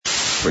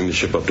Bring the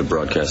ship up to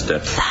broadcast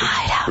depth.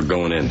 We're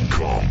going in.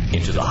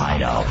 Into the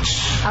hideout.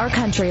 Our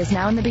country is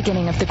now in the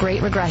beginning of the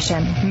Great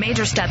Regression.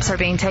 Major steps are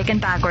being taken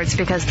backwards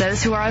because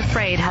those who are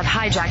afraid have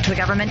hijacked the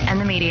government and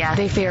the media.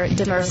 They fear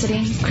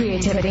diversity,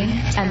 creativity,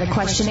 and the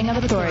questioning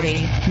of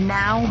authority.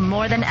 Now,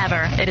 more than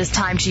ever, it is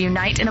time to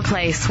unite in a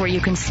place where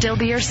you can still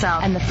be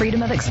yourself and the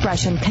freedom of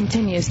expression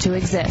continues to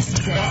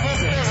exist.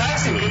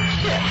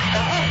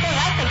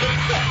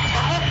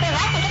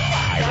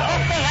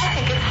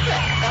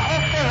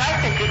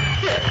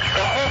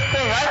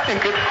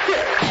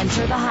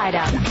 Enter the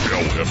hideout.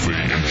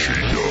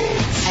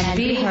 And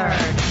be heard.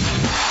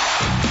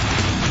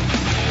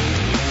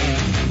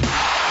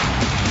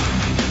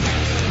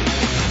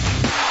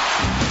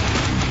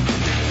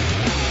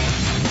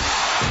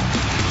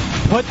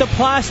 Put the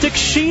plastic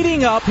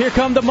sheeting up. Here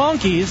come the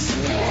monkeys.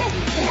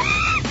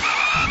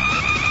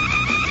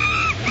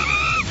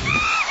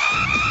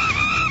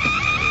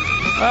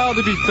 Well,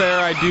 to be fair,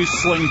 I do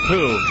sling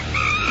poo.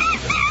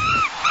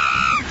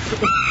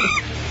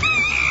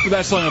 But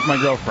that's sling with my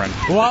girlfriend.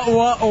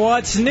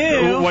 What's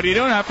new? What are you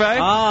doing, Hefe?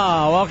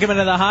 Welcome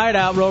into the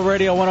Hideout, Real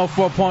Radio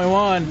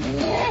 104.1.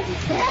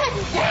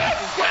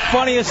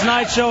 Funniest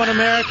night show in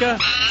America.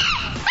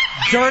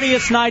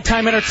 Dirtiest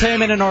nighttime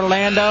entertainment in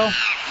Orlando.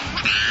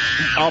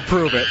 I'll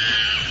prove it.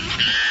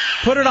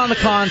 Put it on the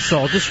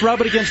console. Just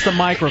rub it against the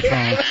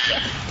microphone.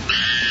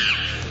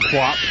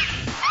 Plop.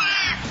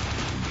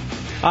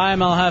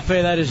 I'm El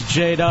Jefe. That is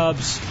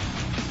J-Dubs.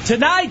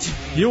 Tonight,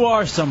 you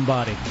are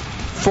somebody.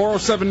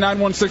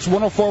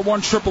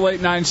 407-916-1041,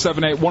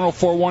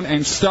 888-978-1041,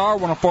 and star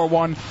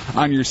 1041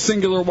 on your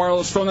singular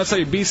wireless phone. That's how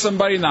you be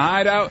somebody in the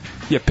hideout.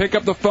 You pick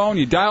up the phone,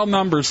 you dial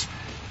numbers.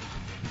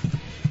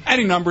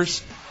 Any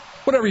numbers.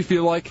 Whatever you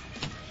feel like.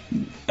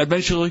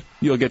 Eventually,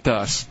 you'll get to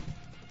us.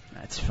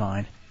 That's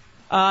fine.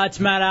 It's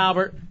Matt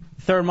Albert,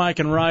 third mic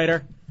and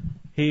writer.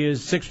 He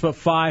is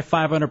 6'5",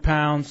 500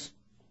 pounds.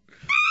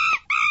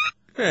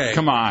 Hey.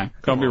 Come on.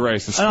 Don't be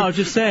racist. I was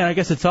just saying. I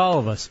guess it's all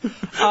of us.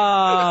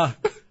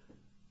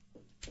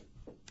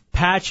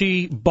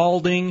 Patchy,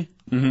 balding,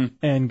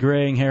 and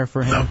graying hair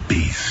for him. The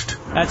Beast.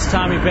 That's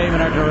Tommy Bateman,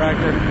 our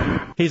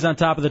director. He's on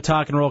top of the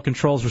talk and roll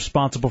controls,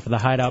 responsible for the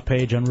hideout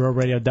page on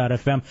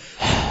RealRadio.fm.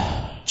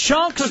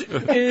 Chunks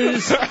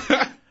is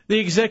the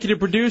executive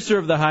producer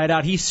of the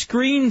hideout. He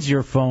screens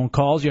your phone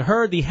calls. You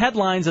heard the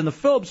headlines on the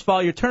Phillips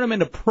file. You turn them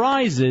into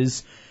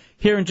prizes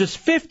here in just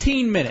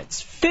 15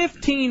 minutes.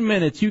 15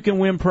 minutes, you can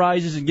win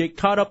prizes and get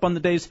caught up on the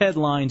day's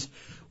headlines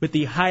with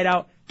the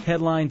Hideout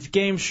Headlines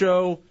game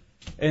show.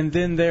 And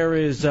then there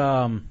is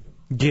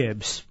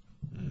Gibbs,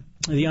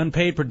 the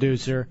unpaid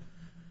producer,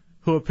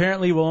 who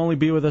apparently will only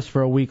be with us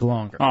for a week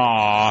longer.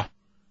 Aww.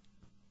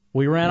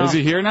 Is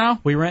he here now?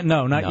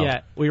 No, not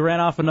yet. We ran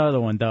off another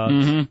one,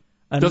 dog.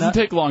 Doesn't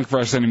take long for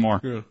us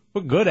anymore. Yeah.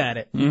 We're good at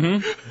it.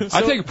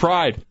 I take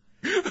pride.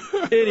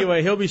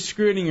 Anyway, he'll be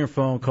screening your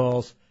phone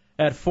calls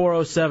at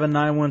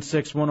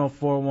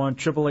 407-916-1041,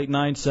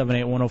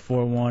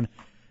 888-978-1041,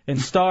 and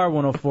star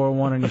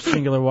 1041 on your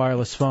singular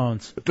wireless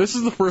phones. This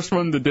is the first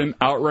one that didn't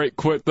outright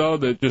quit, though,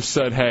 that just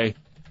said, hey,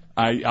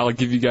 I'll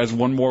give you guys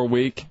one more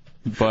week,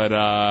 but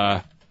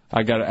I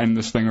got to end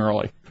this thing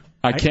early.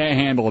 I can't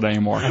handle it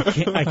anymore.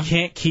 I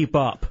can't keep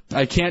up.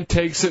 I can't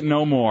take it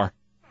no more.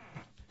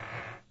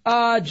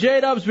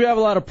 J-Dubs, we have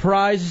a lot of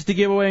prizes to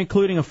give away,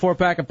 including a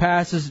 4-pack of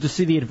passes to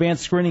see the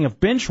advanced screening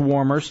of Bench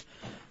Warmers,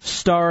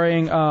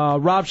 starring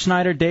Rob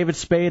Schneider, David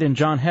Spade, and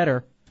John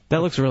Heder.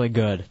 That looks really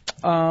good.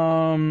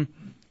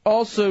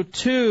 Also,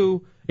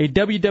 too, a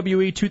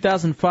WWE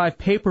 2005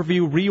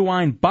 pay-per-view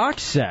rewind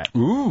box set.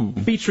 Ooh.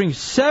 Featuring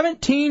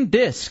 17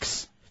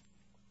 discs.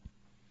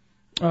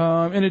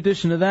 In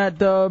addition to that,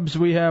 Dubs,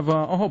 we have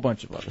a whole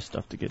bunch of other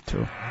stuff to get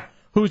to.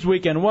 Whose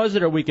weekend was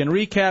it? Our weekend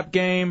recap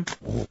game.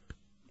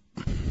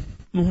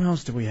 What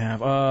else do we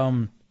have?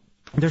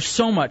 There's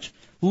so much.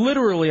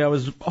 Literally, I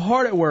was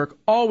hard at work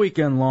all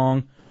weekend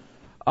long.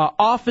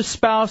 Office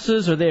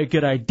spouses, are they a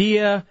good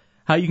idea?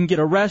 How you can get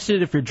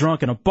arrested if you're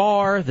drunk in a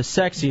bar. The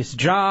sexiest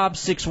job.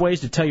 6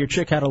 ways to tell your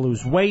chick how to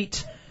lose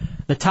weight.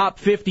 The top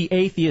 50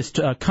 atheist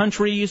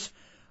countries.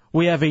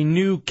 We have a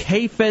new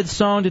K-Fed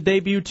song to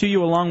debut to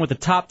you, along with the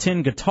top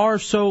 10 guitar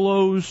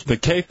solos. The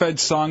K-Fed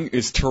song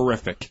is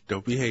terrific.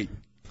 Don't be hating.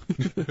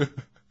 The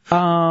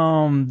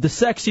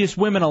sexiest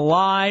women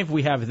alive.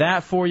 We have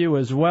that for you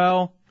as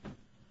well.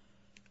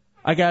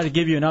 I got to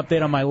give you an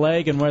update on my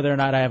leg and whether or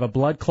not I have a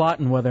blood clot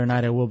and whether or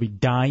not I will be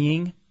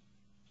dying.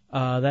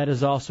 That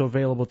is also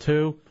available,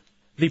 too.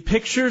 The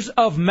pictures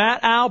of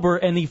Matt Albert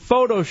and the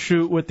photo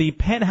shoot with the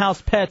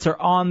Penthouse Pets are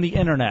on the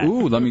Internet.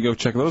 Ooh, let me go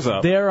check those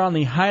out. They're on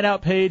the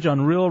Hideout page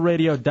on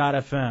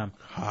RealRadio.fm.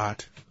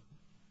 Hot.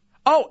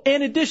 Oh,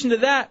 in addition to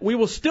that, we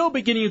will still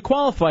be getting you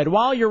qualified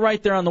while you're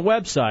right there on the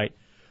website.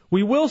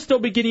 We will still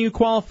be getting you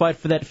qualified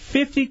for that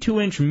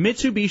 52-inch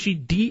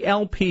Mitsubishi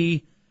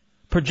DLP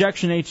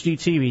projection HD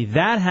TV.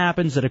 That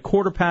happens at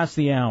 1:15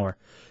 the hour.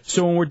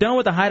 So when we're done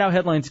with the Hideout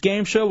Headlines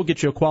game show, we'll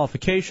get you a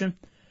qualification.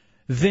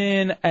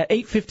 Then at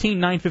 8:15,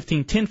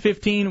 9:15,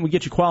 10:15, we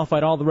get you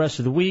qualified all the rest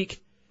of the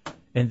week.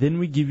 And then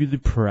we give you the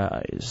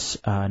prize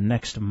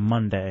next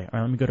Monday. All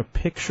right, let me go to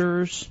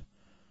pictures,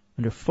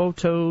 under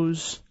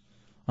photos,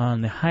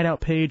 on the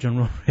Hideout page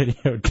on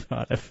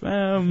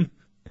RealRadio.fm.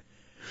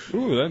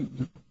 Ooh,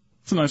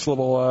 that's a nice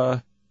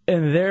little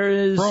and there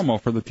is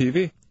promo for the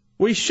TV.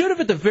 We should have,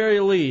 at the very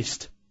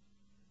least,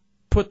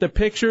 put the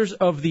pictures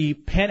of the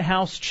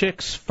penthouse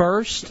chicks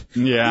first.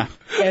 Yeah.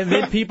 And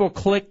then people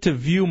click to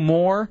view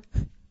more.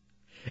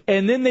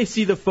 And then they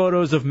see the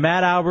photos of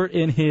Matt Albert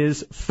in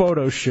his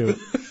photo shoot.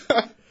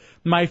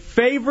 My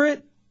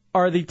favorite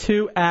are the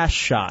 2 ass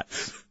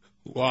shots.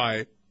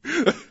 Why?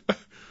 Come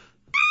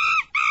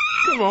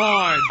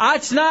on.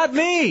 It's not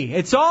me.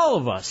 It's all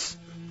of us.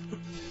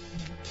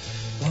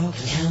 Walk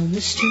down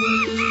the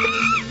street,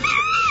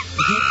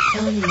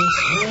 get on this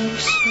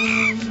horse,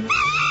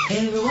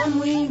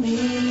 everyone we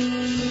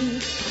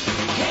meet.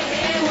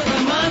 Hey, we're the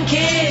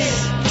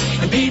monkeys,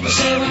 and people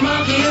say we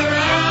monkey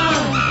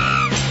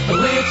around, but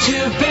we're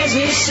too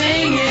busy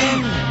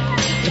singing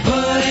to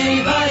put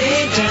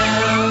anybody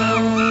down.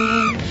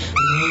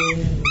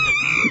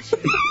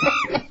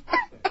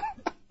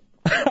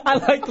 I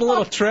like the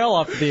little trail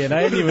off at the end.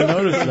 I didn't even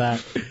notice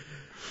that.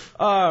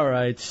 All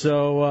right,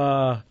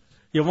 so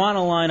you want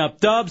to line up.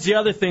 Dubs, the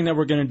other thing that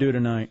we're going to do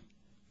tonight.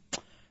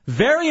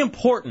 Very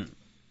important.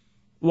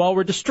 While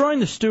we're destroying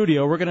the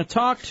studio, we're going to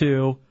talk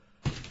to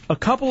a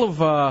couple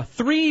of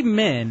 3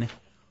 men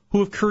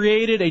who have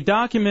created a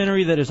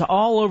documentary that is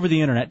all over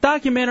the Internet.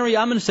 Documentary,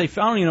 I'm going to say, I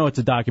don't even know it's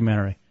a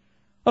documentary.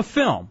 A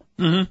film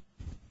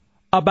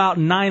about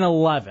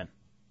 9/11.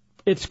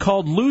 It's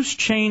called Loose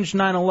Change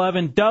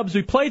 9/11. Dubs,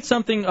 we played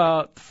something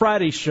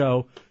Friday's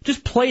show.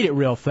 Just played it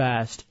real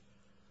fast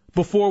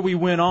before we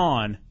went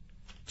on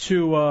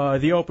to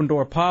the open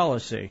door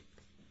policy.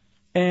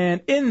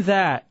 And in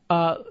that,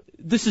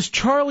 this is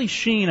Charlie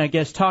Sheen, I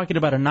guess, talking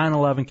about a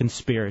 9/11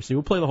 conspiracy.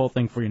 We'll play the whole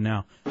thing for you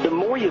now. The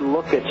more you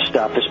look at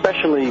stuff,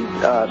 especially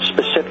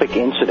specific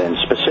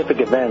incidents, specific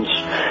events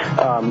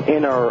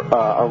in or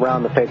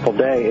around the fateful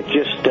day, it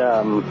just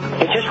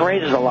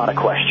raises a lot of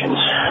questions.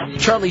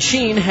 Charlie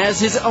Sheen has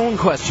his own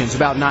questions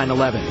about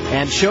 9/11,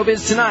 and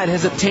Showbiz Tonight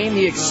has obtained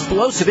the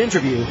explosive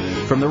interview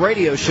from the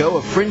radio show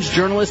of fringe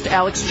journalist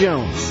Alex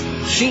Jones.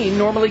 Sheen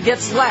normally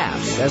gets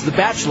laughs as the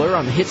Bachelor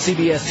on the hit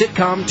CBS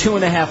sitcom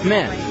 2.5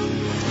 Men.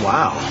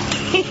 Wow.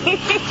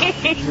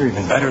 You're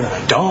even better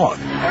than a dog.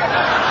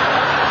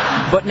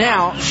 But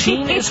now,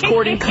 Sheen is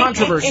courting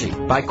controversy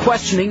by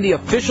questioning the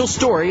official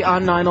story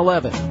on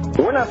 9/11.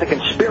 We're not the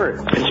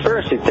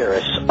conspiracy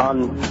theorists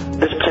on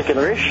this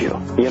particular issue,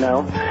 you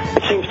know?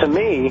 It seems to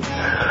me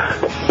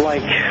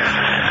like,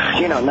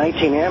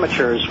 19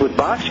 amateurs with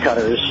box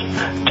cutters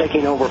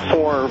taking over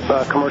 4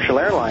 commercial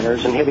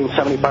airliners and hitting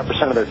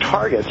 75% of their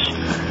targets.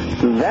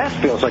 That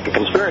feels like a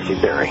conspiracy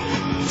theory.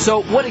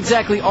 So what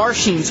exactly are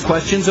Sheen's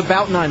questions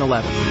about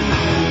 9/11?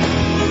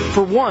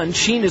 For one,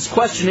 Sheen is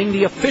questioning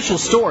the official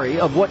story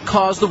of what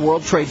caused the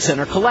World Trade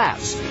Center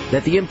collapse,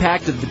 that the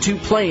impact of the 2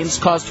 planes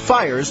caused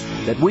fires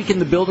that weakened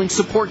the building's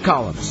support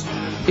columns.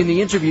 In the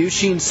interview,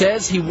 Sheen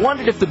says he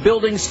wondered if the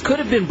buildings could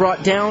have been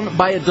brought down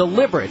by a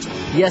deliberate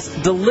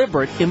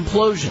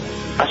implosion.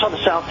 I saw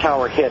the South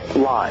Tower hit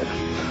live.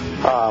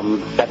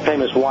 That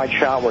famous wide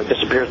shot where it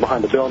disappears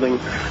behind the building,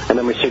 and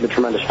then we see the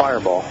tremendous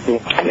fireball.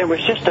 And there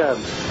was a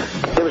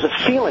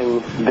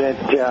feeling that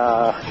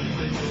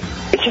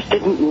it just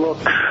didn't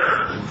look,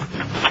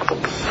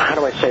 how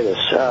do I say this?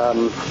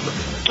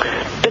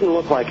 Didn't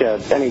look like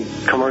any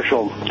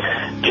commercial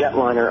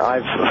jetliner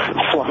I've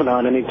flown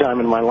on any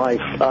time in my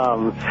life.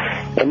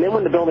 And then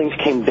when the buildings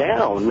came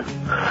down,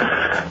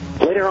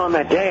 later on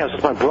that day, I was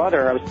with my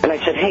brother, and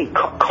I said, hey,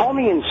 call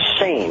me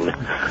insane,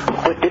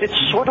 but did it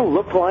sort of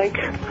look like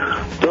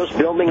those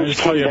buildings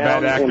came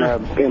down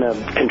in a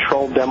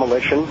controlled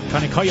demolition?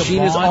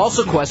 Sheen is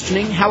also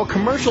questioning how a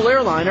commercial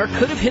airliner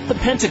could have hit the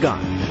Pentagon.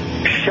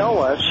 Show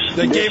us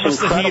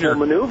this incredible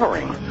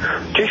maneuvering.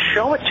 Just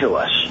show it to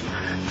us.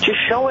 Just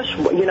show us,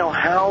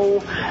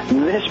 how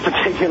this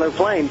particular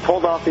plane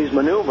pulled off these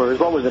maneuvers.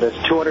 What was it, a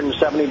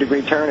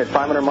 270-degree turn at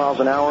 500 miles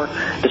an hour,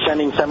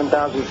 descending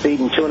 7,000 feet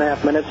in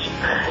 2.5 minutes,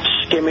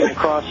 skimming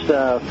across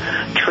the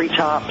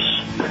treetops,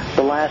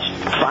 the last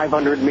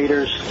 500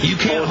 meters, 4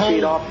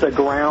 feet off the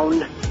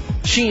ground.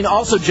 Sheen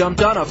also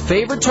jumped on a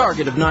favorite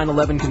target of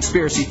 9/11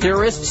 conspiracy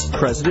theorists,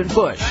 President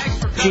Bush.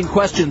 Sheen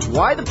questions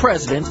why the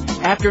president,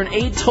 after an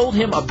aide told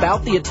him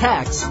about the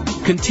attacks,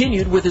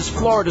 continued with his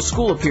Florida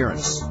school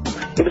appearance.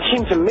 It would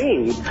seem to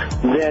me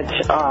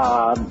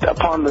that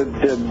upon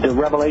the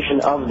revelation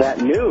of that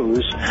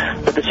news,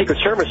 that the Secret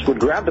Service would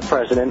grab the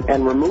president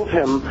and remove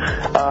him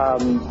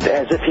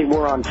as if he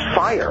were on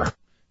fire.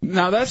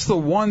 Now, that's the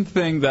one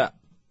thing that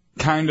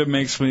kind of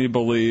makes me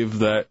believe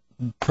that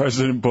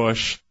President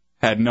Bush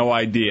had no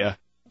idea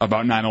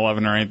about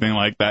 9/11 or anything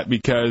like that,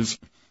 because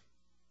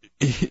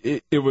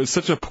it was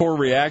such a poor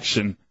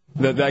reaction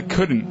that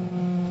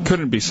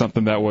couldn't be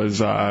something that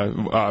was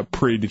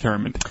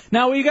predetermined.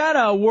 Now, we got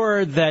a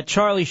word that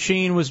Charlie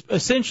Sheen was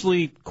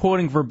essentially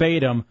quoting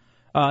verbatim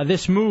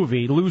this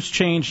movie, Loose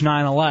Change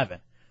 9/11,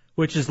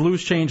 which is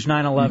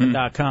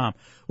loosechange911.com.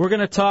 We're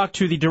going to talk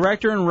to the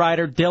director and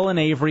writer, Dylan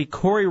Avery,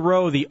 Corey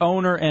Rowe, the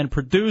owner and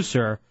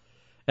producer,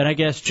 and I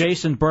guess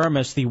Jason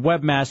Burmis, the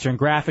webmaster and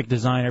graphic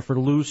designer for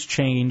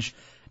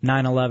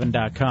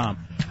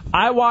loosechange911.com.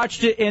 I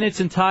watched it in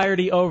its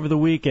entirety over the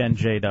weekend,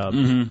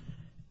 J-Dubs.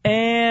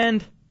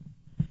 And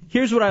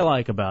here's what I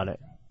like about it.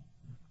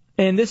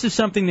 And this is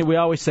something that we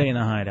always say in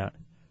the Hideout.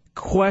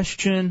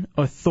 Question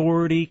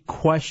authority,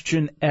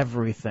 question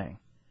everything.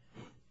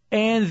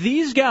 And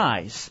these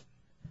guys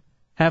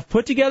have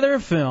put together a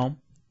film.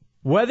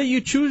 Whether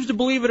you choose to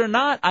believe it or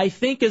not, I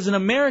think as an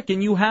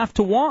American you have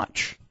to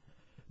watch.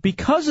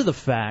 Because of the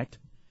fact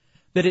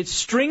that it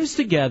strings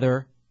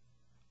together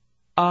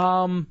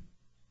a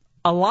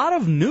lot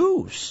of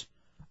news.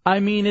 I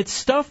mean, it's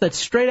stuff that's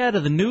straight out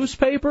of the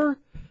newspaper.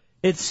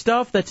 It's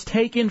stuff that's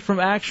taken from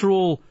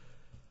actual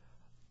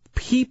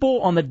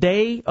people on the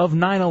day of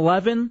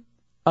 9/11.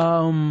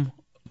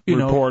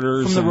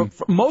 Reporters.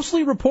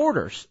 Mostly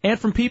reporters and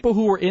from people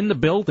who were in the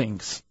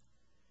buildings.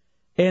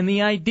 And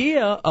the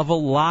idea of a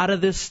lot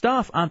of this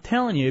stuff, I'm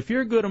telling you, if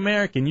you're a good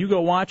American, you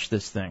go watch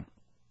this thing.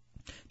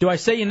 Do I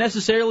say you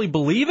necessarily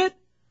believe it?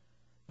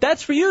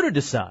 That's for you to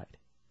decide.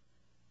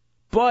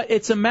 But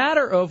it's a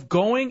matter of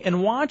going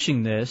and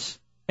watching this,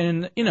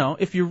 and,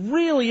 if you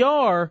really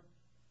are,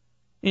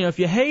 if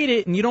you hate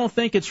it and you don't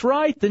think it's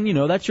right, then,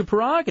 that's your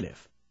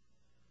prerogative.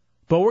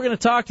 But we're going to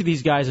talk to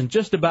these guys in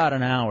just about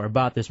an hour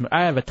about this.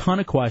 I have a ton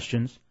of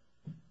questions.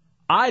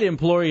 I'd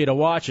implore you to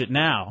watch it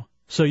now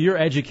so you're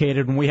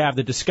educated when we have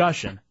the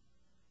discussion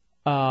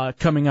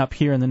coming up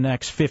here in the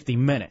next 50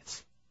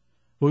 minutes.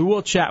 We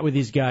will chat with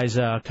these guys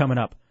coming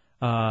up,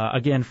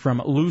 again, from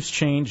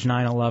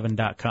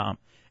loosechange911.com.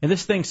 And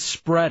this thing's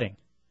spreading.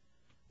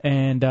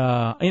 And,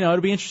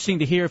 it'll be interesting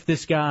to hear if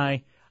this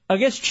guy, I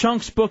guess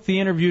Chunks booked the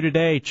interview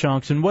today,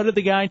 Chunks. And what did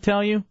the guy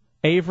tell you?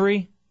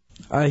 Avery?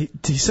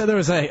 He said there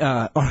was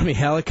a Army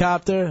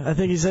helicopter, I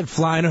think he said,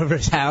 flying over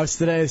his house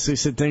today. So he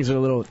said things were a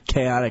little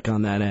chaotic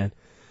on that end.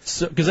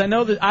 Because I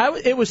know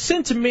that it was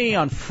sent to me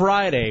on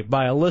Friday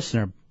by a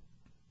listener.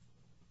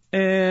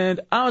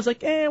 And I was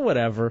like,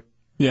 whatever.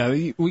 Yeah,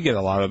 we get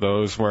a lot of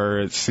those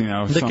where it's,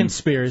 the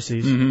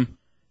conspiracies. Mm-hmm.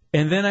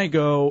 And then I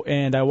go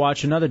and I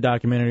watch another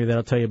documentary that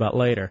I'll tell you about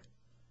later.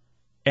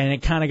 And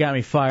it kind of got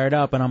me fired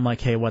up. And I'm like,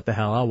 hey, what the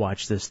hell? I'll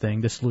watch this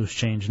thing, this Loose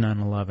Change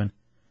 9/11.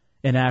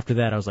 And after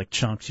that, I was like,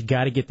 Chunks, you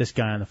got to get this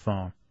guy on the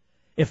phone.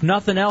 If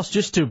nothing else,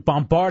 just to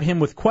bombard him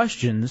with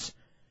questions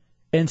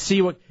and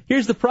see what...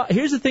 Here's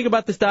the thing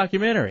about this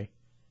documentary.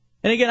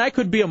 And again, I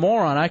could be a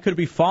moron. I could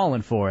be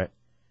falling for it.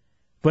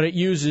 But it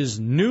uses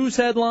news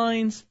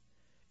headlines.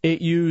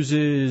 It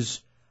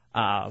uses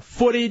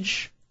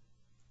footage.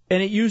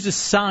 And it uses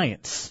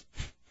science.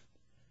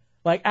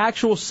 Like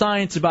actual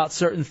science about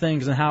certain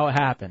things and how it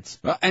happens.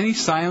 Any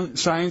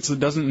science that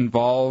doesn't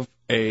involve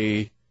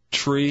a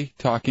tree,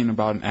 talking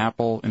about an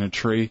apple in a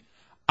tree,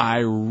 I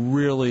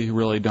really,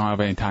 really don't have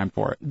any time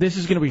for it. This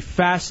is going to be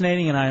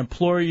fascinating, and I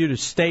implore you to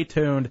stay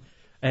tuned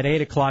at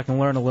 8 o'clock and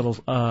learn a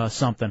little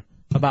something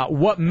about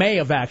what may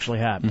have actually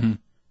happened. Mm-hmm.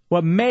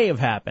 What may have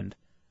happened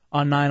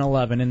on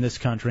 9/11 in this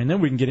country, and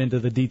then we can get into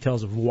the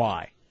details of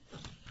why.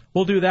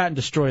 We'll do that and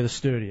destroy the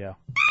studio.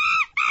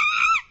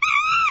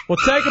 We'll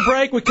take a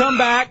break. We come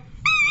back.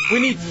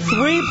 We need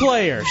 3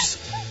 players.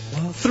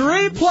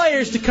 3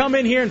 players to come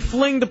in here and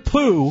fling the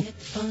poo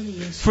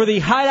for the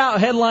Hideout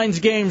Headlines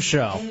game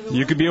show.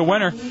 You could be a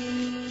winner.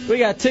 We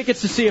got tickets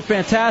to see a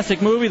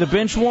fantastic movie, The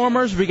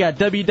Benchwarmers. We got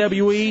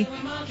WWE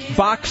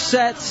box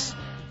sets.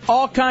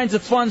 All kinds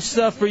of fun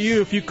stuff for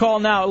you. If you call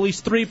now, at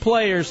least 3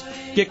 players.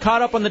 Get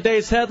caught up on the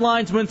day's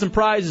headlines, win some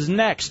prizes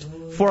next.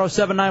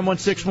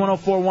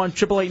 407-916-1041,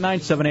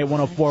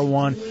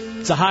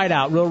 888-978-1041. It's a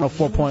Hideout, Real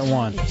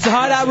 104.1. It's a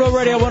Hideout, Real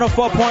Radio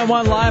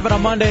 104.1, live on a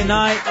Monday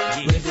night.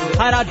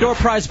 Hideout Door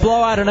Prize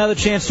Blowout, another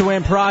chance to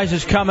win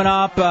prizes coming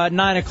up at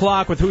 9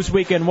 o'clock with Whose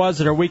Weekend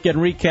Was It, our weekend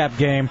recap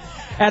game.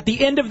 At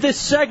the end of this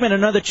segment,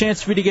 another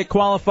chance for you to get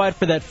qualified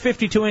for that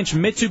 52-inch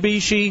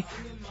Mitsubishi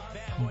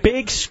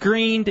big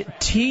screened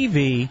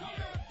TV.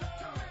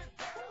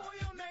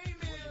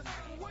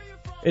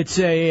 It's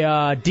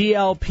a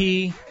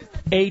DLP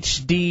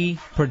HD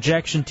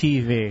projection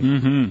TV.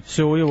 Mm-hmm.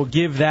 So we will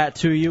give that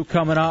to you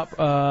coming up,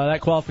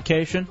 that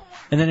qualification.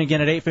 And then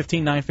again at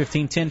 8:15,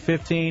 9:15,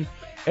 10:15.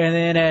 And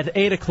then at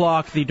 8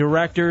 o'clock, the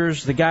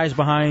directors, the guys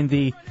behind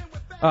the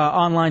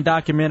online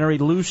documentary,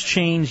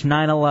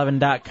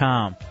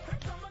 loosechange911.com.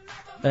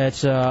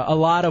 That's a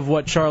lot of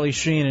what Charlie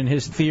Sheen and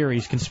his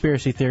theories,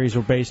 conspiracy theories,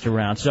 were based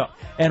around. So,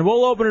 and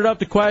we'll open it up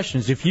to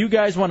questions. If you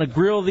guys want to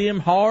grill them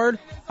hard,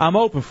 I'm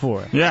open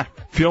for it. Yeah,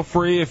 feel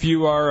free if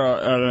you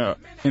are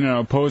in an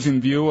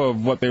opposing view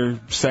of what they're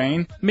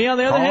saying. Me, on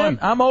the other hand,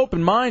 I'm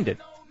open-minded.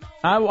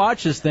 I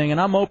watch this thing, and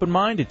I'm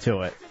open-minded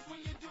to it.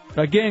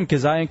 Again,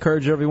 because I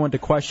encourage everyone to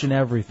question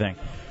everything.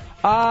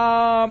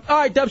 All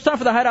right, Dubs, time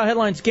for the Hideout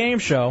Headlines game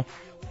show.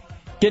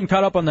 Getting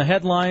caught up on the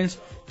headlines.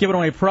 Giving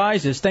away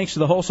prizes thanks to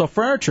the Wholesale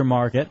Furniture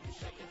Market.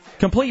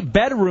 Complete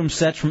bedroom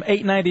sets from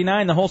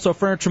 $8.99. The Wholesale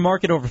Furniture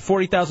Market, over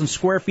 40,000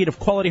 square feet of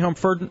quality home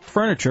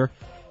furniture.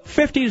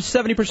 50 to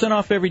 70%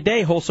 off every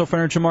day. Wholesale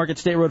Furniture Market,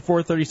 State Road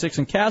 436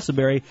 in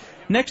Castleberry,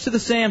 next to the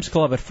Sam's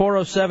Club at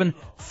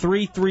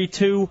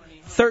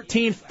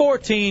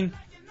 407-332-1314.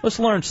 Let's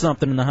learn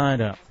something in the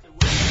Hideout.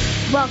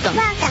 Welcome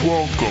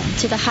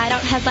to the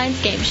Hideout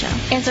Headlines Game Show.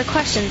 Answer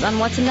questions on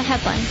what's in the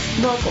headlines.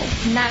 Local,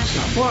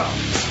 national, world,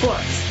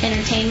 sports,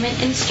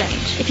 entertainment, and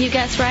strange. If you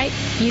guess right,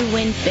 you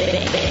win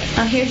big.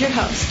 Now here's your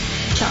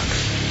host,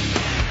 Chunks.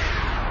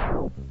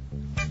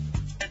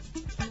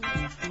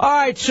 All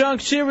right,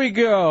 Chunks, here we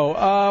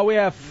go. We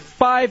have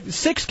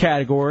 6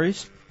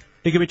 categories.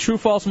 It could be true,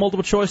 false,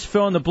 multiple choice,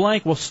 fill in the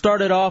blank. We'll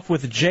start it off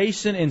with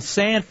Jason in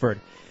Sanford.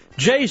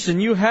 Jason,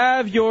 you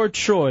have your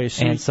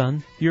choice. And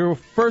son. You're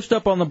first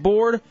up on the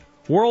board.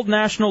 World,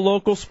 national,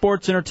 local,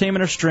 sports,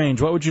 entertainment, or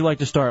strange. What would you like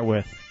to start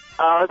with?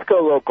 Let's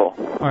go local.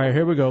 All right,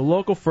 here we go.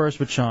 Local first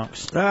with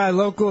Chunks. All right,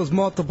 local is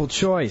multiple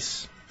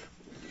choice.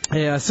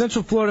 A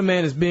Central Florida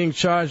man is being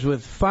charged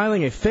with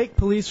filing a fake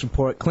police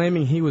report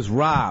claiming he was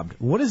robbed.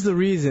 What is the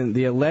reason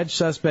the alleged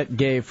suspect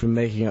gave for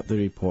making up the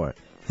report?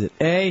 Is it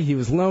A, he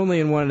was lonely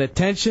and wanted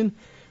attention?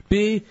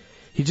 B,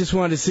 he just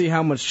wanted to see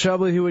how much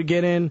trouble he would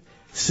get in?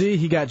 C,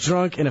 he got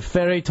drunk and a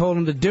fairy told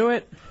him to do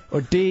it? Or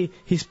D,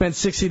 he spent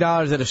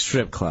 $60 at a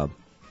strip club?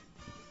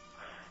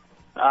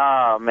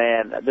 Oh,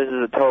 man, this is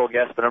a total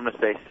guess, but I'm going to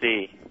say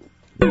C.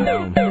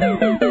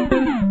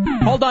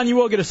 Hold on, you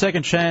will get a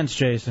second chance,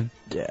 Jason.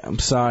 Yeah, I'm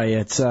sorry.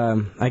 It's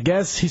I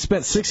guess he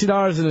spent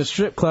 $60 in a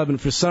strip club, and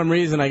for some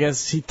reason, I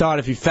guess he thought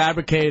if he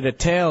fabricated a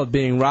tale of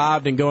being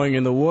robbed and going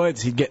in the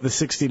woods, he'd get the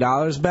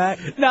 $60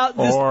 back. Now,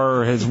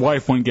 or his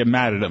wife wouldn't get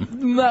mad at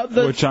him,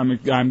 which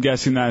I'm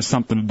guessing that has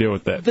something to do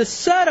with it. The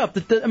setup,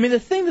 the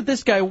thing that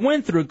this guy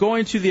went through,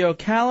 going to the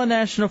Ocala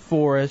National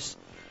Forest,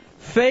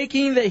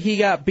 faking that he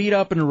got beat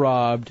up and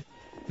robbed,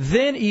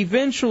 then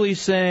eventually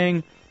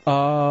saying,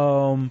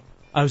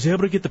 I was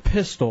able to get the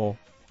pistol,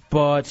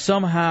 but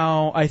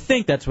somehow, I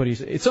think that's what he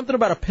said. It's something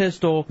about a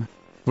pistol.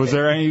 Was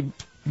there any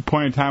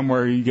point in time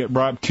where you get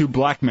robbed? 2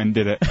 black men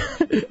did it.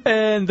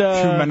 And 2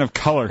 men of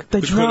color.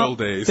 They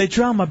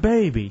drowned my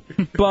baby.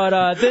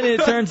 But then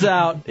it turns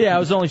out, it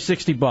was only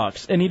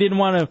 $60, and he didn't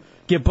want to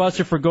get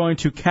busted for going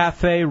to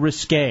Cafe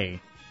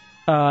Risque.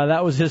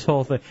 That was his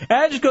whole thing. And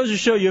that just goes to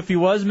show you, if he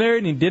was married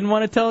and he didn't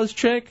want to tell his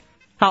chick,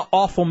 how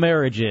awful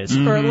marriage is,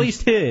 or at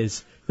least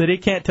his. That he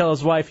can't tell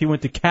his wife he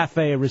went to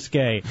Cafe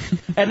Risque.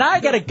 And I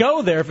got to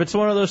go there if it's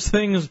one of those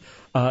things,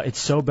 it's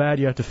so bad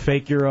you have to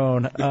fake your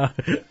own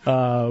robbery.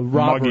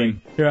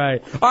 Mugging.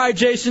 Right. All right,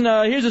 Jason,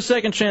 here's a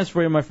second chance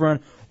for you, my friend.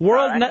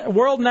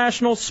 World,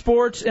 national,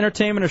 sports,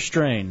 entertainment, or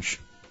strange?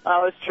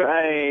 Let's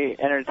try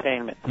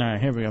entertainment. All right,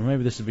 here we go.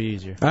 Maybe this will be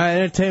easier. All right,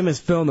 entertainment's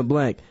fill in the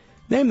blank.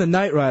 Name the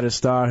Knight Rider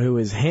star who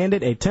is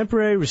handed a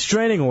temporary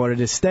restraining order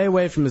to stay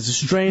away from his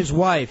estranged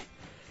wife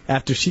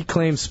after she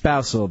claims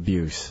spousal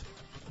abuse.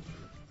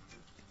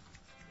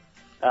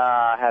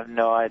 I have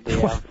no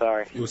idea. I'm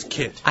sorry. It was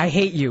Kit. I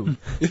hate you.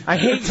 I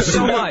hate you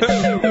so much.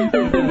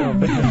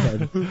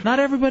 Not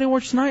everybody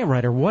watches Knight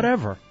Rider,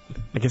 whatever.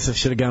 I guess I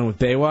should have gone with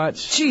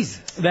Baywatch. Jesus.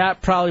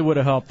 That probably would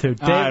have helped, too.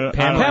 Pamela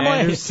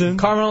Anderson.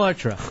 Carmen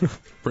Electra.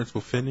 Principal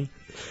Finney.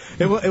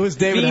 It was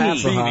David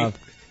Hasselhoff.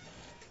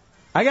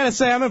 I got to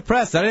say, I'm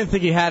impressed. I didn't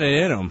think he had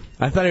it in him.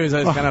 I thought he was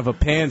kind of a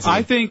pansy.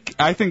 I think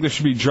this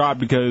should be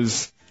dropped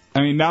because... I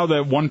mean, now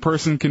that one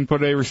person can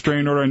put a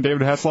restraining order on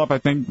David Hasselhoff, I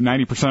think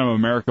 90% of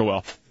America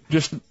will.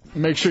 Just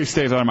make sure he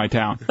stays out of my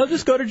town. He'll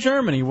just go to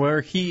Germany, where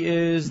he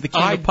is the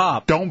king of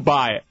pop. Don't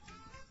buy it.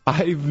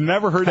 I've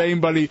never heard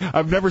anybody...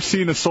 I've never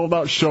seen a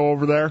sold-out show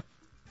over there.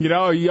 You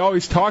know, he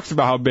always talks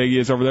about how big he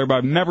is over there, but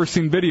I've never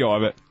seen video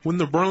of it. When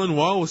the Berlin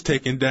Wall was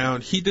taken down,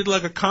 he did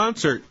like a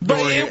concert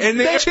during it, and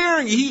they're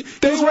cheering. He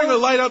was wearing a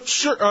light-up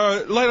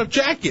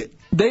jacket.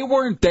 They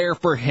weren't there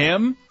for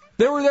him.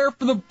 They were there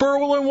for the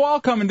Berlin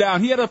Wall coming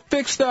down. He had a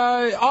fixed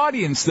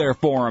audience there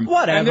for him.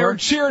 Whatever. And they were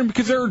cheering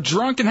because they were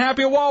drunk and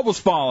happy a wall was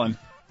falling.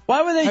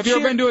 Why would they Have you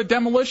ever been to a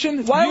demolition?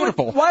 It's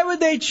beautiful. Why would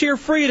they cheer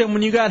freedom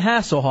when you got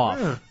Hasselhoff?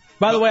 Yeah.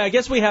 By the way, I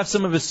guess we have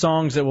some of his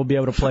songs that we'll be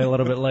able to play a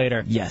little bit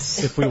later.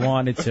 Yes. If we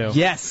wanted to.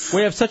 Yes.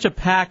 We have such a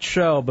packed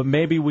show, but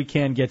maybe we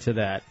can get to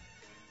that.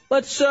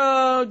 Let's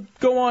go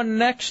on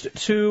next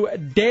to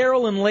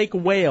Daryl in Lake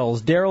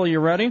Wales. Daryl, you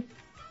ready?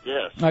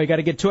 Yes. Oh, you got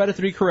to get 2 out of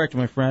 3 correct,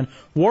 my friend.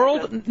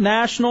 World,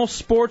 national,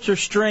 sports, or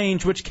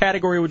strange, which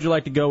category would you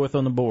like to go with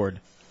on the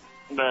board?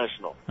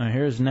 National. All right,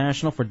 here's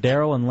national for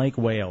Daryl in Lake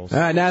Wales. All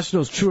right,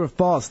 national is true or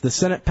false. The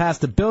Senate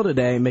passed a bill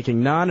today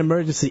making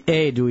non-emergency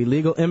aid to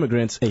illegal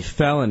immigrants a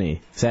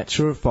felony. Is that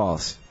true or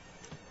false?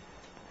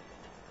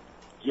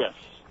 Yes.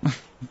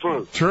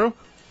 True. True?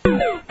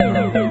 Wow.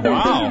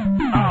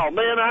 Oh,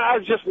 man, I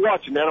was just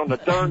watching that on the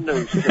darn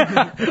news.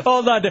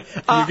 Hold on.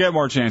 You get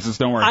more chances,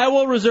 don't worry. I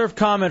will reserve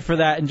comment for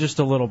that in just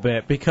a little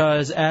bit,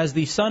 because as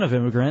the son of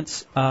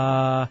immigrants,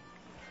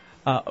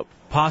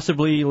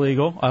 possibly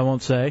illegal, I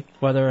won't say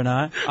whether or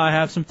not, I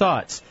have some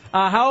thoughts.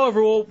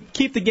 However, we'll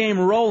keep the game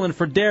rolling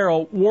for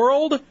Daryl.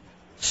 World,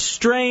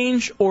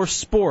 strange, or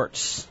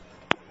sports?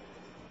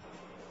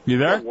 You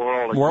there?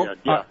 World. World?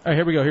 Yeah.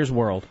 Here we go. Here's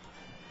world.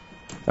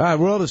 All right,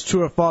 world is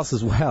true or false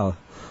as well.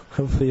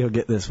 Hopefully you'll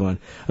get this one.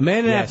 A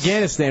man in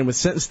Afghanistan was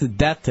sentenced to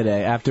death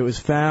today after it was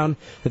found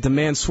that the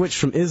man switched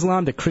from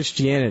Islam to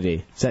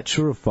Christianity. Is that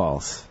true or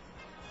false?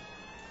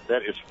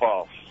 That is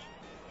false.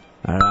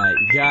 All right,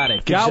 you got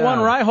it. Good Got job. one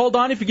right. Hold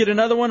on. If you get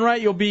another one right,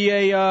 you'll be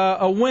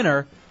a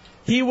winner.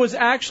 He was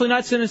actually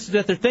not sentenced to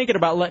death. They're thinking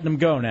about letting him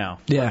go now.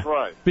 Yeah. That's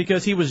right.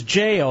 Because he was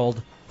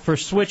jailed for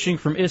switching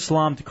from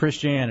Islam to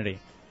Christianity.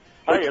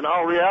 Hey, in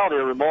all reality,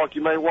 a remark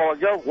you made a while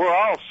ago, we're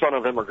all son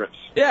of immigrants.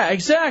 Yeah,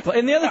 exactly.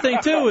 And the other thing,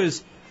 too,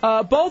 is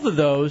both of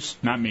those,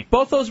 Not me.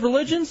 both those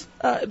religions,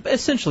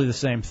 essentially the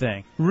same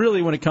thing.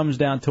 Really, when it comes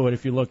down to it,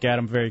 if you look at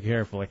them very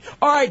carefully.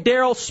 All right,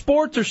 Daryl,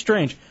 sports are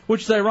strange,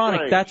 which is ironic.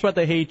 Strange. That's why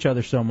they hate each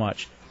other so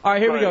much. All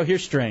right, here we go.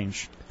 Here's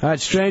strange. All right,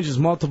 strange is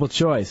multiple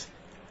choice.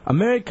 A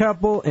married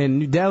couple in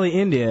New Delhi,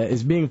 India,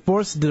 is being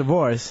forced to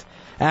divorce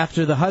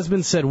after the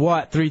husband said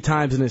what 3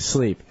 times in his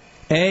sleep?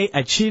 A,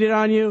 I cheated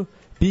on you.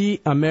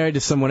 B, I'm married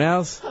to someone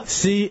else.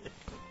 C,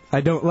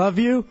 I don't love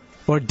you.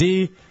 Or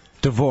D,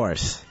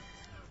 divorce.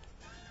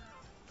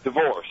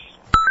 Divorce.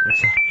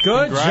 Good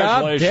job,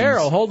 Congratulations.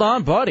 Daryl. Hold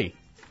on, buddy.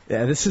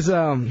 Yeah, this is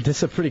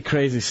a pretty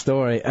crazy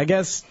story. I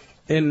guess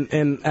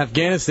in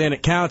Afghanistan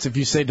it counts if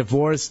you say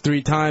divorce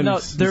 3 times. No,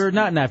 they're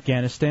not in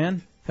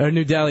Afghanistan. Or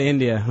New Delhi,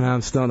 India. Well,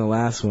 I'm still on the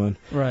last one.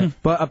 Right.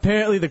 But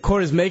apparently the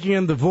court is making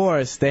them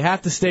divorce. They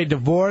have to stay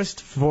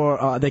divorced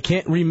for, they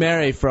can't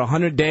remarry for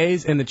 100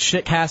 days, and the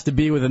chick has to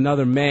be with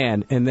another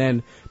man and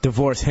then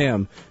divorce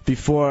him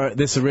before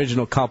this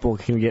original couple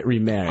can get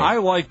remarried. I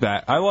like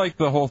that. I like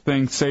the whole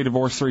thing, say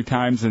divorce 3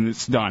 times and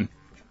it's done.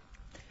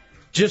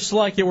 Just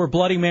like it were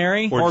Bloody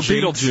Mary. Or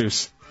Jinx.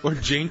 Beetlejuice. Or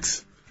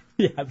Jinx.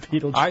 Yeah,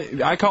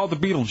 Beetlejuice. I call it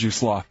the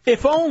Beetlejuice law.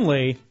 If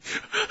only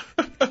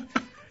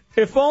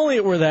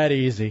it were that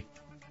easy.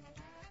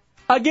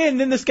 Again,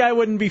 then this guy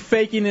wouldn't be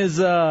faking his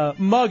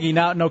mugging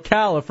out in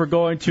Ocala for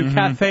going to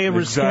Cafe Risque.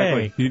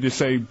 Exactly. You just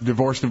say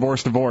divorce,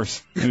 divorce,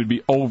 divorce, and it'd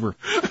be over.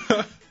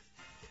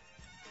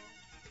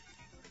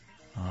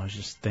 I was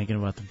just thinking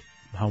about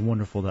how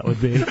wonderful that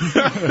would be.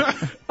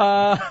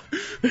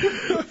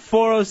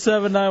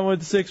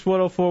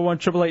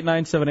 407-916-1041,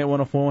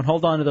 888-978-1041.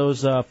 Hold on to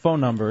those phone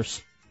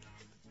numbers,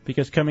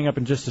 because coming up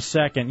in just a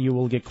second, you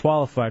will get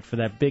qualified for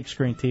that big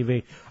screen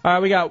TV. All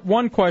right, we got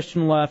one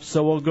question left,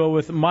 so we'll go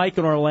with Mike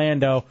in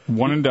Orlando.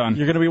 One and done.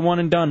 You're going to be one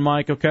and done,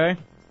 Mike, okay?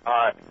 All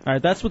right. All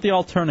right, that's what the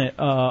alternate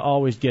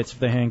always gets if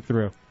they hang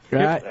through.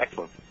 Right.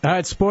 Excellent. All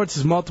right, sports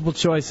is multiple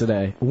choice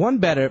today. One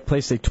bettor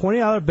placed a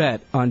 $20 bet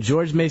on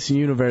George Mason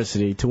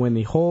University to win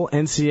the whole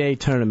NCAA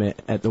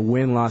tournament at the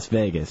Wynn Las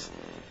Vegas.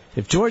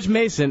 If George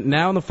Mason,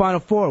 now in the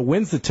Final Four,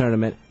 wins the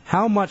tournament,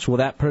 how much will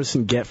that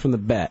person get from the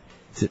bet?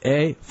 Is it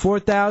A,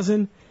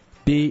 $4,000,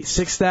 B,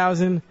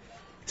 $6,000,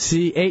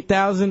 C,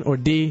 $8,000, or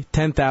D,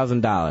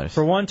 $10,000?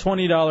 For one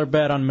 $20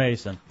 bet on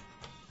Mason.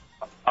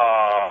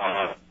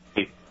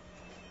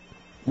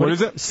 What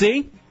is it?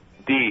 C?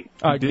 D.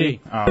 D.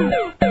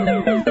 Oh.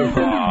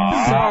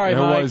 Sorry, It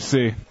Mike. was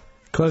C.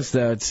 Close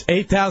though. It's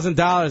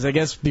 $8,000. I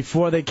guess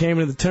before they came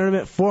into the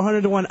tournament,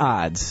 400-1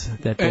 odds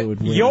that they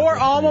would win. Your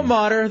alma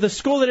mater, the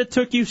school that it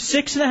took you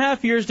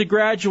 6.5 years to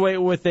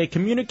graduate with a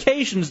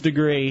communications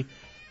degree,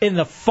 in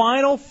the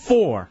Final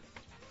Four.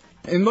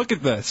 And look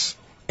at this.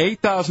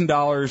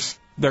 $8,000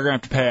 they're going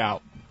to have to pay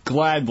out.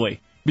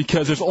 Gladly.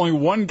 Because there's only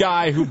one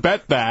guy who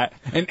bet that,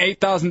 and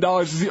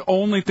 $8,000 is the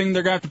only thing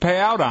they're going to have to pay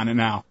out on it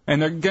now. And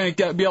they're going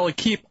to be able to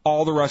keep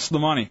all the rest of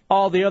the money.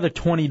 All the other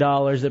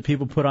 $20 that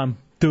people put on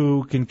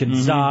Duke and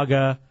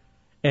Gonzaga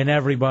and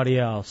everybody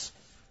else.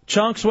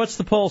 Chunks, what's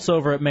the pulse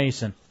over at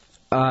Mason?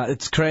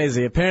 It's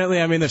crazy. Apparently,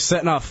 I mean, they're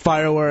setting off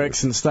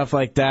fireworks and stuff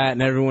like that,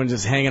 and everyone's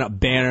just hanging up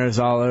banners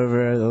all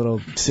over the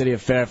little city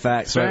of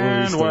Fairfax. Right where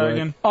we used to live.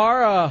 Bandwagon.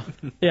 Our,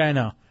 yeah, I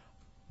know.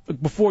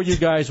 Before you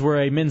guys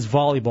were a men's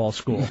volleyball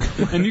school.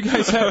 And you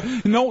guys have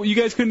you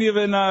guys couldn't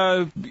even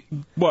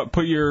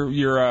put your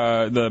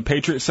the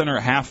Patriot Center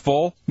at half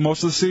full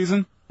most of the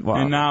season. Wow.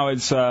 And now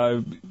it's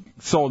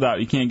sold out.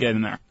 You can't get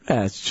in there.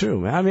 Yeah, it's true,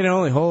 man. I mean, it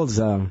only holds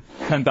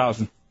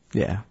 10,000.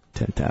 Yeah,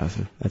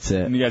 10,000. That's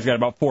it. And you guys got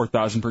about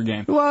 4,000 per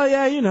game. Well,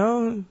 yeah, you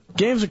know,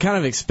 games are kind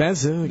of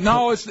expensive.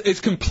 No, it's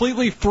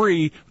completely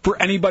free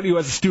for anybody who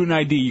has a student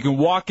ID. You can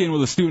walk in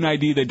with a student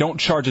ID. They don't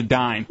charge a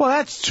dime. Well,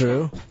 that's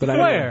true. But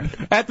Where?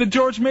 At the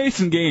George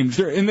Mason games,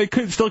 and they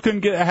still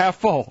couldn't get a half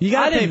full. You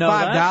got I to pay didn't know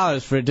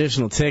 $5 for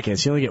additional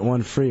tickets. You only get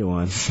one free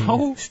one.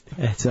 So?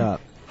 It's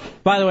up.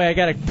 By the way, I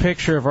got a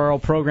picture of our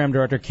old program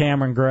director,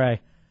 Cameron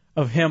Gray,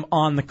 of him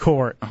on the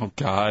court. Oh,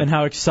 God. And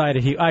how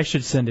excited I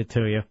should send it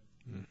to you.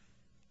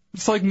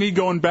 It's like me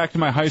going back to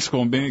my high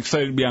school and being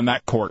excited to be on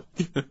that court.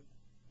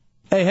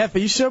 Hey, Heffa,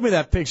 you showed me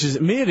that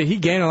picture. Me or did he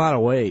gain a lot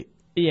of weight?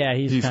 Yeah,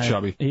 he's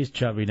chubby. He's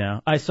chubby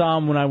now. I saw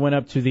him when I went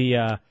up to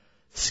the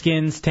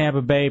Skins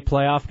Tampa Bay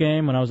playoff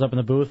game when I was up in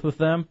the booth with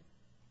them.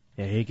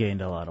 Yeah, he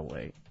gained a lot of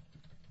weight.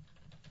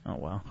 Oh,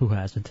 well, who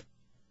hasn't?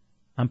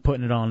 I'm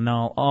putting it on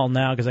all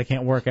now because I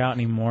can't work out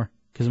anymore.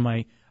 Because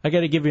I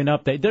got to give you an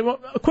update.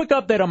 A quick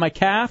update on my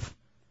calf,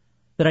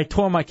 that I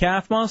tore my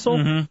calf muscle.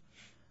 Mm-hmm.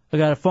 I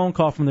got a phone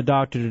call from the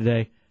doctor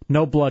today.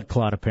 No blood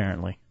clot,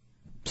 apparently.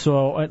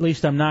 So at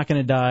least I'm not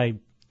going to die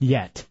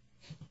yet.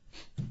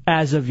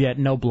 As of yet,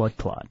 no blood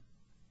clot.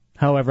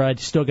 However, I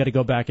still got to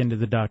go back into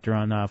the doctor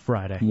on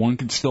Friday. One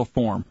could still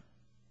form.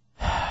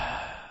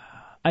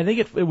 I think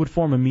it would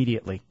form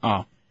immediately. Oh.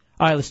 All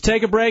right, let's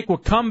take a break. We'll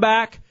come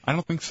back. I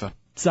don't think so.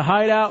 It's the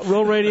Hideout,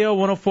 Real Radio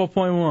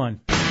 104.1.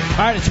 All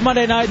right, it's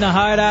Monday night in the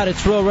Hideout.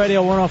 It's Real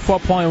Radio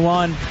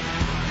 104.1.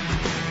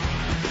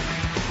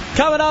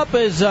 Coming up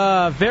is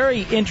a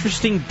very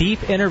interesting,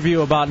 deep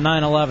interview about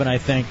 9/11, I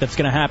think, that's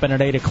going to happen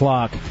at 8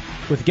 o'clock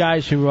with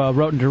guys who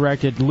wrote and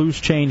directed Loose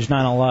Change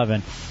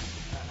 9/11.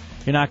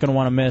 You're not going to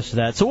want to miss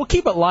that. So we'll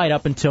keep it light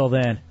up until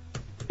then.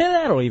 And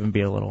that'll even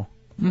be a little.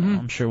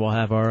 I'm sure we'll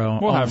have our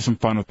own. We'll have some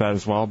fun with that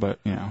as well, but,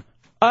 you know.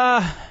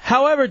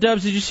 However,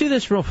 Dubs, did you see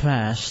this real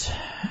fast?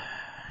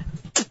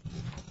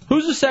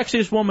 Who's the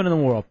sexiest woman in the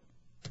world?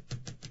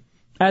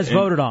 As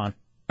voted on.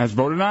 As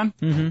voted on?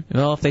 Mm-hmm.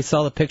 Well, if they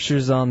saw the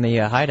pictures on the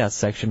Hideout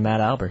section,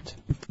 Matt Albert.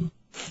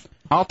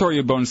 I'll throw you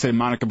a bone and say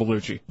Monica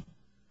Bellucci.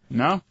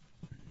 No?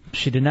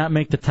 She did not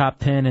make the top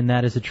 10, and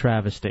that is a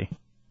travesty.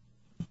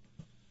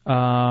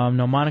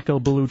 No, Monica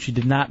Bellucci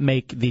did not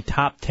make the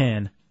top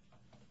 10,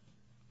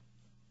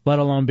 let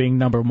alone being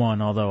number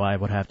one, although I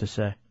would have to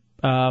say.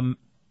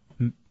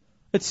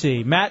 Let's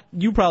see. Matt,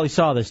 you probably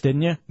saw this,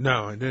 didn't you?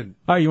 No, I didn't.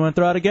 Oh, you want to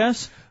throw out a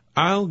guess?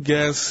 I'll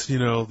guess,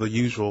 the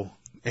usual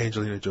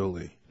Angelina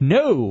Jolie.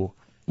 No.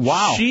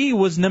 Wow. She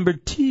was number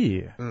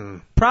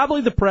 2.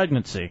 Probably the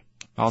pregnancy.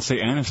 I'll say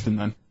Aniston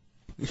then.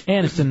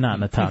 Aniston not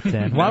in the top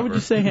 10. Why would you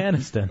say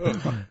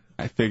Aniston?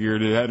 I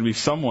figured it had to be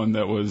someone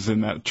that was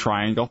in that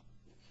triangle.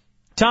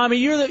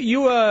 Tommy,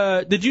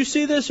 did you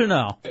see this or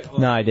no?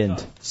 No, I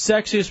didn't.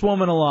 Sexiest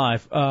woman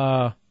alive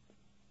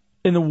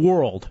in the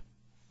world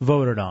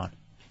voted on.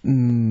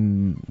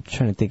 Trying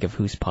to think of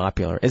who's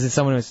popular. Is it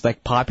someone who's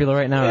like popular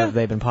right now, or have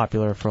they been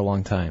popular for a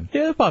long time?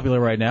 Yeah, they're popular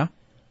right now.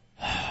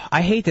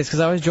 I hate this because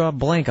I always draw a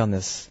blank on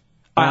this.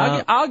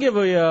 I'll give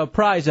a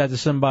prize out to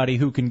somebody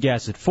who can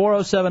guess it.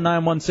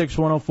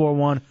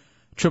 407-916-1041,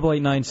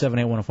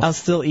 888-978-1041. I'll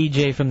still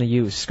EJ from the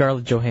U,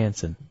 Scarlett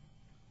Johansson.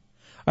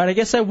 All right, I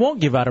guess I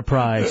won't give out a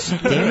prize.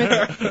 Damn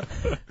it.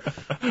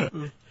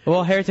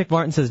 Well, Heretic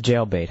Martin says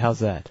jailbait. How's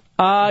that?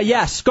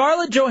 Yeah,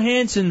 Scarlett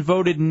Johansson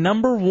voted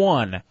number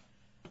 1.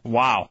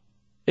 Wow.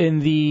 In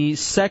the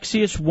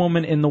sexiest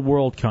woman in the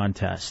world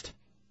contest.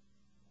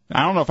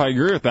 I don't know if I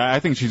agree with that. I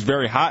think she's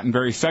very hot and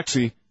very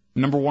sexy.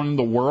 Number 1 in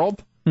the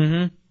world?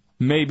 Mm-hmm.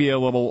 Maybe a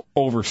little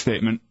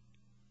overstatement.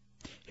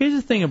 Here's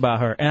the thing about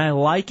her, and I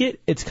like it.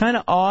 It's kind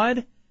of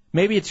odd.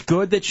 Maybe it's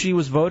good that she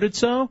was voted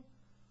so,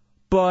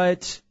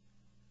 but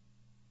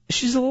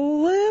she's a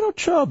little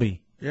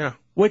chubby. Yeah.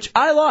 Which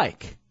I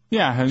like.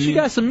 Yeah. I mean, she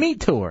got some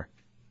meat to her.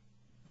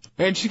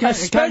 And she kind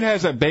of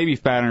has that baby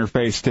fat on her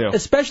face, too.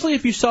 Especially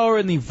if you saw her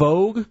in the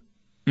Vogue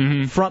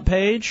front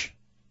page.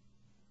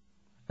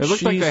 It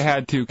looked like they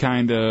had to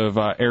kind of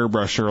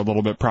airbrush her a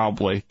little bit,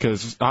 probably,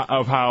 because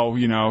of how,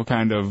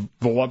 kind of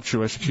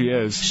voluptuous she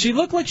is. She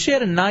looked like she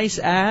had a nice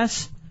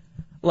ass,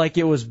 like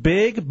it was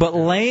big, but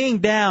laying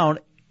down,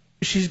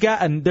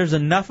 there's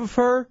enough of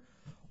her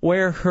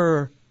where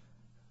her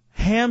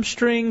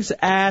hamstrings,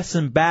 ass,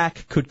 and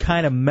back could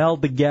kind of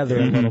meld together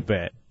a little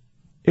bit,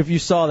 if you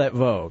saw that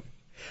Vogue.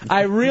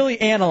 I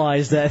really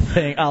analyzed that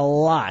thing a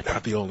lot.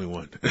 Not the only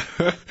one.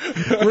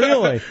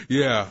 Really?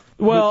 Yeah.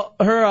 Well,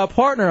 her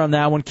partner on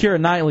that one, Keira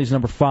Knightley's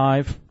number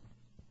 5.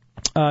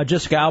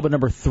 Jessica Alba,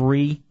 number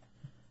 3.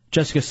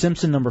 Jessica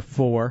Simpson, number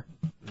 4.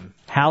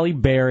 Halle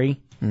Berry.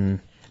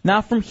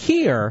 Now, from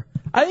here,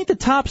 I think the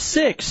top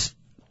 6,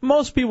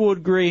 most people would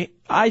agree,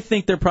 I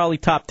think they're probably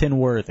top 10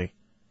 worthy.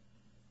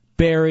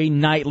 Berry,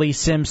 Knightley,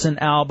 Simpson,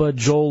 Alba,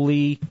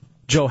 Jolie,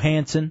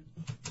 Johansson.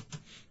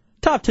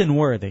 Top 10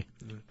 worthy.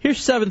 Here's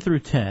 7 through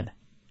 10.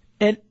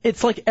 And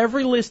it's like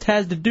every list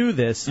has to do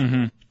this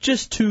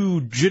just to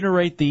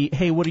generate the,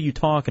 hey, what are you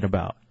talking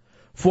about?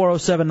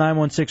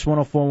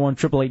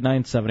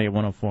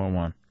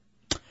 407-916-1041,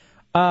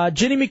 888-978-1041.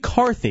 Jenny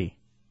McCarthy,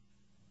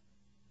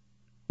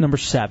 number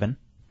 7.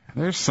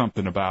 There's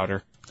something about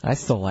her. I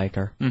still like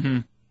her.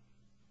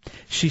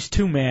 She's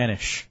too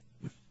mannish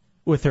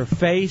with her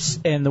face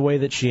and the way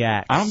that she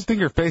acts. I don't think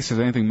her face has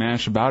anything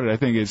mannish about it. I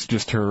think it's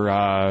just her...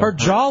 her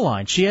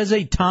jawline. She has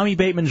a Tommy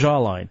Bateman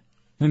jawline.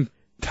 And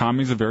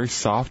Tommy's a very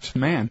soft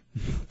man.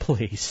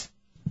 Please.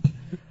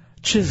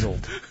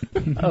 Chiseled.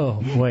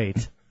 Oh,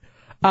 wait.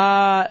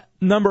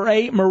 Number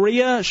 8,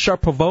 Maria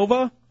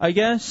Sharapova, I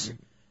guess.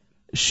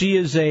 She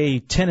is a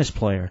tennis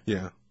player.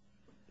 Yeah.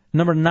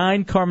 Number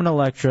 9, Carmen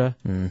Electra.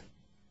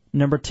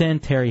 Number 10,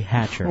 Terry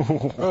Hatcher.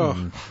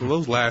 Well,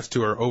 those last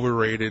two are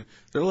overrated.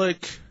 They're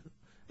like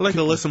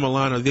Alyssa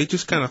Milano. They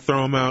just kind of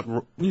throw them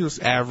out,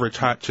 just average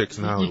hot chicks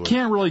in Hollywood. You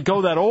can't really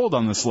go that old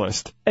on this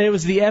list. It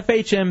was the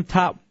FHM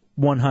Top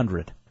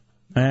 100.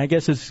 And I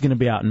guess this is going to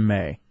be out in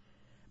May.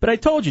 But I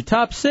told you,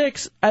 top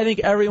 6, I think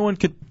everyone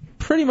could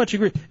pretty much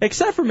agree,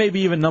 except for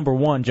maybe even number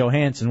 1,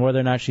 Johansson, whether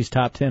or not she's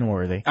top 10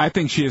 worthy. I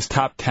think she is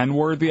top 10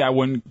 worthy. I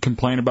wouldn't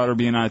complain about her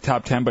being on a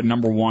top 10, but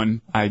number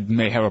 1, I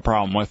may have a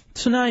problem with.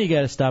 So now you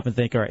got to stop and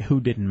think, all right,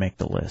 who didn't make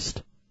the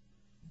list?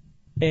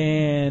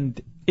 And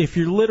if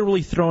you're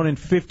literally throwing in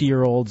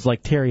 50-year-olds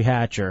like Terry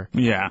Hatcher,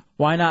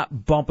 why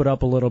not bump it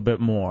up a little bit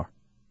more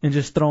and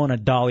just throw in a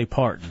Dolly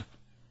Parton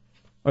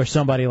or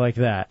somebody like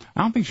that?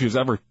 I don't think she was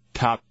ever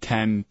top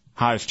 10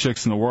 hottest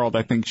chicks in the world.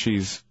 I think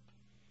she's...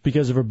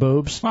 Because of her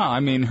boobs? Well, I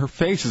mean, her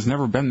face has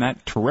never been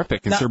that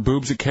terrific. It's her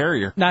boobs that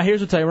carry her. Now,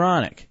 here's what's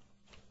ironic.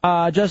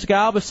 Jessica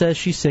Alba says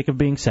she's sick of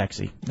being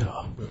sexy.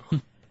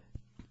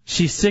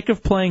 She's sick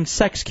of playing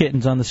sex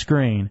kittens on the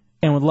screen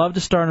and would love to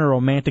star in a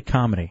romantic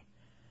comedy.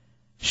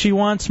 She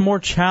wants more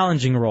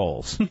challenging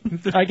roles.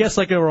 I guess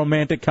like a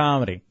romantic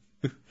comedy.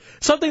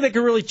 Something that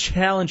could really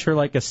challenge her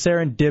like a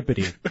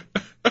Serendipity.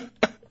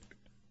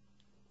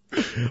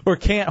 Or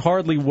Can't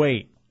Hardly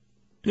Wait.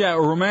 Yeah,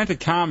 a romantic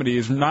comedy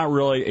is not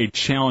really a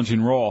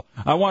challenging role.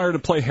 I want her to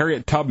play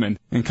Harriet Tubman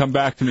and come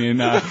back to me and,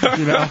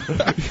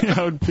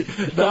 that'll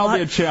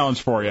be a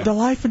challenge for you. The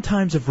Life and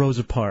Times of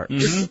Rosa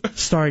Parks,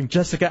 starring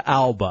Jessica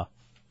Alba.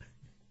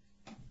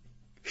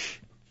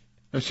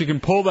 If she can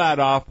pull that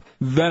off,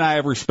 then I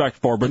have respect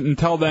for her. But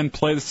until then,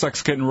 play the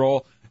sex kitten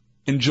role.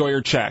 Enjoy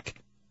your check.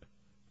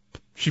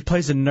 She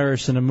plays a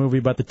nurse in a movie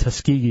about the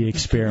Tuskegee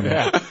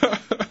experiment. Yeah.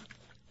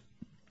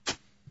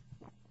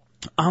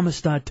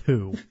 Amistad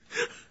 2.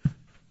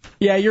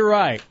 Yeah, you're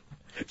right.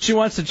 She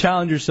wants to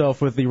challenge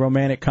herself with the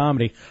romantic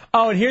comedy.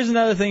 Oh, and here's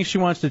another thing she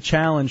wants to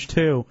challenge,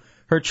 too.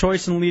 Her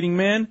choice in leading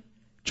man,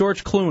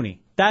 George Clooney.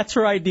 That's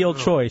her ideal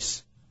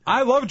choice.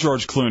 I love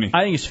George Clooney.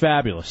 I think he's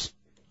fabulous.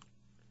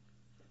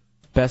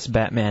 Best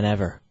Batman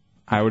ever.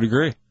 I would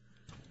agree.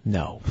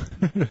 No.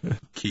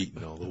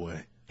 Keaton all the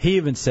way. He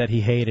even said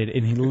he hated it,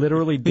 and he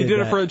literally did He did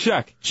that it for a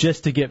check.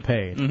 just to get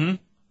paid. Mm-hmm.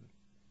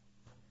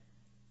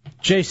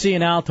 JC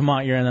in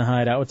Altamont, you're in the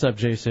Hideout. What's up,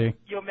 JC?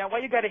 Yo, man, why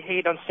you gotta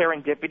hate on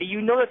Serendipity?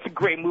 You know that's a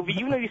great movie.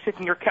 You know you sit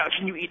on your couch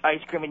and you eat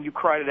ice cream and you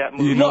cry to that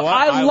movie. You know No, what?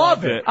 I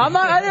love it.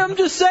 I'm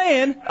just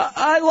saying,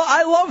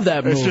 I love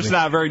that movie. It's just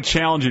not a very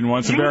challenging one.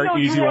 It's a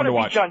very easy one to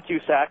watch. John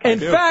Cusack. In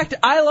fact,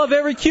 I love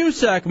every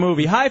Cusack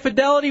movie. High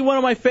Fidelity, one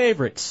of my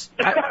favorites.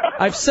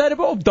 I've said it,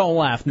 but don't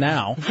laugh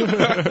now.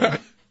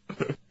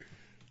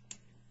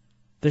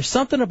 There's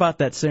something about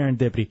that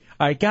Serendipity.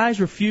 All right, guys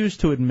refuse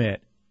to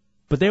admit,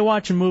 but they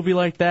watch a movie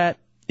like that,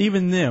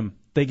 even them,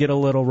 they get a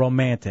little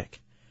romantic.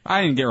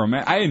 I didn't get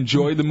romantic. I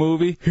enjoyed the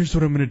movie. Here's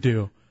what I'm going to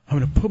do. I'm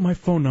going to put my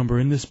phone number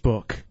in this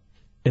book,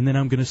 and then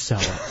I'm going to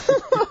sell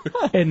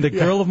it. And the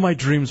girl of my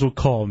dreams will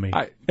call me,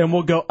 and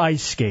we'll go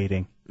ice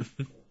skating.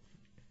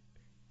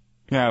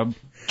 Yeah,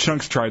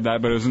 Chunks tried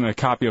that, but it was in a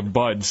copy of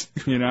Bud's,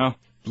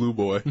 Blue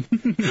Boy.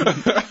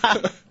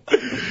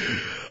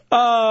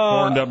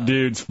 Horned Up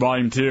Dudes,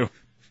 Volume 2.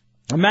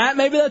 Matt,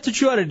 maybe that's what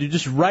you ought to do.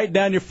 Just write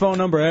down your phone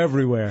number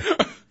everywhere.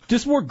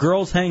 Just where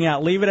girls hang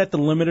out. Leave it at the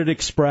Limited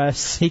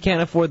Express. He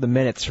can't afford the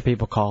minutes for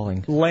people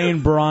calling.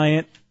 Lane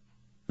Bryant.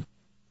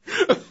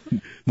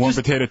 One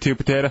potato, two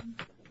potato.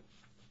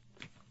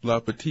 La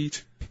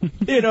Petite.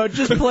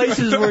 Just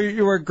places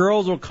where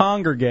girls will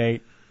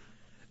congregate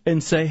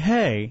and say,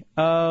 hey,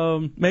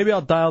 maybe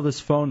I'll dial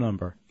this phone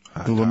number.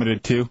 The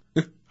Limited 2?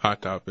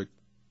 Hot Topic.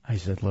 I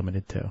said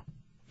Limited 2.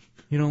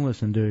 You don't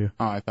listen, do you?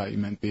 Oh, I thought you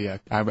meant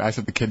the, I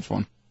said the kids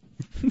one.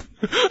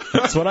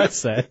 That's what I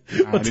said.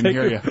 I didn't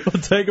hear you.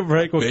 We'll take a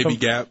break. Baby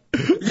Gap.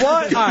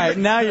 What? All right,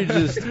 now you're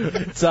just,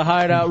 it's a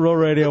Hideout, Real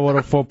Radio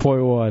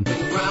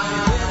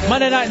 104.1.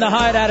 Monday night in the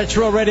Hideout, it's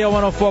Real Radio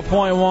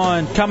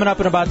 104.1. Coming up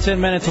in about 10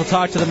 minutes, we'll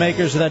talk to the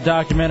makers of that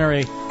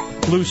documentary,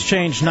 Loose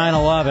Change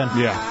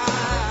 9/11. Yeah.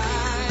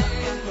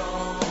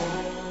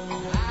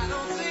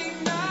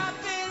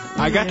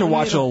 I got to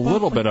watch a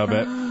little bit of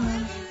it.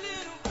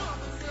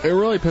 It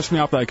really pissed me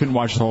off that I couldn't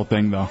watch the whole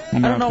thing, though. I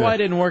don't know why it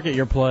didn't work at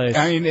your place.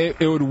 I mean, it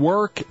would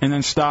work and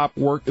then stop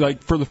work.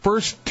 Like, for the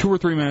first 2 or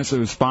 3 minutes, it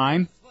was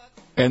fine.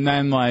 And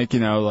then, I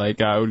would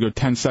go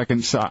 10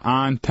 seconds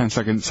on, 10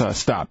 seconds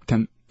stop.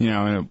 10,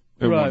 and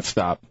it won't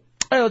stop.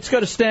 Hey, let's go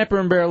to Stamper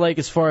and Bear Lake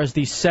as far as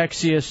the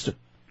sexiest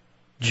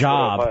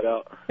job.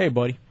 Hey,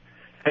 buddy.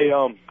 Hey,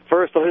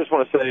 first I just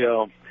want to say I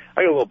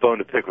got a little bone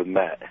to pick with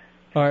Matt.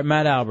 All right,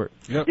 Matt Albert.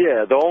 Yep.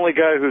 Yeah, the only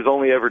guy who's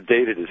only ever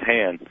dated his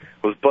hand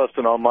was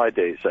busting on my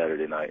date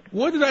Saturday night.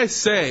 What did I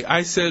say?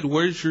 I said,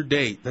 where's your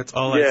date? That's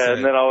all I said. Yeah,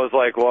 and then I was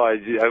like, well, I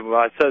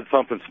said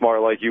something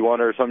smart, like, you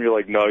want her or something. You're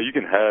like, no, you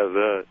can have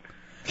that.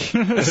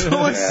 That's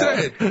all I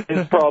said.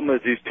 His problem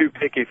is he's too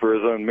picky for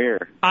his own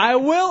mirror. I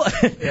will.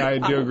 Yeah, I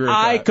do agree with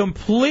I that.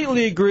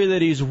 completely agree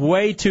that he's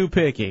way too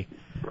picky.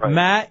 Right.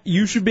 Matt,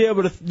 you should be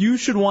able to. You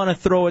should want to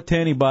throw it to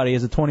anybody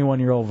as a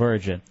 21-year-old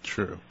virgin.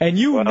 True. And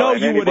you would have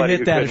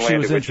hit that if she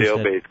was interested.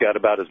 Jailbait's got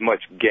about as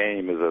much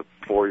game as a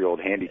 4-year-old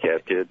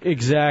handicapped kid.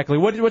 Exactly.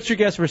 What's your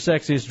guess for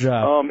sexiest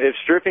job? If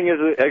stripping is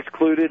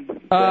excluded, then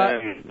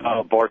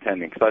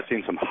bartending, because I've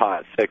seen some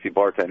hot, sexy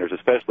bartenders,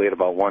 especially at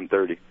about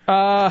 1:30.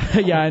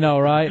 Yeah, I know,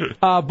 right?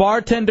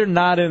 Bartender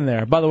not in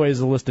there. By the way, is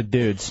a list of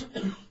dudes.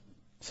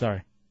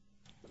 Sorry.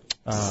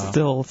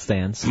 Still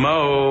stands.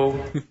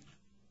 Mo.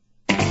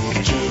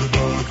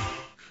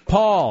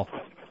 Paul.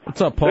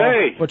 What's up, Paul?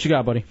 Hey. What you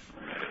got, buddy?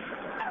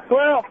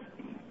 Well,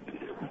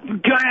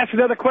 can I ask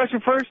another question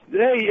first?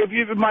 Hey,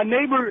 if my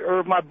neighbor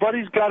or my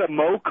buddy's got a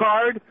Mo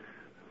card,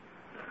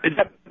 Is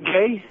that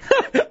gay?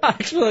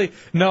 Actually,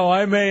 no.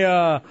 I'm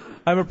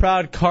a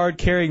proud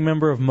card-carrying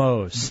member of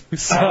Moe's.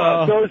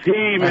 So So's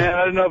he, man.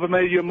 I don't know if it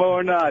made you a Moe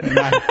or not.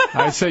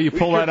 I say you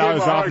pull that out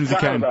as often as you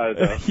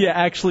can. yeah,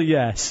 actually,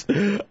 yes.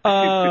 Race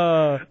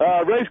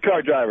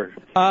car driver.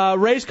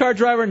 Race car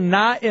driver,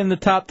 not in the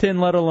top 10,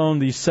 let alone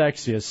the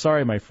sexiest.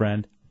 Sorry, my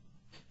friend.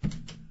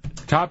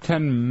 Top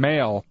 10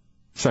 male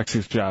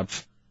sexiest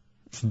jobs.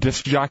 Is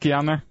disc jockey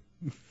on there?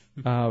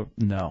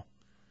 No.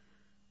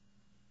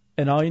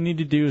 And all you need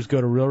to do is go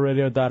to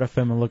realradio.fm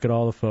and look at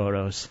all the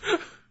photos.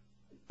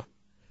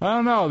 I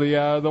don't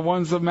know. The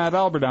ones of Matt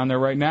Albert on there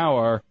right now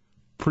are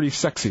pretty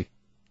sexy.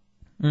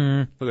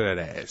 Mm. Look at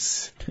that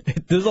ass.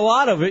 There's a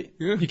lot of it.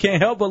 You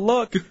can't help but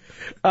look.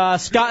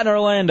 Scott in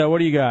Orlando, what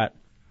do you got?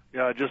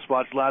 Yeah, I just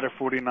watched Ladder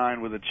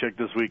 49 with a chick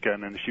this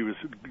weekend, and she was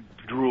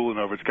drooling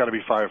over. It's got to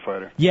be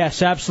firefighter.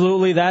 Yes,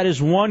 absolutely. That is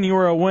one. You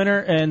are a winner.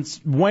 And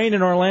Wayne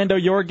in Orlando,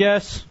 your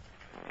guess?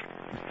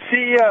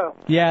 CEO.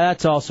 Yeah,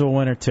 that's also a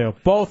winner, too.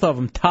 Both of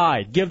them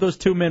tied. Give those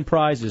two men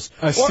prizes.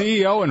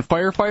 CEO and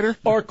firefighter?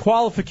 Or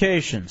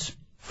qualifications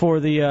for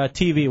the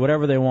TV,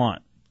 whatever they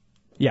want.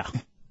 Yeah.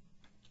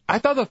 I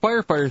thought the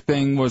firefighter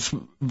thing was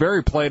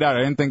very played out.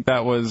 I didn't think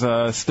that was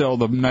still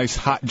the nice,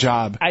 hot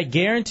job. I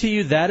guarantee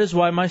you that is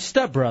why my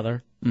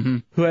stepbrother,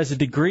 who has a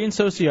degree in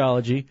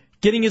sociology,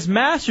 getting his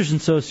master's in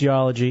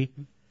sociology,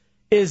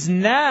 is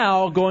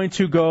now going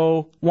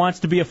to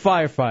wants to be a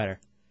firefighter.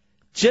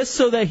 Just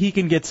so that he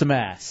can get some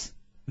ass.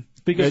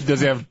 Because does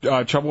he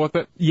have trouble with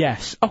it?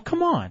 Yes. Oh,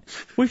 come on.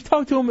 We've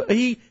talked to him.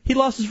 He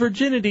lost his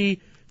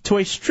virginity to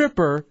a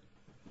stripper,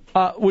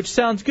 which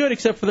sounds good,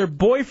 except for their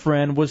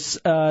boyfriend was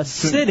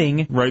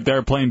sitting right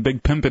there playing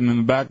Big Pimpin' in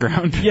the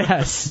background.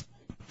 Yes.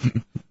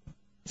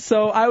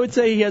 So I would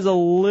say he has a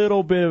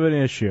little bit of an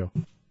issue.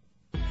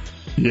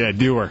 Yeah,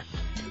 doer.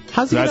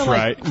 How's he That's gonna,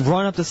 right.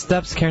 run up the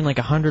steps carrying like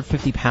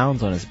 150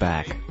 pounds on his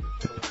back?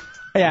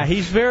 Yeah,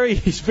 he's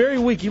very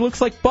weak. He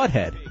looks like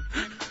Butthead.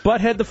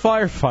 Butthead the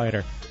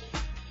firefighter.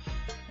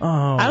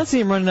 Oh. I don't see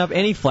him running up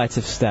any flights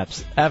of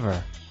steps,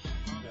 ever.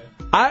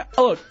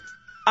 Look,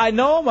 I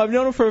know him. I've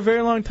known him for a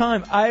very long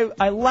time.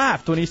 I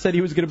laughed when he said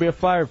he was going to be a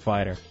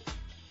firefighter.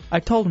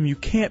 I told him, you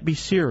can't be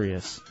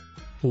serious.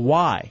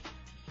 Why?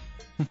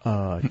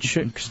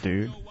 Chicks,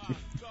 dude.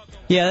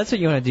 Yeah, that's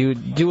what you want to do.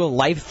 Do a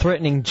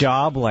life-threatening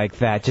job like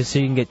that just so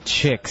you can get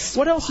chicks.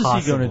 What else is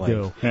he going to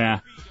do?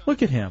 Yeah.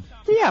 Look at him.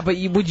 Yeah, but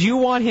would you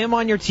want him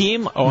on your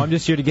team? Oh, I'm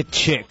just here to get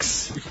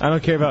chicks. I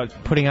don't care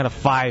about putting out a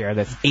fire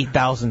that's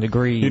 8,000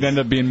 degrees. He'd end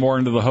up being more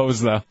into the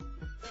hose, though.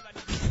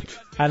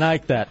 I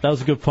like that. That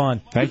was a good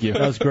pun. Thank you.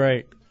 That was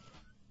great.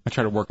 I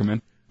try to work him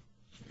in.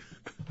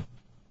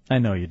 I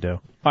know you do.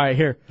 All right,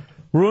 here.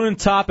 Ruin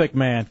topic,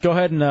 man. Go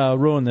ahead and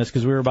ruin this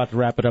because we were about to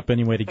wrap it up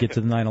anyway to get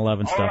to the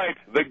 9/11 stuff. All right,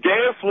 the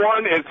gayest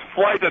one is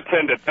flight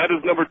attendant. That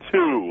is number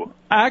 2.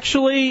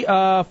 Actually,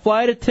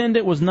 flight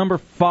attendant was number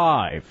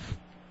 5.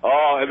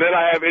 Oh, and then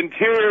I have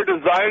interior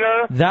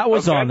designer. That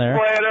was on there.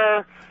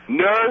 Planner,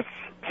 nurse,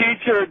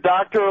 teacher,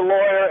 doctor,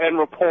 lawyer, and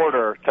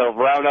reporter to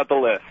round out the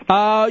list.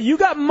 You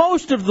got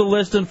most of the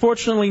list.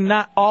 Unfortunately,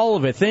 not all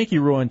of it. Thank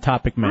you, Ruin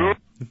Topic Man.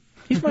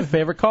 He's my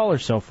favorite caller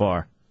so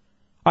far.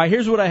 All right,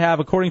 here's what I have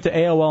according to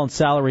AOL and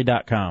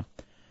Salary.com.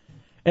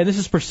 And this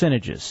is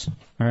percentages.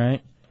 All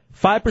right.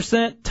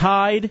 5%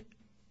 tied.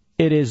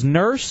 It is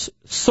nurse,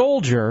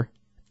 soldier,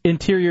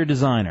 interior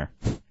designer.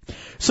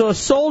 So a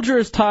soldier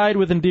is tied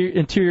with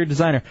interior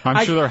designer.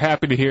 I'm sure they're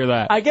happy to hear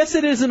that. I guess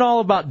it isn't all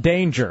about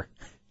danger.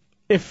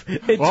 If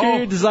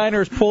interior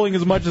designer is pulling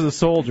as much as a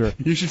soldier.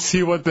 You should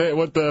see what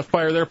the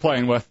fire they're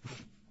playing with.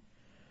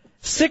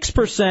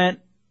 6%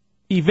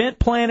 event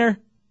planner,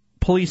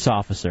 police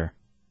officer.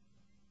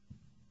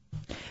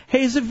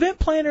 Hey, is event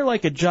planner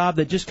like a job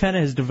that just kind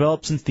of has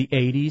developed since the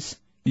 80s?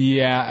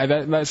 Yeah,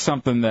 that's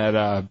something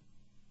that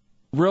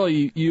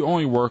really you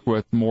only work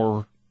with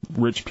more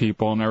rich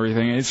people and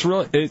everything. It's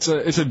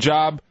a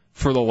job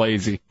for the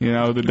lazy,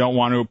 that don't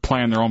want to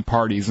plan their own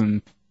parties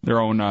and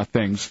their own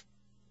things.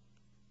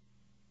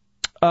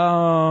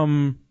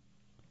 7%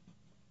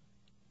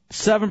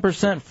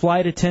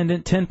 flight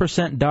attendant,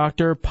 10%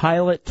 doctor,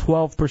 pilot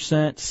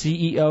 12%,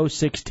 CEO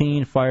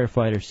 16,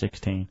 firefighter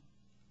 16.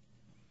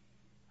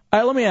 All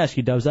right, let me ask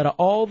you, Dubs, out of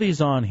all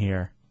these on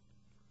here,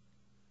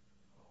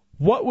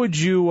 what would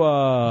you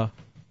want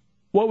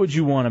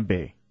to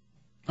be?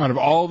 Out of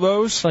all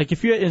those? Like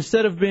if you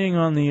instead of being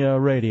on the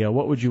radio,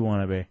 what would you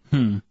want to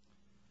be?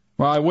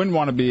 Well, I wouldn't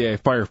want to be a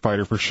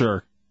firefighter for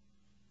sure.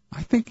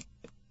 I think,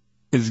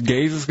 as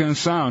gay as it's going to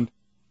sound,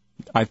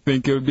 I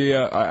think it would be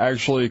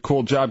actually a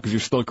cool job because you're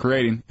still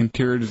creating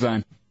interior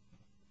design.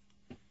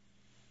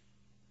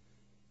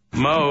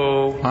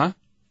 Mo. Huh?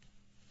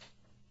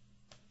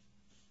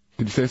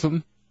 Did you say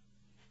something?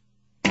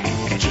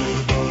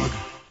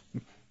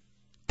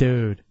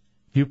 Dude,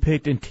 you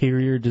picked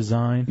interior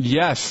design?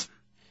 Yes.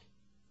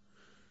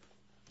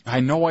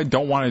 I know I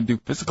don't want to do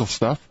physical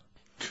stuff.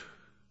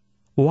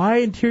 Why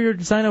interior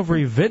design over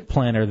event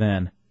planner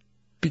then?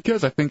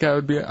 Because I think I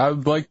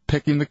would like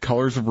picking the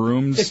colors of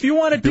rooms. If you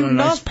want to do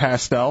nice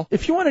pastel.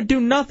 If you want to do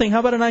nothing, how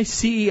about a nice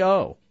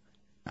CEO?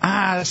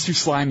 That's too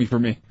slimy for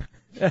me.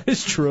 That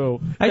is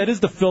true. That is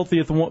the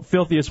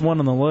filthiest one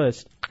on the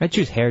list. I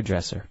choose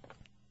hairdresser.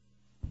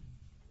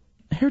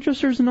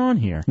 Hairdresser isn't on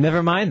here.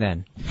 Never mind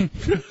then.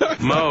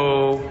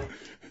 Mo.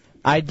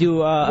 I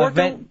do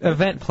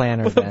event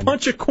planner With then. a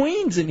bunch of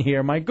queens in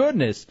here, my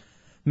goodness.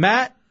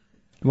 Matt?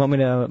 You want me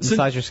to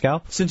massage your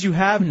scalp? Since you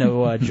have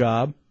no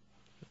job,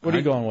 what are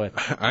you going with?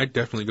 I'd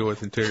definitely go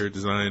with interior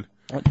design.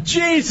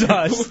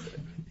 Jesus!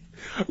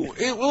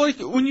 Like,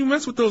 when you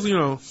mess with those,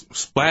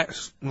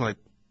 like...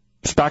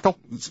 Spackle?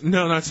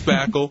 No, not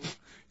spackle.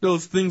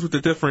 Those things with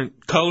the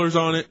different colors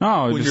on it.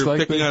 Oh, when just you're like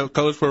picking out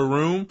colors for a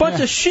room. Bunch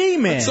of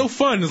she-men. It's so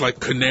fun. It's like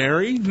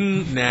canary,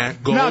 gold.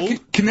 No,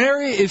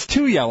 canary is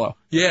too yellow.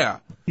 Yeah.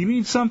 You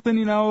need something,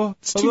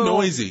 It's too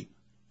noisy.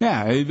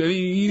 Yeah, you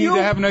need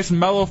to have a nice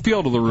mellow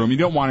feel to the room. You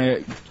don't want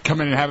to come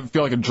in and have it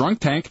feel like a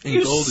drunk tank.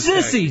 You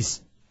sissies!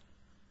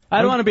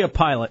 I don't want to be a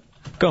pilot.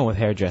 Going with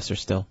hairdresser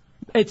still.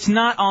 It's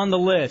not on the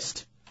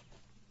list.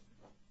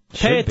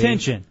 Pay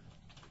attention.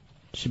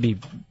 Should be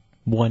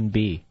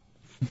 1B.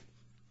 All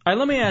right,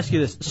 let me ask you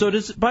this. So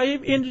just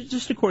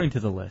according to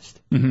the list,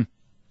 Mm-hmm.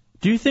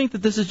 do you think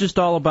that this is just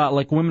all about,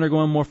 like, women are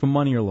going more for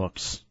money or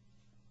looks?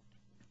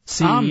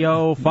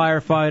 CEO,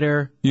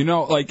 firefighter,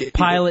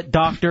 pilot,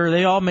 doctor,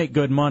 they all make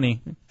good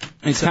money.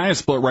 It's kind of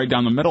split right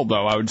down the middle,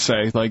 though, I would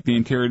say. Like the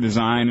interior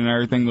design and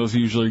everything, those are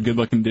usually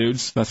good-looking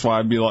dudes. That's why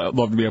I'd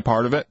love to be a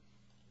part of it.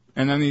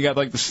 And then you got,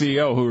 like, the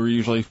CEO, who are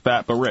usually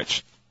fat but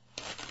rich.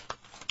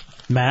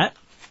 Matt?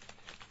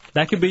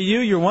 That could be you.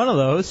 You're one of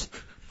those.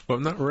 Well,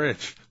 I'm not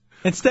rich.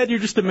 Instead, you're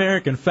just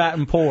American, fat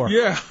and poor.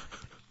 Yeah.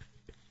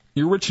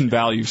 You're rich in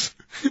values.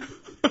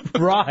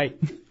 Right.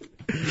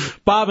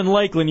 Bob and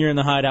Lakeland, you're in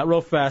the hideout.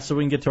 Real fast so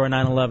we can get to our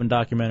 9/11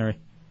 documentary.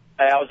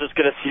 Hey, I was just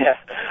gonna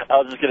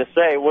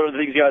say, one of the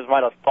things you guys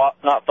might have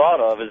not thought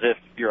of is if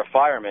you're a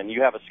fireman,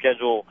 you have a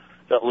schedule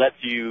that lets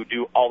you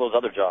do all those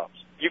other jobs.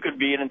 You could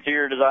be an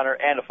interior designer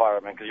and a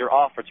fireman because you're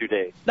off for 2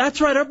 days.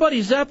 That's right. Our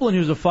buddy Zeppelin,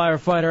 who's a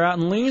firefighter out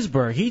in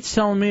Leesburg, he's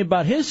telling me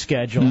about his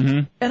schedule.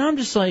 And I'm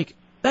just like,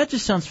 that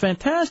just sounds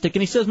fantastic.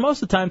 And he says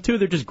most of the time, too,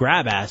 they're just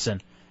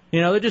grab-assing.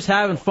 They're just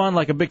having fun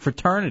like a big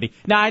fraternity.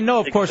 Now, I know,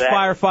 of course,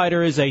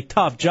 firefighter is a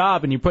tough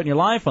job and you're putting your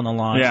life on the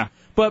line. Yeah.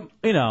 But,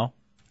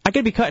 I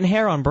could be cutting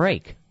hair on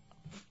break.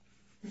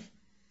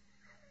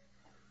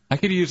 I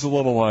could use a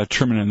little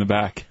trimming in the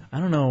back. I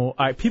don't know. All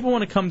right, people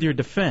want to come to your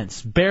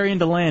defense. Barry and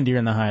DeLand, you're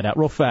in the hideout.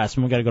 Real fast,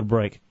 and we got to go to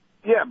break.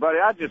 Yeah, buddy,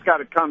 I just got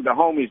to come to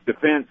homie's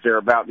defense there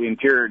about the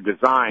interior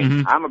design.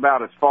 Mm-hmm. I'm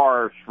about as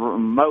far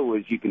from Mo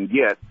as you can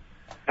get,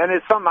 and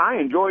it's something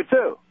I enjoy,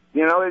 too.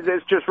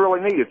 It's just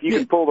really neat. If you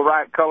can pull the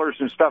right colors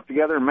and stuff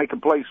together and make a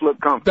place look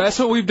comfortable. That's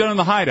what we've done in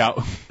the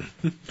hideout.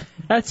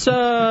 That's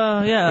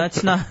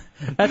not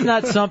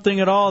something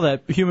at all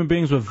that human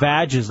beings with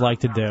vages like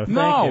to do.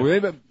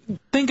 No,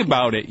 think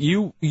about it.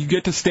 You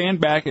get to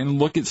stand back and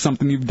look at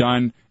something you've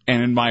done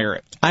and admire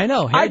it. I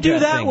know. I do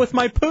that with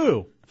my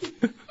poo.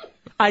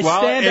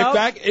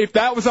 If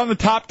that was on the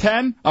top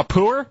 10, a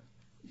pooer,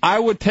 I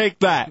would take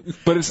that,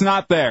 but it's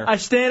not there. I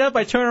stand up,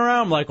 I turn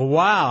around, I'm like,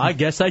 wow, I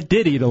guess I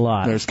did eat a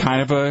lot. There's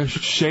kind of a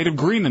shade of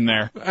green in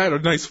there. I had a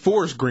nice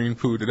forest green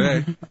poo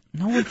today.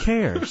 No one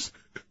cares.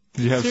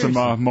 Did you have some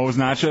Moe's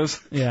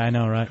nachos? Yeah, I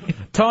know, right?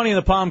 Tony in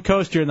the Palm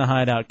Coast, you're in the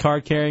hideout.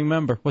 Card-carrying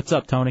member. What's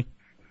up, Tony?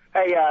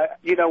 Hey,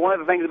 one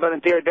of the things about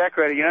interior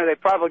decorating, they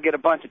probably get a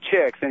bunch of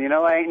chicks, and,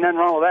 ain't nothing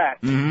wrong with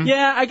that. Mm-hmm.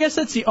 Yeah, I guess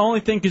that's the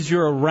only thing because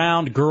you're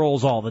around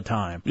girls all the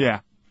time.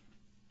 Yeah.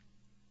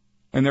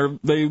 And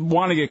they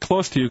want to get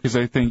close to you because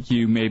they think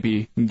you may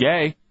be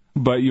gay,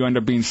 but you end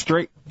up being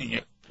straight. And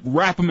you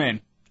wrap them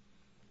in.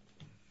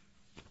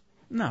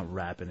 I'm not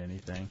wrapping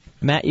anything.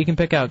 Matt, you can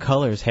pick out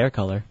colors, hair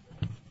color.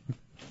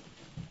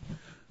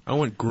 I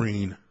want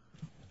green.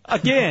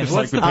 Again,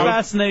 what's the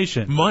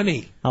fascination?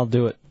 Money. I'll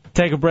do it.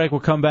 Take a break. We'll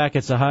come back.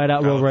 It's the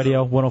Hideout Real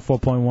Radio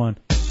 104.1.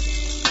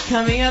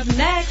 Coming up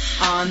next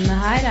on the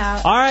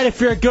Hideout. All right, if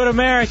you're a good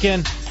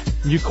American,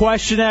 you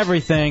question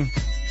everything.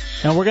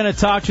 And we're going to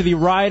talk to the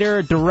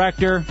writer,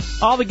 director,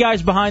 all the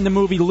guys behind the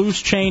movie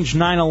Loose Change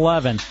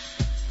 9/11.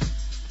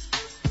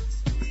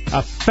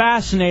 A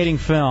fascinating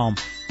film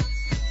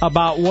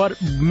about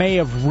what may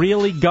have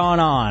really gone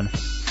on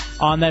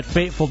that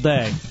fateful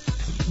day,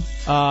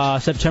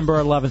 September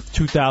 11th,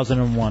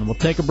 2001. We'll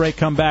take a break,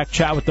 come back,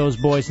 chat with those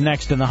boys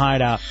next in the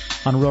Hideout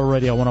on Real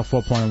Radio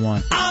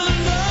 104.1.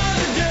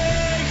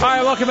 All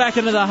right, welcome back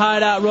into the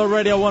Hideout, Real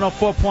Radio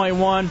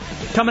 104.1.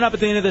 Coming up at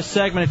the end of this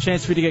segment, a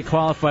chance for you to get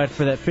qualified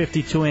for that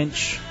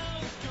 52-inch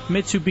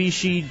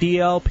Mitsubishi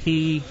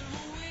DLP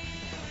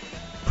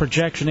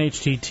projection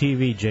HD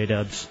TV,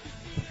 J-Dubs.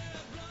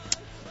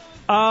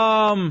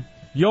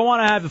 You'll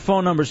want to have the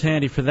phone numbers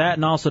handy for that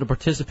and also to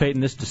participate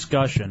in this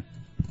discussion.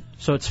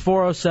 So it's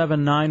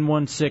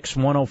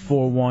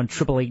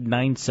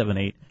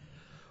 407-916-1041,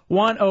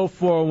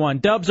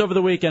 888-978-1041. Dubs, over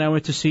the weekend I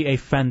went to see a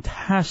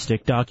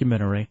fantastic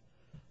documentary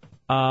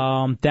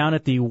down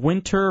at the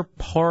Winter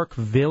Park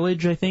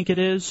Village, I think it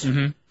is.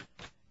 Mm-hmm.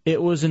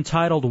 It was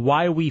entitled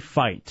Why We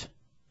Fight.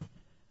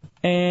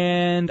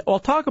 And I'll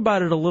talk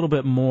about it a little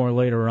bit more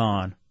later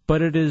on.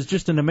 but it is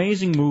just an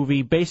amazing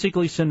movie,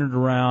 basically centered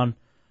around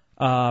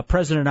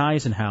President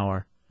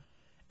Eisenhower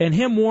and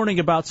him warning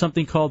about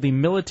something called the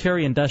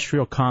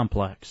military-industrial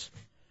complex,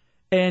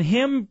 and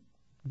him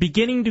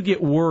beginning to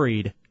get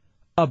worried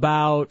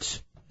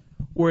about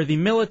where the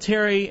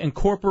military and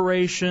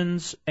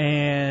corporations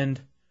and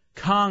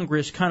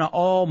Congress kind of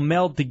all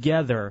meld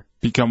together.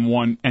 Become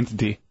one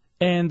entity.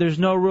 And there's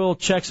no real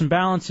checks and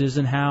balances,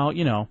 and how,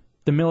 you know,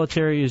 the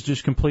military is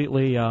just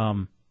completely,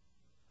 and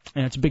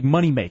it's a big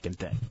money-making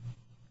thing.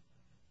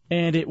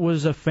 And it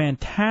was a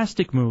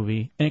fantastic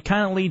movie, and it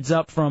kind of leads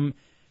up from,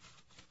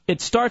 it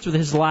starts with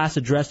his last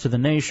address to the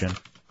nation,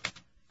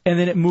 and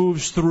then it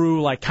moves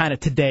through, like, kind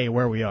of today,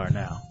 where we are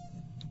now.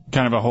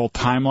 Kind of a whole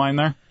timeline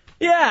there?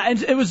 Yeah,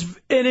 and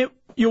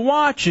you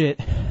watch it,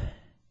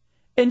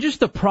 and just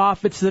the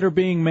profits that are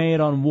being made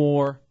on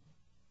war,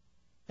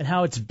 and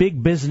how it's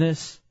big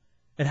business,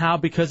 and how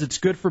because it's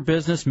good for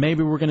business,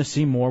 maybe we're going to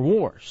see more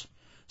wars.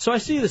 So I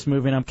see this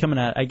movie, and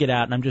I get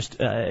out, and I'm just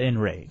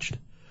enraged.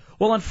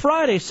 Well, on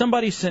Friday,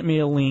 somebody sent me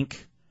a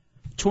link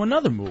to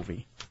another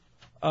movie.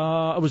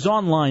 It was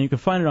online. You can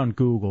find it on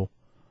Google,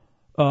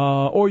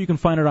 or you can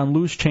find it on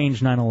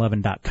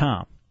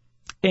loosechange911.com.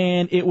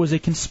 And it was a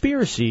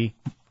conspiracy,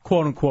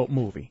 quote-unquote,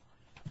 movie,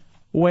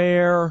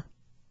 where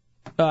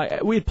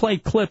we had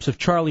played clips of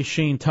Charlie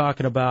Sheen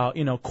talking about,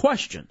 you know,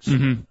 questions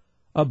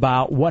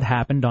about what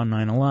happened on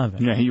 9/11.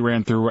 Yeah, he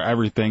ran through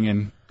everything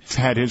and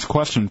had his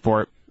question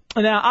for it.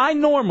 Now, I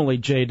normally,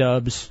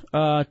 J-Dubs,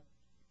 I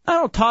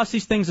don't toss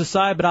these things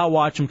aside, but I'll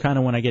watch them kind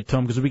of when I get to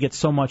them, because we get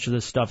so much of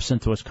this stuff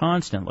sent to us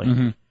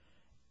constantly.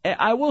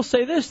 I will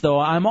say this, though.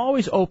 I'm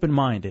always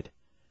open-minded,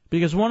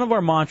 because one of our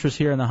mantras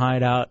here in the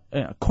Hideout,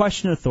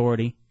 question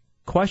authority,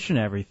 question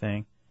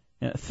everything,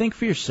 think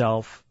for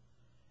yourself,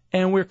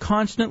 and we're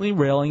constantly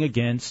railing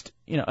against,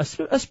 you know,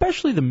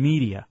 especially the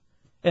media,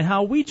 and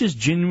how we just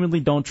genuinely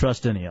don't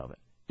trust any of it,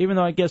 even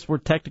though I guess we're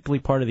technically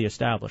part of the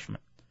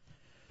establishment.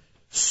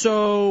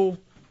 So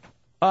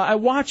I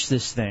watched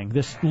this thing,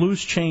 this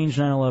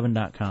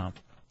loosechange911.com,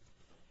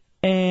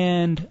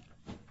 and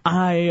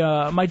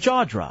my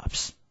jaw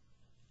drops.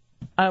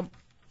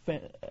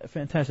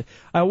 Fantastic.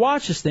 I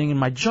watched this thing and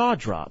my jaw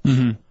drops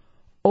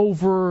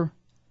over,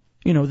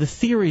 you know, the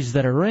theories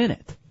that are in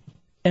it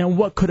and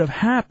what could have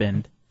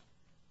happened,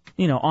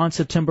 you know, on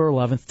September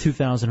 11th,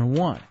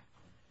 2001.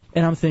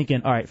 And I'm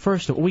thinking, all right,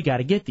 first of all, we got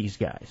to get these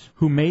guys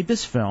who made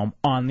this film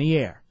on the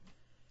air.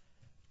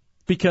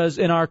 Because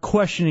in our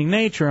questioning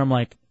nature, I'm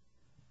like,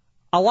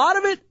 a lot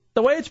of it,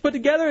 the way it's put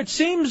together, it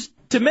seems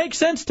to make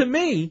sense to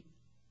me,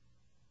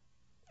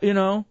 you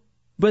know.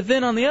 But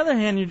then on the other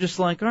hand, you're just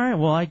like, all right,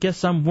 well, I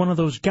guess I'm one of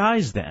those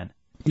guys then.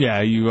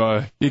 Yeah,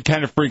 it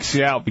kind of freaks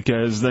you out,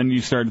 because then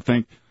you start to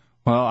think,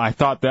 well, I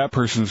thought that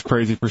person was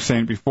crazy for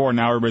saying it before.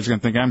 Now everybody's going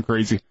to think I'm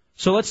crazy.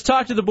 So let's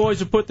talk to the boys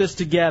who put this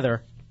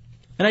together.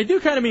 And I do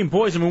kind of mean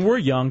boys. I mean, we're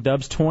young,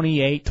 Dubs,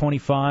 28,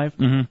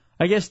 25.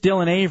 I guess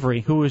Dylan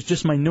Avery, who is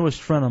just my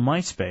newest friend on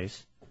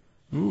MySpace,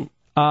 wrote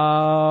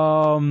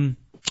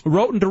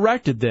and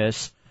directed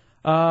this.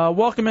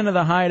 Welcome into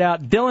the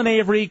Hideout. Dylan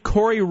Avery,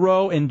 Corey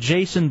Rowe, and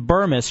Jason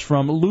Burmis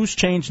from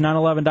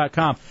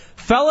loosechange911.com.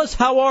 Fellas,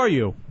 how are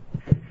you?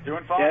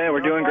 Doing fine. Yeah, we're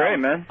doing great,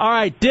 man. All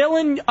right,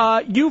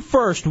 Dylan, you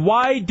first.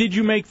 Why did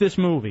you make this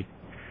movie?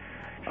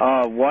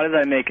 Why did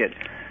I make it?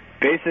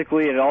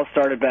 Basically, it all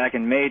started back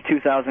in May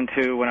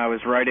 2002 when I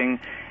was writing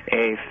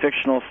a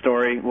fictional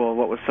story, well,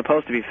 what was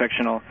supposed to be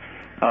fictional,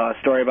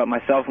 story about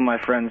myself and my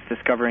friends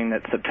discovering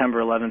that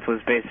September 11th was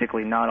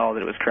basically not all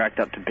that it was cracked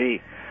up to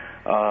be.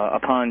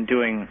 Upon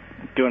doing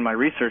my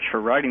research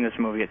for writing this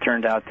movie, it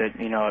turned out that,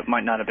 you know, it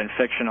might not have been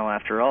fictional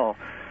after all.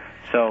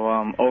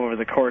 So over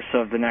the course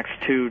of the next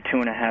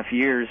 2.5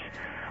 years,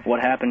 what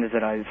happened is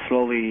that I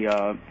slowly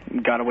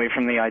got away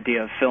from the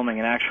idea of filming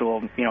an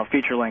actual, you know,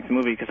 feature-length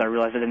movie, because I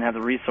realized I didn't have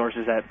the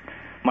resources at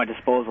my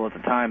disposal at the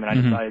time, and I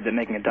decided that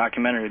making a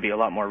documentary would be a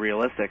lot more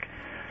realistic.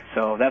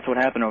 So that's what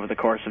happened over the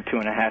course of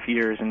 2.5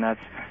 years, and that's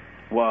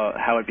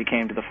how it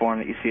became to the form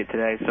that you see it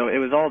today. So it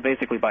was all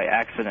basically by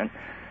accident,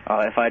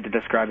 if I had to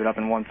describe it up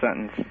in one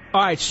sentence.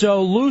 All right,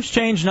 so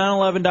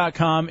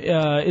loosechange911.com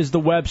is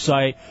the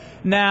website.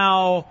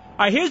 Now,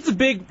 here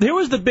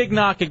was the big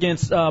knock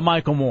against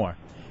Michael Moore.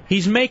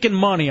 He's making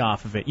money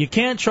off of it. You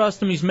can't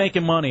trust him. He's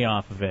making money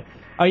off of it.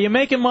 Are you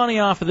making money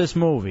off of this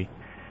movie?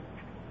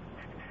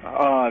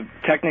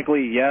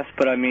 Technically, yes,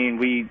 but I mean,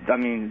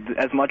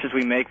 as much as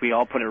we make, we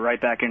all put it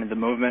right back into the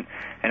movement,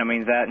 and I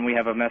mean that, and we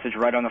have a message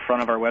right on the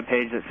front of our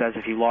webpage that says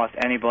if you lost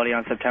anybody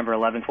on September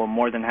 11th, we're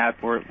more than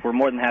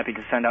happy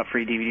to send out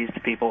free DVDs to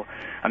people.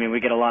 I mean,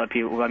 we get a lot of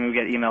people. I mean, we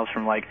get emails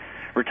from like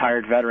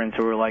retired veterans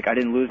who are like, I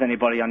didn't lose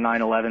anybody on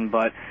 9/11,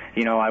 but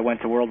you know, I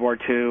went to World War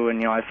II,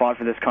 and you know, I fought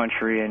for this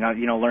country, and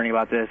you know, learning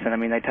about this, and I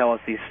mean, they tell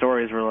us these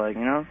stories. We're like,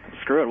 you know,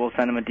 screw it, we'll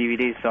send them a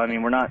DVD. So I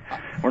mean, we're not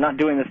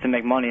doing this to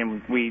make money,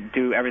 and we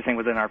do everything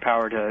within our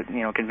power to,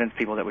 convince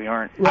people that we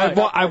aren't.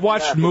 I've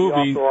watched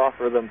movies. We also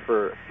offer them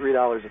for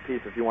 $3 a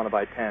piece if you want to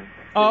buy 10.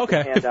 Oh, okay.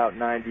 You can hand out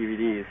 9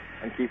 DVDs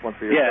and keep one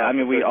for yourself. Yeah, I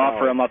mean, we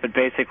offer them up at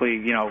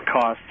basically,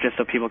 cost just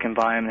so people can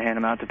buy them and hand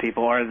them out to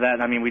people. Or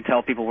that, I mean, we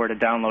tell people where to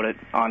download it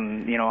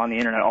on the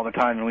internet all the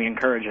time, and we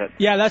encourage it.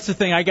 Yeah, that's the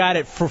thing. I got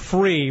it for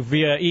free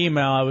via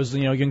email. I was,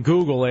 you can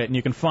Google it and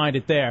you can find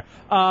it there.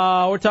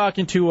 We're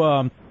talking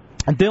to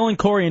Dylan,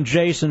 Corey, and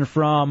Jason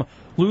from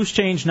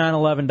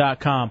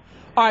loosechange911.com.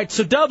 All right,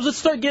 so Dubs, let's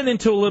start getting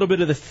into a little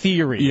bit of the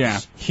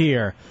theories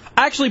here.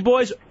 Actually,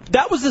 boys,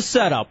 that was the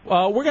setup.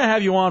 We're going to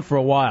have you on for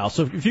a while,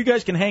 so if you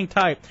guys can hang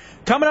tight.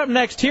 Coming up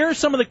next, here are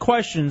some of the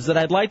questions that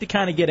I'd like to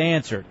kind of get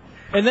answered,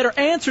 and that are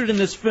answered in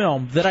this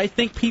film that I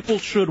think people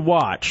should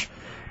watch.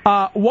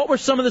 What were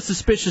some of the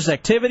suspicious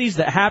activities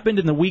that happened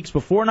in the weeks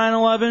before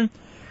 9/11?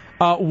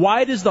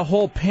 Why does the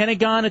whole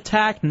Pentagon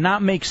attack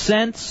not make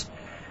sense?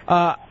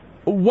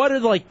 What are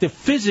the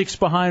physics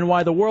behind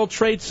why the World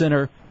Trade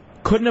Center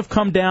couldn't have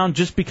come down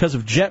just because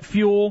of jet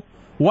fuel?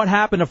 What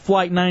happened to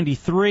Flight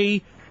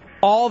 93?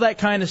 All that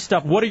kind of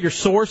stuff. What are your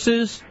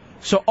sources?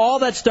 So all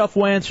that stuff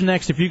we'll answer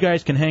next if you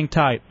guys can hang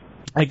tight.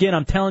 Again,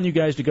 I'm telling you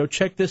guys to go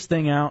check this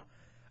thing out.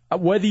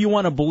 Whether you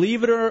want to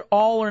believe it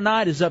or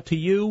not is up to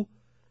you.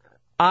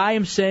 I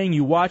am saying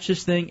you watch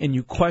this thing and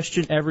you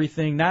question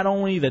everything, not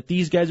only that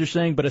these guys are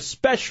saying, but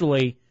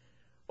especially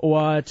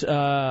what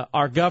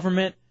our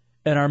government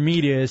and our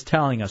media is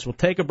telling us. We'll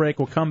take a break.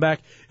 We'll come back.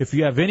 If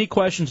you have any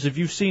questions, if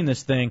you've seen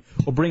this thing,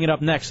 we'll bring it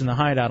up next in the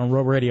Hideout on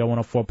Road Radio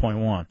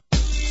 104.1.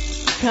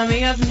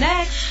 Coming up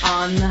next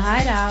on the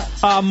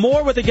Hideout.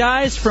 More with the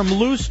guys from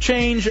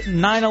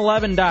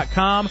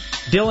loosechange911.com.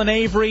 Dylan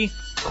Avery,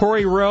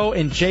 Corey Rowe,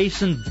 and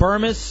Jason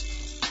Burmis.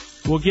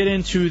 We'll get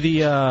into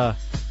the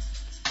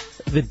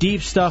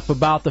deep stuff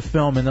about the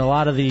film and a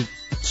lot of the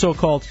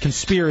so-called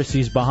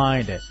conspiracies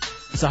behind it.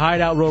 It's a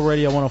Hideout Road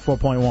Radio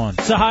 104.1.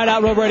 It's a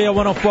Hideout Road Radio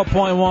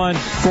 104.1.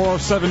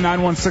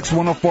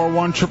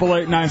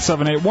 407-916-1041,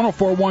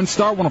 888-978-1041,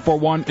 star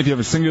 1041 if you have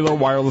a singular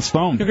wireless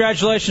phone.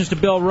 Congratulations to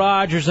Bill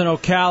Rogers in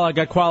Ocala.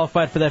 Got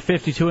qualified for that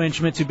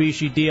 52-inch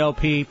Mitsubishi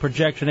DLP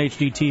Projection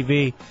HD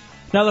TV.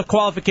 Another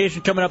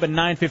qualification coming up at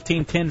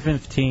 9:15,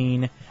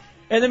 10:15.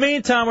 In the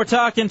meantime, we're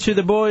talking to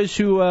the boys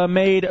who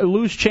made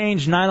Loose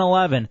Change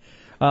 9/11.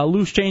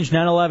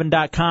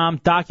 LooseChange911.com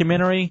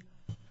documentary.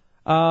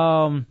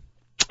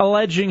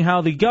 Alleging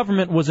how the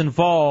government was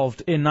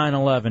involved in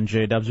 9/11,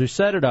 J-Dubs. We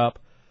set it up.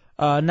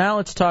 Now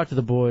let's talk to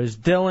the boys,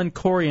 Dylan,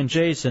 Corey, and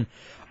Jason.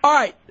 All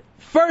right,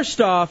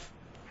 first off,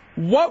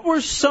 what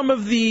were some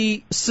of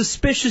the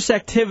suspicious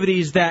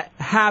activities that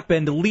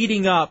happened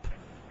leading up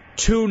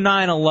to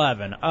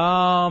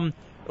 9/11?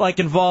 Like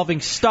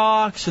involving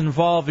stocks,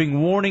 involving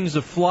warnings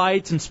of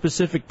flights and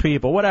specific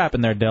people. What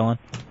happened there, Dylan?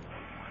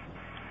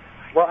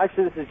 Well,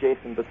 actually, this is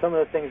Jason, but some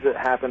of the things that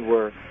happened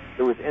were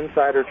there was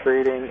insider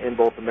trading in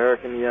both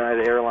American and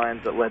United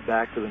Airlines that led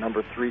back to the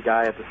number 3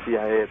 guy at the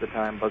CIA at the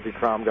time, Buzzy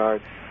Kromgard.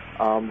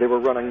 They were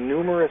running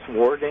numerous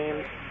war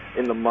games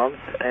in the months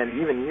and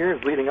even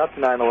years leading up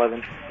to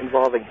 9/11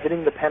 involving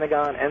hitting the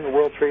Pentagon and the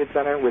World Trade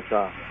Center with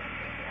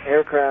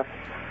aircraft.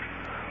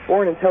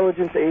 Foreign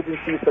intelligence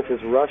agencies such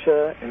as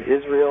Russia and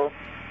Israel,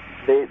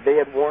 they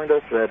had warned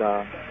us that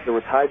there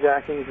was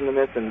hijackings in the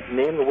midst and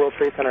named the World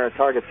Trade Center as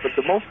targets. But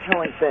the most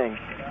telling thing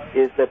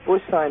is that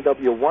Bush signed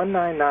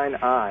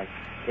W199I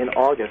in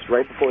August,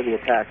 right before the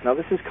attacks. Now,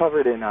 this is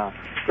covered in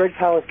Greg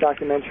Palast's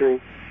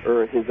documentary,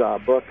 or his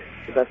book,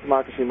 The Best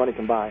Democracy Money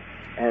Can Buy,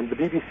 and the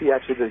BBC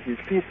actually did a huge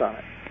piece on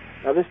it.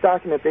 Now, this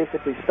document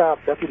basically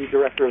stopped Deputy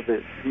Director of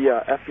the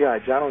FBI,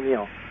 John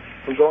O'Neill,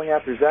 from going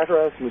after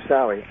Zacarias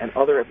Moussaoui and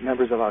other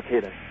members of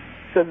Al-Qaeda. It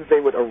said that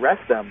they would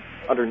arrest them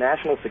under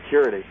national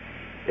security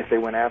if they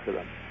went after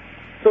them.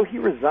 So he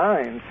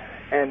resigns,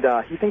 and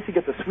he thinks he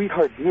gets a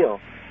sweetheart deal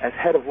as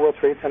head of World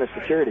Trade Center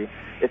security.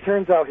 It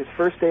turns out his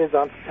first day is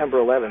on September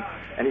 11th,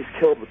 and he's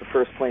killed with the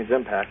first plane's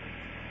impact.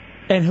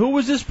 And who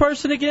was this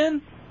person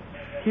again?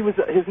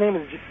 His name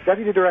is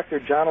Deputy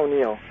Director John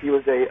O'Neill. He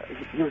was a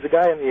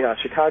guy in the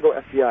Chicago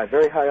FBI,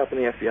 very high up in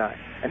the FBI,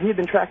 and he had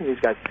been tracking these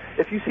guys.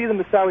 If you see the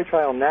Moussaoui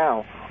trial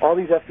now, all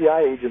these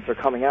FBI agents are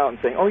coming out and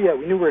saying, "Oh yeah,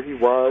 we knew where he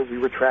was. We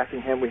were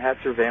tracking him. We had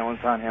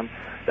surveillance on him."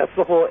 That's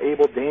the whole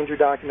Able Danger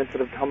documents that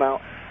have come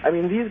out. I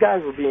mean, these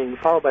guys were being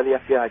followed by the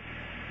FBI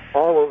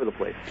all over the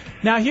place.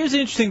 Now, here's the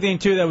interesting thing,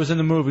 too, that was in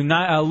the movie.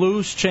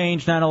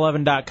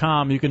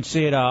 LooseChange911.com. You can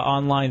see it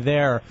online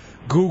there.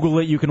 Google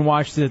it. You can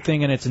watch the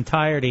thing in its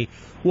entirety.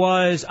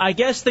 Was, I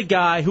guess, the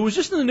guy who was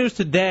just in the news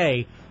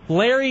today,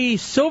 Larry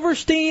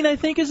Silverstein, I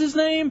think is his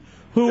name,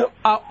 who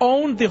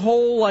owned the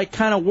whole,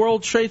 kind of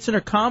World Trade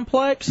Center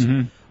complex.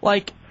 Mm-hmm.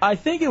 I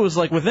think it was,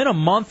 within a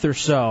month or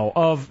so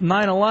of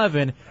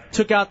 9/11,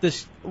 took out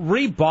this,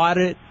 rebought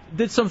it,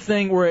 did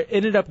something where it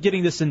ended up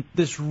getting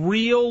this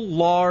real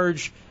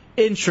large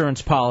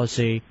insurance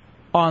policy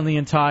on the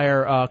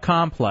entire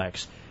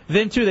complex.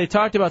 Then, too, they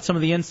talked about some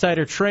of the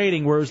insider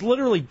trading where it was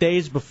literally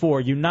days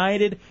before.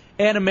 United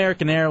and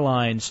American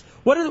Airlines.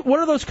 What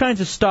are those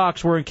kinds of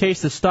stocks where in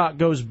case the stock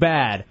goes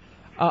bad,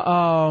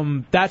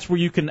 that's where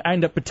you can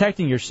end up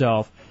protecting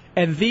yourself?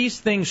 and these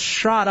things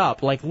shot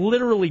up like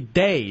literally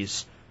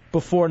days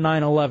before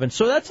 9/11.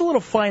 So that's a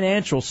little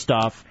financial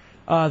stuff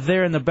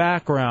there in the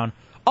background.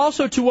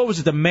 Also, too, what was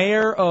it? The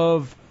mayor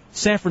of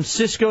San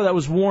Francisco that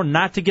was warned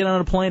not to get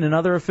on a plane, and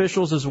other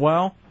officials as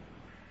well.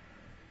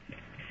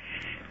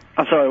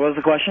 I'm sorry, what was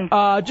the question?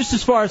 Just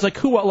as far as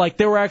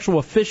there were actual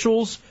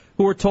officials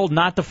who were told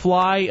not to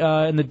fly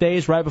in the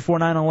days right before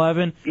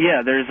 9/11.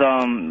 Yeah, there's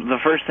the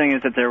first thing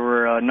is that there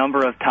were a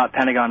number of top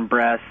Pentagon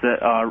brass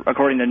that,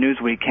 according to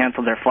Newsweek,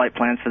 canceled their flight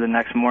plans for the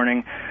next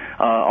morning.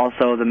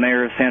 Also, the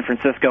mayor of San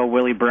Francisco,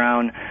 Willie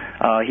Brown,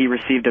 he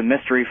received a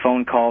mystery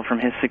phone call from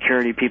his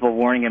security people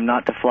warning him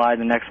not to fly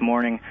the next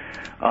morning.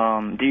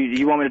 Do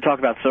you want me to talk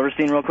about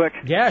Silverstein real quick?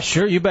 Yeah,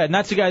 sure, you bet. And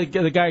that's the guy.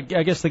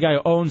 I guess the guy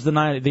who owns the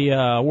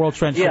World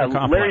Trade Center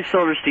complex. Larry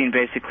Silverstein,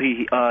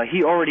 basically,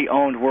 he already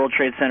owned World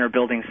Trade Center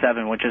Building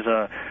 7, which is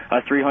a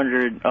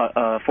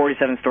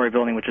 47-story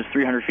building, which is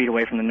 300 feet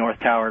away from the North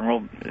Tower, and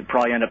we'll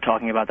probably end up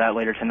talking about that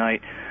later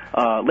tonight.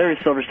 Larry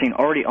Silverstein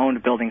already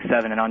owned Building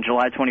 7, and on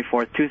July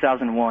 24th,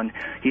 2001,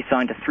 he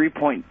signed a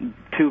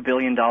 $3.2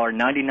 billion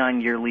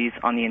 99-year lease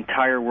on the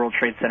entire World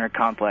Trade Center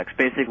complex,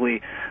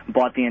 basically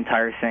bought the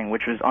entire thing,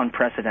 which was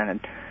unprecedented.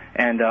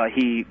 And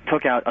he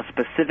took out a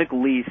specific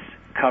lease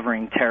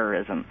covering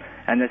terrorism.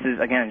 And this is,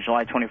 again,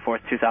 July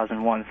 24th,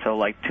 2001, so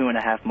like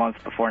 2.5 months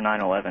before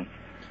 9/11.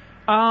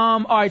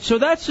 All right, so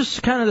that's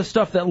just kind of the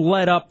stuff that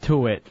led up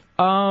to it.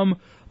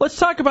 Let's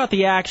talk about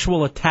the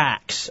actual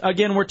attacks.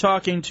 Again, we're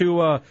talking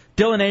to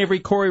Dylan Avery,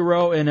 Corey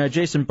Rowe, and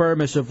Jason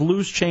Burmis of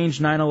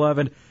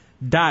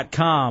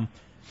LoseChange911.com.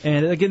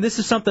 And again, this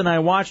is something I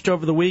watched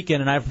over the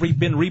weekend, and I've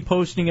been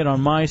reposting it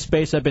on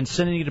MySpace. I've been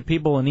sending it to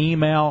people in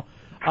email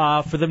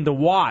for them to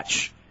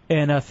watch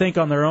and think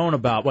on their own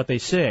about what they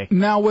see.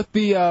 Now, with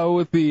the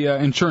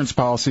insurance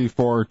policy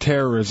for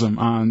terrorism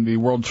on the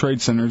World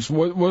Trade Centers,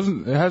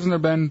 hasn't there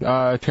been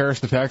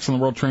terrorist attacks on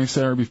the World Trade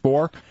Center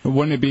before?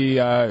 Wouldn't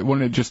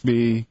it just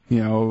be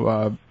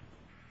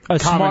a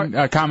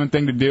common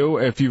thing to do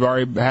if you've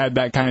already had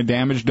that kind of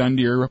damage done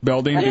to your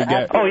building?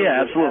 Oh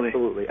yeah,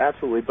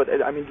 absolutely. But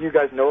I mean, do you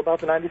guys know about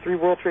the '93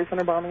 World Trade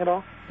Center bombing at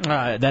all?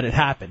 That it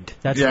happened.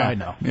 That's what I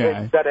know.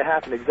 Yeah. That it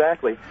happened,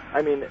 exactly.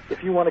 I mean,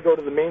 if you want to go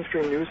to the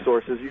mainstream news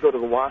sources, you go to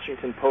the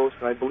Washington Post,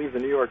 and I believe the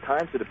New York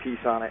Times did a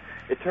piece on it.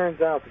 It turns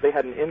out that they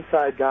had an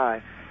inside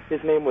guy.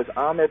 His name was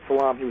Ahmed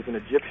Salam. He was an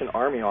Egyptian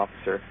army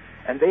officer,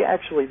 and the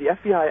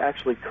FBI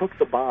actually cooked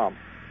the bomb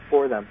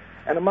for them.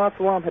 And Ahmad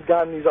Salam had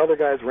gotten these other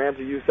guys,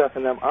 Ramzi Youssef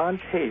and them, on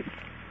tape,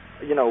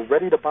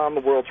 ready to bomb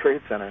the World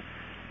Trade Center.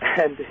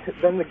 And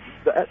then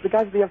the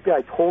guys at the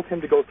FBI told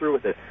him to go through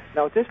with it.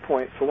 Now, at this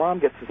point, Salam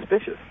gets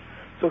suspicious.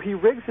 So he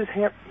rigs his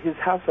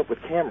house up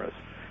with cameras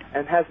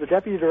and has the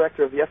deputy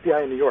director of the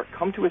FBI in New York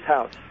come to his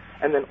house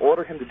and then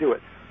order him to do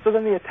it. So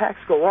then the attacks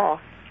go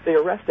off, they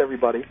arrest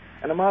everybody,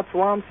 and Ahmad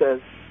Salam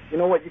says, you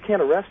know what, you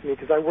can't arrest me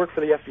because I work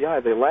for the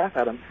FBI. They laugh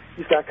at him.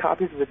 He's got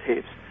copies of the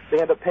tapes. They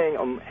end up paying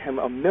him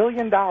 $1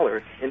 million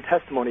in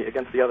testimony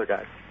against the other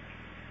guys.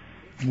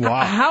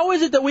 Wow. How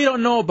is it that we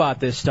don't know about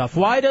this stuff?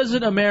 Why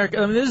doesn't America...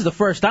 I mean, this is the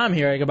first I'm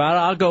hearing about it.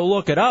 I'll go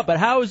look it up. But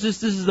how is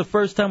this is the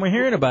first time we're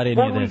hearing about any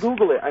of this?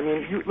 Google it. I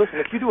mean, listen,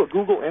 if you do a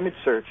Google image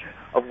search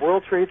of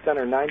World Trade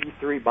Center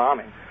 93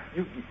 bombing,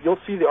 you'll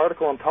see the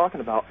article I'm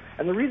talking about.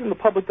 And the reason the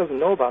public doesn't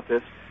know about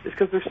this is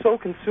because they're so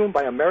consumed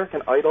by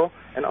American Idol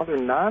and other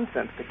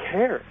nonsense to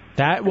care.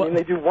 I mean,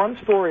 they do one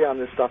story on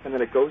this stuff and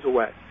then it goes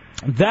away.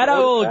 That I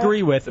will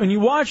agree with. When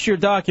you watch your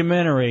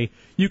documentary,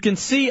 you can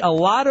see a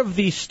lot of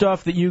the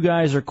stuff that you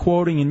guys are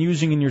quoting and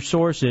using in your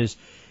sources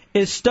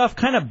is stuff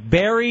kind of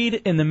buried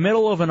in the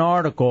middle of an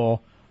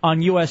article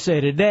on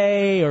USA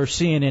Today or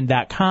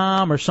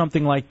CNN.com or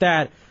something like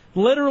that.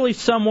 Literally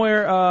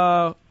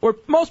somewhere where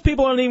most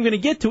people aren't even going to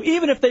get to.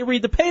 Even if they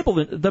read the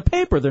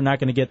paper, they're not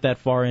going to get that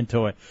far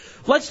into it.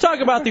 Let's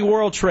talk about the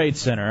World Trade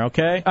Center,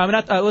 okay?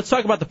 Let's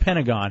talk about the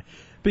Pentagon,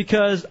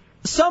 because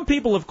some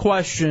people have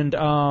questioned,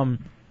 and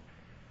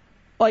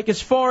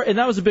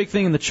that was a big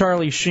thing in the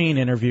Charlie Sheen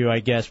interview, I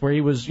guess, where he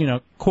was,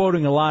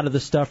 quoting a lot of the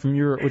stuff from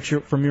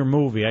your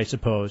movie, I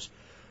suppose.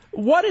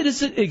 What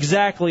is it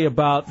exactly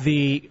about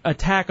the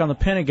attack on the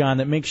Pentagon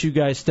that makes you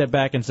guys step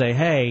back and say,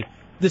 hey,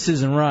 this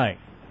isn't right?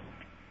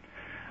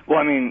 Well,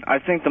 I mean, I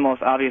think the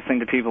most obvious thing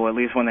to people, at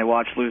least when they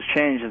watch Loose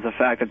Change, is the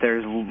fact that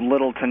there's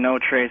little to no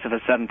trace of a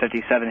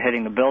 757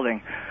 hitting the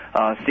building.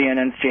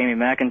 CNN's Jamie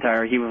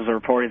McIntyre, he was a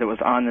reporter that was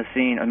on the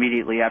scene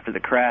immediately after the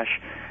crash,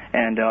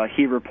 and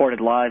he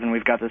reported live, and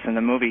we've got this in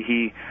the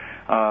movie.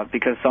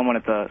 Because someone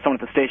at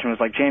the station was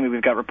like, Jamie,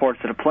 we've got reports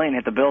that a plane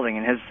hit the building,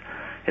 and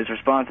his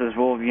response is,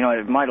 well,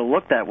 it might have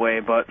looked that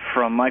way, but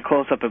from my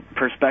close-up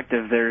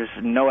perspective, there's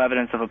no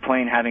evidence of a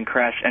plane having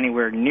crashed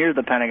anywhere near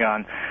the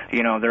Pentagon.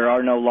 There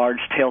are no large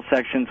tail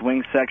sections,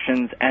 wing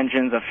sections,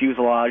 engines, a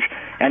fuselage,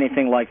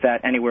 anything like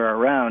that anywhere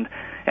around.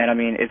 And, I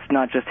mean, it's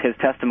not just his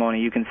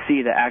testimony. You can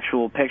see the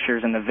actual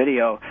pictures in the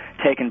video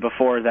taken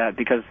before that,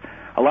 because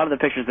a lot of the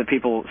pictures that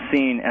people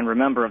seen and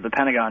remember of the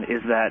Pentagon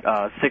is that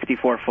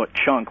 64-foot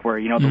chunk where,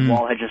 the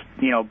wall had just,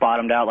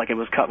 bottomed out like it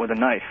was cut with a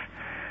knife.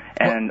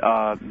 And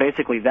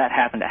basically that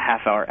happened a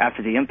half hour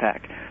after the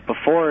impact.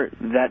 before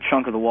that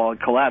chunk of the wall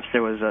had collapsed,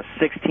 there was a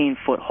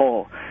 16-foot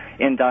hole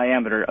in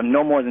diameter,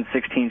 no more than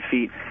 16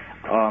 feet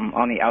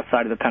on the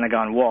outside of the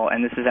Pentagon wall.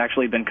 And this has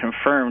actually been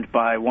confirmed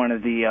by one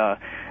of the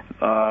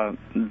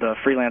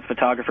freelance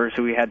photographers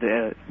who we had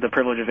the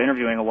privilege of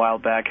interviewing a while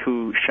back,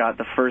 who shot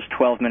the first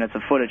 12 minutes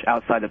of footage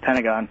outside the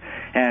Pentagon.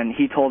 And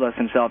he told us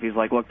himself, he's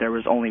like, look, there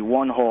was only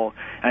one hole,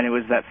 and it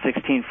was that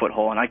 16-foot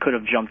hole, and I could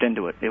have jumped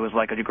into it. It was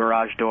like a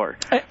garage door.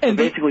 So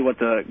basically what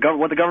the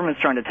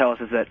government's trying to tell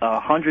us is that a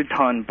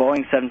 100-ton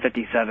Boeing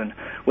 757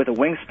 with a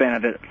wingspan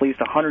of at least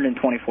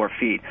 124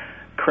 feet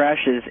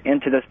crashes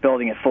into this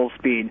building at full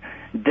speed,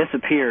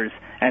 disappears,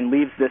 and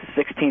leaves this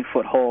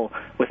 16-foot hole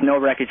with no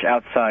wreckage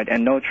outside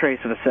and no trace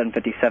of a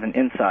 757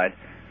 inside.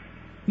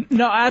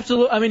 No,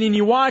 absolutely. I mean, and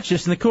you watch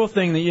this, and the cool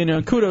thing that,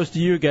 and kudos to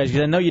you guys,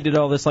 because I know you did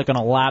all this like on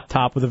a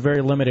laptop with a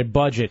very limited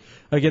budget.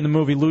 Again, the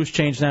movie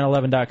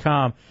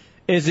loosechange911.com,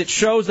 is it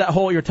shows that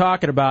hole you're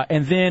talking about,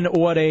 and then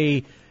what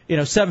a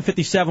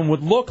 757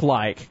 would look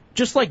like,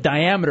 just like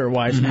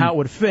diameter-wise, and how it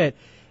would fit,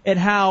 and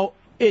how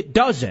it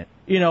doesn't.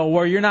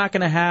 Where you're not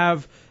going to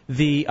have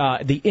the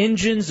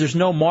engines. There's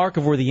no mark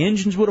of where the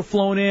engines would have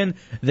flown in.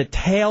 The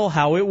tail,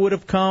 how it would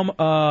have come,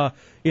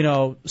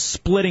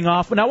 splitting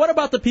off. Now, what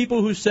about the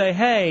people who say,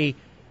 hey,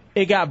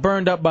 it got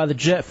burned up by the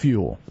jet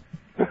fuel?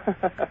 Well,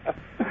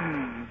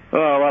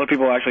 a lot of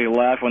people actually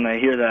laugh when they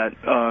hear that.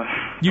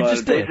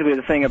 But basically,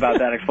 the thing about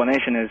that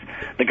explanation is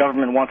the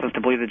government wants us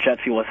to believe that jet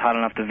fuel is hot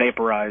enough to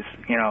vaporize,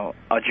 a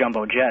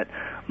jumbo jet.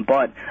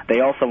 But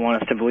they also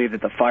want us to believe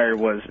that the fire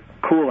was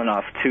cool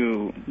enough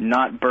to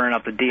not burn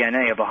up the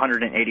DNA of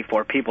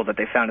 184 people that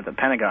they found at the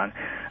Pentagon.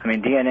 I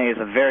mean, DNA is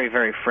a very,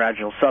 very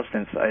fragile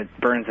substance. It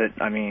burns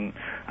it. I mean,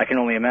 I can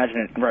only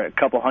imagine it. Right, a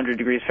couple hundred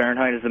degrees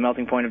Fahrenheit is the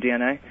melting point of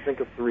DNA? I think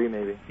of 3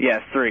 maybe. Yeah,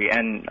 3.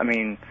 And, I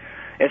mean,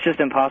 it's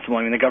just impossible.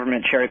 I mean, the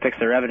government cherry-picks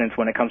their evidence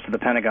when it comes to the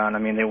Pentagon. I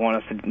mean, they want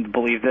us to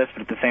believe this,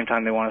 but at the same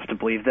time they want us to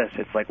believe this.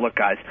 It's like, look,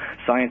 guys,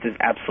 science is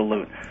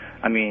absolute.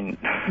 I mean...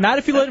 Not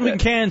if you live in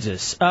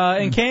Kansas.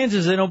 In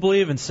Kansas, they don't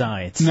believe in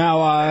science. Now,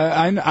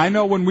 I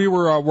know when we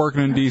were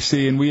working in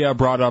D.C., and we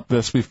brought up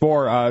this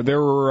before, there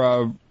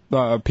were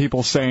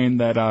people saying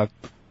that at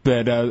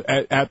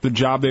the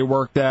job they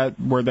worked at,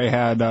 where they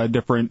had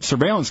different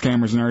surveillance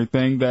cameras and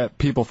everything, that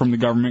people from the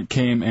government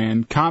came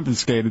and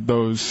confiscated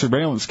those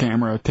surveillance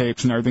camera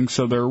tapes and everything,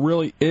 so there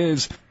really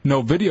is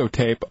no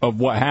videotape of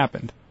what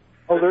happened.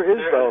 Oh, there is,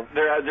 though.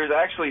 There's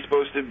actually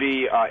supposed to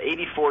be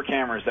 84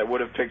 cameras that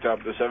would have picked up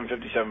the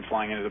 757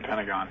 flying into the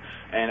Pentagon.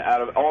 And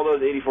out of all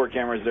those 84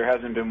 cameras, there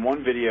hasn't been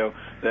one video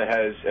that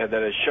has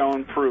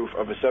shown proof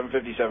of a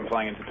 757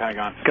 flying into the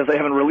Pentagon. Because they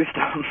haven't released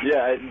them.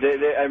 Yeah,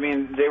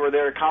 they were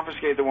there to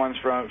confiscate the ones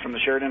from the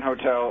Sheridan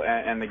Hotel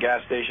and the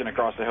gas station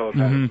across the hill of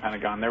the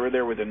Pentagon. They were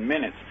there within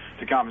minutes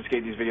to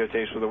confiscate these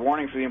videotapes with a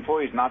warning for the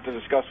employees not to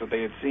discuss what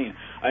they had seen.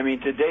 I mean,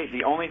 to date,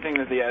 the only thing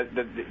that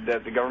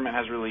the government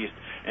has released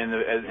in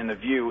the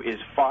view is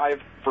 5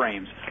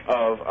 frames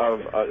of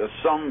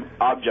some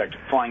object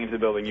flying into the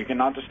building. You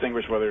cannot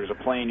distinguish whether it's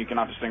a plane. You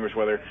cannot distinguish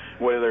whether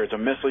it's a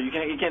missile. You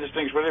can't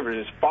distinguish whatever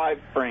it is. 5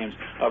 frames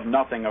of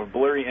nothing, of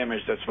blurry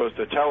image that's supposed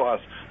to tell us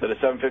that a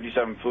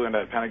 757 flew into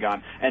the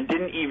Pentagon and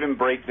didn't even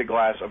break the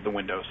glass of the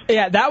windows.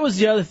 Yeah, that was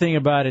the other thing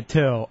about it,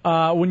 too.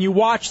 When you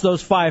watch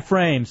those 5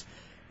 frames,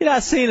 you're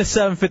not seeing a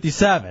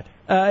 757.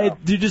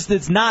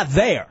 It's not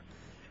there.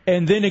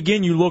 And then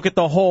again, you look at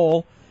the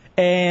hole,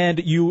 and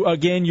you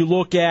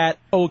look at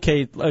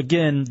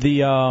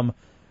the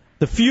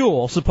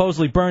fuel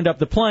supposedly burned up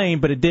the plane,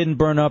 but it didn't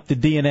burn up the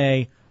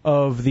DNA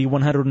of the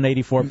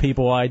 184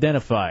 people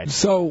identified.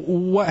 So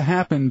what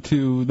happened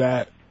to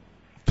that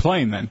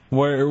plane then?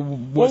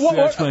 What's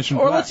the explanation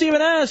for that? Or let's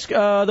even ask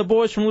the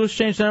boys from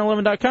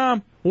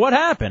loosechange911.com what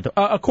happened.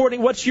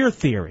 What's your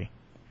theory?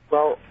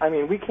 Well, I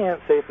mean, we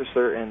can't say for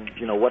certain,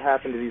 what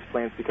happened to these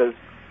planes because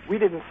we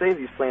didn't say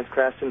these planes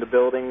crashed into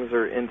buildings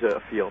or into a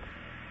field.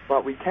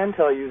 But we can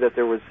tell you that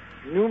there was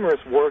numerous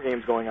war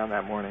games going on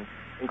that morning,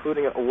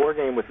 including a war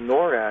game with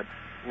NORAD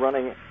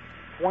running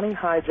 20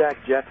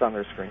 hijacked jets on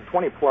their screen,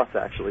 20 plus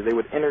actually. They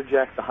would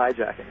interject the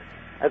hijacking.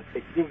 At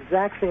the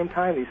exact same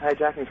time these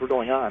hijackings were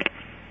going on.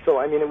 So,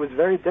 I mean, it was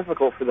very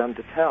difficult for them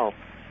to tell,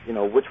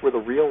 which were the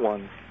real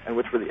ones and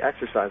which were the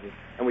exercises.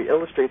 And we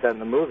illustrate that in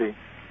the movie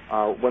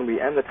when we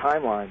end the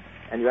timeline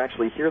and you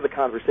actually hear the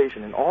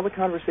conversation. In all the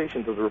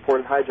conversations of the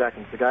reported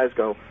hijackings, the guys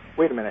go,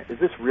 wait a minute, is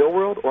this real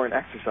world or an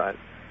exercise?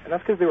 And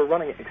that's because they were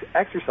running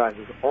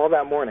exercises all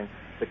that morning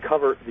to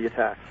cover the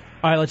attacks.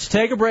 All right, let's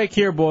take a break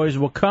here, boys.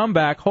 We'll come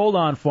back. Hold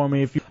on for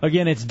me.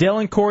 Again, it's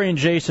Dylan, Corey, and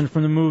Jason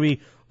from the movie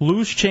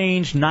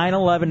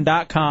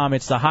loosechange911.com.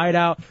 It's The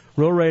Hideout,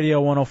 Real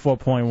Radio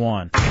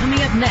 104.1.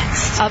 Coming up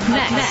next on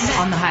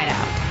The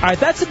Hideout. All right,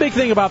 that's the big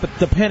thing about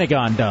the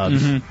Pentagon,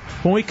 Dubs.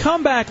 When we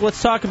come back,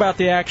 let's talk about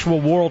the actual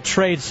World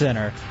Trade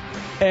Center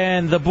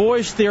and the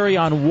boys' theory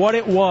on what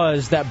it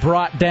was that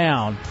brought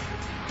down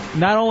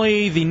not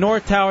only the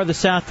North Tower, the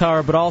South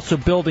Tower, but also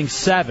Building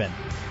 7.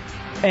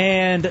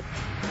 And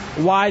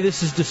why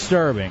this is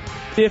disturbing.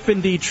 If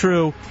indeed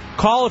true,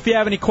 call if you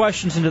have any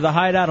questions into the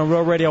Hideout on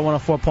Real Radio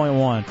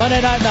 104.1.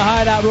 Monday night in the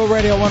Hideout, Real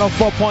Radio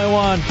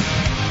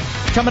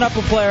 104.1. Coming up,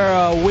 we'll play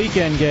our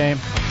weekend game.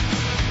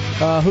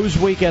 Whose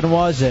weekend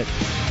was it?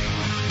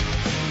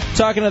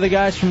 Talking to the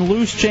guys from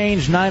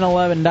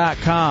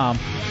loosechange911.com.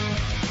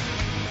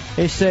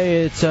 They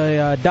say it's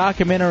a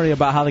documentary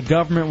about how the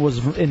government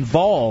was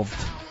involved,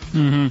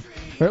 or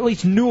at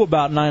least knew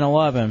about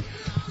 9/11.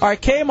 All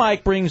right,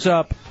 K-Mike brings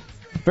up,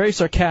 very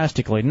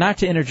sarcastically, not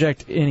to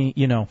interject any,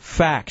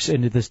 facts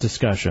into this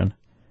discussion,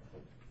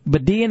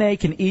 but DNA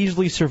can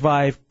easily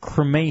survive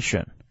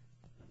cremation.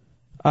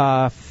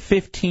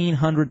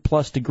 1,500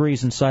 plus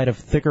degrees inside of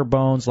thicker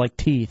bones like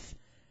teeth.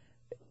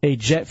 A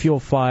jet fuel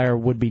fire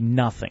would be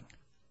nothing.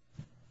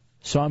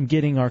 So I'm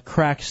getting our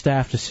crack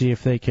staff to see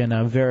if they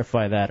can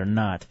verify that or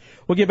not.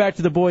 We'll get back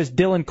to the boys,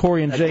 Dylan,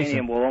 Corey, and Jason.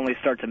 Titanium will only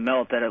start to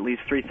melt at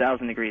least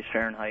 3,000 degrees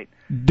Fahrenheit.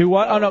 Do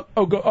what? Oh, no.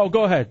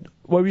 Go ahead.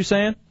 What were you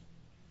saying?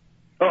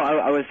 Oh,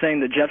 I was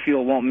saying that jet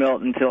fuel won't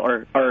melt until,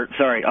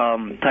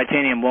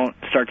 titanium won't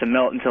start to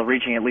melt until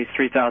reaching at least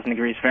 3,000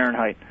 degrees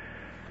Fahrenheit.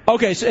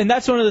 Okay, so, and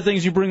that's one of the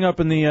things you bring up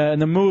in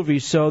the movie.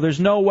 So there's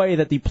no way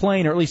that the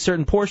plane, or at least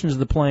certain portions of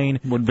the plane,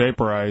 would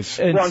vaporize.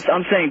 Well,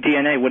 I'm saying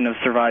DNA wouldn't have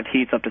survived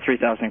heats up to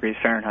 3,000 degrees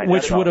Fahrenheit.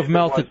 Which would have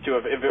melted. If it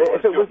was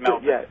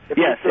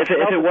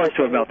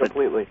to have melted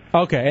completely.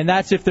 Okay, and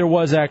that's if there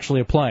was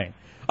actually a plane.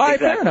 All right,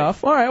 Exactly. fair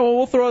enough. All right, well,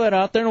 we'll throw that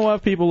out there, and we'll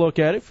have people look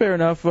at it. Fair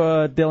enough,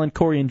 Dylan,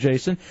 Corey, and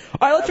Jason.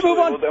 All right, let's move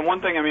on. Well, and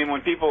one thing,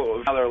 when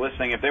people now that are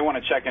listening, if they want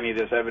to check any of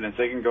this evidence,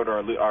 they can go to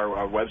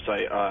our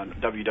website,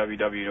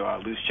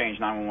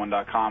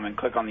 www.loosechange911.com, and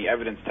click on the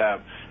evidence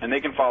tab, and they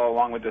can follow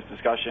along with this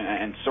discussion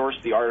and source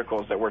the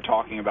articles that we're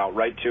talking about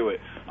right to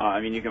it.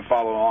 You can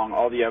follow along.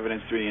 All the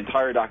evidence through the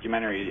entire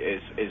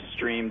documentary is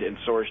streamed and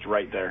sourced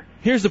right there.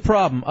 Here's the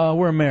problem.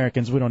 We're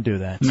Americans. We don't do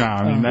that.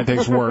 No, that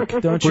takes work.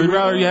 Don't you? We'd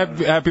rather you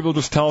have people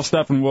just tell us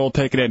stuff and we'll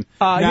take it in.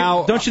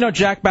 Now, don't you know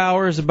Jack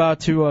Bauer is about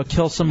to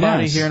kill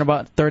somebody Yes. here in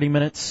about 30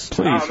 minutes?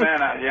 Please. Oh man,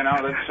 that's,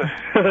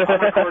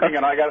 I'm recording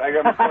it. I got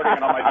recording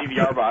it on my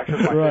DVR box.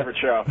 It's my favorite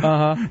show.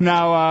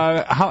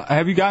 Now,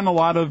 have you gotten a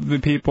lot of the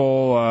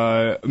people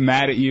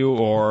mad at you,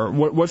 or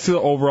what's the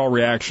overall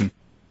reaction?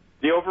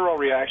 The overall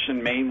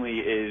reaction mainly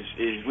is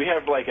we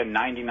have like a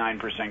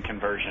 99%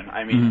 conversion.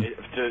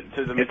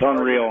 To the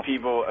majority unreal. of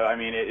people,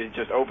 it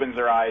just opens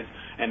their eyes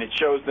and it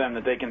shows them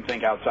that they can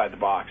think outside the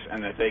box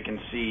and that they can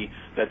see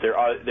that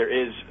there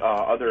is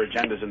other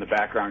agendas in the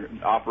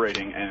background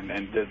operating,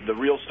 and the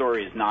real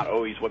story is not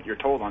always what you're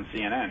told on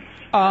CNN.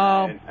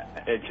 And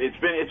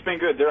it's been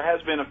good. There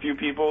has been a few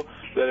people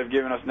that have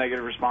given us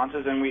negative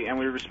responses, and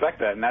we respect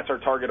that, and that's our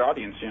target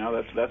audience.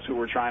 That's who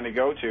we're trying to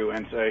go to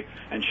and say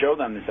and show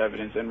them this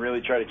evidence and really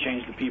try to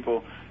change the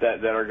people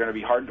that are going to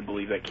be hard to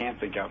believe, that can't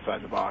think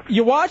outside the box.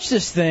 You watch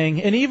this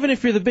thing, and even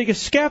if you're the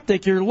biggest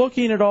skeptic, you're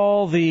looking at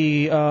all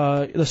the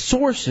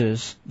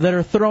sources that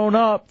are thrown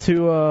up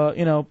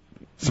to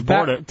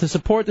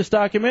support this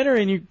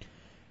documentary, and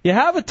you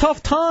have a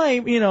tough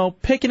time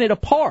picking it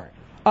apart.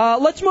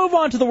 Let's move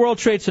on to the World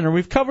Trade Center.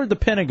 We've covered the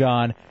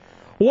Pentagon.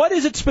 What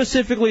is it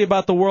specifically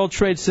about the World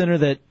Trade Center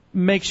that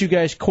makes you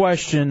guys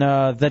question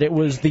that it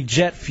was the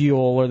jet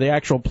fuel or the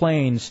actual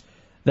planes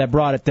that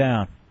brought it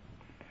down?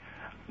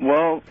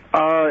 Well,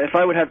 if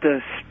I would have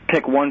to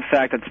pick one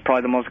fact that's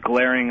probably the most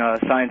glaring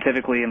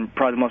scientifically and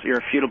probably the most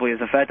irrefutably, is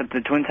the fact that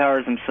the Twin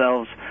Towers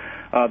themselves,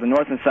 the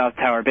North and South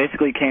Tower,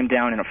 basically came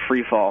down in a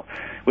free fall,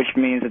 which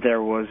means that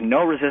there was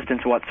no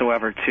resistance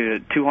whatsoever to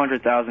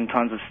 200,000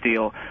 tons of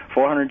steel,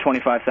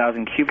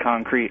 425,000 cube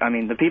concrete.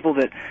 The people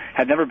that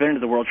have never been to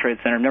the World Trade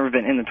Center, never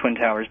been in the Twin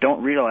Towers,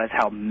 don't realize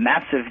how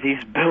massive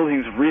these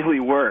buildings really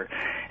were.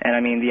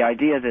 And the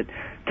idea that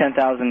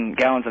 10,000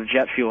 gallons of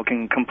jet fuel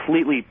can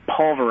completely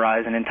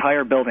pulverize an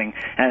entire building,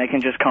 and it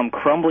can just come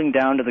crumbling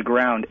down to the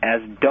ground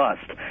as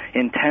dust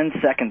in 10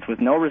 seconds with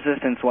no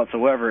resistance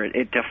whatsoever.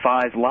 It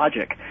defies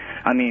logic.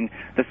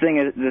 The thing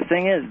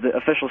is, the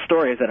official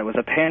story is that it was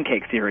a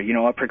pancake theory,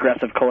 a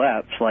progressive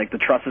collapse, like the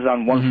trusses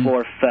on one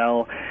floor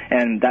fell,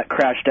 and that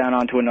crashed down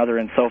onto another,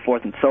 and so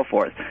forth and so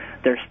forth.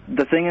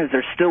 The thing is,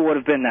 there still would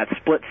have been that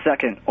split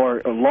second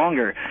or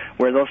longer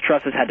where those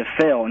trusses had to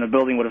fail, and the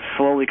building would have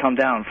slowly come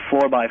down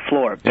floor by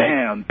floor.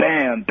 Bam,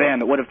 bam,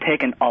 bam. It would have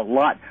taken a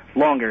lot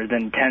longer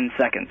than 10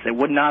 seconds. It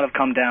would not have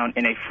come down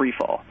in a free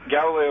fall.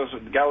 Galileo's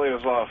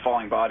law of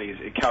falling bodies,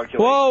 it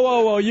calculates...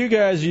 Whoa, you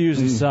guys are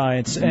using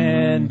science,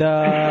 and...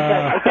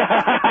 Our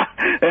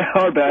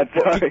bad,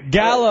 sorry.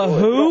 Gala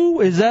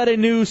who? Is that a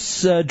new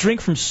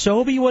drink from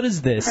Sobe? What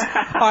is this? All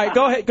right,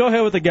 go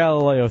ahead with the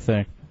Galileo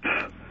thing.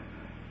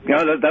 No,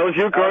 that was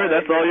you, Corey.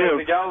 That's all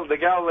you. The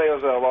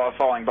Galileo's law of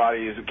falling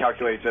bodies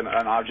calculates an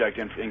object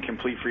in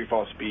complete free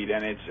fall speed,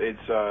 and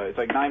it's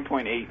like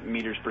 9.8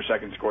 meters per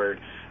second squared.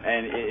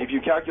 And if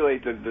you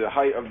calculate the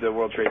height of the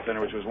World Trade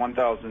Center, which was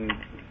 1,000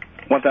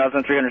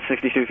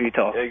 1,362 feet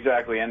tall.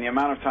 Exactly, and the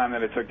amount of time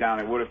that it took down,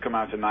 it would have come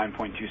out to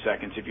 9.2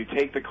 seconds. If you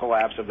take the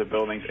collapse of the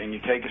buildings and you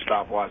take a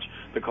stopwatch,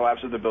 the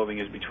collapse of the building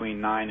is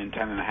between 9 and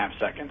 10.5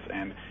 seconds,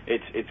 and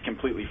it's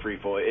completely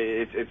freefall.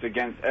 It's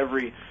against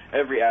every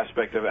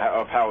aspect of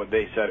how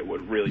they said it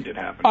really did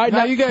happen. All right,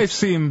 now you guys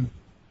seem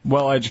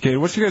well educated.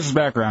 What's your guys'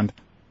 background?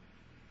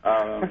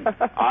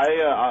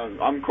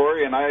 I'm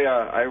Corey, and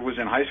I was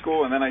in high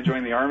school, and then I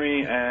joined the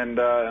Army, and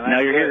now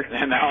you're here.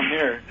 And now I'm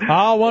here.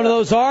 Ah, one of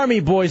those Army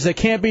boys that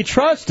can't be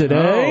trusted, eh?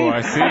 Oh,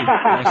 I see.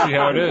 I see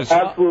how it is.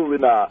 Absolutely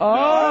not.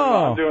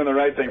 Oh. I'm doing the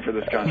right thing for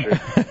this country.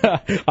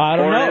 I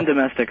don't Foreign know. and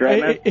domestic,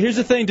 right, man? Here's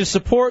the thing: to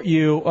support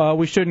you,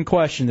 we shouldn't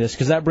question this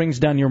because that brings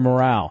down your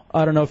morale.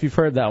 I don't know if you've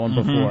heard that one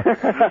before.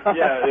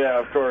 yeah,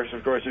 of course.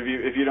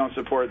 If you don't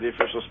support the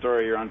official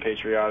story, you're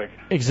unpatriotic.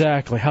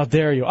 Exactly. How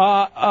dare you?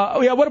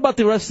 Yeah. What about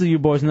the rest of you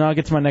boys? And then I'll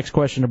get to my next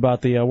question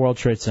about the World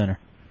Trade Center.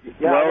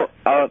 Yeah,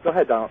 well, go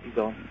ahead, Don.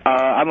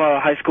 I'm a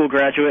high school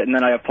graduate, and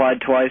then I applied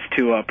twice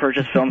to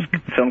Purchase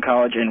Film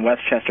College in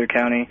Westchester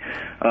County,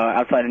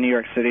 outside of New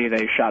York City.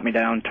 They shot me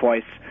down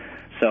twice.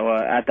 So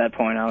at that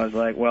point, I was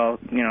like, well,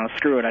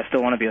 screw it. I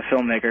still want to be a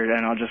filmmaker,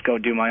 and I'll just go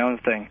do my own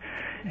thing.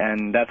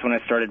 And that's when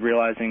I started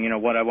realizing,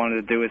 what I wanted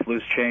to do with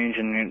Loose Change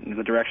and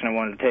the direction I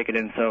wanted to take it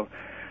in. So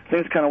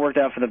things kind of worked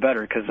out for the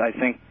better, because I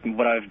think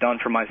what I've done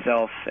for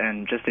myself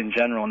and just in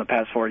general in the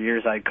past 4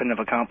 years, I couldn't have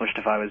accomplished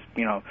if I was,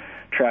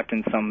 trapped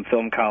in some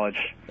film college.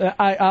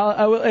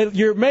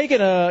 You're making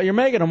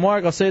a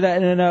mark. I'll say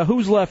that. And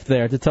who's left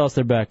there to tell us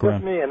their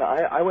background? Just me, and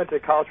I went to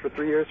college for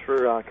 3 years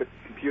for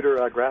computer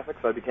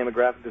graphics. I became a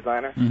graphic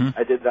designer. Mhm.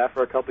 I did that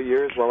for a couple of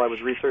years while I was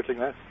researching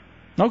this.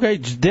 Okay,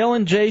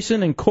 Dylan,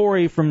 Jason, and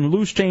Corey from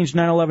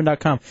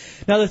loosechange911.com.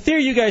 Now, the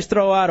theory you guys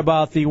throw out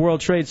about the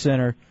World Trade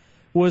Center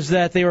was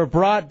that they were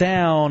brought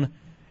down,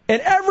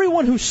 and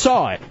everyone who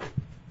saw it,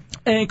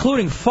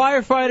 including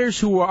firefighters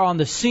who were on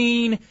the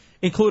scene,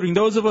 including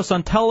those of us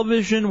on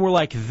television, were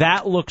like,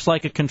 that looks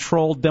like a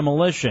controlled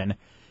demolition.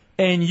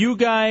 And you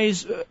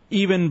guys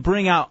even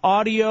bring out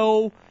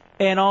audio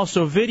and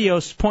also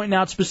videos pointing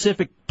out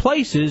specific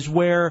places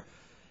where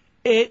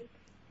it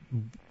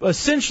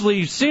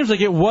essentially seems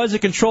like it was a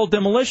controlled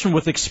demolition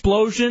with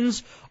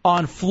explosions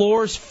on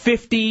floors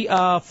 50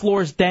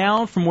 floors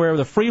down from where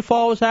the free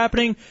fall was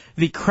happening,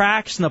 the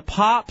cracks and the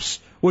pops,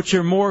 which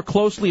are more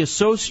closely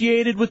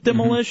associated with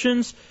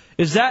demolitions.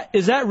 Is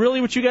that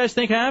really what you guys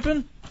think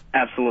happened?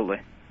 Absolutely.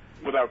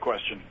 Without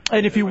question.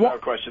 And if you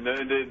without question,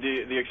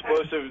 the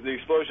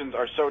explosions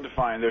are so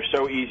defined. They're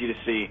so easy to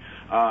see.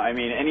 I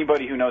mean,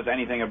 anybody who knows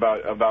anything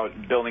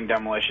about building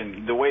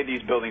demolition, the way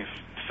these buildings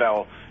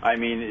fell, I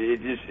mean,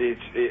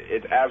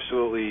 it's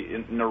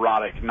absolutely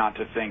neurotic not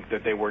to think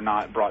that they were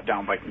not brought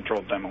down by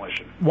controlled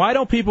demolition. Why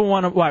don't people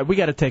want to? Why we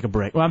got to take a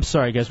break? Well, I'm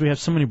sorry, guys. We have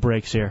so many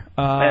breaks here.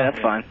 Yeah,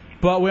 that's fine.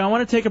 But I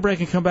want to take a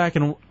break and come back,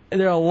 and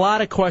there are a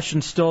lot of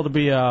questions still to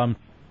be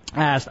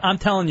asked. I'm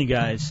telling you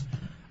guys.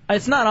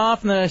 It's not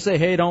often that I say,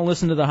 hey, don't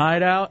listen to the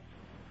Hideout,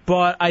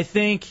 but I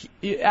think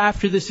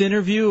after this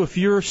interview, if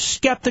you're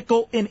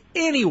skeptical in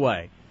any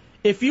way,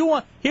 if you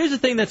want, here's the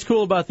thing that's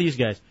cool about these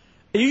guys.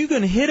 You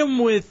can hit them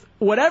with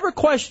whatever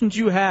questions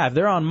you have.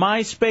 They're on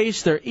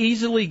MySpace. They're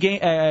easily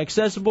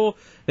accessible.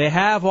 They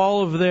have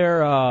all of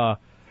their,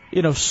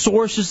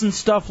 sources and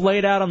stuff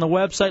laid out on the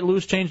website,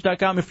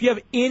 loosechange.com. If you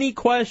have any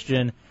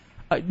question,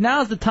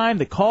 now's the time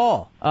to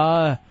call.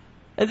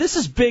 This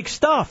is big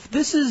stuff.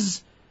 This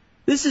is,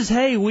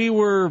 hey, we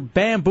were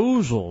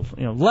bamboozled,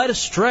 led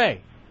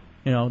astray.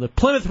 The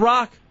Plymouth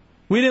Rock,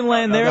 we didn't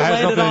land there,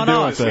 landed on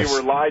us. We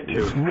were lied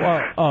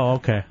to. Oh,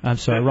 okay. I'm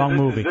sorry, wrong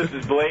movie. This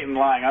is blatant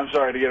lying. I'm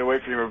sorry to get away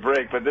from your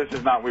break, but this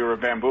is not we were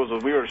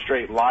bamboozled. We were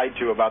straight lied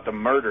to about the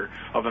murder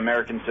of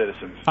American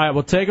citizens. All right,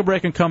 we'll take a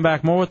break and come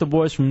back. More with the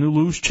boys from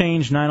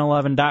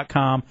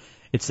loosechange911.com.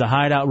 It's the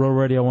Hideout, Road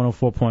Radio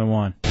 104.1.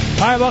 All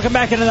right, welcome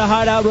back into the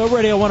Hideout, Road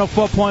Radio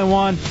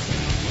 104.1.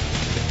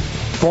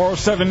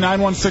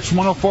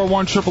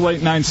 407-916-1041,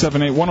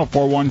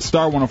 888-978-1041,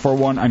 star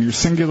 1041 on your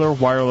singular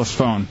wireless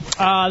phone.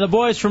 The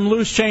boys from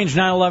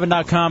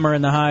loosechange911.com are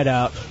in the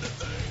Hideout.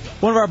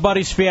 One of our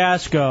buddies,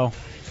 Fiasco,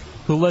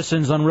 who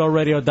listens on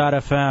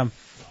realradio.fm,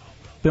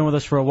 been with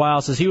us for a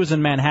while, says he was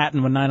in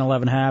Manhattan when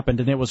 9/11 happened,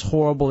 and it was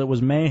horrible. It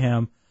was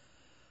mayhem.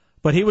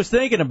 But he was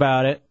thinking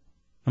about it.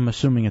 I'm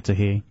assuming it's a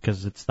he,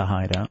 because it's the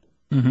Hideout.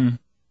 Mm-hmm.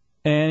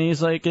 And he's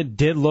like, it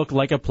did look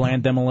like a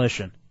planned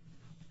demolition.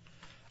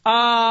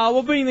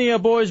 We'll bring the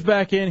boys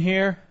back in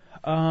here.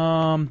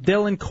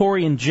 Dylan,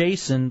 Corey, and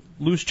Jason,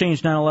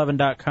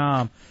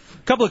 loosechange911.com.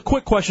 A couple of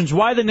quick questions.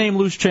 Why the name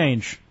Loose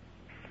Change?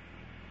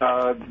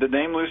 The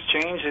name Loose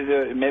Change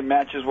it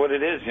matches what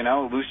it is.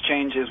 Loose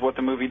change is what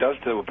the movie does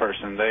to a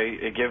person.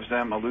 It gives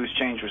them a loose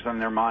change within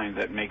their mind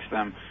that makes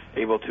them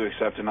able to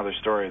accept another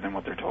story than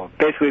what they're told.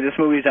 Basically, this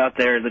movie's out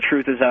there, the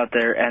truth is out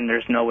there, and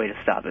there's no way to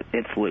stop it.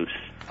 It's loose.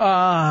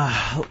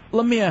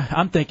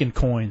 I'm thinking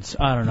coins.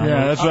 I don't know.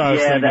 Yeah, that's what I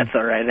was thinking. That's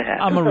all right. It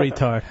happens. I'm a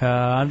retard.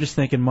 I'm just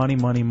thinking money.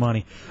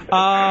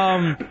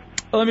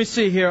 Let me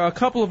see here. A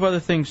couple of other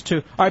things,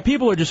 too. All right,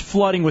 people are just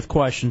flooding with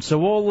questions, so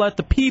we'll let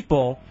the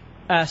people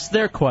ask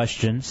their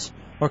questions.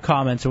 or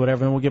comments or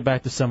whatever, and we'll get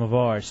back to some of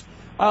ours.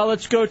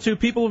 Let's go to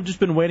people who've just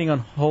been waiting on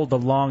hold the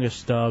longest,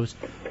 Stubbs.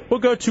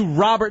 We'll go to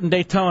Robert in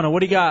Daytona. What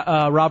do you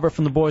got, Robert,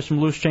 from the boys from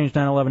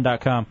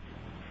loosechange911.com?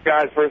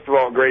 Guys, first of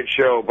all, great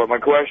show. But my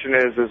question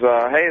is, hey,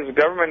 has the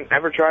government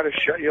ever tried to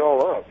shut you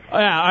all up?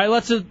 Yeah, all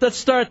right, let's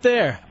start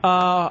there.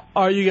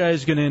 Are you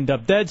guys going to end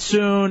up dead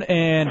soon?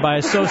 And by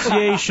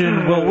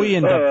association, will we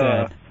end up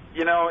dead?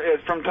 You know,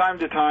 from time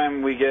to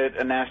time we get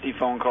a nasty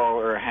phone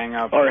call or a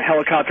hang-up. Or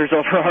helicopters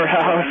over our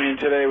house. I mean,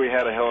 today we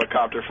had a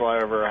helicopter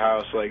fly over our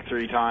house like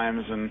 3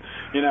 times, and,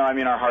 you know, I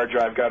mean, our hard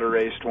drive got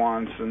erased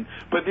once.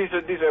 But these,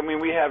 I mean,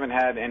 we haven't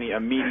had any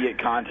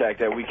immediate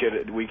contact that we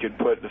could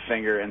put the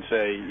finger and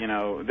say, you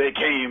know, they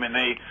came and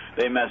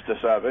they messed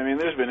us up. I mean,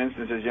 there's been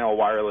instances, you know, a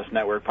wireless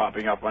network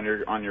popping up on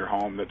your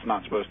home that's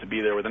not supposed to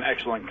be there with an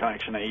excellent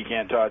connection that you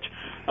can't touch.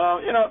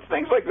 You know,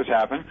 things like this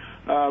happen.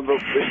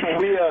 But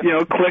we, you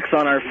know, clicks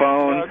on our phone.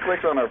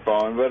 Clicks on our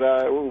phone, but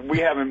we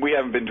haven't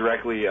been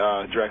directly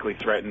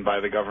threatened by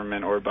the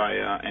government or by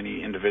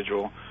any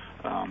individual.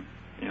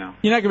 You know.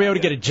 You're not going to be able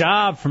to get a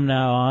job from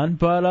now on,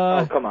 but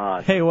oh, come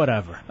on. Hey,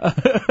 whatever.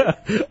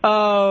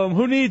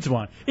 Who needs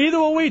one? Either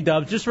will we,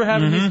 Dubs, just for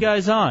having these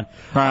guys on.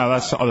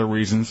 That's other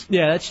reasons.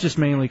 Yeah, that's just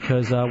mainly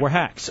because we're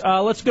hacks.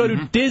 Let's go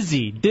to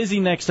Dizzy. Dizzy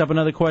next up.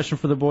 Another question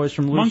for the boys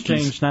from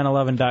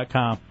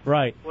loosechange911.com.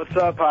 Right. What's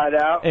up,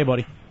 Hideout? Hey,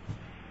 buddy.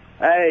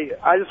 Hey,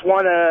 I just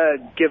want to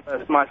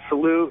give my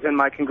salute and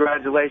my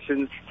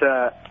congratulations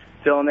to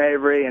Dylan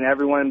Avery and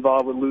everyone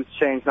involved with Loose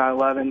Change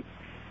 911.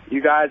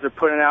 You guys are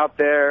putting out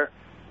there,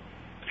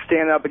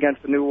 standing up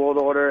against the New World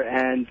Order,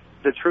 and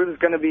the truth is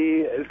going to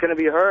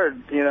be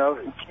heard. You know,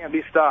 it can't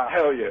be stopped.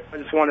 Hell yeah! I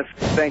just want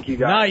to thank you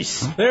guys.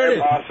 Nice. There it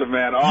is. Awesome,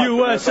 man.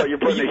 Awesome. You're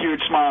putting a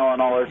huge smile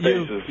on all our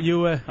faces.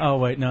 Oh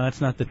wait, no,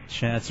 that's not the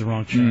chat. That's the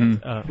wrong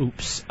chat.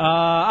 Oops. All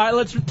right,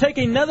 let's take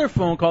another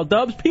phone call.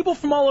 Dubs, people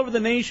from all over the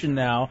nation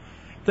now.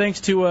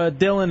 Thanks to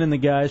Dylan and the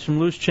guys from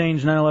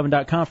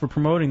loosechange911.com for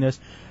promoting this.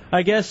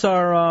 I guess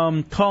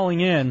are calling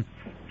in.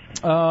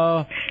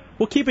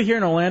 We'll keep it here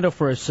in Orlando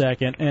for a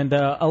second. And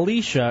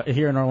Alicia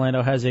here in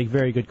Orlando has a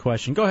very good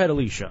question. Go ahead,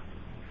 Alicia.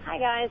 Hi,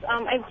 guys.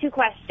 I have 2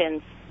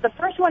 questions. The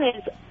first one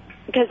is,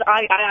 because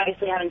I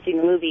obviously haven't seen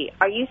the movie,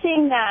 are you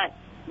saying that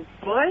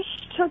Bush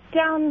took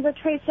down the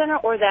Trade Center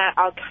or that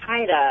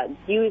Al-Qaeda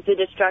used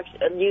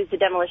the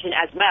demolition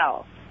as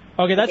well?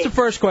 Okay, that's the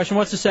first question.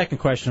 What's the second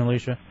question,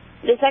 Alicia?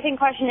 The second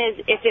question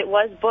is, if it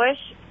was Bush,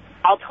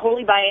 I'll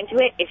totally buy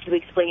into it if you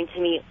explain to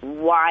me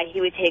why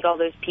he would take all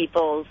those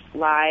people's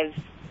lives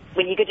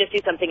when he could just do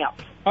something else.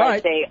 All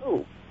right. Say,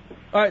 ooh.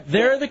 All right,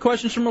 there are the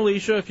questions from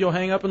Alicia. If you'll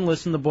hang up and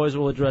listen, the boys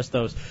will address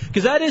those.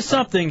 Because that is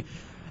something,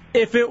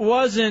 if it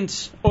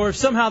wasn't, or if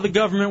somehow the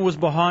government was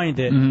behind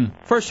it,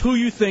 first who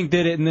you think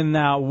did it, and then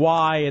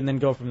why, and then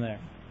go from there.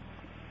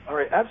 All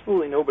right,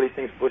 absolutely nobody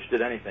thinks Bush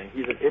did anything.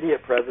 He's an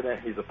idiot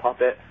president. He's a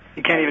puppet.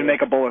 He can't even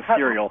make a bowl of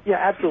cereal. Yeah,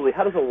 absolutely.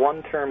 How does a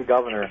one-term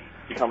governor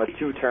become a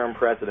 2-term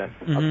president?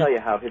 I'll tell you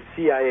how. His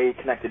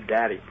CIA-connected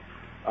daddy.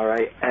 All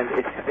right? And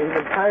it's his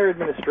entire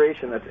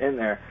administration that's in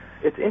there.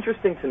 It's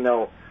interesting to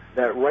note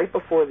that right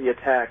before the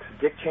attacks,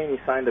 Dick Cheney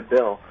signed a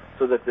bill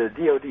so that the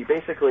DOD,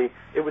 basically,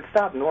 it would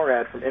stop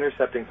NORAD from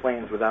intercepting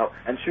planes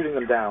and shooting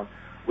them down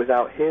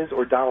without his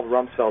or Donald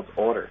Rumsfeld's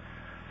order.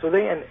 So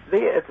they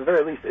at the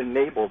very least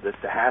enabled this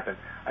to happen.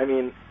 I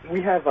mean,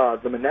 we have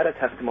the Mineta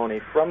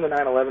testimony from the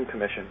 9/11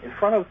 Commission. In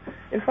front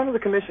of the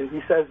commission,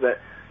 he says that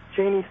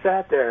Cheney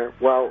sat there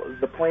while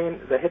the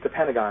plane that hit the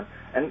Pentagon,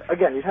 and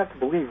again, you'd have to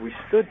believe we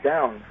stood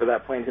down for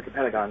that plane to hit the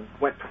Pentagon,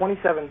 went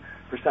 27%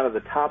 of the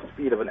top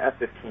speed of an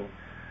F-15.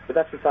 But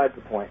that's besides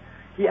the point.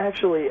 He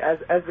actually, as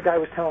the guy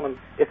was telling him,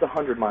 it's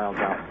 100 miles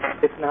out,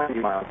 it's 90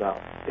 miles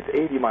out, it's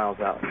 80 miles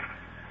out.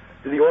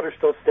 Do the orders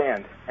still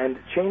stand? And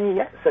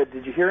Cheney said,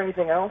 did you hear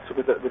anything else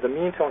with a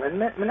mean tone? And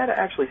Mineta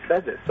actually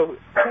said this. So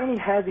Cheney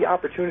had the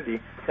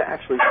opportunity to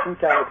actually shoot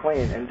down the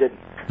plane and didn't.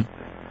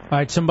 All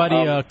right,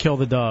 somebody kill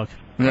the dog.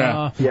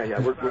 Yeah,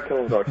 we're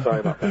killing the dog. Sorry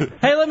about that.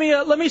 Hey,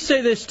 let me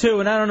say this, too,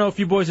 and I don't know if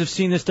you boys have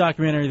seen this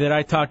documentary that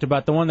I talked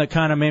about, the one that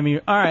kind of made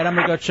me, all right, I'm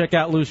going to go check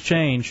out Loose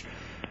Change.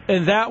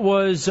 And that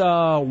was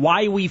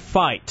Why We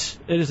Fight.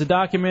 It is a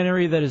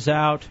documentary that is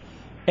out,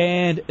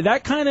 and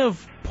that kind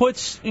of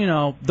puts,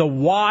 the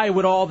why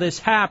would all this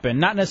happen.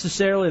 Not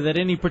necessarily that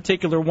any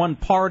particular one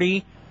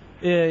party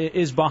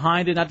is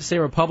behind it. Not to say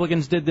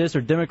Republicans did this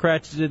or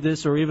Democrats did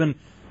this or even,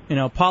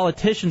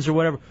 politicians or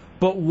whatever.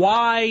 But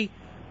why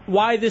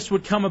this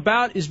would come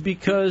about is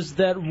because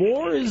that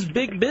war is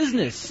big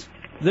business.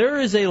 There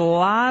is a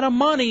lot of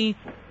money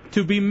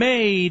to be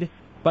made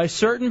by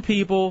certain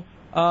people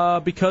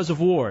because of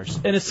wars.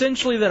 And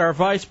essentially that our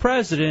vice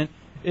president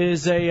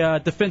is a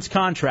defense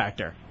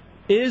contractor.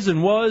 Is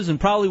and was and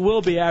probably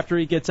will be after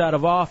he gets out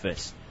of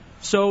office.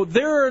 So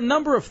there are a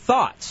number of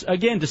thoughts.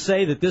 Again, to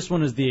say that this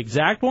one is the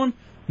exact one,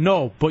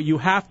 no, but you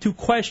have to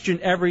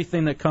question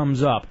everything that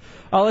comes up.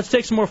 Let's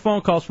take some more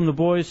phone calls from the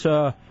boys,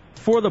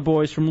 for the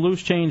boys from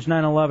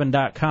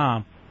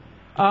loosechange911.com.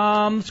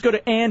 Let's go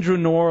to Andrew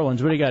in New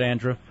Orleans. What do you got,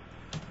 Andrew?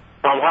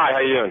 Hi, how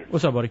you doing?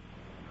 What's up, buddy?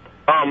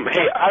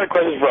 Hey, I had a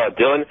question for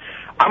Dylan.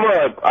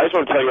 I just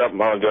want to tell you what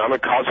I'm doing. I'm a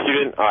college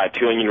student at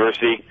Tulane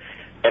University,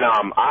 and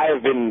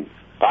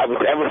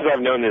ever since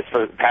I've known this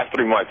for the past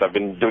 3 months, I've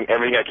been doing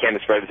everything I can to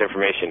spread this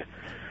information.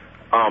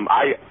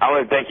 I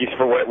want to thank you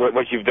for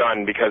what you've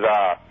done, because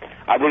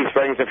I believe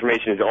spreading this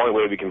information is the only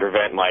way we can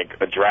prevent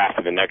like a draft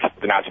in the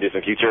not too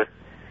distant future.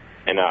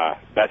 And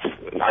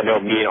I know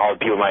me and all the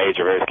people my age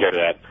are very scared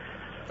of that.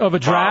 Of a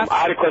draft?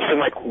 I had a question,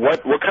 like,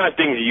 what kind of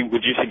things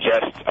would you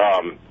suggest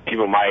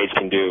people my age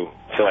can do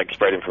to like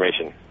spread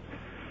information?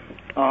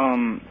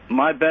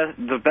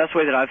 The best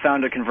way that I've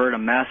found to convert a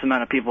mass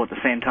amount of people at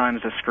the same time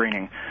is a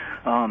screening.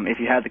 If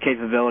you have the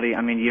capability,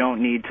 I mean, you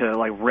don't need to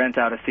like rent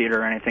out a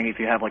theater or anything. If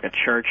you have like a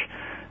church,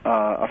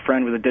 a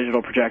friend with a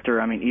digital projector,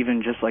 I mean,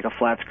 even just like a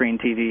flat screen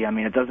TV, I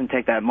mean, it doesn't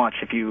take that much.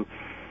 If you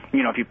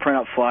print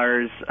out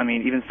flyers, I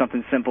mean, even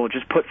something simple,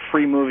 just put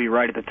free movie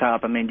right at the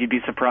top. I mean, you'd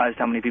be surprised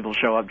how many people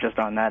show up just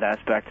on that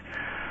aspect.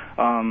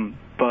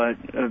 But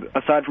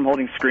aside from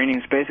holding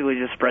screenings, basically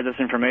just spread this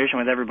information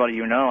with everybody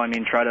you know. I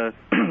mean, try to,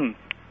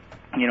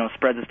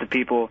 spread this to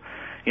people,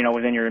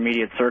 within your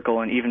immediate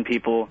circle, and even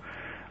people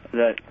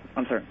that...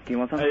 I'm sorry, do you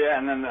want something? Yeah,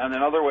 and then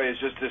another way is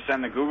just to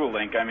send the Google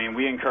link. I mean,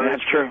 we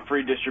encourage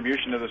free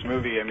distribution of this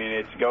movie. I mean,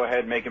 it's go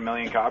ahead, make 1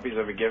 million copies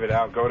of it, give it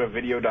out. Go to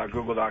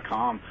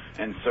video.google.com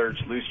and search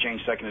Loose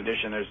Change Second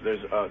Edition.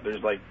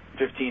 There's like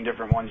 15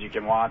 different ones you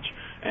can watch,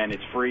 and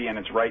it's free, and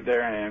it's right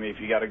there. And I mean, if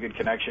you got a good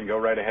connection, go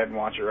right ahead and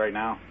watch it right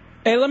now.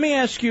 Hey, let me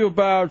ask you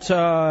about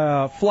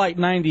Flight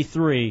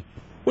 93,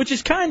 which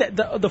is kind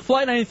of the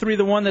Flight 93,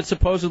 the one that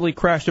supposedly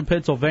crashed in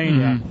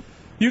Pennsylvania. Mm-hmm.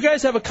 You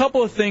guys have a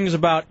couple of things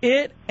about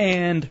it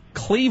and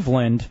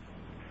Cleveland,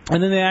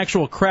 and then the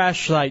actual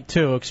crash site,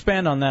 too.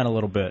 Expand on that a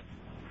little bit.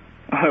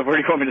 Where do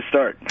you want me to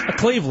start?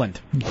 Cleveland.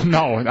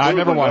 No, I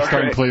never want to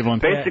start in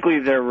Cleveland.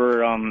 Basically, there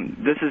were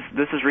this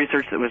is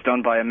research that was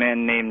done by a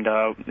man named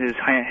his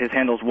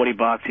handle's Woody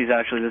Box. He's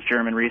actually this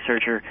German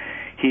researcher.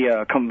 He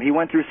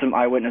went through some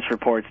eyewitness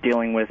reports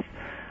dealing with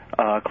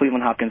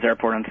Cleveland Hopkins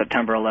Airport on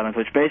September 11th,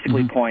 which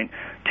basically point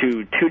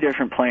to 2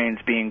 different planes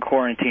being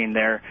quarantined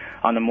there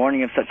on the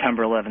morning of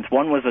September 11th.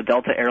 One was a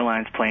Delta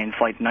Airlines plane,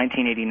 Flight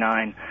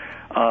 1989,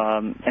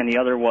 and the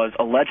other was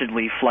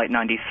allegedly Flight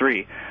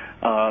 93.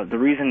 The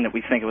reason that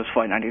we think it was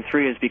Flight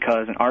 93 is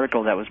because an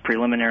article that was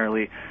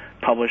preliminarily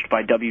published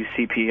by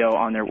WCPO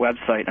on their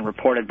website and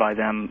reported by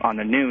them on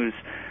the news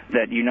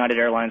that United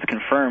Airlines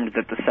confirmed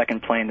that the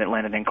second plane that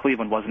landed in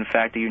Cleveland was in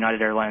fact a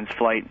United Airlines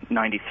Flight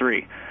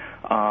 93.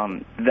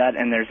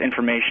 And there's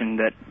information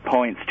that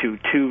points to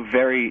 2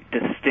 very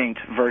distinct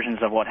versions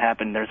of what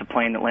happened. There's a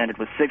plane that landed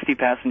with 60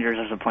 passengers.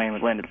 There's a plane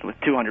that landed with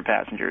 200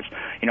 passengers.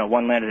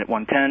 One landed at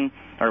 1:10,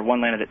 or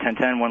one landed at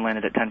 10:10, one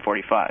landed at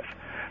 10:45.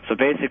 So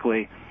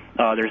basically,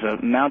 there's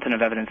a mountain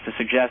of evidence to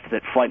suggest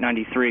that Flight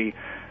 93,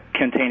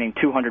 containing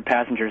 200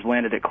 passengers,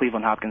 landed at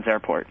Cleveland Hopkins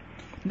Airport.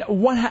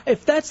 Now,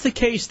 if that's the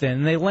case,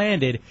 then they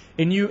landed,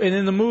 and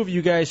in the movie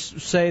you guys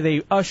say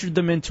they ushered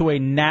them into a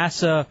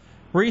NASA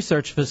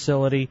research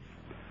facility.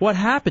 What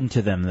happened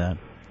to them then?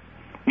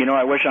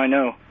 I wish I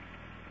knew.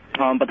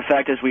 But the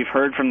fact is, we've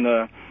heard from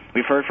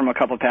a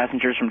couple of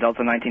passengers from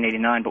Delta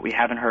 1989, but we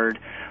haven't heard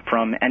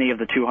from any of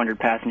the 200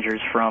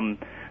 passengers from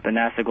the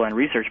NASA Glenn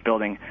Research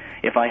Building.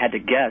 If I had to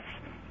guess,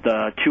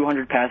 the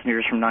 200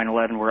 passengers from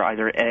 9/11 were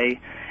either A,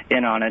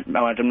 in on it.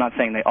 I'm not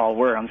saying they all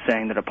were. I'm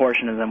saying that a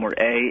portion of them were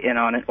A, in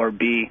on it, or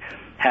B,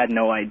 had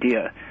no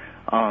idea.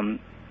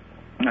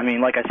 I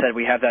mean, like I said,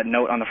 we have that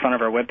note on the front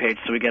of our webpage,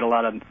 so we get a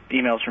lot of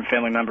emails from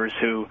family members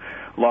who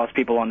lost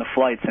people on the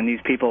flights, and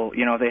these people,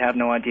 they have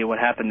no idea what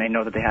happened. They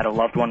know that they had a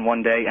loved one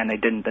one day and they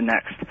didn't the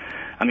next.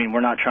 I mean, we're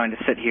not trying to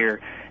sit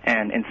here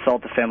and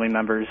insult the family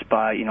members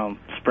by,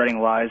 spreading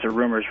lies or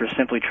rumors. We're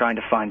simply trying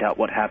to find out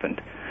what happened.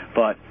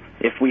 But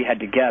if we had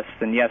to guess,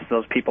 then yes,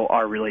 those people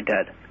are really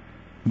dead.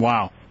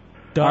 Wow.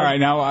 All right,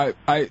 now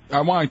I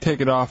want to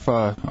take it off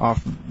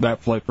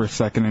that flight for a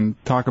second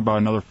and talk about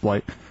another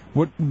flight.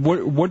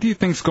 What do you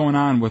think's going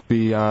on with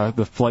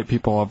the flight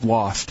people have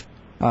lost?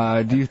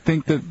 Do you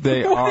think that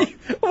they are...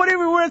 What are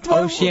we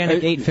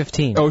Oceanic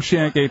 815.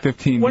 Oceanic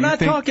 815. We're not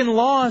talking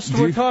lost.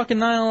 We're talking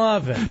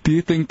 9/11. Do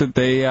you think that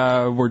they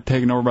were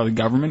taken over by the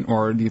government,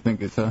 or do you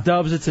think it's a...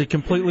 Dubs, it's a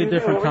completely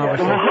different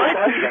conversation. What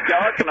are you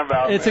talking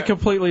about? It's a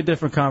completely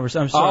different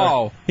conversation. I'm sorry.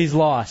 Oh. He's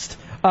lost.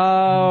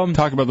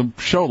 Talk about the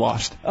show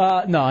Lost.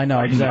 No, I know,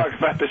 exactly. Talk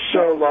about the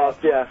show Lost,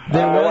 yeah.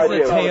 There was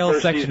a tail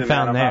section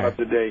found there.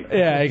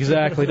 Yeah,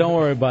 exactly. Don't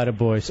worry about it,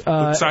 boys.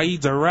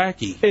 Saeed's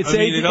Iraqi.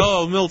 It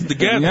all melts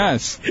together.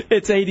 Yes.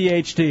 It's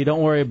ADHD.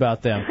 Don't worry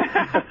about them.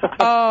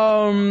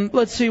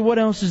 Let's see, what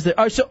else is there?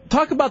 All right, so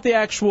talk about the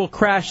actual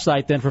crash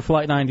site then for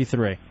Flight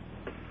 93.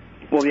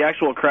 Well, the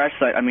actual crash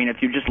site, I mean,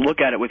 if you just look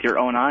at it with your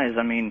own eyes,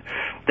 I mean,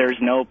 there's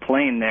no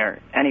plane there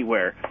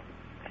anywhere.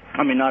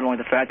 I mean, not only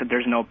the fact that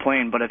there's no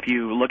plane, but if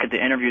you look at the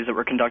interviews that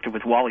were conducted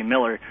with Wally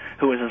Miller,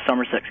 who is a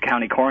Somerset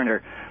County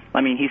coroner,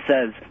 I mean, he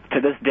says,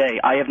 to this day,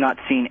 I have not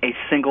seen a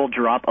single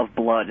drop of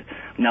blood.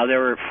 Now,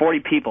 there were 40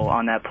 people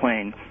on that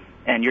plane,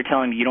 and you're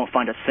telling me you don't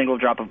find a single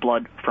drop of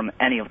blood from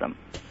any of them.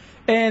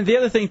 And the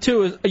other thing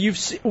too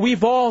is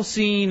we've all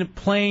seen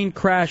plane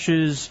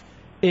crashes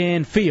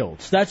in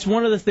fields. That's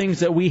one of the things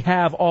that we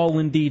have all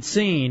indeed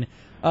seen,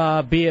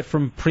 be it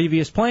from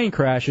previous plane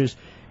crashes.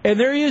 And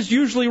there is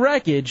usually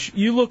wreckage.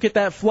 You look at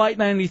that Flight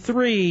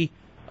 93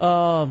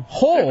 hole.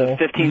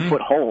 It's a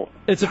 15-foot hole.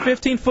 It's a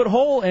 15-foot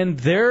hole, and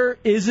there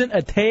isn't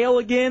a tail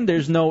again.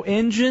 There's no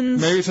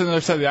engines. Maybe it's on the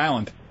other side of the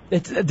island.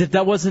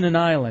 That wasn't an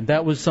island.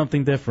 That was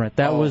something different.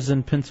 That was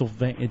in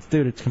Pennsylvania.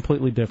 It's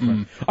completely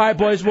different. All right,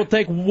 boys,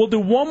 we'll do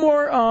one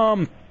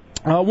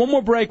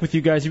more break with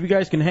you guys. If you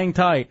guys can hang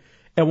tight,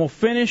 and we'll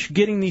finish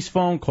getting these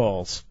phone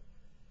calls.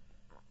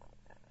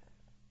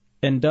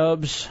 And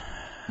Dubs,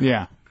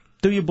 yeah,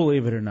 do you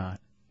believe it or not?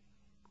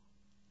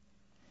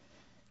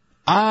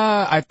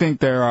 I think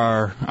there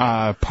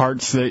are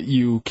parts that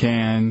you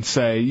can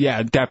say,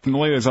 yeah,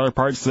 definitely. There's other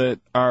parts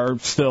that are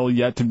still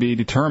yet to be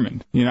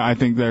determined. You know, I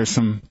think there's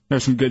some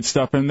good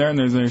stuff in there, and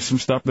there's some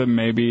stuff that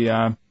maybe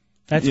that's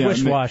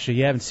wishy-washy.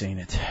 You haven't seen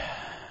it.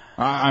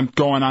 I'm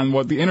going on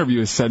what the interview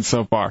has said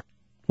so far.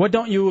 What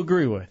don't you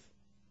agree with,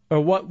 or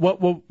what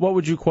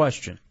would you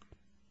question?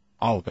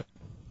 All of it.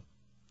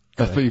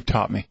 That's what you've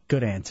taught me.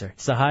 Good answer.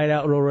 It's the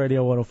Hideout Real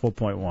Radio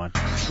 104.1.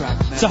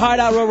 It's the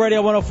Hideout Real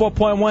Radio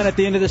 104.1. At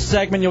the end of this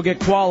segment, you'll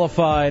get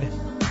qualified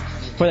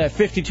for that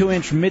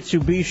 52-inch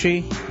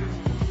Mitsubishi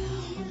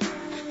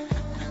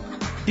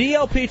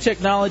DLP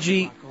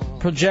Technology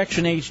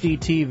Projection HD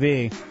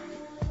TV.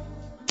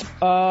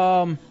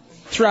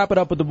 Let's wrap it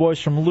up with the boys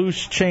from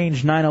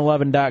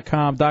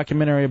loosechange911.com.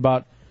 Documentary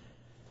about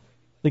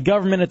the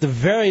government at the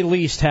very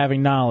least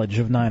having knowledge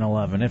of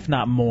 9/11, if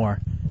not more.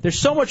 There's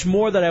so much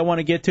more that I want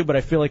to get to, but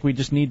I feel like we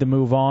just need to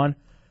move on.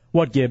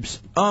 What, Gibbs?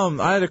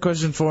 I had a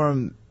question for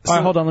him. All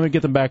right, hold on. Let me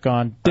get them back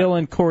on.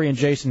 Dylan, Corey, and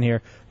Jason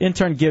here.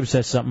 Intern Gibbs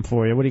has something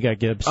for you. What do you got,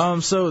 Gibbs?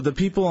 So the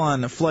people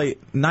on Flight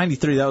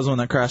 93, that was the one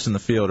that crashed in the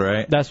field,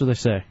 right? That's what they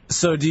say.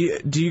 So do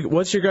you?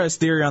 What's your guys'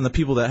 theory on the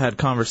people that had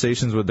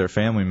conversations with their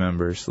family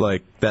members,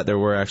 like that there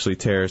were actually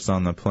terrorists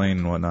on the plane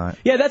and whatnot?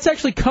 Yeah, that's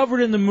actually covered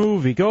in the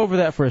movie. Go over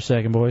that for a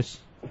second, boys.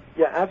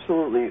 Yeah,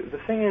 absolutely. The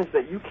thing is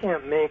that you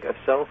can't make a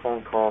cell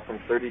phone call from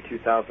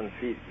 32,000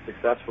 feet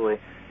successfully.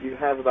 You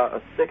have about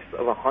a sixth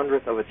of a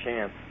hundredth of a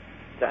chance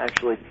to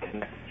actually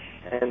connect.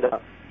 And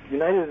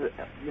United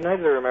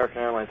or American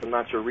Airlines, I'm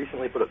not sure,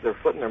 recently put their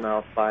foot in their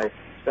mouth by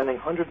spending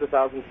hundreds of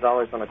thousands of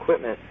dollars on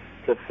equipment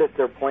to fit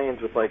their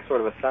planes with like sort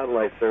of a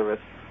satellite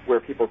service where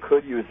people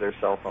could use their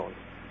cell phones.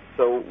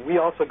 So we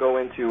also go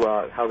into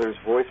how there's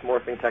voice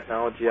morphing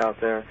technology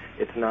out there.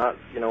 It's not,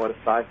 at a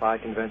sci-fi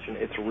convention.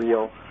 It's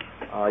real.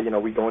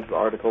 We go into the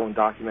article and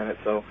document it.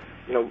 So,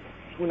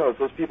 who knows?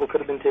 Those people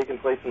could have been taking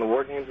place in the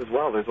war games as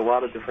well. There's a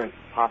lot of different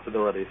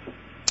possibilities.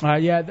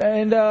 Yeah,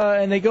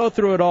 and they go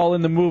through it all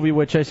in the movie,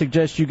 which I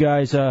suggest you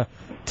guys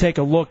take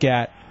a look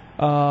at.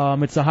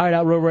 It's the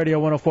Hideout Real Radio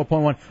 104.1.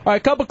 All right, a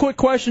couple quick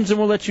questions, and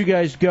we'll let you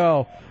guys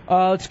go.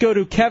 Let's go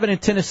to Kevin in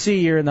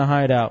Tennessee here in the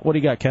Hideout. What do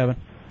you got, Kevin?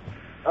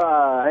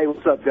 Hey,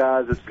 what's up,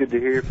 guys? It's good to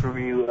hear from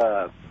you.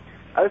 I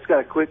just got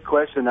a quick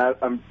question.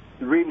 I'm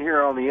reading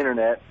here on the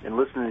internet and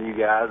listening to you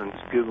guys and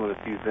just Googling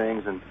a few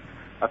things, and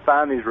I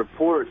found these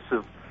reports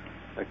of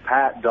like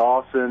Pat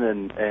Dawson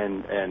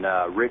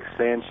and Rick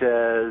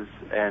Sanchez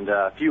and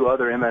a few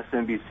other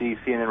MSNBC,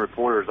 CNN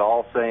reporters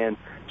all saying,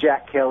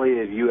 Jack Kelly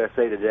of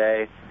USA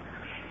Today,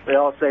 they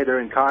all say they're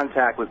in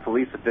contact with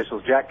police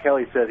officials. Jack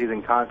Kelly says he's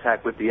in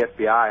contact with the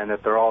FBI and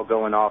that they're all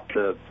going off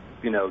the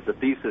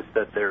thesis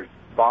that there's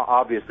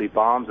obviously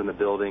bombs in the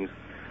buildings.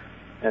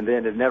 And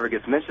then it never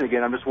gets mentioned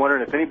again. I'm just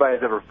wondering if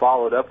anybody's ever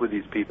followed up with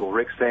these people,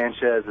 Rick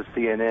Sanchez of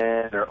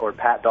CNN or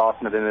Pat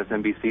Dawson of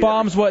MSNBC.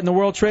 Bombs, what, in the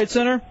World Trade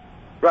Center?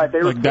 Right,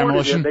 they like reported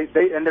demolition? it.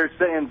 And they're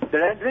saying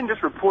they didn't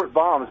just report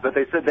bombs, but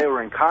they said they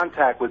were in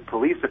contact with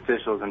police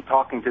officials and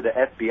talking to the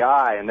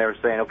FBI, and they were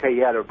saying, okay,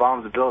 yeah, there are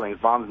bombs in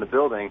the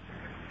building.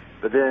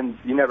 But then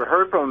you never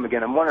heard from them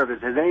again. I'm wondering,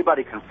 has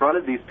anybody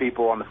confronted these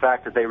people on the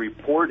fact that they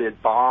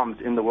reported bombs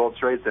in the World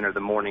Trade Center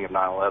the morning of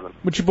 9/11?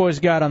 What you boys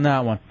got on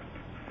that one?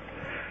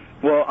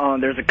 Well,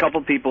 there's a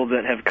couple people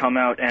that have come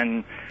out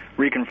and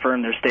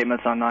reconfirmed their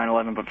statements on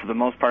 9/11, but for the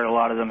most part, a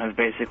lot of them have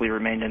basically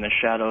remained in the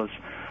shadows.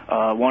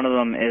 One of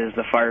them is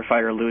the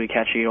firefighter Louis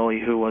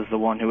Caccioli, who was the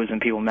one who was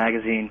in People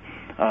magazine,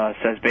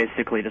 says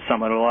basically, to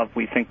sum it all up,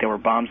 we think there were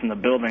bombs in the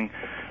building.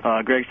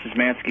 Greg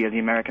Szymanski of the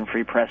American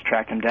Free Press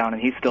tracked him down,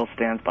 and he still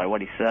stands by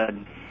what he said.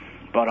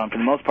 But for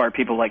the most part,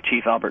 people like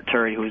Chief Albert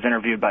Turry, who was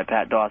interviewed by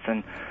Pat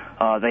Dawson,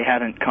 they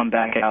haven't come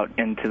back out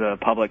into the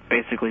public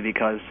basically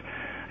because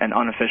an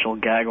unofficial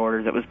gag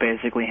order that was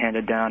basically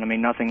handed down. I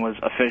mean, nothing was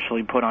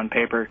officially put on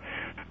paper.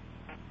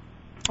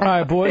 All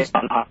right, boys.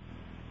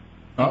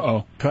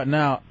 Uh-oh. Cutting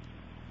out.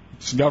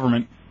 It's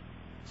government.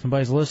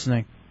 Somebody's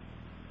listening.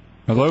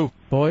 Hello?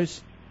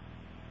 Boys?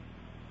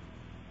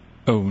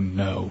 Oh,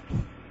 no.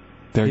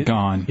 They're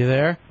gone. You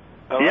there?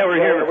 Yeah,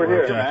 we're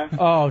here, man.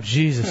 Oh,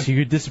 Jesus.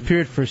 You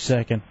disappeared for a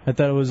second. I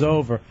thought it was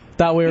over.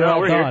 Thought we were all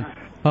we're gone. here.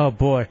 Oh,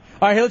 boy.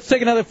 All right, let's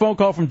take another phone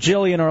call from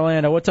Jilly in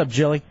Orlando. What's up,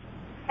 Jilly?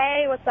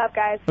 Hey, what's up,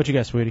 guys? What you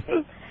got, sweetie?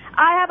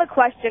 I have a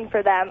question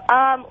for them.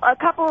 A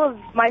couple of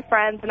my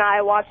friends and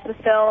I watched the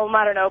film,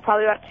 I don't know,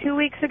 probably about 2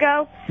 weeks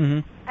ago.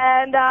 Mm-hmm.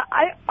 And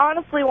I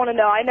honestly want to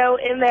know, I know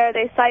in there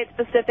they cite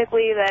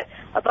specifically that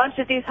a bunch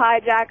of these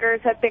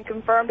hijackers have been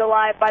confirmed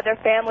alive by their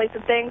families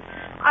and things.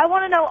 I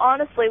want to know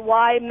honestly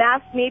why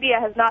mass media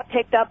has not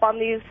picked up on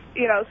these,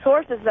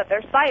 sources that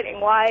they're citing.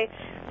 Why,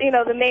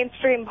 the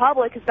mainstream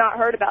public has not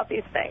heard about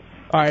these things.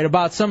 All right,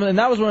 about some, and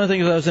that was one of the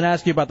things I was going to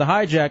ask you about the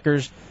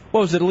hijackers.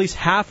 What was it? At least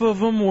half of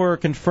them were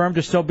confirmed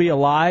to still be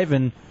alive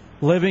and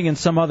living in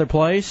some other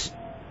place.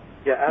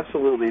 Yeah,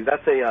 absolutely.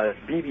 That's a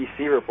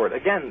BBC report.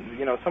 Again,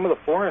 some of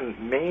the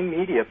foreign main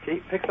media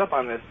picks up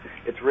on this.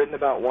 It's written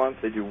about once.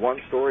 They do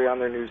one story on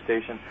their news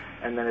station,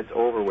 and then it's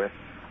over with.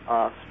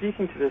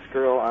 Speaking to this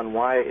girl on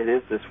why it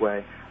is this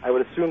way, I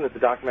would assume that the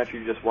documentary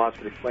you just watched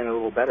would explain it a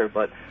little better.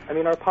 But,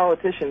 our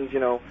politicians,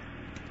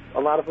 a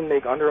lot of them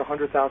make under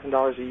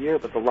 $100,000 a year,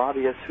 but the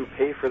lobbyists who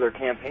pay for their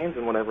campaigns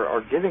and whatever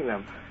are giving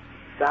them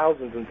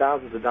thousands and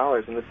thousands of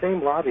dollars. And the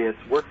same lobbyists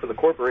work for the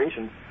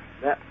corporations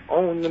that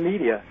own the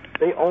media.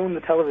 They own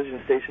the television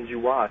stations you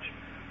watch.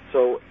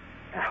 So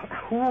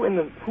who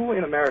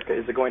in America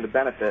is it going to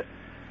benefit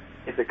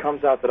if it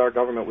comes out that our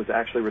government was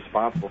actually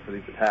responsible for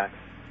these attacks?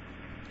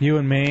 You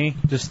and me,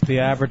 just the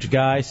average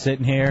guy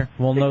sitting here,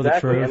 we'll know the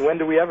truth. And when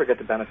do we ever get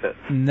to benefit?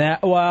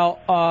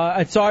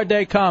 It's our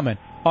day coming.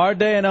 Our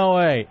day in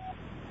 08.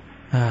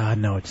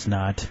 No, it's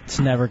not. It's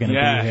never going to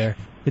be here.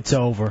 It's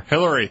over.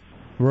 Hillary.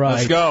 Right.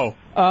 Let's go.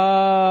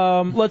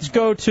 Let's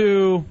go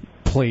to...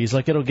 Please,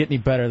 it'll get any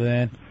better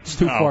than. It's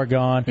too far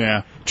gone.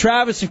 Yeah.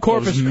 Travis in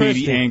Corpus Those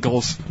Christi. meaty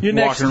ankles You're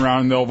next. walking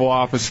around in the Oval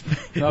Office.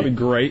 That'll be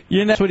great.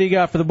 You're next. What do you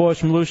got for the boys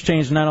from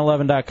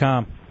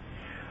loosechange911.com?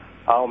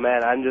 Oh,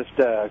 man, I'm just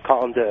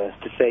calling to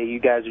say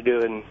you guys are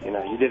doing,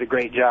 you did a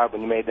great job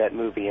when you made that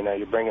movie.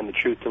 You're bringing the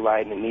truth to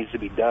light, and it needs to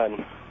be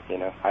done.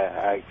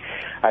 I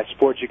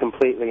support you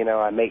completely.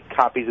 I make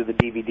copies of the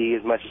DVD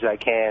as much as I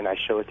can. I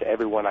show it to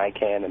everyone I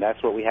can, and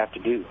that's what we have to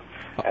do.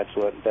 That's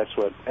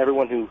what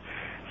everyone who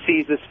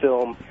sees this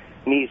film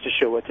needs to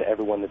show it to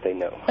everyone that they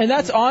know. And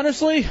that's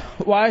honestly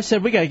why I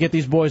said we got to get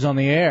these boys on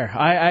the air.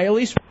 I at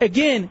least,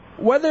 again,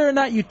 whether or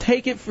not you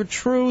take it for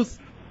truth,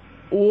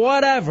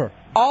 whatever.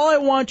 All I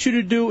want you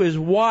to do is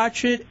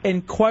watch it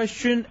and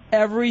question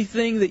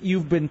everything that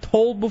you've been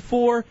told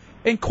before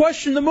and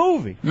question the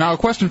movie. Now, a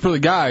question for the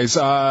guys.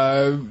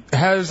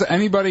 Has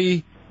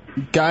anybody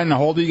gotten a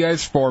hold of you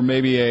guys for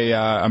maybe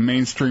a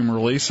mainstream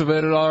release of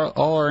it at all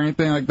or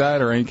anything like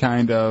that, or any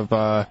kind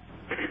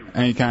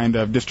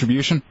of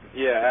distribution?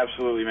 Yeah,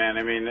 absolutely, man.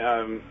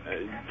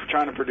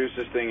 Trying to produce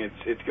this thing,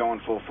 it's going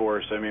full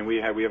force. We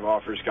have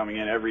offers coming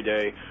in every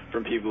day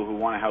from people who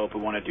want to help, who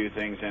want to do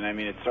things, and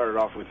it started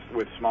off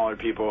with smaller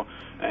people,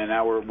 and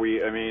now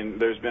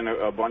there's been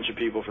a bunch of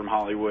people from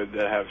Hollywood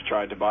that have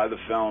tried to buy the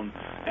film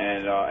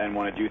and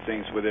want to do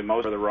things with it,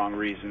 most for the wrong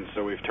reasons.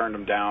 So we've turned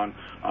them down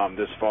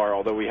this far.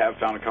 Although we have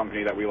found a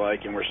company that we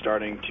like, and we're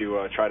starting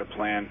to try to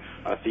plan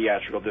a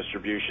theatrical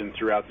distribution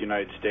throughout the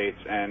United States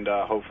and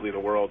hopefully the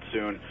world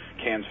soon.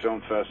 Cannes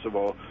Film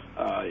Festival.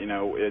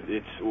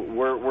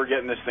 We're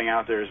getting this thing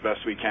out there as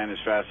best we can, as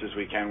fast as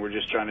we can. We're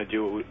just trying to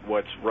do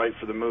what's right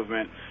for the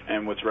movement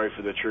and what's right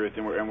for the truth,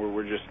 and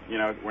we're just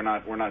we're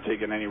not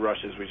taking any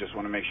rushes. We just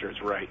want to make sure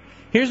it's right.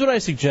 Here's what I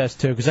suggest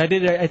too, because I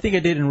think I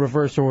did in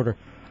reverse order.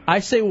 I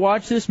say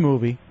watch this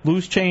movie,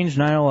 Loose Change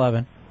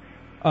 9/11,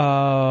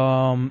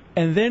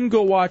 and then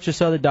go watch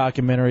this other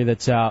documentary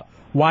that's out,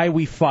 Why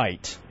We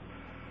Fight,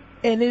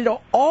 and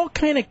it'll all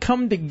kind of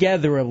come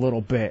together a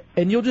little bit,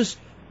 and you'll just.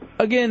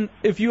 Again,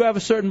 if you have a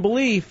certain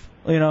belief,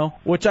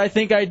 which I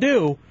think I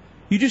do,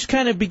 you just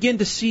kind of begin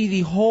to see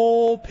the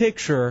whole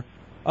picture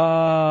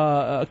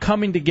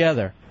coming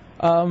together.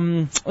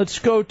 Let's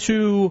go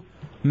to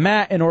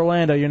Matt in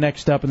Orlando. You're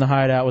next up in the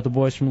Hideout with the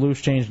boys from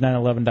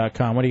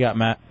loosechange911.com. What do you got,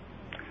 Matt?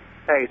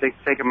 Hey, thanks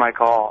for taking my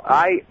call.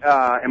 I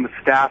am a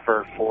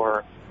staffer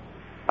for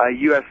a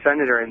U.S.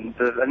 Senator, and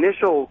the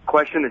initial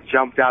question that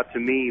jumped out to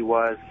me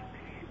was,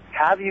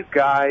 have you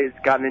guys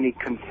gotten any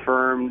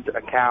confirmed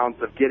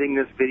accounts of getting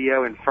this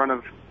video in front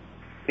of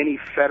any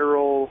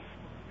federal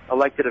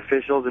elected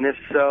officials? And if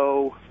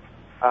so,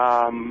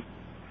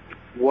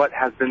 what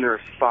has been their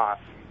response?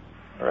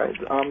 All right.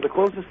 The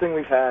closest thing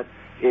we've had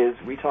is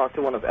we talked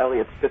to one of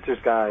Elliot Spitzer's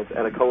guys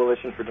at a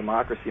Coalition for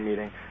Democracy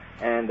meeting,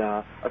 and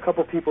a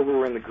couple people who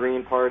were in the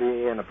Green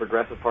Party and the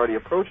Progressive Party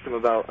approached him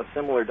about a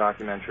similar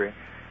documentary.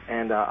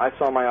 And I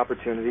saw my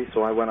opportunity,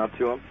 so I went up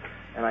to him.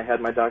 And I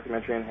had my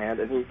documentary in hand,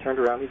 and he turned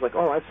around, he's like,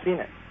 oh, I've seen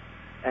it.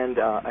 And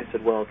I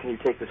said, well, can you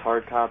take this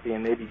hard copy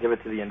and maybe give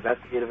it to the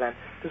investigative end?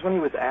 Because when he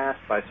was asked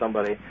by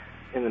somebody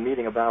in the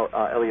meeting about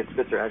Elliot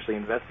Spitzer actually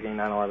investigating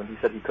 9/11, he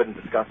said he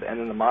couldn't discuss it, and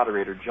then the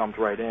moderator jumped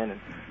right in, and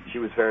she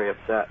was very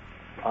upset.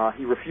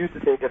 He refused to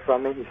take it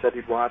from me. He said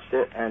he'd watched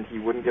it, and he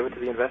wouldn't give it to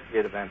the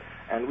investigative end.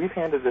 And we've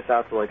handed this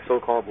out to,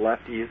 so-called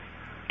lefties,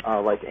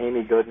 like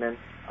Amy Goodman.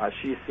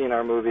 She's seen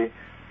our movie.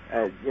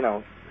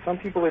 Some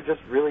people are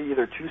just really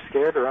either too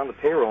scared or on the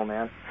payroll,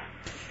 man.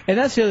 And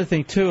that's the other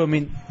thing, too.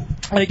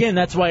 And again,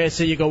 that's why I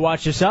say you go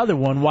watch this other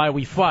one, Why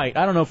We Fight.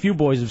 I don't know if you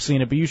boys have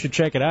seen it, but you should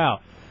check it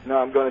out. No,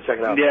 I'm going to check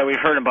it out. Yeah, we've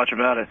heard a bunch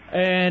about it.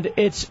 And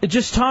it's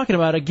just talking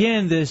about,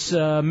 again, this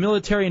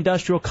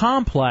military-industrial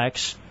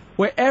complex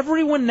where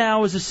everyone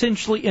now is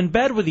essentially in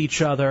bed with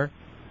each other,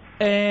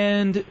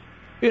 and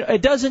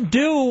it doesn't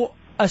do,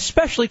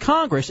 especially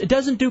Congress, it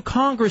doesn't do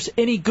Congress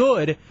any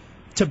good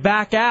to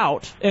back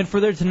out and for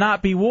there to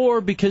not be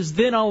war, because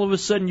then all of a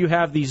sudden you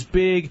have these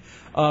big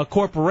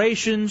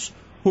corporations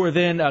who are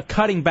then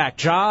cutting back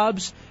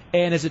jobs.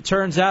 And as it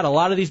turns out, a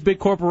lot of these big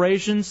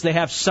corporations, they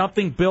have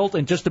something built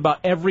in just about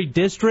every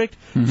district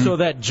so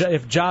that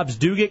if jobs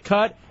do get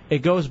cut, it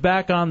goes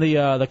back on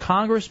the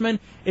congressman.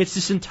 It's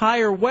this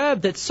entire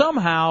web that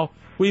somehow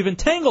we've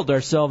entangled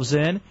ourselves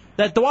in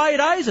that Dwight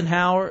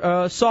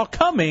Eisenhower saw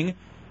coming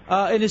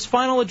in his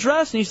final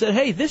address. And he said,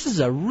 hey, this is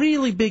a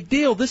really big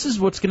deal. This is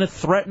what's going to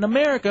threaten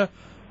America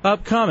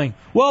upcoming.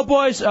 Well,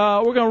 boys,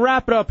 we're going to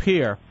wrap it up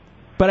here.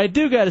 But I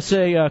do got to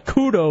say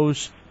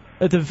kudos,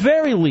 at the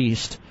very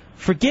least,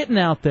 for getting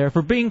out there,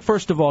 for being,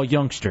 first of all,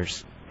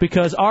 youngsters.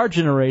 Because our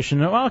generation,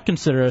 well, I'll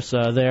consider us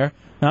there.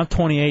 I'm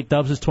 28,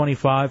 Dubs is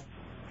 25,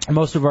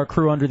 most of our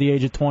crew under the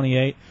age of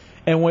 28.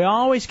 And we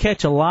always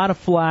catch a lot of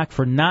flack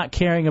for not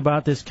caring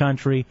about this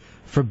country,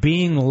 for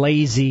being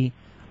lazy,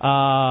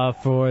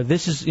 for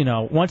this is,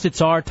 once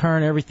it's our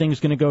turn, everything's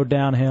going to go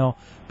downhill.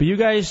 But you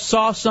guys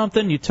saw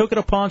something, you took it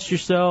upon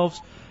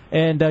yourselves,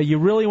 and you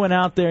really went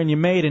out there and you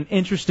made an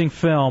interesting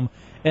film.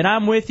 And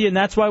I'm with you, and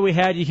that's why we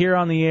had you here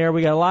on the air.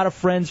 We got a lot of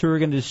friends who are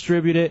going to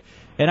distribute it,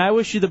 and I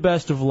wish you the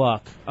best of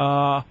luck.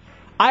 I'll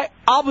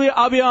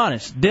be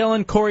honest,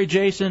 Dylan, Corey,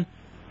 Jason,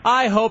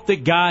 I hope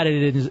that God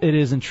it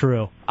isn't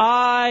true.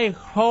 I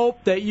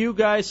hope that you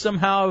guys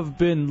somehow have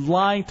been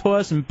lying to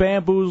us and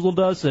bamboozled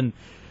us, and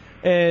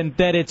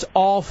that it's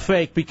all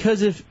fake.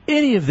 Because if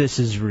any of this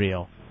is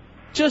real,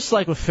 just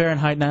like with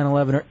Fahrenheit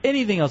 9/11 or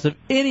anything else, if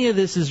any of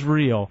this is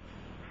real,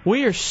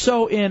 we are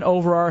so in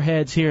over our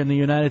heads here in the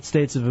United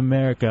States of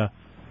America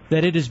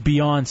that it is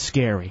beyond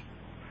scary.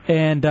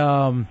 And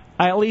I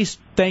at least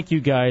thank you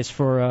guys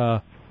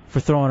for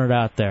throwing it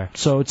out there.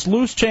 So it's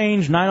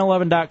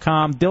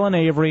loosechange911.com. Dylan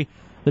Avery,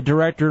 the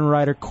director and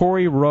writer,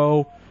 Corey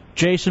Rowe,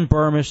 Jason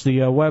Burmish, the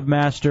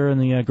webmaster and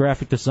the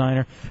graphic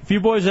designer. If you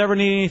boys ever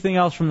need anything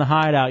else from the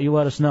Hideout, you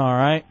let us know, all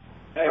right?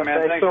 Hey,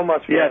 man, thanks so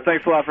much. Yeah,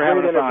 thanks a lot for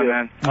having us on,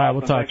 man. All right,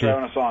 we'll talk to you. Thanks for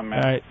having us on,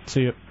 man. All right,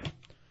 see you.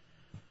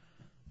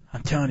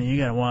 I'm telling you, you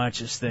got to watch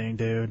this thing,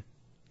 dude.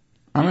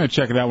 I'm going to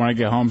check it out when I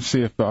get home,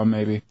 see if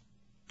maybe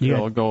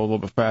it'll go a little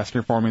bit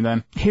faster for me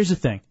then. Here's the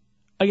thing.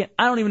 Again,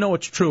 I don't even know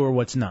what's true or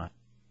what's not.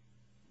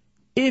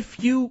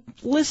 If you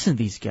listen to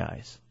these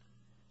guys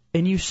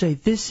and you say,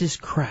 this is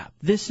crap,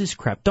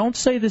 don't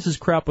say this is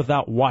crap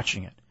without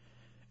watching it.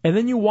 And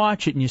then you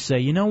watch it and you say,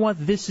 you know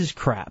what, this is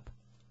crap.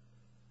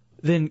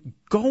 Then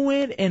go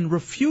in and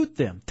refute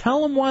them.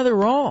 Tell them why they're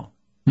wrong.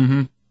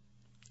 Mm-hmm.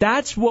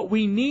 That's what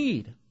we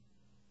need.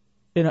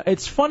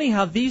 It's funny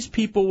how these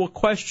people will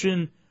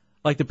question,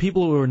 like the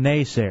people who are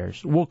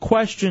naysayers, will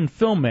question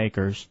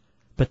filmmakers,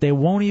 but they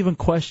won't even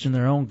question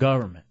their own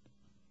government.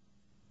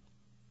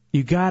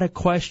 You got to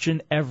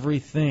question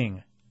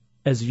everything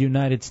as a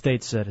United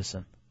States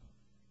citizen.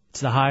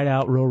 It's the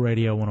Hideout, Real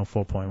Radio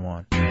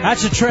 104.1.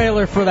 That's the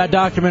trailer for that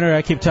documentary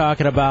I keep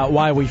talking about,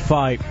 Why We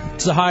Fight.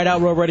 It's the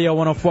Hideout, Real Radio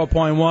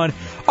 104.1.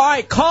 All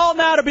right, call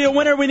now to be a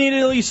winner. We need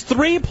at least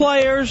three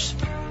players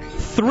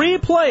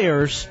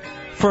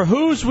for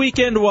Whose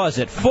Weekend Was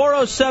It?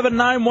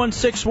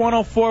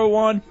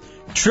 407-916-1041,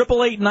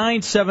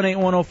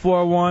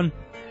 888-978-1041,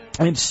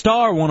 and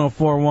star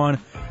 1041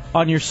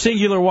 on your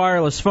singular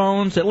wireless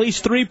phones. At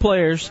least three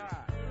players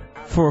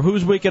for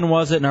Whose Weekend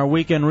Was It in our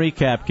weekend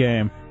recap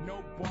game.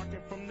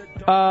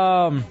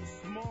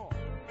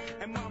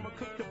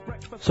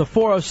 So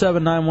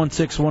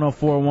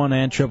 407-916-1041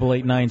 and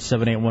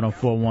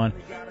 888-978-1041.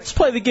 Let's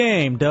play the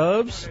game,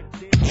 Dubs.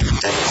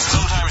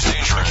 Sometimes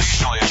dangerous,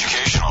 occasionally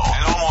educational,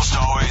 and almost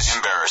always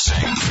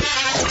embarrassing.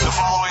 The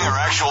following are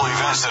actual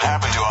events that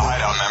happened to a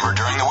Hideout member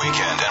during the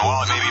weekend, and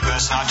while it may be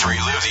best not to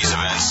relive these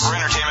events, for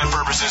entertainment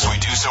purposes, we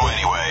do so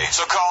anyway.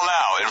 So call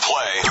now and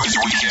play Whose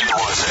Weekend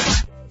Was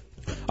It?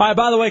 All right,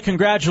 by the way,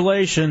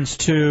 congratulations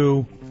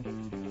to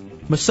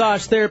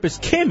massage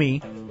therapist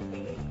Kimmy,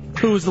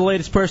 who was the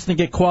latest person to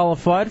get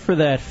qualified for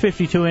that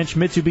 52-inch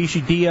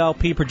Mitsubishi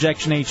DLP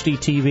Projection HD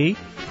TV.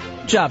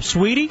 Good job,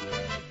 sweetie.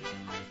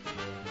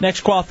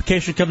 Next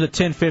qualification comes at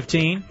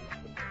 10:15.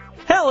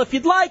 Hell, if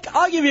you'd like,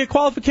 I'll give you a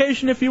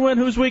qualification if you win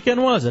Whose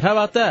Weekend Was It. How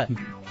about that?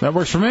 That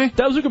works for me.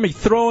 Dubs are going to be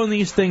throwing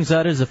these things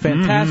out. It is a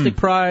fantastic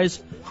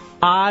prize.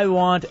 I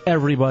want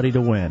everybody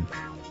to win.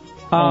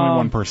 Only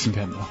one person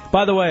can, though.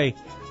 By the way,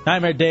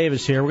 Nightmare Dave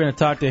is here. We're going to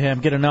talk to him,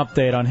 get an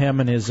update on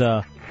him and his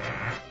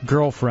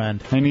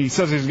girlfriend. And he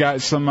says he's got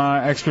some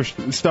extra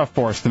stuff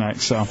for us tonight.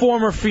 So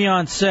former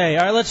fiancé.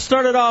 All right, let's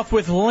start it off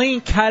with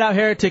Link, Hideout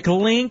Heretic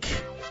Link.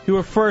 You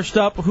were first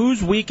up.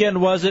 Whose weekend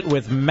was it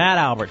with Matt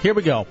Albert? Here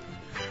we go.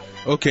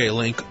 Okay,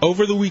 Link.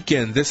 Over the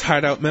weekend, this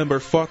Hideout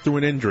member fought through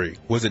an injury.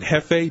 Was it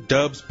Hefe,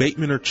 Dubs,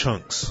 Bateman, or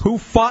Chunks? Who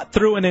fought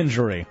through an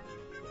injury?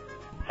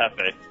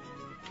 Hefe.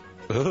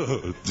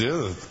 Oh,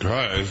 Jesus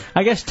Christ.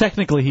 I guess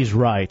technically he's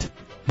right.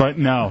 But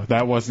no,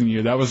 that wasn't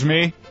you. That was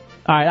me.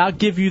 All right, I'll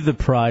give you the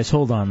prize.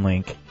 Hold on,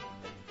 Link.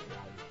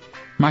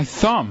 My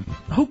thumb.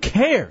 Who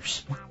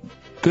cares?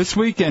 This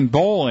weekend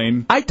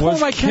bowling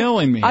was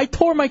killing me. I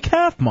tore my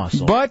calf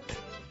muscle. But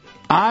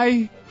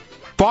I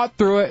fought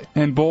through it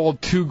and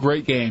bowled 2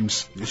 great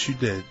games. Yes, you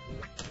did.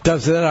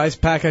 Dubs, did that ice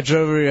pack I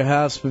drove over to your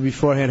house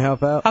beforehand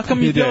help out? How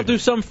come you don't do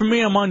something for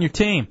me? I'm on your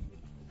team.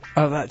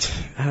 Oh, I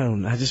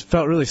don't know. I just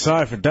felt really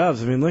sorry for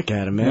Dubs. I mean, look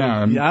at him,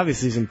 man. Yeah,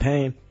 obviously he's in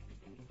pain.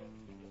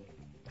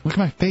 Look at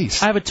my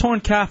face. I have a torn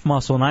calf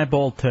muscle, and I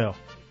bowled too.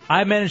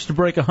 I managed to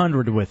break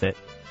 100 with it.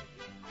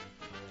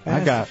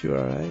 I got you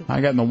all right.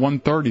 I got in the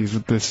 130s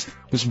with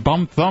this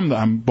bum thumb that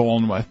I'm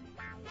bowling with.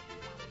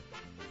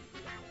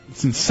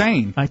 It's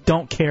insane. I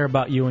don't care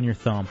about you and your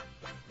thumb.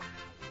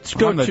 Let's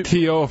go to the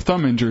TO of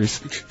thumb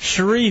injuries.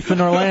 Sharif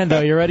in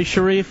Orlando. You ready,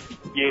 Sharif?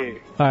 Yeah.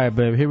 All right,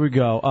 babe. Here we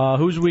go.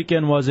 Whose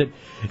weekend was it?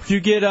 If you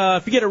get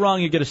it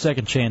wrong, you get a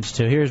second chance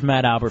too. Here's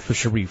Matt Albert for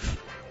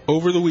Sharif.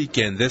 Over the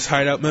weekend, this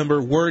Hideout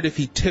member worried if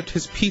he tipped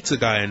his pizza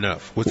guy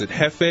enough. Was it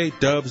Hefe,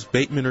 Dubs,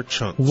 Bateman, or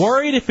Chunks?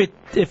 Worried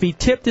if he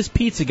tipped his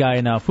pizza guy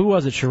enough. Who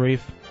was it,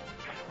 Sharif?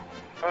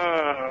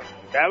 I'm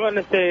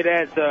gonna say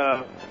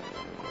that's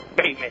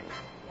Bateman.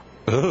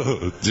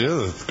 Oh,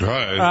 Jesus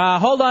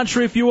Christ. Hold on,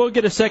 Sharif. You will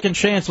get a second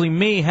chance.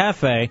 Me,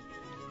 Hefe.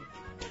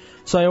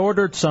 So I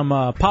ordered some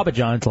Papa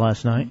John's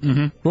last night.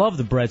 Mm-hmm. Love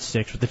the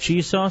breadsticks with the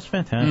cheese sauce.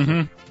 Fantastic.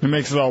 Mm-hmm. It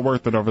makes it all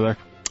worth it over there.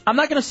 I'm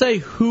not going to say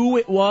who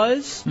it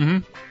was,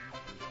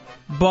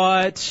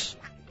 but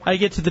I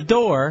get to the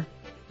door.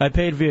 I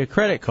paid via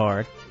credit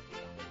card,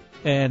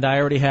 and I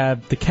already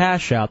had the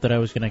cash out that I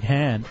was going to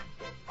hand.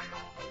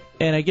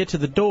 And I get to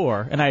the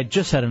door, and I had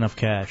just had enough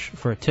cash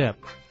for a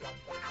tip.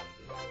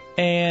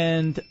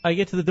 And I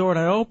get to the door, and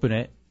I open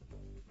it.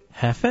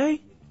 Hefe?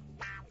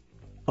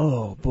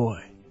 Oh,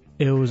 boy.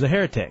 It was a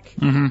heretic.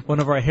 One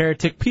of our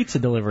heretic pizza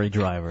delivery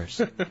drivers.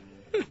 And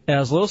I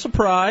was a little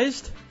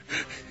surprised.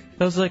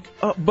 I was like,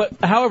 oh, but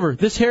however,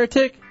 this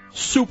heretic,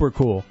 super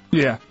cool.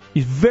 Yeah.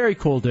 He's very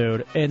cool,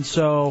 dude. And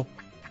so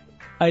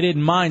I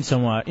didn't mind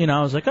somewhat.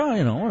 I was like,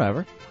 oh,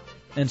 whatever.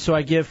 And so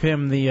I give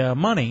him the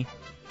money,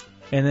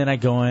 and then I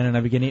go in and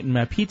I begin eating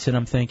my pizza, and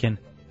I'm thinking,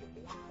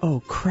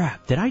 oh,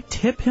 crap, did I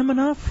tip him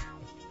enough?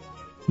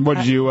 What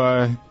did you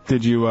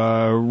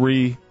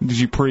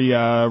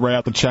pre-write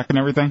out the check and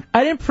everything?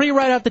 I didn't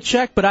pre-write out the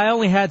check, but I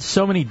only had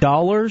so many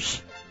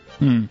dollars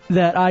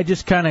that I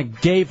just kind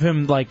of gave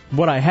him like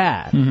what I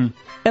had. And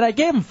I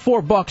gave him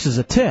 $4 as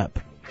a tip.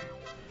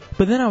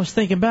 But then I was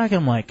thinking back,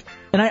 I'm like,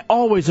 and I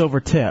always over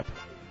tip.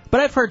 But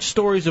I've heard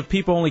stories of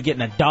people only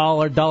getting $1,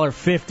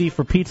 $1.50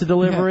 for pizza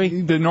delivery.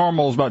 Yeah, the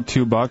normal is about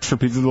 $2 for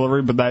pizza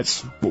delivery, but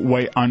that's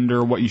way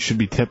under what you should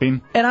be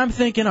tipping. And I'm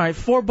thinking, all right,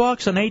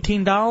 $4 on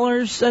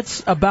 $18,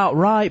 that's about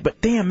right. But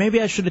damn,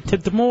 maybe I should have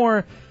tipped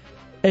more.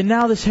 And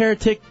now this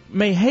heretic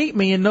may hate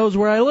me and knows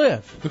where I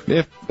live.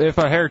 If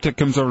a heretic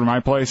comes over to my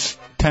place,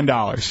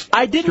 $10.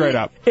 I didn't. Straight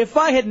up. If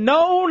I had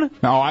known.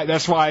 No,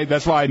 that's why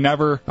I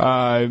never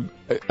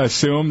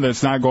assume that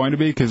it's not going to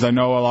be, because I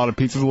know a lot of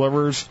pizza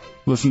deliverers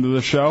listen to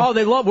this show. Oh,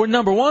 they love. We're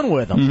number one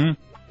with them.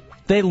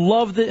 They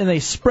loved it and they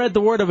spread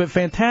the word of it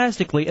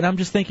fantastically. And I'm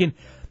just thinking,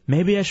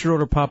 maybe I should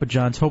order Papa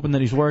John's, hoping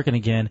that he's working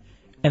again,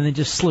 and then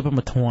just slip him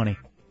a 20.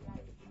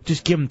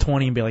 Just give him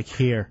 20 and be like,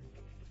 here.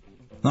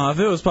 No, if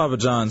it was Papa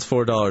John's,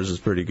 $4 is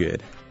pretty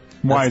good.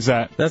 Why is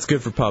that? That's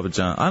good for Papa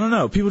John. I don't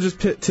know. People just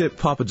tip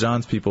Papa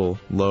John's people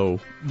low.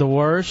 The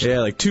worst?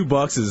 Yeah, like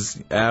 $2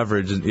 is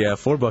average, and yeah,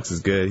 $4 is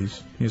good.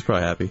 He's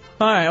probably happy.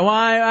 All right, well,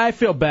 I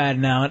feel bad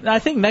now. I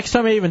think next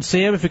time I even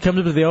see him, if he comes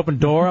up to the open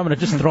door, I'm going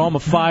to just throw him a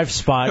 5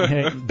 spot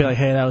and be like,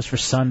 hey, that was for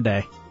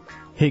Sunday.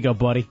 Here you go,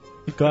 buddy.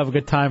 Go have a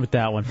good time with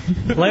that one.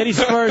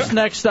 Ladies first,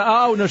 next.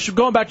 Oh, no,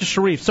 going back to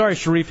Sharif. Sorry,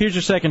 Sharif. Here's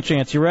your second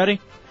chance. You ready?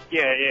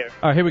 Yeah.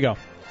 All right, here we go.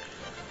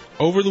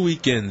 Over the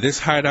weekend, this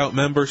Hideout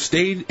member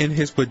stayed in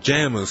his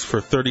pajamas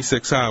for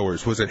 36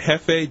 hours. Was it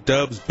Hefe,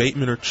 Dubs,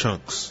 Bateman, or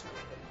Chunks?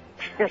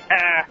 I'm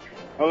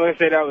going to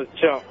say that was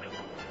Chunks.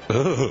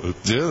 Oh,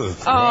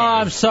 Jesus. Oh,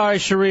 I'm sorry,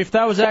 Sharif.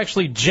 That was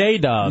actually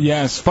J-Dub.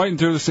 Yes, fighting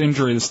through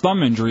this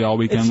thumb injury all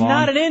weekend long. It's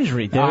not an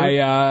injury, dude.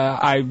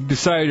 I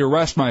decided to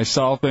rest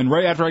myself, and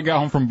right after I got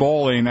home from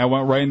bowling, I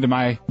went right into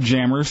my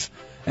jammers,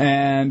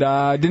 and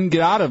didn't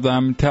get out of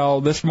them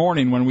till this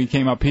morning when we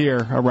came up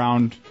here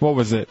around,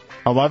 11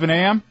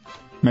 a.m.?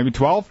 Maybe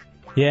 12?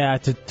 Yeah,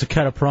 to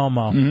cut a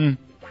promo.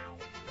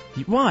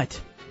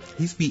 What?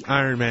 He's the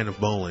Iron Man of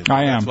bowling.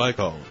 I am. That's what I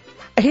call him.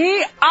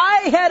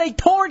 I had a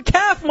torn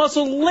calf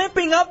muscle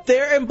limping up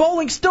there, and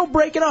bowling still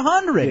breaking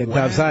 100. Yeah,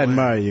 Dubs, I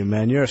admire you,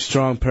 man. You're a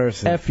strong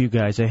person. F you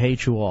guys. I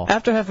hate you all.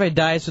 After Hefe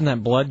dies from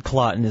that blood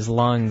clot in his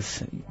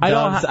lungs,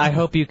 Dubs, I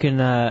hope you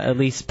can at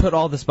least put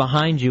all this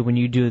behind you when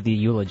you do the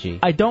eulogy.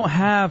 I don't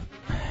have...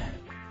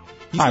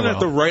 He's going to have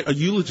to write a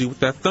eulogy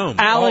with that thumb.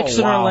 Alex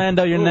in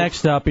Orlando, you're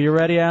next up. Are you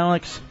ready,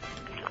 Alex?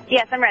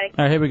 Yes, I'm ready.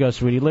 All right, here we go,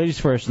 sweetie. Ladies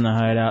first in the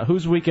Hideout.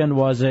 Whose weekend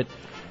was it?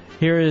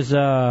 Here is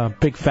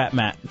Big Fat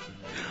Matt.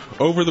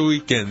 Over the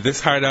weekend, this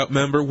Hideout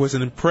member was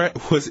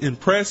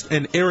impressed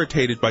and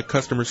irritated by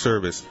customer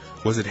service.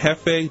 Was it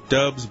Hefe,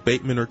 Dubs,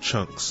 Bateman, or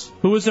Chunks?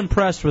 Who was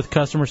impressed with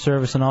customer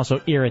service and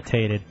also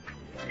irritated?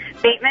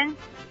 Bateman?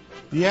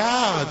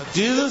 Yeah,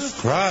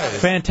 Jesus Christ.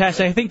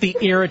 Fantastic. I think the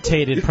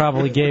irritated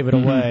probably gave it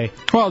away.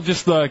 Well,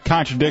 just the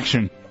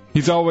contradiction.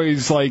 He's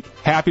always, like,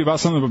 happy about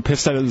something but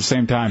pissed at it at the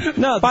same time.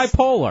 No,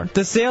 bipolar.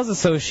 The sales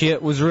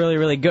associate was really,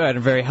 really good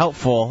and very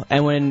helpful.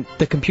 And when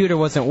the computer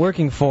wasn't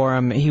working for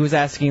him, he was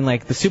asking,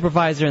 like, the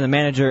supervisor and the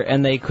manager,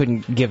 and they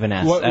couldn't give an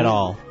S at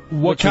all.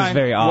 Which was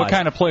very odd. What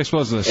kind of place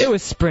was this? It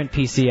was Sprint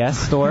PCS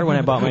store when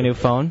I bought my new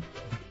phone.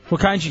 What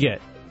kind did you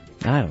get?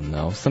 I don't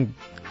know. Some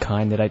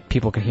kind that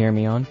people can hear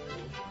me on.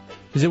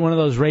 Is it one of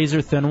those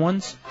razor thin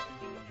ones?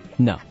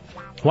 No.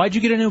 Why'd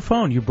you get a new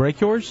phone? You break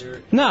yours?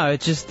 No,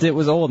 it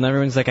was old, and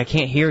everyone's like, I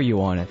can't hear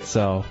you on it,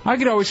 so... I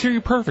could always hear you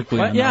perfectly.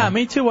 Yeah,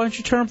 me too. Why don't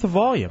you turn up the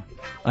volume?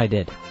 I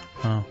did.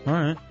 Oh, all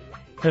right.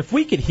 If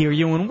we could hear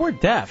you and we're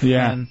deaf,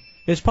 Yeah. then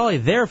it's probably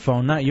their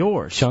phone, not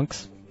yours.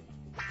 Chunks?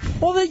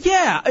 Well, then,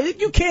 yeah.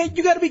 You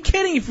got to be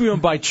kidding if you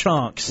don't buy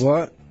Chunks.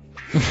 What?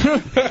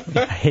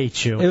 I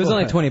hate you. It was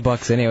only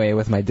 $20 anyway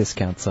with my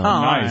discount, so... Oh,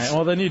 all right.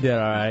 Well, then you did all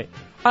right.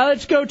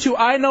 Let's go to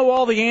I Know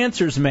All the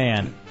Answers,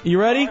 man. You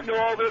ready? I know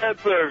all the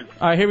answers.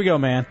 All right, here we go,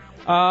 man.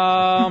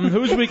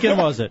 Whose weekend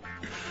was it?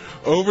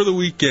 Over the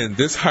weekend,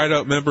 this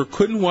Hideout member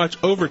couldn't watch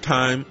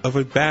overtime of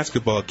a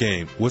basketball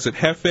game. Was it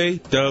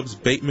Hefe, Dubs,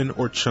 Bateman,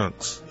 or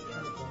Chunks?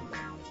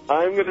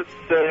 I'm going to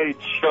say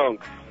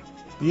Chunks.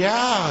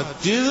 Yeah,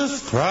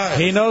 Jesus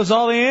Christ. He knows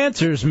all the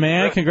answers,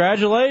 man.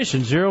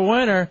 Congratulations. You're a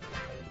winner.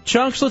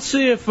 Chunks, let's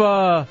see if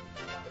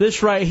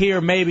this right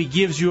here maybe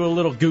gives you a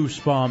little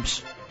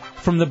goosebumps.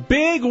 From the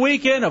big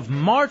weekend of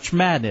March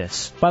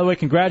Madness. By the way,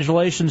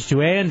 congratulations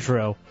to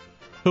Andrew,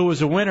 who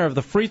was a winner of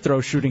the free throw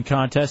shooting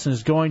contest and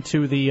is going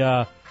to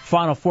the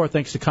Final Four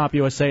thanks to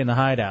CompUSA in the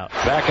Hideout.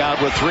 Back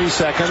out with 3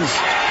 seconds.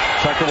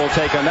 Tucker will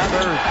take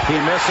another. He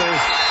misses.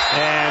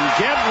 And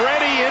get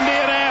ready,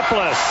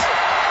 Indianapolis.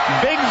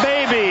 Big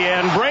Baby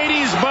and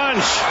Brady's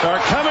bunch are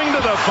coming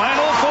to the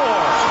Final Four.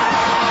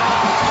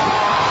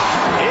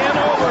 In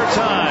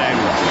overtime,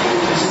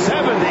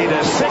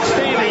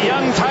 70-60, the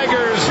Young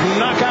Tigers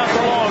knock out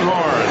the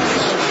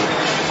Longhorns.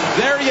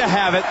 There you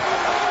have it.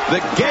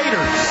 The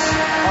Gators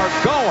are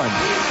going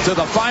to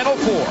the Final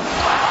Four.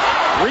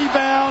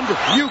 Rebound,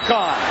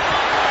 UConn.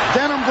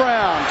 Denham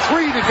Brown,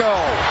 3 to go.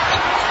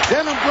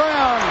 Denham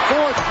Brown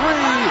for 3.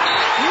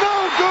 No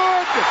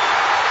good.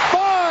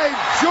 By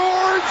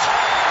George,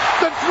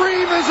 the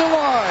dream is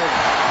alive.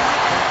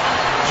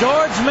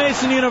 George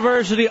Mason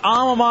University,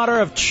 alma mater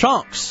of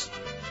Chunks.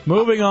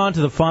 Moving on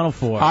to the Final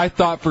Four. I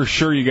thought for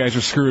sure you guys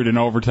were screwed in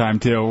overtime,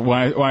 too.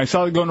 When I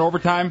saw them going to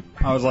overtime,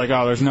 I was like,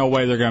 oh, there's no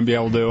way they're going to be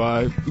able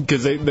to,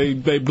 because they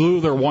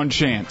blew their one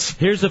chance.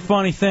 Here's the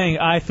funny thing.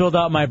 I filled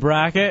out my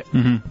bracket.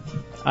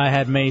 Mm-hmm. I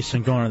had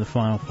Mason going to the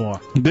Final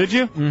Four. Did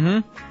you?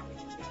 Mm-hmm.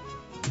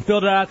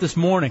 Filled it out this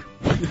morning.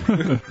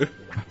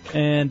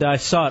 And I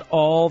saw it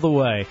all the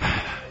way.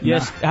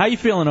 Yes. How you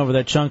feeling over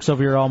there, Chunks,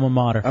 over your alma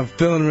mater? I'm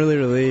feeling really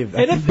relieved.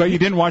 But you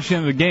didn't watch the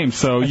end of the game,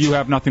 so you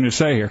have nothing to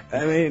say here.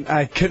 I mean,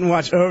 I couldn't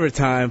watch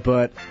overtime,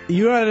 but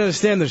you gotta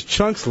understand there's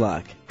Chunks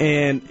luck.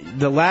 And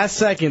the last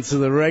seconds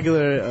of the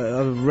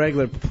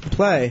regular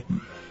play,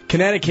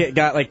 Connecticut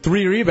got like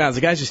 3 rebounds.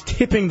 The guy's just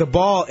tipping the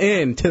ball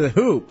in to the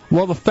hoop.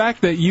 Well, the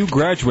fact that you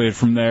graduated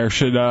from there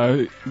should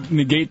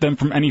negate them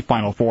from any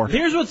Final Four.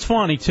 Here's what's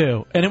funny,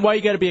 too, and why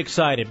you got to be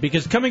excited.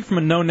 Because coming from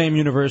a no-name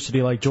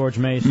university like George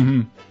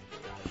Mason,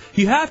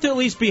 you have to at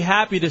least be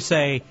happy to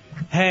say,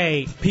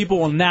 hey, people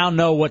will now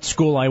know what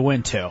school I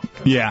went to.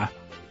 Yeah.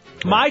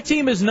 My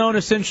team is known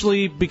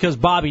essentially because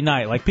Bobby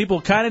Knight. Like,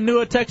 people kind of knew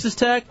at Texas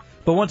Tech.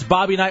 But once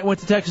Bobby Knight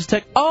went to Texas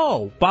Tech,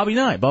 oh, Bobby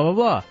Knight, blah, blah,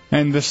 blah.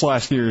 And this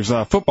last year's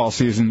football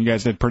season, you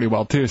guys did pretty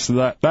well, too, so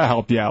that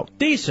helped you out.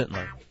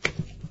 Decently.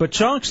 But,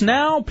 Chunks,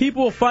 now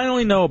people will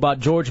finally know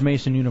about George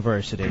Mason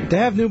University. They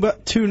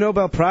have 2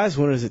 Nobel Prize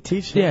winners at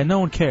teaching. Yeah,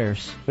 no one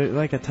cares. They're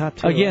like a top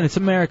 2. Again, it's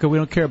America. We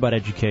don't care about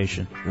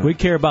education. No. We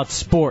care about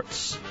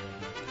sports.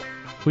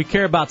 We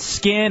care about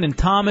Skin and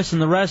Thomas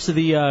and the rest of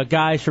the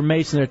guys from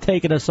Mason. They're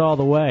taking us all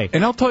the way.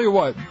 And I'll tell you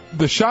what,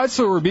 the shots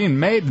that were being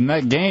made in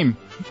that game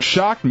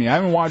shocked me. I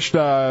haven't watched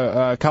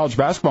college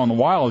basketball in a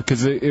while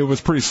because it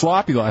was pretty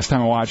sloppy last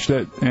time I watched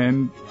it,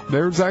 and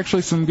there was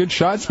actually some good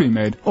shots being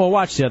made. Well,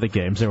 watch the other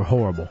games. They were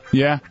horrible.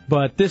 Yeah.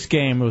 But this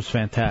game was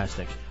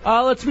fantastic.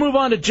 Let's move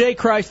on to Jay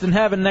Christ and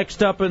Heaven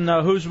next up in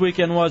Whose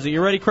Weekend Was It?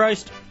 You ready,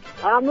 Christ?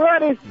 I'm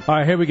ready. All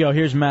right, here we go.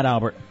 Here's Matt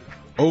Albert.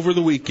 Over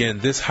the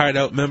weekend, this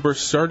Hideout member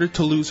started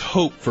to lose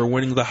hope for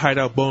winning the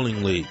Hideout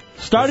Bowling League.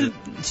 Started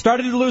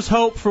to lose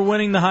hope for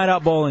winning the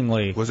Hideout Bowling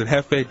League. Was it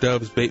Hefe,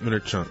 Dubs, Bateman, or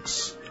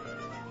Chunks?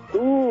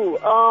 Ooh,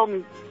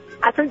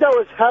 I think that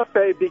was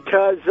Hefe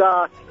because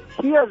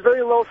he has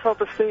very low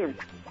self-esteem.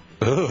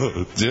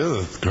 Oh,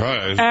 Jesus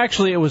Christ.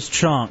 Actually, it was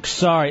Chunks.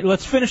 Sorry.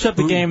 Let's finish up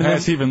the game.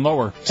 Has even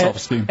lower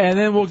self-esteem. And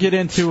then we'll get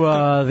into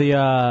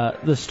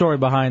the story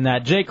behind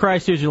that. Jay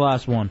Christ, here's your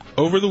last one.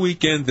 Over the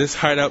weekend, this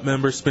Hideout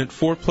member spent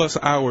 4+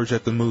 hours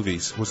at the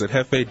movies. Was it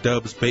Hefe,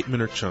 Dubs,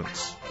 Bateman, or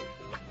Chunks?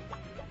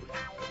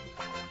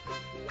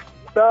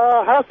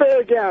 Hefe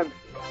again.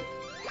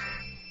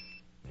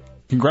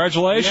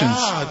 Congratulations.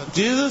 Yeah,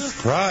 Jesus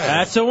Christ.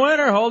 That's a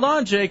winner. Hold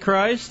on, Jay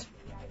Christ.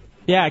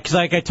 Yeah, because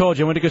like I told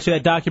you, I went to go see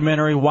that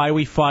documentary, Why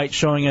We Fight,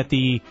 showing at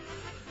the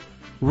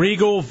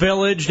Regal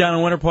Village down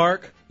in Winter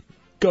Park.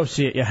 Go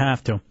see it. You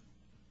have to.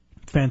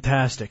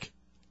 Fantastic.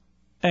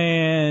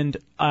 And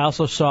I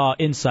also saw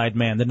Inside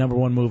Man, the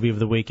 #1 movie of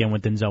the weekend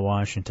with Denzel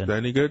Washington. Is that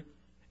any good?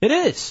 It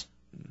is.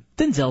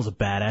 Denzel's a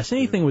badass.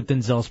 Anything with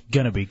Denzel's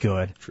going to be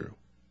good. True.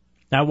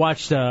 I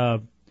watched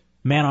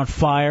Man on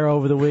Fire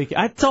over the week.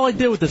 That's all I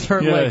did with this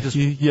hurt leg. Just,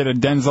 you had a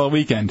Denzel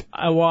weekend.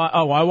 I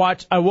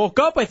woke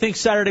up, I think,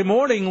 Saturday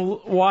morning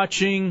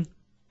watching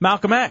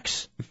Malcolm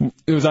X.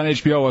 It was on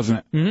HBO, wasn't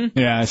it? Mm-hmm.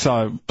 Yeah, I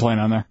saw it playing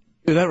on there.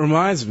 Dude, that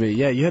reminds me.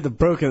 Yeah, you had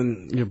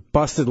your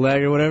busted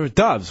leg or whatever.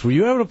 Dubs, were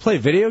you able to play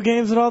video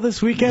games at all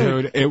this weekend?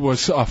 Dude, it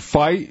was a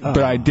fight,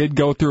 but I did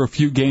go through a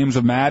few games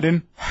of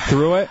Madden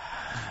through it.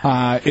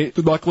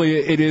 Luckily,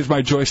 it is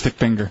my joystick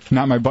finger,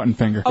 not my button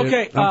finger.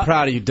 Okay, I'm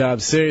proud of you,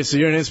 Dubs. Seriously,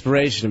 you're an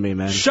inspiration to me,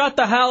 man. Shut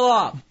the hell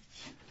up.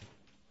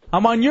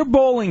 I'm on your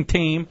bowling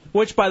team,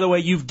 which, by the way,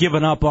 you've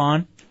given up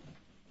on.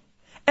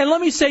 And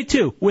let me say,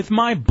 too, with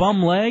my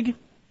bum leg,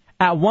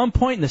 at one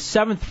point in the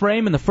 7th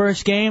frame in the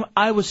first game,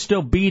 I was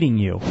still beating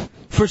you.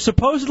 For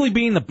supposedly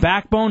being the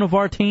backbone of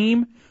our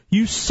team,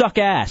 you suck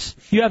ass.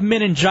 You have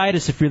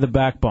meningitis if you're the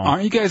backbone.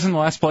 Aren't you guys in the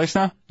last place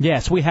now?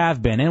 Yes, we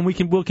have been, and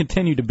we'll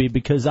continue to be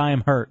because I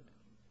am hurt.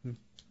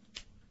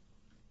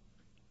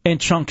 And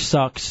Chunk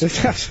sucks.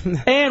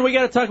 And we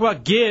got to talk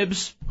about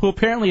Gibbs, who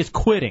apparently is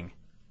quitting.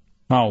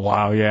 Oh,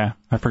 wow, yeah.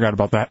 I forgot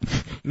about that.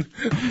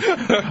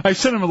 I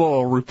sent him a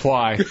little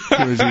reply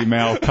to his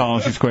email telling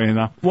us he's quitting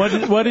now.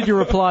 What did your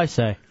reply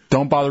say?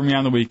 Don't bother me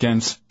on the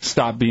weekends.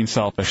 Stop being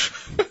selfish.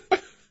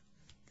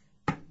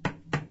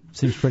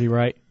 Seems pretty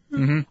right.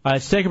 Mm-hmm. All right,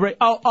 let's take a break.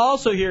 Oh,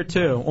 also here,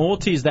 too. Well, we'll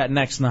tease that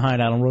next in the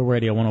Hideout on Real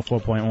Radio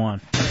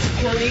 104.1.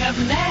 Coming up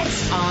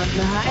next on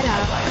the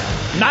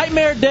Hideout.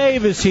 Nightmare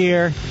Dave is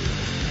here.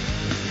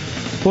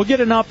 We'll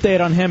get an update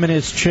on him and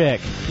his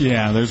chick.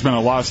 Yeah, there's been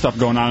a lot of stuff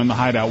going on in the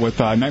Hideout with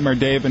Nightmare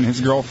Dave and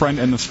his girlfriend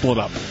and the split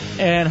up.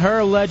 And her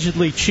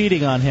allegedly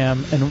cheating on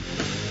him, and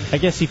I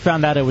guess he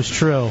found out it was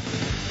true.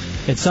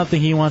 It's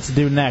something he wants to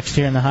do next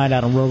here in the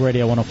Hideout on Real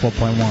Radio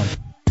 104.1.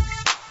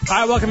 All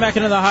right, welcome back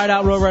into the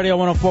Hideout, Real Radio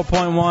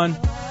 104.1.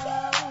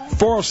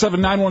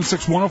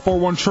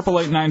 407-916-1041,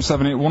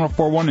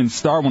 888-978-1041, and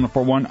star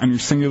 1041 on your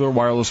singular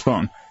wireless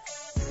phone.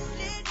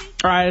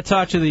 All right, I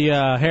talked to the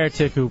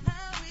heretic who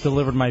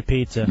delivered my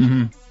pizza.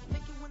 Mm-hmm.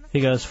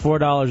 He goes,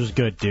 $4 is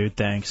good, dude,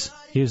 thanks.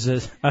 I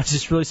was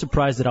just really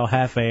surprised that El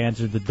Jefe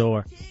answered the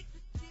door.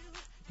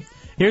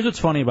 Here's what's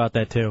funny about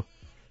that, too.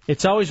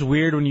 It's always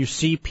weird when you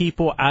see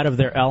people out of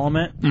their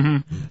element.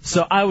 Mm-hmm.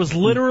 So I was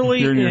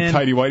literally You're in your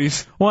tighty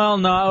whities? Well,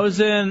 no, I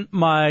was in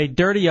my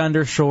dirty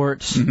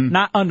undershorts,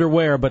 not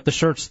underwear, but the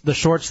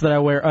shorts that I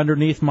wear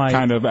underneath my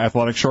kind of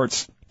athletic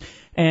shorts,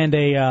 and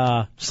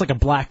a just like a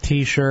black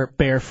T-shirt,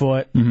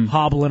 barefoot,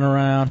 hobbling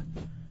around.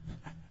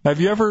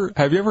 Have you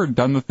ever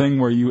done the thing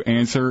where you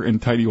answer in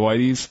tighty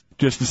whities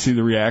just to see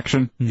the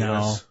reaction? No.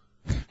 Yes.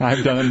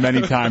 I've done it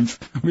many times,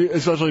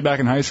 especially back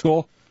in high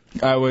school.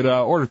 I would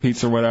order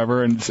pizza or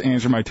whatever and just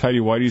answer my tighty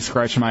whities,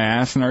 scratching my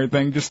ass and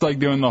everything, just like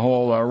doing the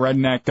whole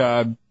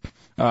redneck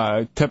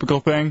typical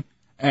thing.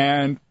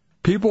 And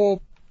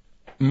people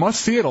must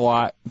see it a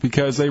lot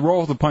because they roll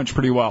with the punch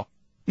pretty well.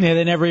 Yeah,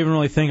 they never even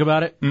really think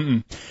about it.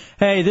 Mm-mm.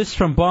 Hey, this is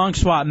from Bong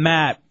Swat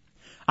Matt.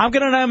 I'm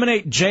going to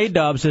nominate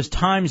J-Dubs as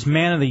Times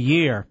Man of the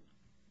Year.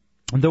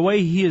 The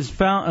way he has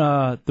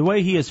found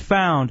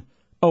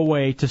a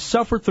way to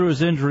suffer through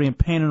his injury and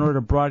pain in order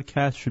to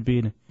broadcast should be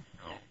an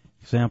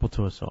example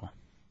to us all.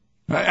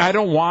 I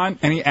don't want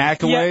any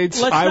accolades.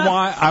 Yeah, let's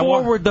not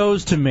forward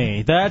those to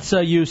me. That's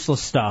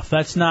useless stuff.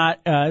 That's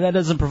not. That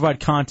doesn't provide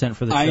content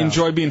for the show. I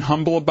enjoy being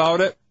humble about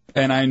it,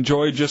 and I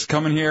enjoy just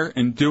coming here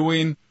and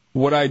doing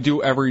what I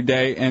do every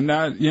day. And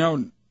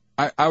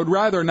I would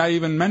rather not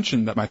even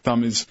mention that my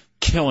thumb is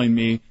killing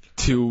me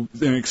to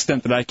an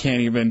extent that I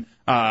can't even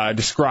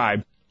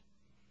describe.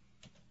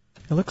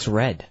 It looks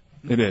red.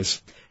 It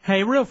is.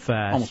 Hey, real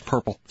fast. Almost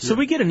purple. So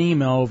we get an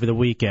email over the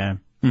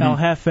weekend. El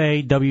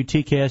Jefe,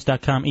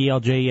 WTKS.com,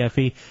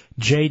 ELJEFE,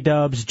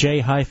 J-Dubs,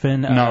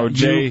 J-hyphen, no,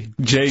 J,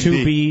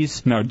 two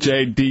B's. No,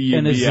 J-D-U-B-S.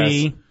 And a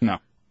Z. No.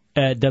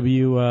 At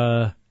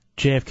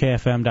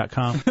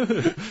JFKFM.com.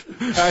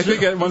 I think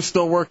that one's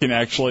still working,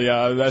 actually.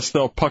 That's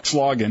still Puck's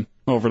login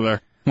over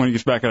there when he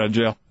gets back out of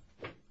jail.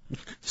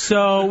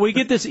 So we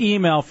get this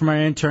email from our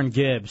intern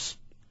Gibbs,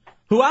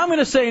 who I'm going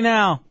to say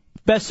now,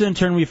 best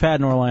intern we've had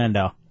in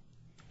Orlando.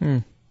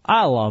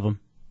 I love him.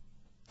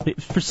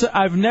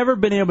 I've never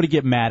been able to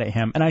get mad at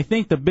him, and I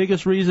think the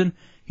biggest reason,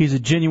 he's a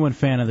genuine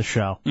fan of the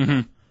show.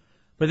 Mm-hmm.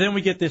 But then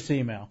we get this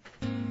email.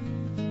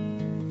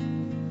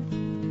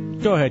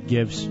 Go ahead,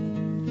 Gibbs. All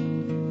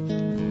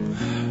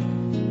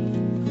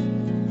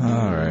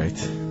right.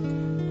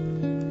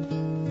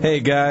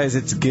 Hey guys,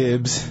 it's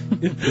Gibbs.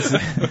 This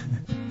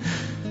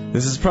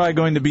is probably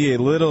going to be a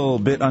little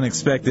bit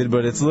unexpected,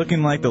 but it's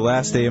looking like the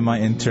last day of my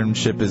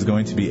internship is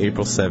going to be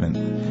April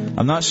 7th.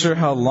 I'm not sure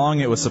how long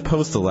it was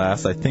supposed to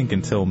last, I think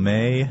until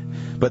May.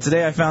 But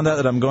today I found out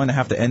that I'm going to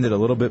have to end it a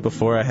little bit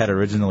before I had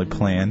originally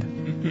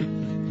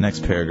planned.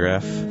 Next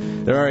paragraph.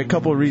 There are a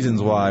couple reasons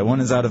why.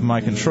 One is out of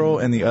my control,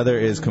 and the other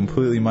is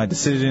completely my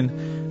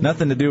decision.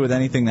 Nothing to do with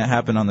anything that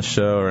happened on the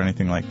show or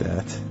anything like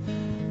that.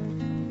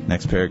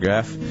 Next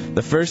paragraph.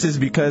 The first is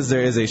because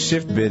there is a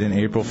shift bid in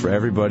April for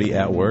everybody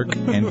at work,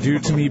 and due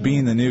to me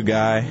being the new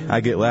guy,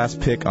 I get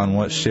last pick on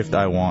what shift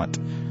I want.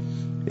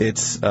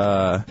 It's,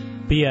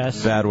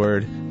 BS. Bad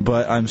word.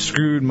 But I'm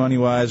screwed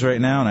money-wise right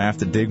now, and I have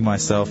to dig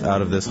myself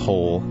out of this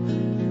hole.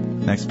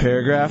 Next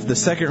paragraph. The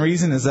second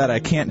reason is that I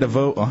can't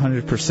devote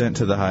 100%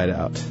 to the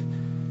Hideout.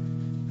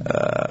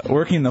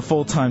 Working the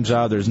full-time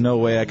job, there's no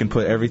way I can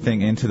put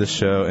everything into the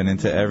show and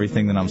into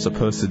everything that I'm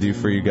supposed to do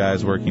for you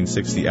guys working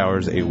 60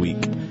 hours a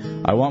week.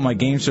 I want my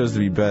game shows to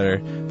be better,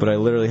 but I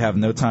literally have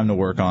no time to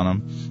work on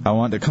them. I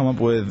want to come up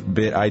with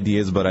bit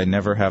ideas, but I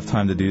never have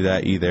time to do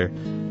that either.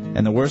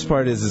 And the worst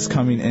part is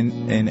coming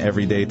in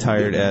every day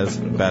tired as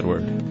bad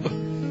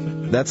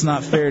word. That's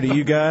not fair to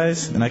you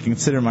guys, and I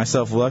consider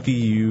myself lucky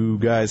you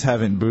guys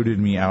haven't booted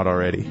me out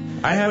already.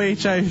 I have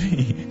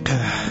HIV.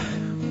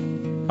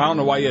 I don't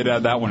know why you had to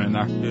add that one in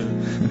there.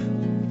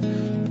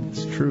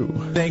 It's true.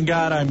 Thank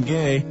God I'm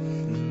gay.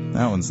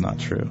 That one's not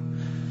true.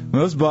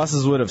 Most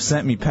bosses would have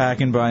sent me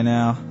packing by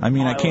now. I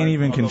can't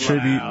even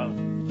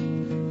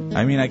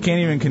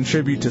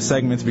contribute to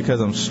segments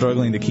because I'm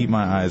struggling to keep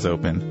my eyes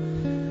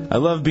open. I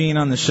love being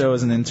on the show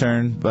as an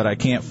intern, but I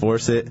can't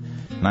force it.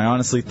 And I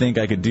honestly think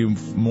I could do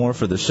more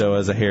for the show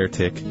as a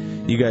heretic.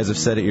 You guys have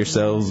said it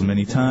yourselves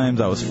many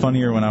times. I was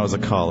funnier when I was a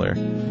caller.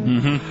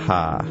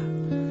 Ha.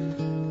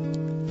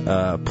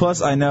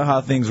 Plus, I know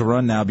how things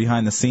run now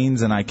behind the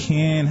scenes, and I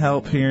can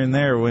help here and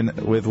there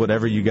with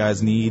whatever you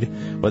guys need,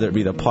 whether it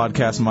be the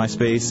podcast,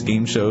 MySpace,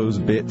 game shows,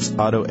 bits,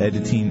 auto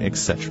editing,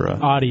 etc.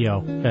 Audio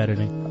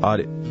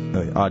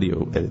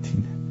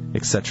editing,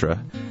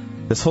 etc.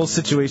 This whole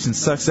situation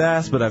sucks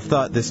ass, but I've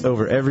thought this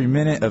over every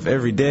minute of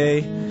every day,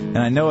 and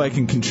I know I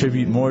can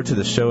contribute more to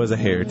the show as a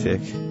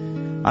heretic.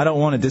 I don't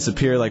want to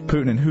disappear like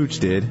Putin and Hooch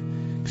did,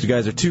 because you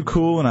guys are too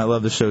cool and I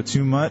love the show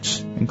too much,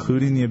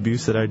 including the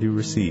abuse that I do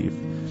receive.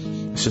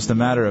 It's just a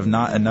matter of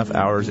not enough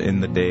hours in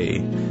the day.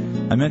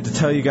 I meant to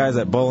tell you guys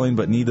at bowling,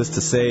 but needless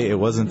to say, it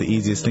wasn't the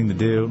easiest thing to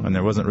do, and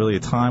there wasn't really a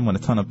time when a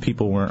ton of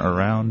people weren't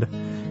around.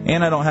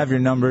 And I don't have your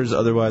numbers,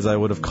 otherwise I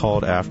would have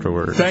called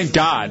afterwards. Thank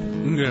God.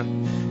 Yeah.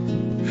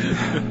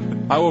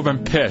 I would have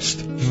been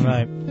pissed.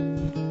 Right.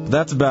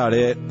 That's about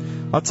it.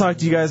 I'll talk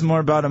to you guys more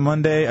about it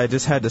Monday. I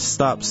just had to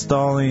stop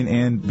stalling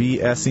and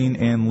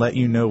BSing and let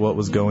you know what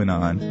was going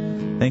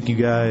on. Thank you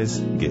guys.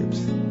 Gibbs.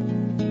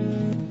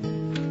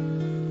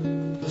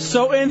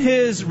 So in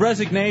his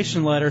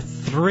resignation letter,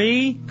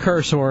 3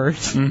 curse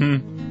words,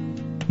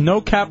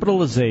 no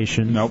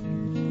capitalization, nope,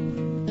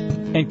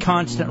 and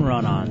constant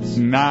run-ons.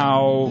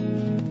 Now,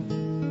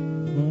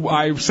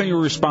 I sent you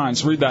a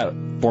response. Read that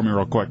for me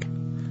real quick.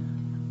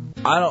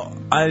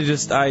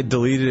 I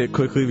deleted it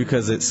quickly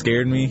because it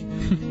scared me.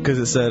 Because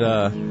it said,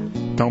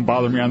 don't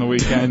bother me on the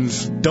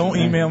weekends. Don't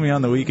email me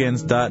on the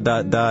weekends, ...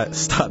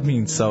 Stop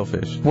being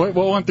selfish. What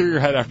went through your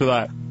head after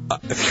that?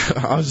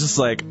 I was just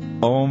like,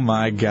 oh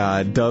my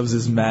God, Dubs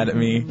is mad at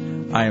me.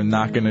 I am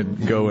not going to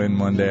go in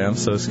Monday. I'm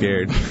so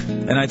scared.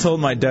 And I told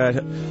my dad,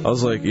 I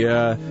was like,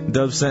 yeah,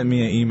 Dubs sent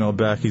me an email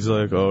back. He's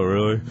like, oh,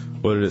 really?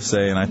 What did it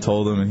say? And I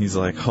told him, and he's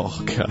like,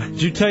 oh, God.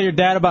 Did you tell your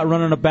dad about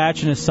running a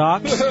batch in his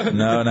socks?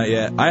 No, not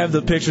yet. I have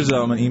the pictures of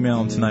them. I'm going to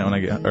email them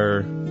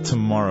tonight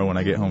tomorrow when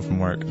I get home from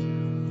work.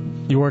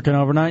 You working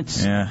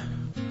overnights? Yeah.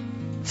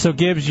 So,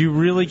 Gibbs, you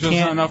really There's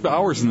can't... not enough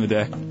hours in the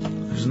day.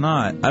 There's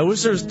not. I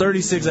wish there was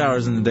 36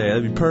 hours in the day.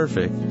 That'd be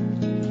perfect.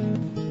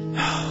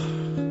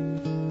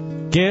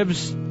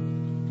 Gibbs?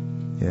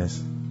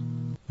 Yes.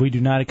 We do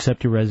not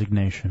accept your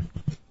resignation.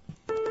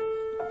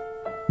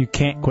 You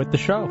can't quit the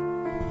show.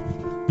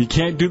 You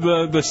can't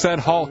do the said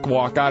Hulk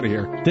walk out of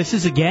here. This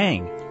is a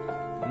gang.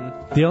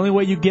 The only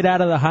way you get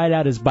out of the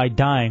Hideout is by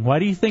dying. Why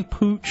do you think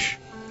Pooch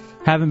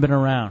haven't been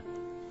around?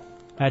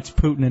 That's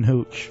Putin and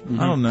Hooch.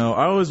 I don't know.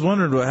 I always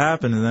wondered what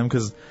happened to them,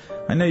 because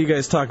I know you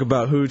guys talk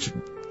about Hooch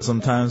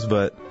sometimes,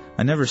 but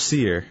I never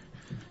see her.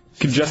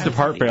 Congestive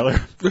heart failure.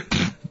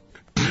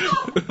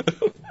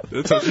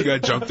 That's how she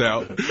got jumped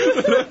out.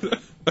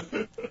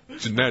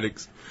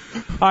 Genetics.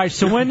 All right,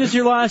 so when is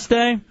your last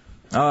day?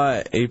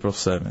 April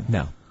 7th.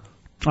 No.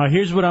 All right,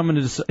 here's what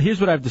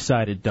I've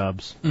decided,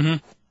 Dubs.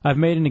 I've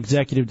made an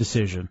executive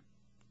decision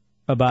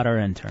about our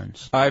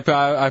interns. I've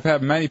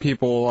had many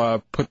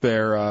people put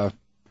their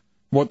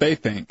what they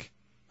think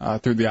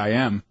through the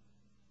IM.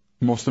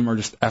 Most of them are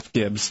just F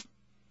Gibbs.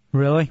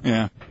 Really?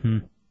 Yeah.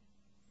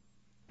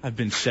 I've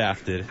been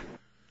shafted.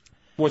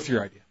 What's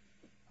your idea?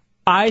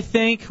 I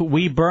think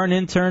we burn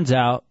interns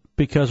out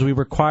because we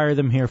require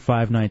them here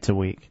 5 nights a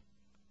week.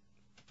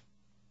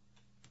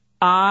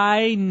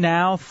 I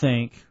now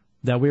think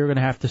that we are going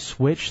to have to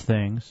switch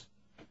things,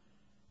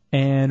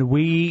 and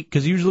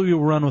because usually we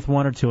will run with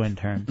 1 or 2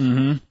 interns.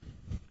 Mm-hmm.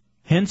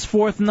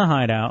 Henceforth in the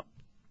Hideout,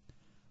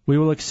 we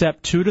will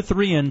accept 2 to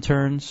 3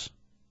 interns,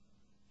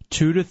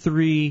 2 to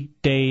 3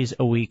 days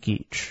a week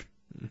each,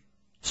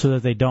 so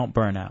that they don't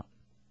burn out.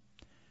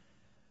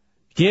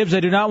 Gibbs, I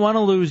do not want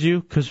to lose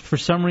you, because for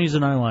some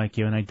reason I like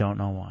you, and I don't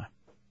know why.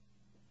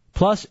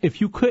 Plus,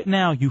 if you quit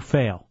now, you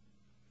fail.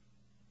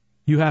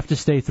 You have to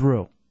stay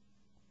through.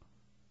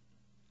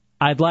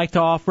 I'd like to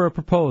offer a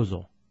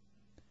proposal.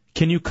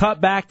 Can you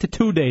cut back to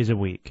 2 days a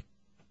week?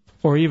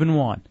 Or even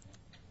 1?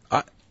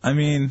 I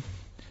mean,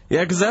 yeah,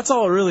 because that's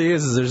all it really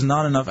is there's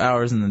not enough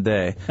hours in the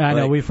day. I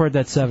know, we've heard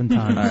that 7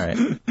 times. All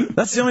right.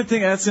 That's the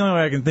only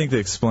way I can think to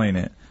explain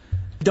it.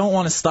 I don't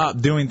want to stop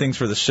doing things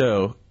for the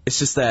show. It's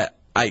just that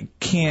I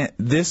can't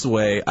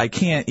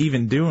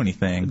even do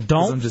anything.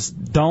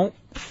 Don't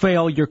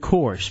fail your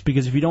course,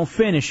 because if you don't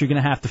finish, you're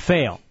going to have to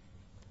fail.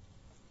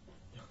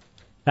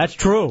 That's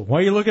true. Why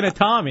are you looking at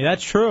Tommy?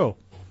 That's true.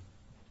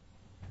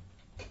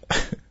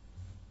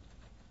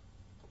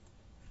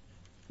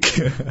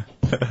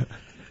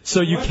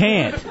 So you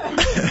can't.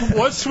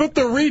 What's with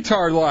the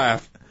retard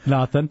laugh?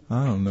 Nothing.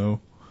 I don't know.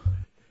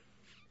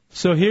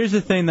 So here's the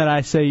thing that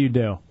I say you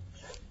do.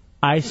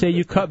 I say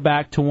you cut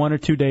back to 1 or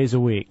 2 days a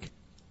week.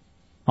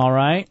 All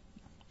right?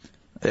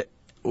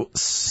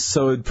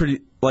 So it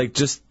pretty, like,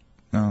 just,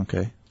 oh,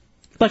 okay.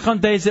 Like on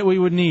days that we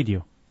would need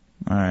you.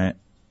 All right.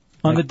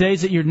 On the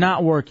days that you're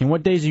not working.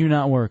 What days are you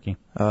not working?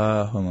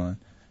 Hold on.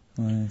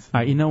 All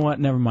right, you know what?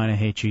 Never mind, I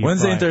hate you. You're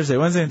Wednesday fired.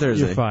 and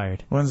Thursday. You're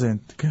fired. Wednesday and,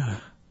 God.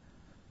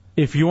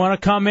 If you want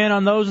to come in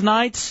on those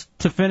nights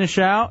to finish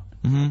out,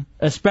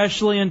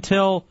 especially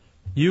until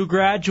you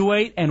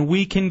graduate and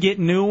we can get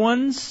new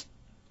ones,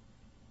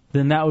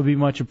 then that would be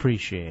much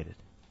appreciated.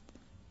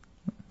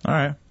 All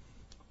right.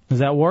 Does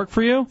that work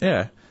for you?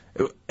 Yeah.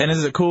 And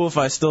is it cool if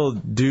I still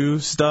do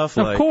stuff?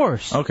 Of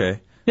course.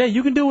 Okay. Yeah,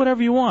 you can do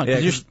whatever you want.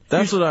 Yeah,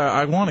 that's what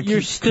I want to keep.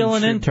 You're still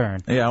an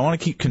intern. Yeah, I want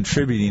to keep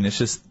contributing. It's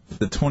just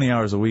the 20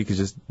 hours a week is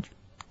just.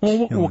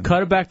 Well, we'll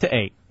cut it back to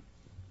 8.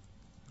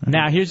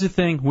 Now, here's the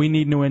thing. We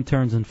need new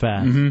interns and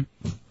fast.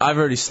 I've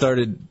already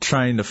started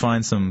trying to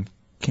find some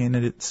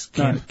candidates.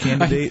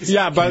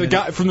 Yeah,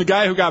 from the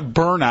guy who got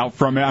burnout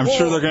from it, I'm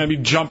sure they're going to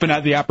be jumping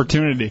at the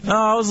opportunity. No,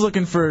 I was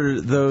looking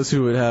for those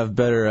who would have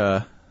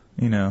better,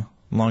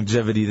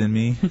 longevity than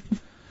me.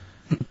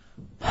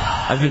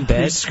 I've been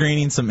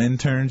pre-screening some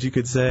interns, you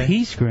could say.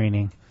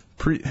 Pre-screening?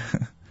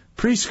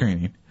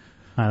 Pre-screening.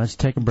 All right, let's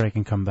take a break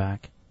and come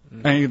back.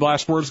 Any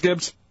last words,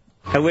 Gibbs?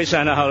 I wish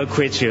I know how to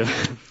quit you.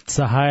 It's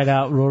the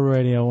Hideout, Real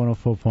Radio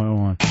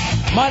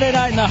 104.1. Monday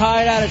night in the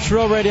Hideout, it's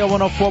Real Radio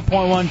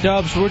 104.1.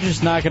 Dubs, we're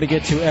just not going to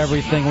get to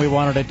everything we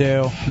wanted to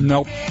do.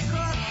 Nope.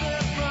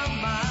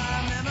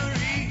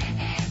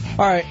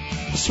 All right,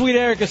 Sweet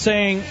Erica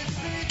saying,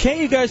 can't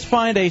you guys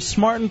find a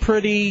smart and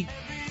pretty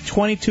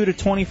 22 to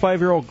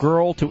 25-year-old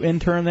girl to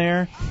intern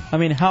there? I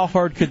mean, how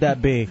hard could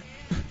that be?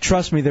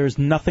 Trust me, there's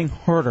nothing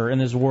harder in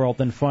this world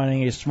than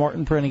finding a smart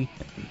and pretty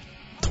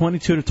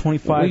 22 to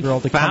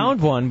 25-year-old. We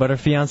found one, but her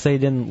fiance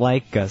didn't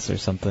like us or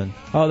something.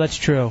 Oh, that's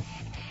true.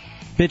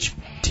 Bitch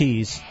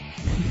tease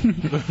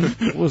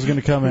was going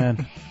to come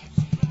in.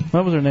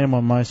 What was her name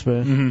on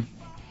MySpace?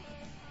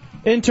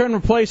 Intern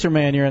replacer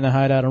man, you're in the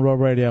Hideout on Road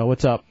Radio.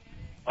 What's up?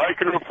 I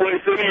can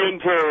replace any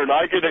intern.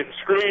 I can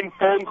screen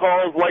phone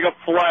calls like a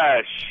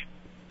flash.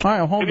 All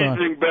right, hold on.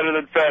 Anything better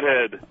than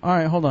fathead. All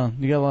right, hold on.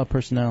 You got a lot of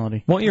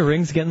personality. Won't your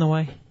rings get in the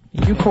way?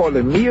 You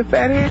calling me a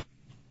fathead?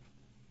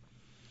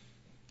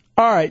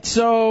 All right,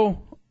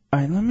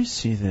 let me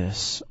see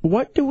this.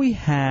 What do we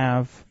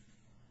have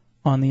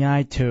on the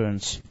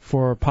iTunes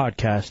for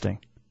podcasting?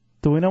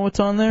 Do we know what's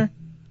on there?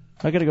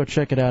 I got to go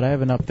check it out. I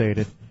haven't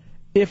updated.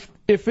 If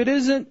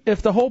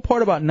the whole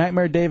part about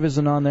Nightmare Dave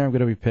isn't on there, I'm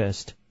going to be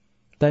pissed.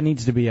 That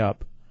needs to be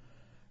up.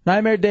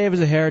 Nightmare Dave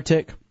is a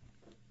heretic.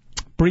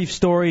 Brief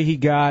story, he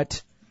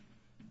got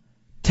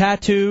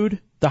tattooed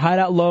the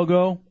Hideout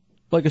logo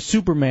like a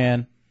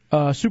Superman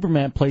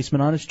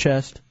placement on his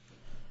chest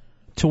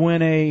to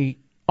win a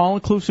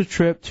all-inclusive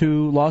trip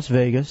to Las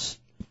Vegas.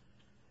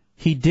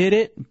 He did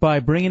it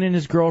by bringing in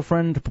his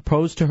girlfriend to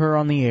propose to her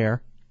on the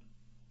air,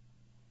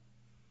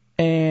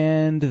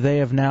 and they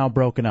have now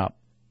broken up.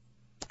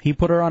 He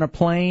put her on a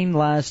plane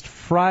last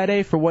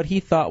Friday for what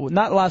he thought,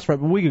 not last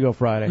Friday, but a week ago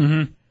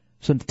Friday.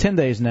 So 10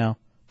 days now.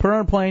 Put her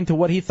on a plane to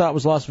what he thought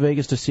was Las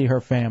Vegas to see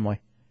her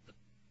family.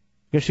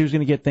 Because she was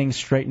going to get things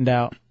straightened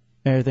out.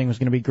 Everything was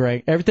going to be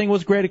great. Everything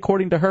was great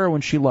according to her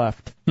when she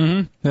left.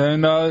 And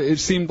it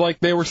seemed like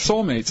they were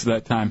soulmates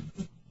that time.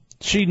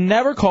 She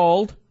never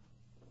called,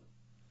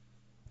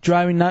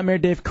 driving Nightmare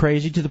Dave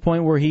crazy to the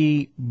point where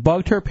he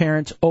bugged her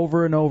parents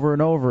over and over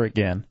and over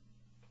again.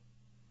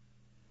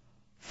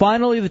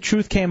 Finally, the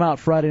truth came out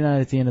Friday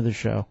night at the end of the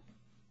show.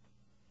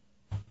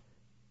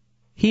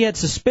 He had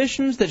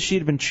suspicions that she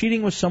had been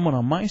cheating with someone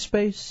on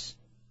MySpace.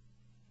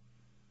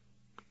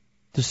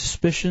 The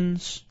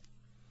suspicions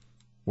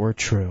were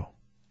true.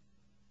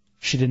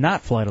 She did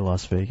not fly to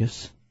Las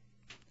Vegas.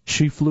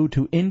 She flew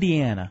to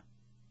Indiana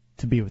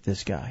to be with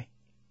this guy,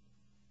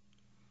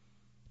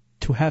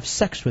 to have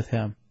sex with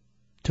him,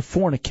 to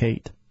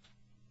fornicate,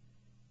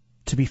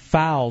 to be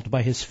fouled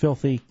by his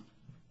filthy,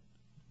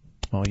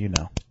 well, you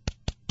know.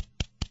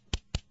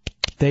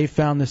 They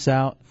found this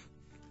out.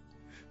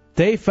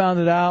 They found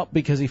it out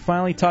because he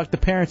finally talked the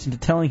parents into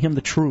telling him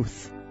the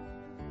truth.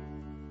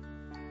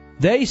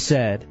 They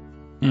said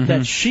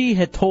that she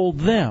had told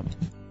them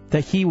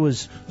that he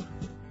was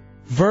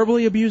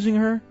verbally abusing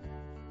her,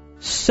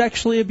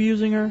 sexually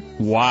abusing her,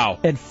 wow,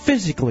 and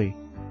physically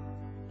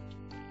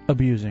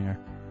abusing her.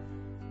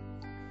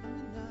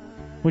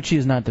 Which he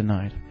has not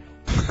denied.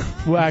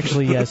 Well,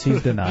 actually, yes,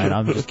 he's denied.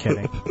 I'm just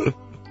kidding.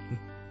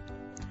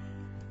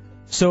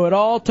 So it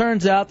all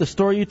turns out the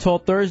story you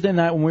told Thursday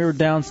night when we were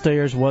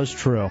downstairs was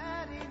true.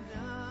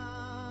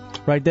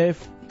 Right, Dave?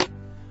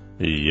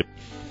 Yep.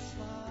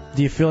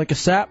 Do you feel like a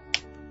sap?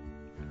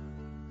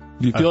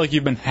 Do you feel like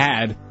you've been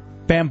had?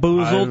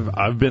 Bamboozled?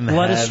 I've been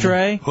led had.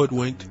 astray?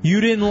 Hoodwinked. You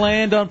didn't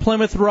land on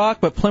Plymouth Rock,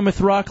 but Plymouth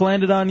Rock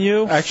landed on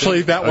you?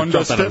 Actually, that one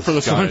does fit for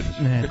this one.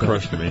 It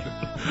crushed me.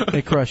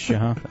 It crushed you,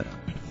 huh?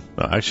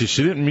 Actually,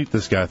 she didn't meet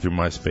this guy through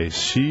MySpace.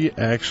 She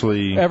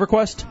actually...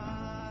 EverQuest?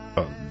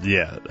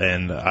 Yeah,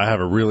 and I have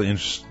a really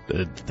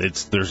interesting...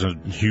 There's a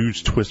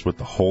huge twist with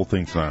the whole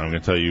thing tonight. I'm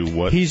going to tell you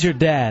what... He's your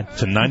dad.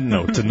 To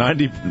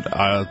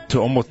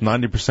almost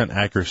 90%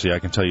 accuracy, I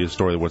can tell you the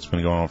story of what's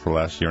been going on for the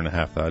last year and a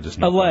half that I just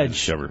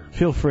discovered.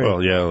 Feel free.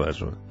 Well, yeah,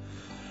 allegedly.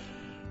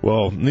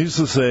 Well, needless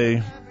to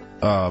say,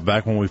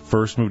 back when we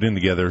first moved in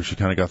together, she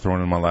kind of got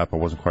thrown in my lap. I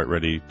wasn't quite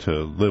ready to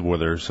live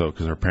with her, so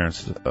because her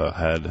parents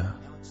had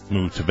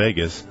moved to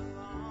Vegas.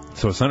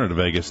 So I sent her to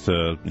Vegas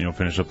to,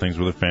 finish up things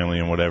with her family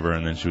and whatever,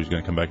 and then she was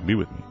going to come back and be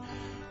with me.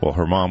 Well,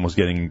 her mom was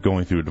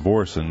going through a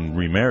divorce and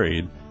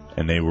remarried,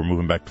 and they were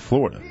moving back to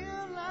Florida.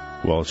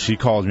 Well, she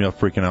calls me up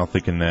freaking out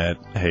thinking that,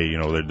 hey,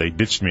 they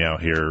ditched me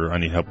out here. I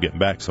need help getting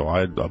back. So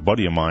a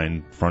buddy of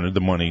mine fronted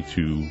the money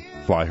to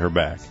fly her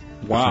back.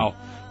 Wow.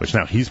 Which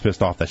now he's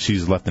pissed off that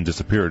she's left and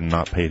disappeared and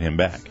not paid him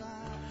back.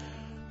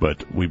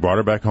 But we brought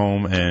her back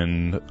home,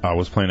 and I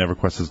was playing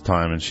EverQuest at the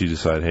time, and she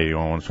decided, hey, I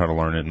want to try to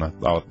learn it. And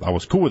I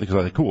was cool with it because I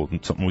was like, cool,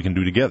 it's something we can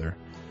do together.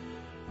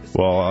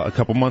 Well, a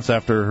couple months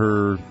after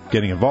her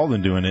getting involved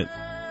in doing it,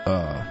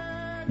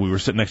 we were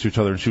sitting next to each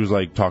other, and she was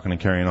like talking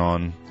and carrying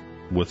on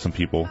with some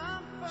people.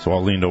 So I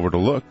leaned over to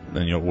look,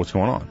 and what's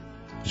going on?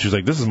 She was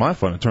like, this is my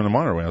fun, and turned the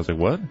monitor away. I was like,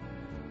 what?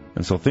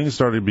 And so things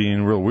started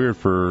being real weird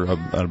for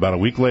about a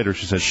week later.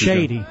 She said,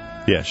 shady.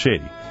 Yeah,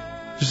 shady.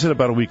 She said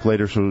about a week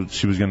later, so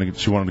she wanted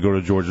to go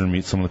to Georgia and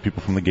meet some of the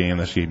people from the game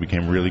that she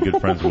became really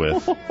good friends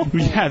with.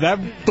 Yeah, that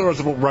throws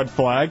up a red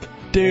flag,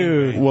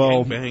 dude.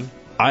 Well, bang.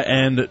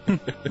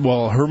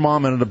 Her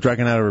mom ended up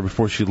dragging out of her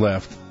before she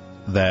left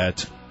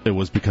that it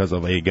was because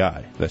of a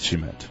guy that she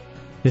met.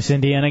 This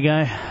Indiana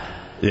guy?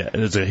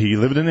 Yeah, he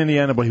lived in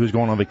Indiana, but he was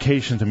going on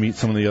vacation to meet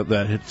some of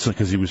the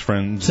because he was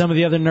friends. Some of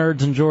the other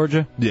nerds in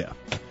Georgia? Yeah.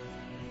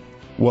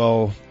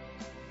 Well,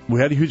 we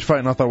had a huge fight,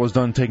 and I thought it was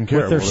done taking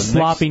care of. With their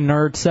sloppy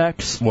nerd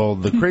sex? Well,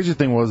 the crazy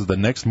thing was the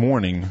next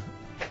morning,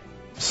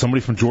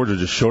 somebody from Georgia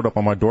just showed up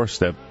on my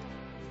doorstep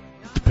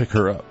to pick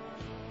her up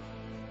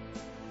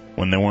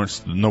when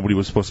nobody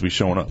was supposed to be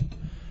showing up.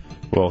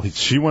 Well,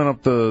 she wound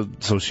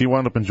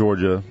up in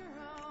Georgia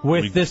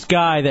with this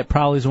guy that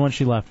probably is the one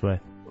she left with.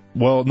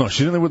 Well, no,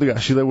 she didn't live with the guy.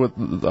 She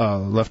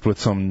left with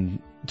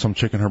some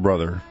chick and her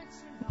brother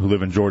who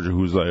live in Georgia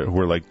who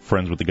were like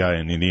friends with the guy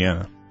in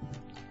Indiana.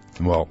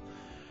 Well,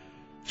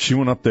 she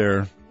went up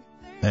there,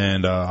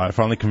 and I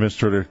finally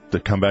convinced her to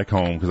come back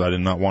home because I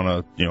did not want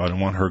to, I didn't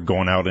want her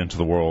going out into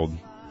the world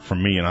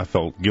from me, and I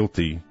felt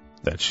guilty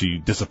that she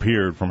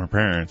disappeared from her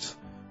parents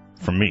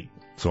from me.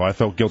 So I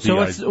felt guilty.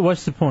 So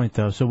what's the point,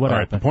 though? So what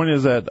happened? The point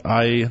is that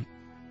I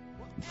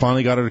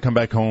finally got her to come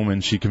back home,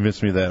 and she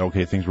convinced me that,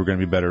 okay, things were going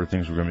to be better,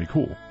 things were going to be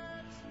cool.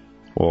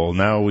 Well,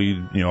 now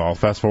I'll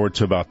fast forward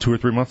to about 2 or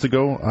 3 months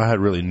ago. I had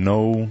really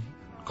no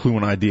clue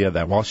and idea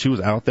that while she was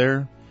out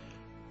there,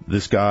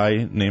 this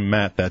guy named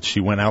Matt that she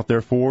went out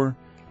there for,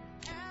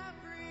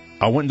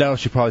 I went down,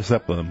 she probably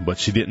slept with him, but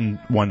she didn't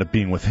wind up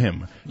being with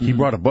him. Mm-hmm. He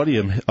brought a buddy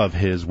of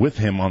his with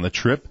him on the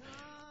trip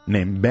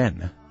named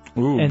Ben.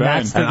 Ooh, and Ben.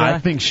 That's the and guy? I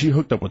think she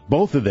hooked up with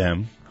both of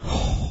them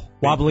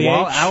Wobbly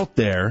while H? out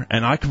there,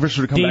 and I convinced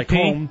her to come DP? back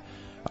home.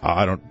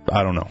 I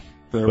don't know.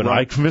 But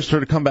I convinced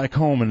her to come back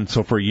home, and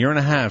so for a year and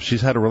a half,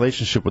 she's had a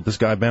relationship with this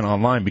guy Ben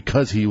online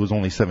because he was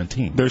only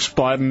 17. They're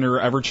splat in her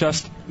ever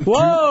chest.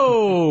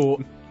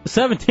 Whoa!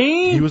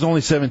 17? He was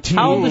only 17.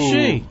 How old is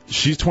she?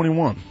 She's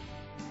 21.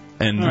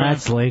 And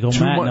that's legal.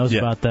 Matt knows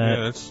about that.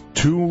 Yeah, that's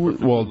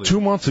 2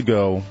 months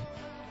ago,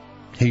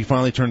 he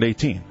finally turned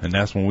 18, and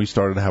that's when we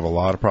started to have a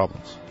lot of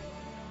problems.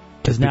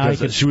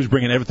 Because she was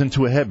bringing everything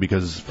to a head.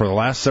 Because for the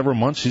last several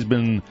months, she's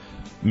been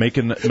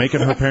making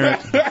her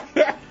parents.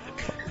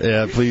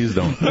 Yeah, please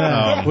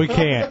don't. We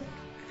can't.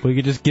 We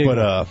could just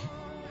giggle.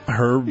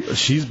 But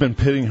she's been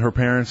pitting her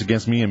parents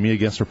against me and me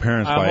against her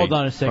parents. Hold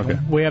on a second. Okay.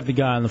 We have the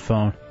guy on the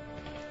phone.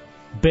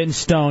 Ben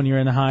Stone, you're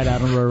in the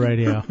Hideout on Rural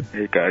Radio.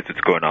 Hey guys,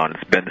 what's going on?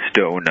 It's Ben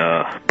Stone,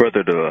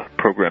 brother to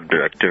program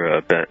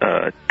director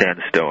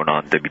Dan Stone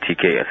on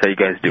WTKS. How you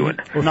guys doing?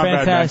 We're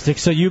fantastic.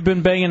 So you've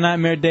been banging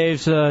Nightmare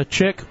Dave's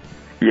chick?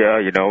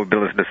 Yeah, we've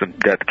been listening to some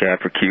Death Cab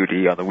for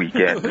Cutie on the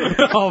weekend.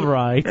 All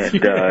right. And,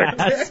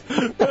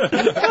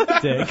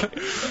 Dick.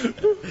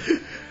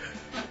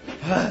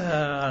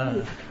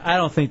 I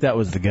don't think that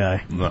was the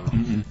guy. No.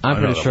 I'm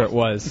pretty sure it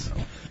was.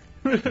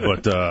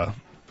 But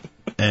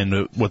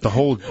and with the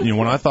whole,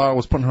 when I thought I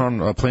was putting her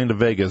on a plane to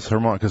Vegas,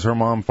 because her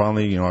mom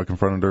finally, I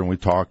confronted her and we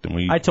talked and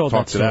we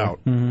talked it out.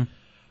 Mm-hmm.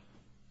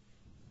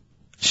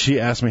 She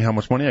asked me how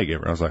much money I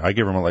gave her. I was like, I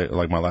gave her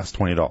my last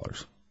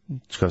 $20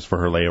 because for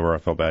her layover, I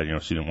felt bad.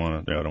 She didn't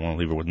want to. I don't want to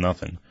leave her with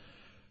nothing.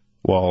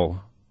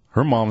 Well,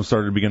 her mom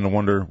started to begin to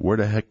wonder where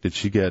the heck did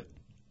she get.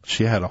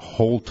 She had a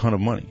whole ton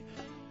of money.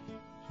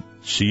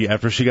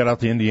 After she got out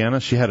to Indiana,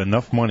 she had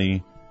enough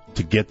money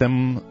to get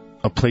them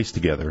a place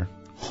together.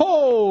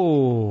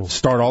 Oh!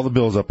 Start all the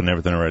bills up and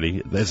everything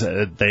already.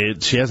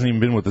 She hasn't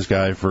even been with this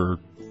guy for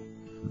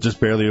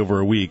just barely over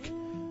a week.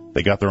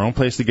 They got their own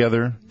place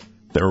together.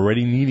 They're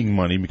already needing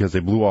money because they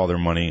blew all their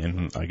money,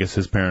 and I guess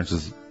his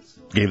parents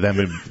gave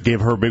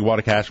her a big wad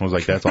of cash and was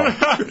like, "That's all."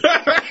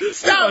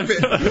 Stop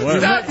it!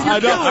 I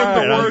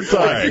don't.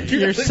 Sorry.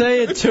 You're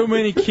saying too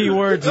many key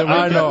words.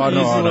 I know.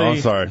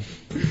 I'm sorry.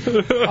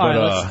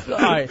 All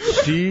right.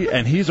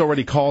 He's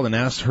already called and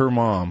asked her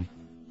mom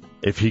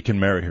if he can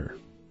marry her,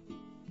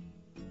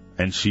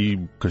 and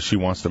because she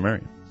wants to marry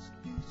him.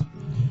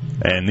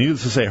 And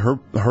needless to say,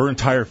 her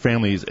entire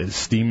family is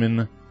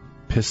steaming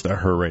pissed at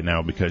her right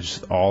now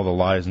because all the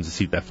lies and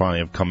deceit that finally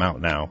have come out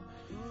now.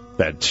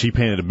 That she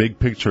painted a big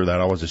picture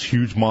that I was this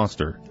huge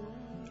monster,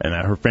 and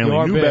that her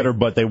family knew better,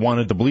 but they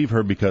wanted to believe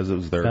her because it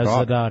was their daughter. That's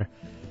the daughter. All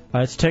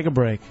right, let's take a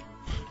break.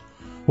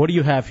 What do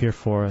you have here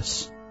for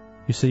us?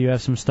 You said you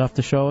have some stuff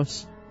to show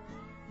us?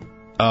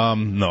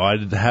 No, I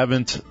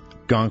haven't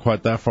gone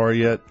quite that far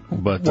yet.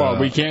 But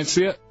we can't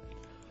see it?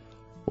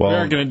 Well, we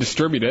aren't going to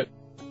distribute it.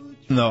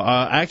 No,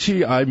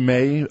 actually, I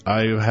may.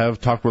 I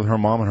have talked with her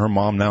mom, and her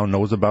mom now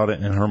knows about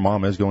it, and her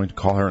mom is going to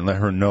call her and let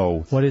her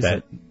know. What is that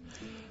it?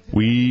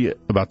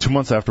 About 2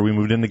 months after we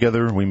moved in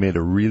together, we made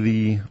a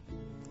really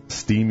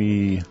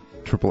steamy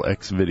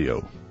XXX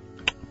video.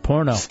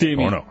 Porno. Steamy,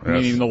 Porno,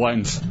 yes. meaning the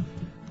lens.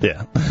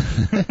 Yeah.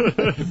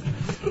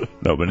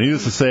 No, but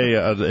needless to say,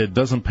 it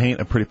doesn't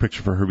paint a pretty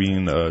picture for her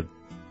being a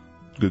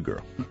good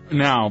girl.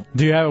 Now,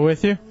 do you have it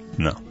with you?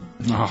 No.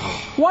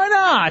 Oh. Why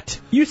not?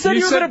 You said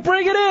you were going to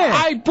bring it in.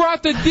 I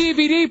brought the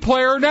DVD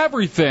player and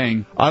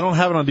everything. I don't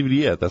have it on DVD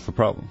yet. That's the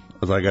problem.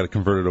 Because I got to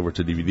convert it over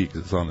to DVD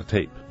because it's on the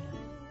tape.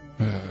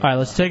 All right,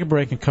 let's take a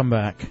break and come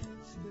back.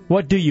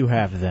 What do you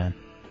have then?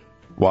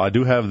 Well, I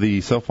do have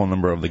the cell phone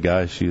number of the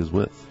guy she is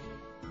with.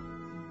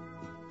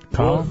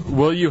 Call.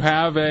 Will you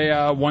have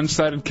a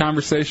one-sided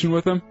conversation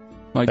with him?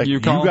 Like you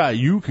call?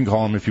 You can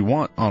call him if you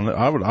want.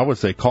 I would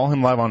say call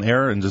him live on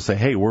air and just say,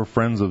 hey, we're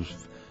friends of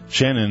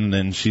Shannon,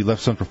 and she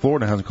left Central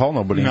Florida and hasn't called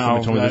nobody. No,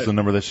 and told me this is the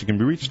number that she can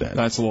be reached at.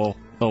 That's a little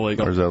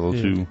illegal. Or is that a little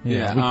too?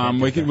 Yeah.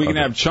 We can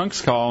have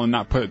Chunks call and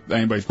not put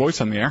anybody's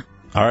voice on the air.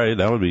 All right,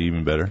 that would be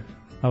even better.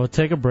 I will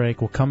take a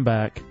break. We'll come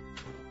back.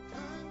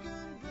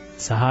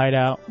 It's a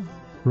Hideout,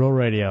 Rural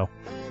Radio,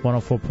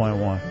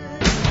 104.1.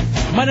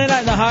 Monday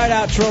night in the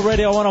Hideout, Rural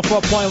Radio,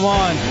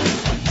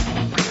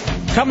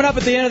 104.1. Coming up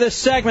at the end of this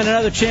segment,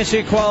 another chance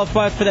to get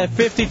qualified for that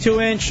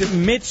 52-inch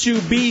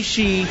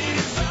Mitsubishi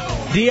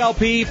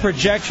DLP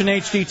Projection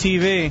HD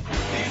TV.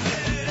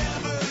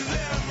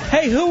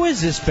 Hey, who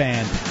is this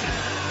band?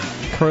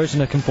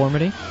 Corrosion of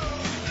Conformity.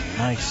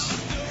 Nice.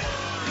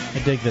 I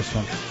dig this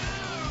one.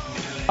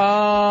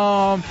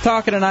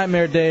 Talking to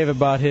Nightmare Dave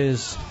about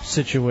his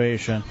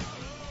situation,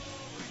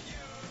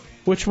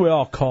 which we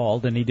all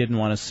called, and he didn't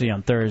want to see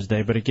on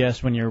Thursday. But I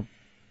guess when you're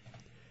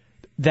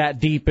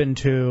that deep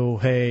into,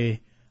 hey,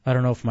 I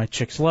don't know if my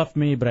chick's left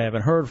me, but I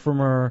haven't heard from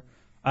her.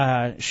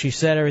 She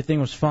said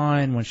everything was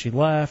fine when she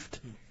left.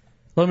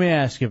 Let me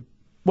ask you,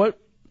 what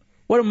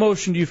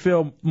emotion do you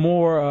feel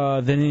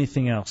more than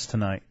anything else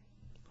tonight?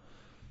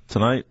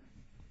 Tonight?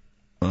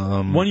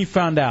 When you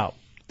found out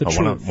the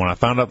truth. When I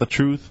found out the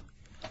truth,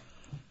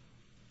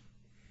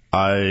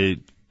 I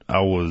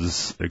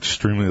was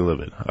extremely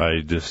livid.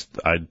 I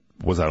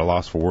was at a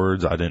loss for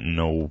words. I didn't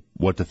know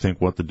what to think,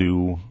 what to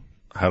do,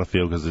 how to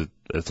feel, because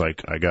it's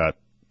like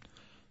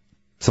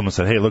someone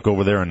said, hey, look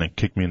over there, and then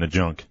kicked me in the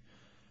junk,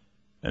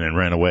 and then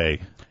ran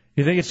away.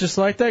 You think it's just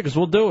like that? Because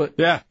we'll do it.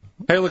 Yeah.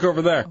 Hey, look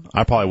over there.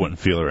 I probably wouldn't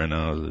feel it right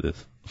now as it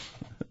is.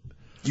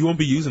 You won't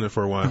be using it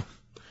for a while.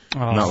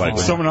 Not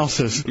likely. Someone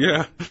else's.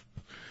 Yeah.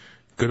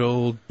 Good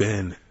old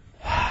Ben.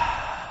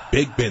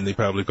 Big Ben, they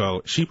probably call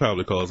it. She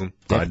probably calls him.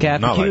 Death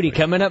Cab for Cutie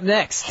coming up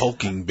next.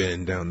 Hulking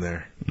Ben down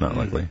there. Not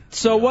likely.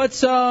 So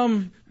what's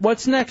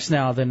next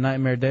now then,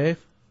 Nightmare Dave?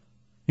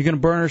 You gonna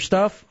burn her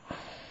stuff?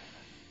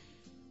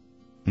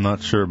 I'm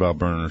not sure about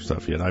burning her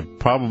stuff yet. I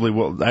probably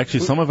will. Actually,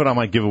 some of it I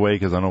might give away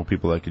because I know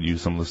people that could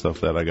use some of the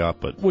stuff that I got.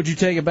 But would you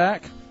take it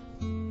back?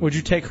 Would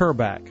you take her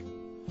back?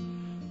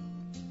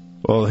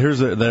 Well, here's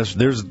the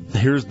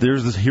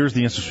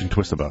interesting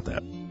twist about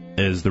that.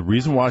 Is the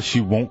reason why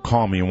she won't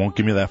call me and won't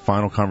give me that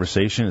final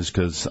conversation is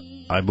because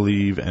I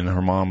believe, and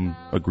her mom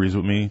agrees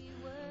with me,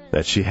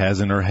 that she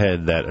has in her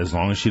head that as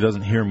long as she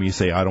doesn't hear me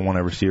say I don't want to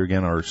ever see her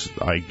again, or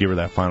I give her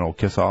that final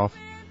kiss off,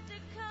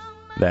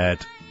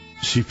 that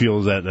she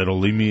feels that it'll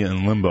leave me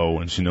in limbo,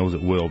 and she knows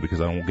it will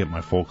because I won't get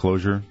my full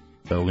closure.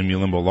 That'll leave me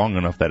in limbo long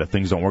enough that if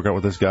things don't work out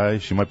with this guy,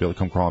 she might be able to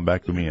come crawling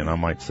back to me, and I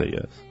might say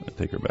yes and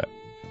take her back.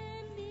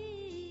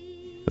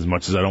 As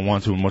much as I don't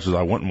want to, and much as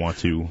I wouldn't want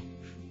to,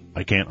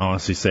 I can't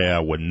honestly say I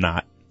would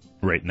not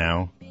right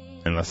now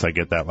unless I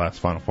get that last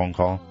final phone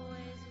call.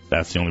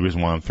 That's the only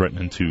reason why I'm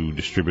threatening to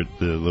distribute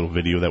the little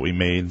video that we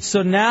made.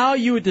 So now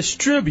you would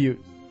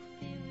distribute.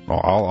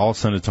 I'll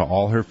send it to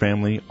all her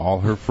family, all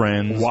her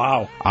friends.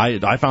 Wow.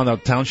 I found out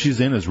the town she's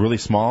in is really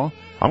small.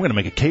 I'm going to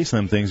make a case of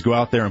them things, go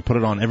out there and put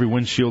it on every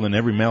windshield and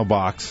every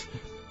mailbox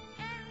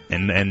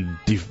and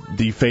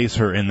deface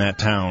her in that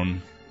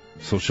town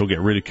so she'll get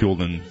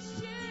ridiculed and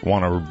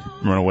want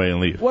to run away and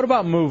leave. What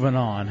about moving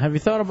on? Have you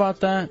thought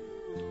about that?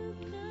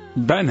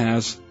 Ben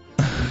has.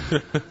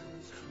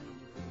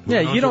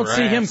 Yeah, you don't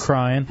see him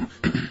crying.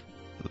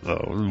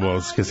 Oh, well,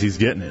 it's because he's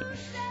getting it.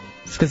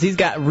 It's because he's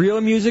got Real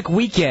Music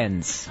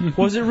Weekends.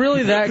 Was it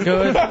really that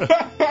good?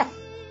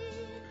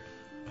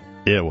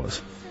 Yeah, it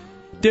was.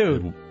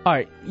 Dude, all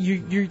right,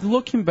 you're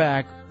looking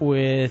back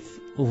with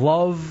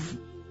love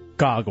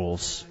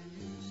goggles.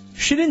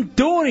 She didn't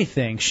do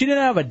anything. She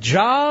didn't have a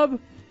job.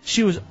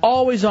 She was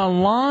always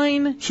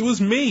online. She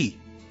was me.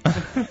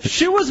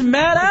 She was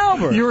Matt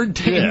Albert. You were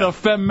dating a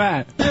femme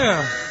Matt.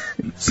 Yeah.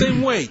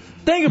 Same weight.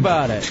 Think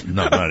about it.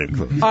 No, not even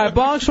close. All right,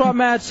 Bonk Swap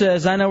Matt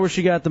says, I know where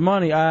she got the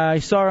money. I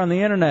saw her on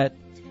the internet.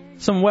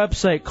 Some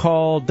website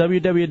called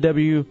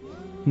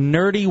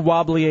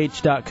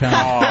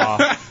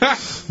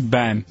www.nerdywobblyh.com.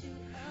 Ben.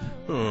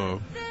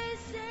 Oh.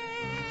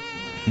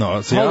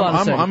 No, see, Hold on a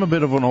I'm second. a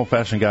bit of an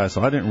old-fashioned guy,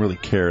 so I didn't really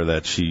care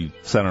that she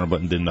sat on a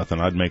button and did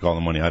nothing. I'd make all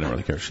the money. I didn't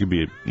really care. She could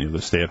be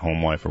the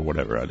stay-at-home wife or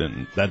whatever.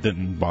 That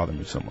didn't bother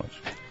me so much.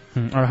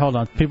 All right, hold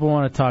on. People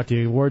want to talk to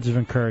you. Words of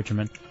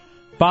encouragement.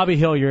 Bobby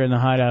Hill, you're in the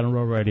Hideout on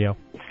Road Radio.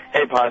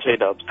 Hey, Posh, hey,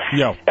 Dubs.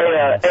 Yo.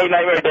 Hey,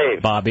 Nightmare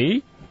Dave.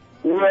 Bobby?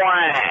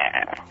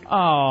 Wah.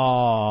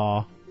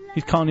 Aw.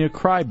 He's calling you a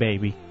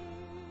crybaby.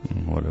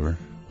 Whatever.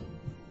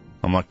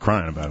 I'm not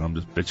crying about it. I'm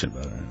just bitching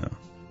about it right now.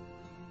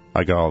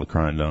 I got all the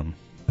crying done.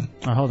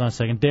 Hold on a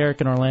second. Derek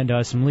in Orlando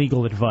has some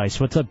legal advice.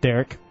 What's up,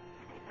 Derek?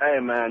 Hey,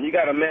 man, you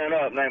got to man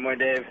up, Nightmare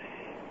Dave.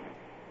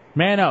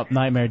 Man up,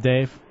 Nightmare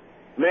Dave.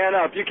 Man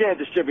up. You can't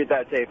distribute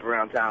that tape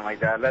around town like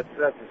that. That's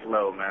just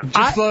low, man.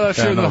 Just let us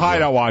in the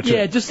Hideout watch it.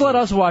 Yeah, just let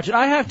us watch it.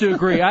 I have to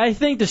agree. I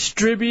think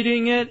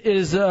distributing it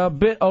is a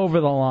bit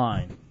over the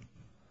line.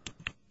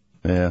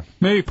 Yeah.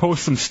 Maybe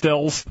post some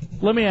stills.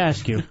 Let me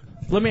ask you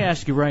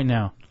right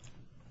now.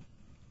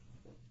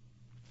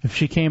 If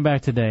she came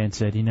back today and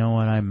said, you know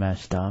what, I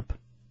messed up.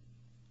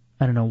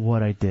 I don't know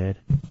what I did.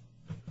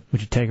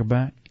 Would you take her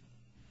back?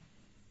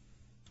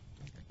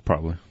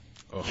 Probably.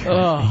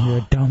 Oh, you're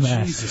a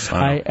dumbass. Jesus.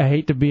 I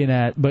hate to be an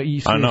ass, but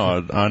you. I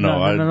know.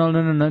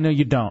 No,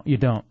 you don't. You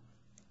don't.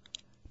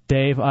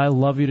 Dave, I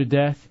love you to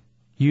death.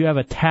 You have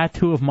a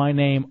tattoo of my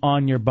name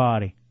on your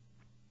body.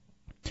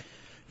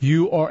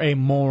 You are a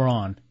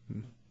moron.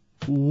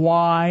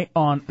 Why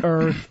on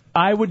earth?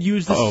 I would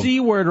use the C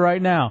word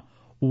right now.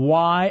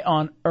 Why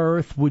on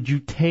earth would you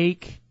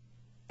take?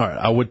 All right,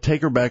 I would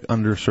take her back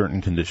under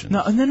certain conditions.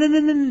 No.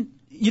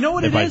 You know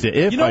what it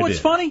is? You know what's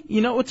funny?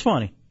 You know what's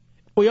funny?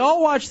 We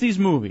all watch these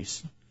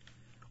movies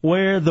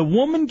where the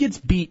woman gets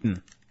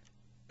beaten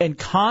and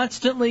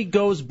constantly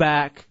goes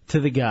back to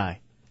the guy.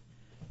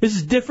 This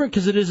is different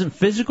because it isn't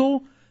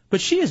physical,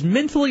 but she has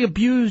mentally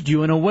abused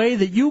you in a way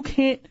that you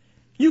can't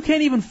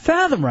even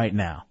fathom right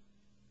now.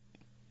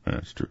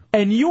 That's true.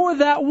 And you're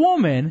that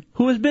woman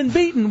who has been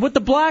beaten with the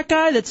black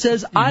guy that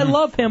says, I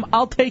love him,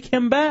 I'll take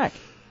him back.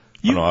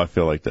 I know, I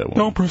feel like that one.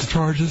 Don't press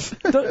charges.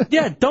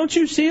 Don't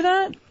you see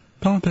that?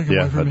 Don't take it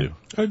away from I me.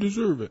 do. I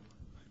deserve it.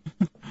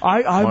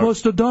 I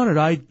must have done it.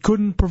 I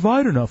couldn't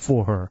provide enough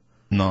for her.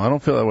 No, I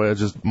don't feel that way.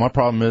 My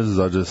problem is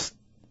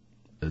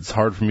it's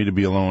hard for me to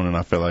be alone, and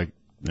I feel like,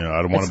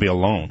 I don't want to be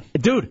alone.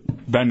 Dude,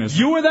 Ben is.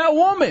 you are that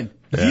woman.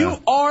 Yeah. You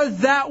are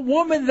that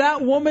woman.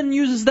 That woman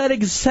uses that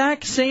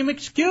exact same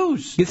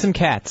excuse. Get some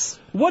cats.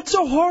 What's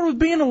so hard with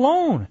being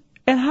alone?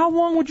 And how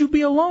long would you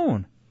be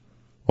alone?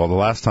 Well, the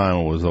last time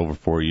it was over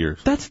 4 years.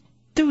 That's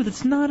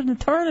not an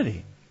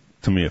eternity.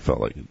 To me, it felt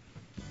like it.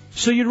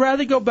 So you'd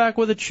rather go back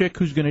with a chick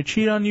who's going to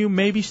cheat on you,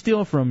 maybe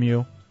steal from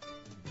you.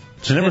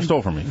 She never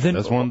stole from me.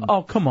 That's one.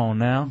 Oh, come on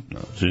now.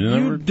 No, she never.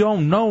 You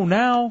don't know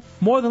now.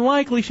 More than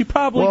likely, she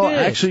probably Well, did.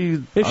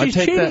 actually, if I she's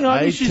take cheating that,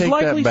 on you, I she's take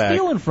likely that back.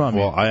 stealing from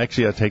you. Well, I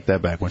take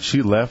that back. When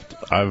she left,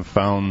 I've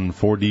found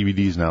 4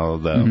 DVDs now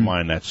that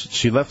mine. That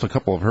she left a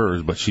couple of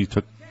hers, but she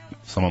took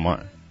some of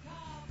mine.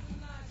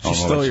 She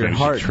stole your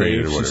heart,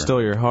 Dave. She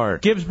stole your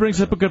heart. Gibbs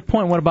brings up a good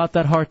point. What about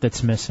that heart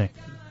that's missing?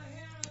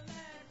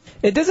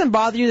 It doesn't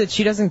bother you that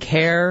she doesn't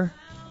care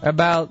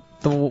about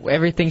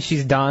everything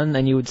she's done,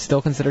 and you would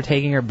still consider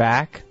taking her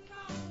back?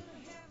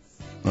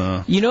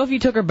 You know, if you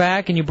took her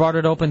back and you brought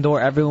her to open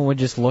door, everyone would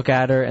just look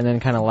at her and then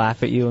kind of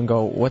laugh at you and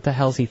go, "What the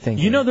hell's he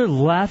thinking?" You know they're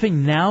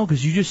laughing now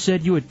because you just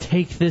said you would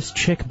take this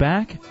chick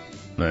back.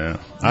 Yeah.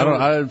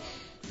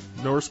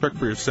 No respect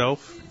for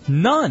yourself.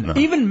 None. No.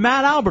 Even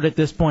Matt Albert at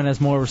this point has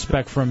more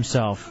respect for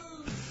himself.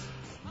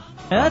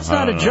 And that's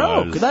not a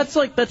joke.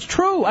 That's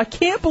true. I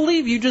can't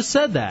believe you just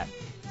said that.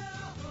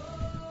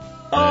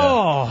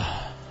 Oh.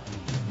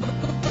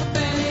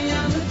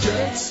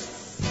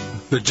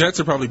 The Jets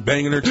are probably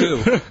banging her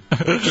too.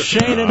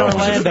 Shane in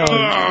Orlando,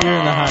 you're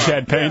in the high.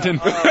 Chad Payton.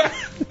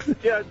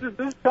 Yeah, this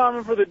is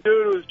common for the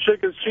dude whose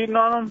chick is cheating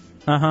on him.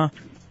 Uh-huh.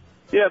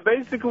 Yeah,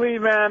 basically,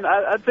 man,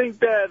 I think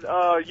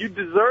that you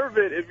deserve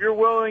it if you're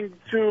willing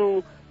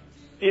to,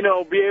 be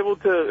able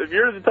to. If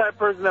you're the type of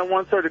person that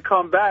wants her to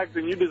come back,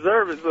 then you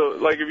deserve it. So,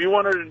 like, if you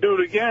want her to do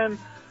it again,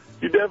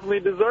 you definitely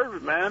deserve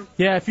it, man.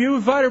 Yeah, if you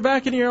invite her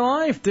back into your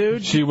life,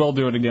 dude. She will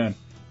do it again.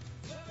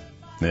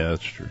 Yeah,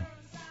 that's true.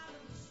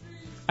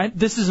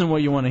 This isn't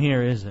what you want to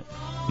hear, is it?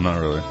 Not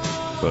really.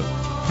 But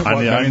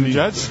banging the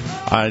Jets?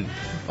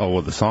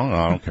 With the song?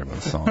 I don't care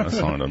about the song. That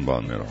song doesn't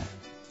bother me at all.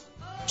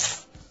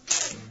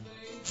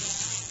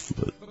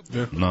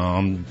 But,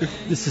 no,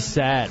 This is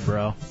sad,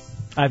 bro.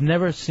 I've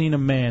never seen a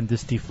man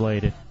this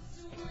deflated.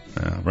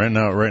 Yeah, right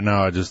now,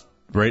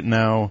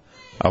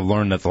 I've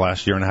learned that the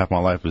last year and a half of my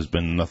life has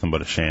been nothing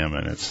but a sham,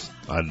 and I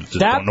just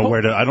don't know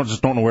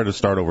where to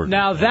start over.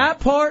 Now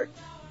that part,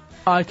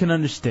 I can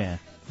understand.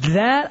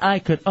 That I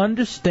could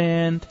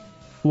understand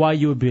why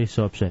you would be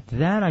so upset.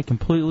 That I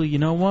completely, you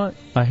know what?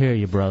 I hear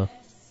you, brother.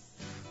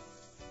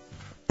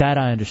 That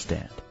I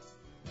understand.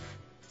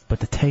 But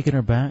the taking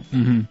her back,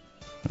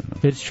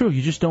 it's true.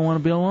 You just don't want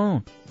to be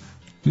alone.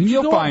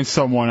 You'll find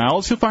someone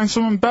else. You'll find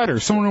someone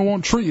better. Someone who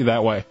won't treat you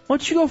that way. Why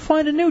don't you go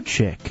find a new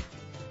chick? You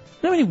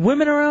know how many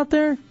women are out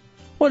there?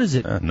 What is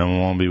it? No one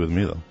won't be with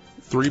me, though.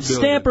 3 billion.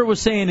 Stamper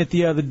was saying it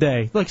the other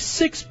day. Like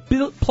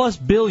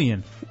 6+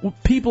 billion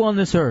people on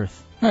this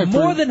earth. Hey,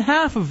 more than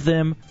half of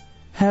them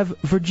have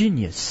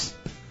Virginias.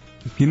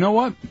 You know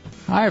what?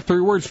 I have 3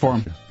 words for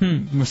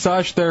him.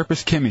 Massage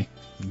therapist Kimmy.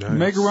 Nice.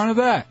 Make a run of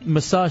that.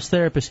 Massage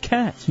therapist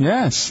Cat.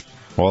 Yes.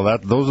 Well,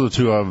 those are the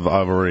 2 I've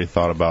already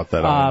thought about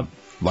that. I'd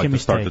like Kimmy's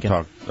to start taken. to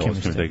talk.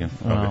 Kimmy's taken.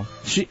 Well,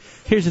 Okay.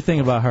 Here's the thing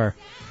about her.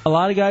 A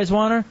lot of guys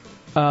want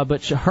her,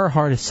 but her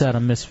heart is set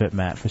on Misfit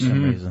Matt for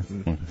some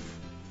reason.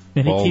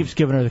 And he keeps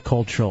giving her the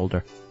cold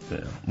shoulder.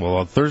 Yeah.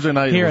 Well, Thursday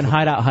night here in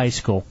Hideout High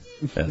School.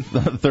 Yeah,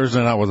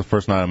 Thursday night was the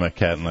first night I met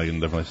Kat, and I can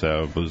definitely say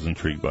I was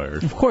intrigued by her.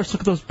 Of course,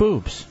 look at those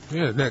boobs.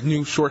 Yeah, that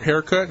new short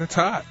haircut, that's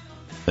hot.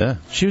 Yeah.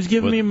 She was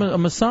giving me a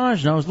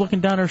massage, and I was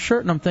looking down her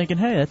shirt, and I'm thinking,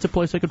 hey, that's a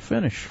place I could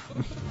finish.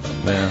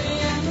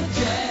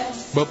 Yeah.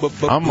 But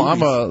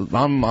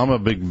I'm a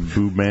big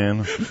boob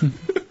man.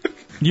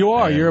 You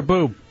are. You're a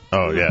boob.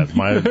 Oh yeah,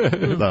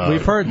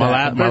 We've heard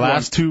that.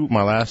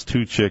 My last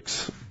two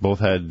chicks both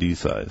had D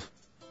size.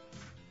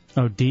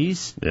 Oh,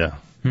 D's? Yeah.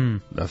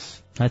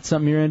 That's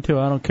something you're into.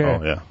 I don't care.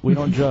 Oh yeah. We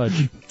don't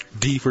judge.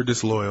 D for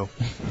disloyal.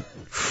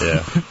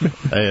 Yeah.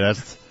 Hey,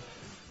 that's.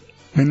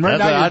 And right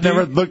now I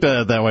never looked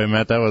at it that way,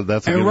 Matt.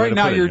 That's. And right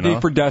now you're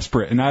deep for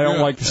desperate, and I don't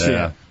like to see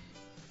it.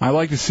 I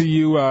like to see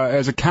you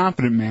as a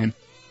confident man.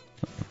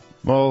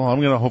 Well,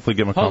 I'm gonna hopefully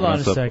get my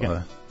confidence up. Hold on a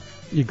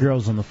second. Your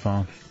girl's on the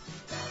phone.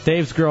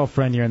 Dave's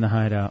girlfriend, you're in the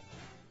Hideout.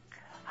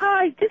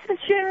 Hi, this is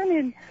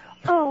Shannon.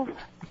 Oh,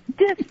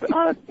 this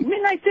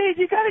Midnight Dave,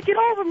 you gotta get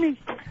over me.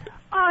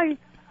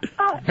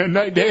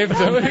 Midnight Dave,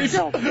 I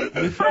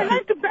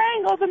like to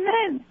bang all the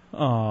men.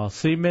 Oh,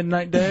 see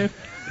Midnight Dave?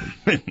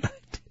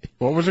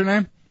 What was her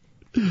name?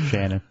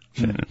 Shannon.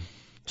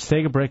 Just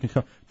take a break and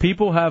come.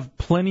 People have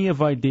plenty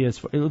of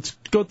ideas. Let's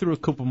go through a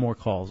couple more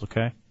calls,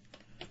 okay?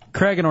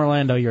 Craig in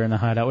Orlando, you're in the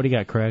Hideout. What do you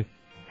got, Craig?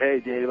 Hey,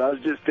 Dave, I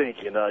was just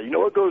thinking, you know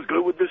what goes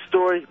good with this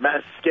story?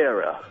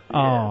 Mascara.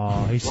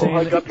 Oh, he's saying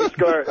hike up your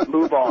skirt,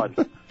 move on.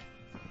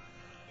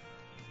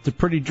 It's a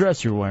pretty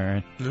dress you're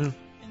wearing.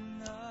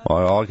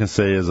 Well, all I can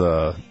say is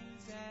the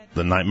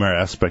nightmare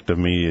aspect of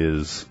me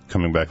is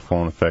coming back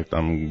full in effect.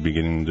 I'm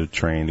beginning to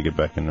train to get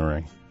back in the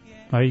ring.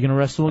 Are you going to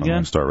wrestle again? I'm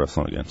going to start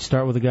wrestling again.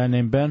 Start with a guy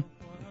named Ben?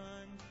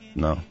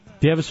 No. Do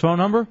you have his phone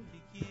number?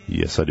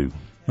 Yes, I do. You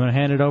want to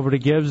hand it over to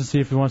Gibbs and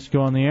see if he wants to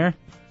go on the air?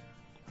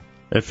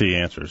 If he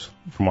answers.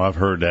 From what I've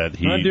heard that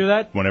he... Want to do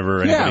that?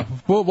 Whenever anybody... Yeah,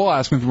 we'll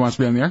ask him if he wants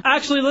to be on the air.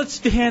 Actually, let's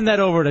hand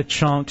that over to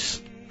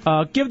Chunks.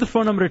 Give the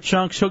phone number to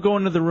Chunks. He'll go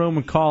into the room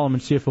and call him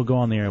and see if he'll go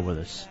on the air with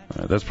us.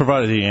 That's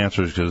provided he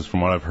answers, because from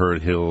what I've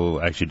heard,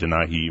 he'll actually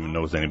deny he even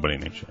knows anybody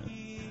named Shannon.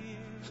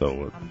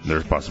 So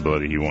there's a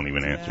possibility he won't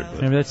even answer.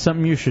 But. Maybe that's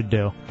something you should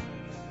do.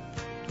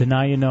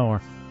 Deny you know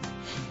her.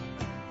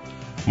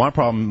 My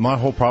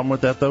whole problem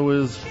with that, though,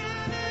 is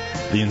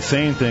the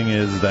insane thing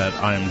is that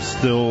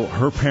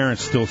her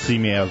parents still see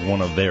me as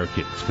one of their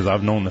kids, because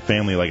I've known the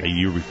family like a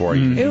year before I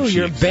even knew she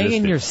you're existed.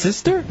 banging your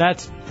sister?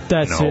 That's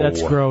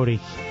grody.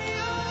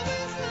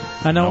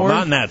 I know No, we're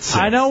not in that sense.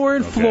 I know we're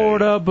in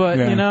Florida, but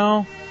Yeah. you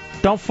know,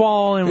 don't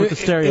fall in with the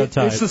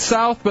stereotype. It's the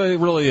South, but it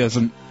really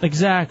isn't.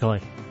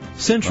 Exactly.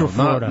 Central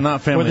Florida.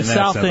 Not family or the in that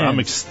South sense. End.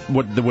 I'm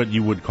what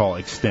you would call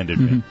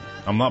extended.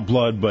 I'm not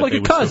blood, but Like they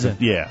a would still cousin.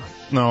 be- yeah.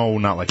 No,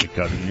 not like a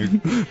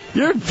cousin.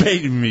 You're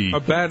baiting me. A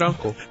bad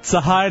uncle. It's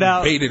the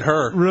Hideout. Baited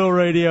her. Real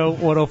Radio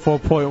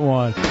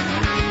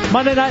 104.1.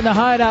 Monday night in the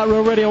Hideout,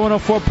 Real Radio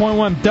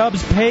 104.1.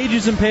 Dubs,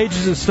 pages and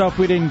pages of stuff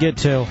we didn't get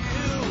to.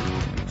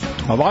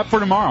 A lot for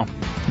tomorrow.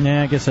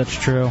 Yeah, I guess that's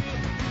true.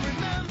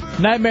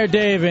 Nightmare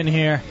Dave in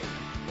here.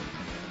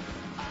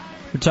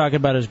 We're talking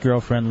about his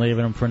girlfriend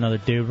leaving him for another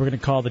dude. We're going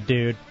to call the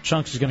dude.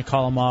 Chunks is going to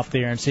call him off the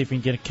air and see if we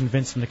can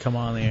convince him to come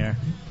on the air.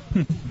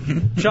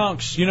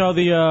 Chunks, you know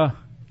the deal.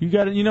 You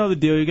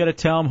got to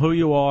tell him who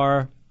you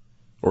are.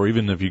 Or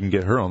even if you can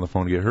get her on the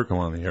phone to get her come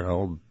on the air,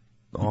 I'll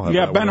have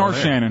Yeah, that Ben one or on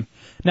there. Shannon.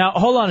 Now,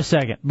 hold on a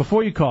second.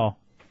 Before you call,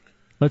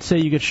 let's say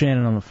you get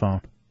Shannon on the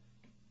phone.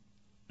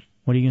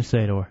 What are you going to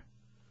say to her?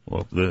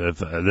 Well, if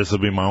this will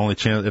be my only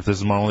chance, if this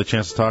is my only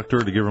chance to talk to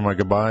her, to give her my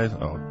goodbyes,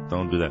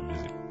 don't do that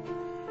music.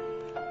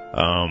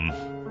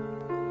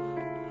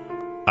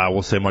 I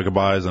will say my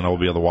goodbyes, and I will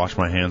be able to wash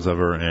my hands of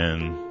her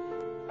and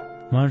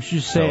Why don't you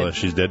just say tell her it?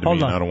 she's dead to Hold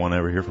me, on. and I don't want to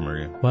ever hear from her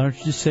again. Why don't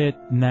you just say it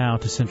now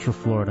to Central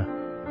Florida?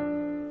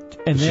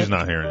 And She's then,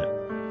 not hearing it.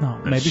 No,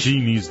 And maybe she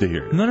needs to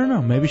hear it.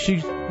 No. Maybe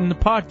she's in the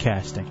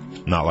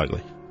podcasting. Not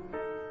likely.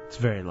 It's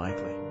very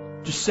likely.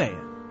 Just say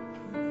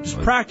it.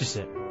 Just practice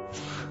it.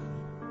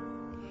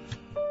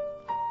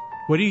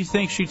 What do you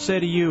think she'd say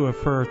to you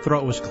if her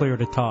throat was clear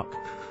to talk?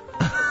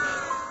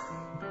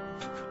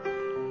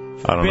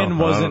 I don't Ben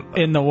know. wasn't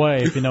in the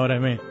way, if you know what I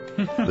mean.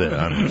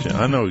 Yeah,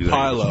 I know exactly.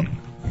 Pile up.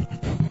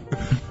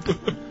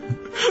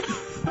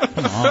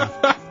 Come on.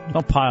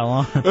 Don't pile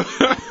on.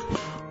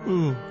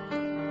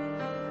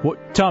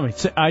 What? Tell me.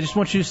 I just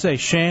want you to say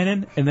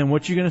Shannon, and then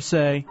what you're going to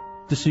say,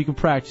 just so you can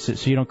practice it,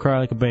 so you don't cry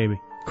like a baby.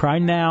 Cry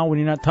now when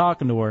you're not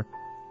talking to her,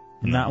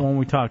 not when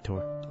we talk to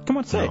her. Come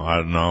on, say it. I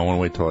want to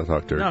wait till I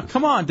talk to her. No,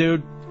 come on,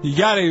 dude. You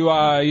got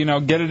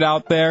to, get it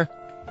out there.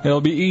 It'll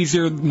be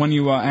easier when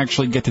you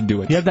actually get to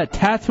do it. You have that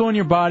tattoo on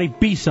your body.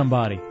 Be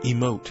somebody.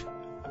 Emote.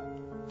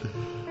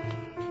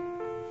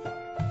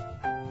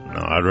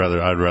 No, I'd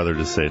rather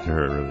just say it to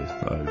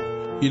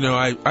her.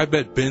 Really. I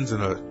bet Ben's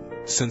a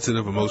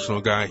sensitive,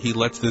 emotional guy. He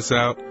lets this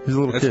out. He's a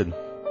little kid.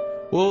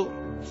 Well,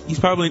 he's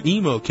probably an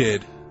emo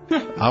kid.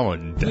 I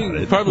wouldn't doubt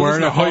it. Probably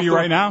Wearing listens to a hoodie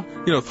right now?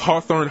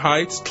 Hawthorne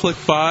Heights, Click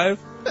 5.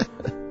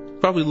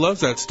 Probably loves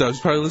that stuff. He's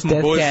probably listening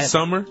to Boys of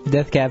Summer.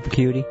 Death Cab for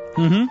Cutie.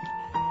 Mm-hmm.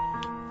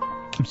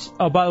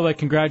 Oh, by the way,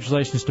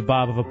 congratulations to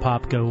Bob of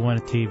Apopka who won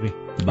a TV.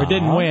 Or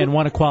didn't win,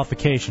 won a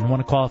qualification. Won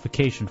a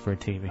qualification for a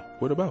TV.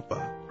 What about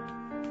Bob?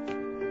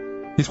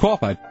 He's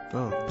qualified.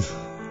 Oh.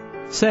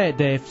 Say it,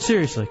 Dave.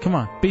 Seriously, come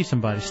on. Be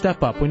somebody.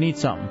 Step up. We need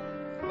something.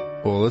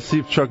 Well, let's see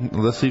if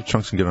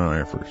Chunks can get on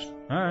air first.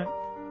 All right.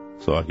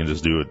 So I can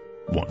just do it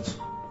once.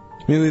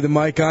 You leave the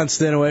mic on,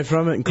 stand away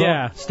from it, and call?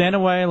 Yeah, stand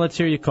away. Let's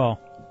hear you call.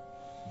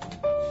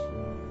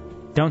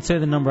 Don't say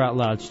the number out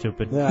loud,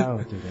 stupid. Yeah, I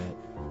don't do that.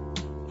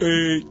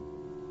 8,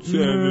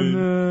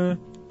 7.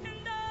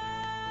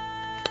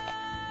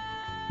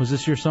 Was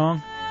this your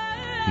song?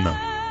 No.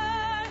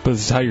 But this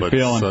is how you're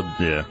feeling.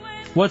 Yeah.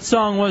 What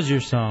song was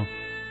your song?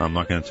 I'm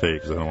not going to tell you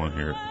because I don't want to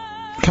hear it.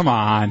 Come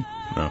on.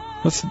 No.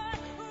 Let's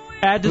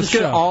add to Let's the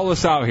get show. all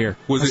this out here.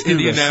 Was Let's it do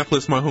this.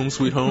 Indianapolis, My Home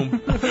Sweet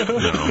Home? No.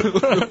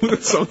 The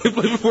song they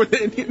played before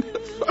the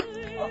Indianapolis.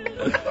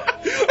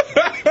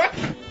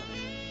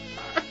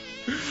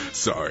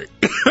 Sorry.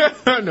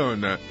 No,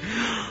 I'm not.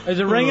 Is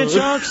it ringing,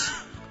 Chunks?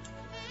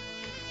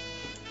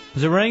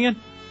 Is it ringing?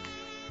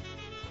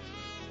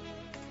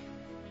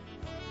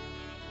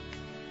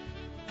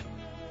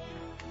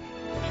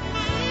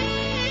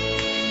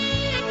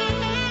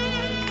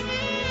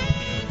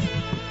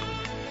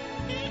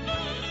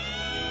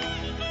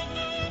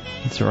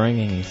 It's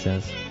ringing, he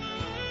says.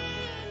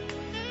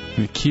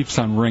 It keeps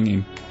on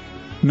ringing.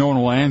 No one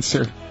will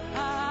answer.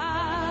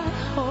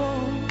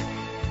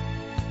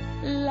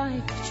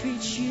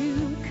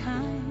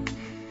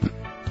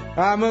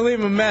 I'm going to leave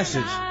him a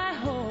message.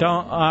 Don't.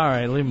 All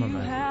right, leave him a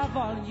message.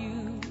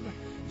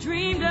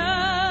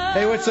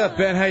 Hey, what's up,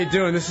 Ben? How you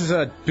doing? This is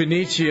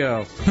Benicio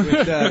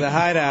with the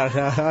Hideout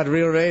on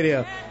Real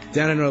Radio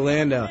down in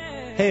Orlando.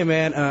 Hey,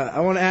 man, I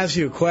want to ask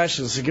you a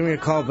question, so give me a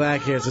call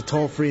back here. It's a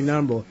toll-free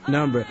number.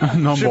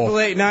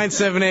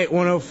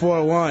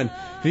 888-978-1041.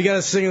 If you got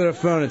a singular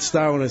phone, it's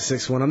star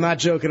 1061. I'm not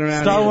joking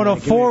around. Star here, man.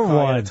 Give me a call. I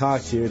 1041. gotta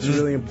talk to you. It's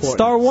really important.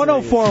 Star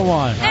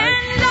 1041.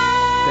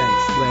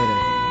 Thanks. Later,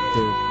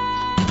 dude.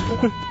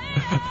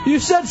 You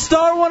said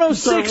star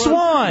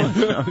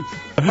 1061.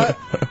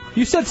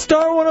 You said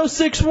star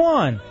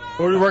 1061.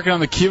 Are you working on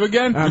the queue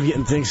again? I'm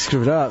getting things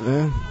screwed up,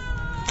 man.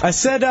 I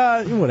said,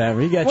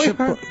 whatever. You got Wait, you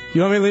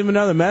want me to leave him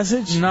another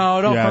message?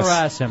 No, don't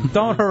harass him.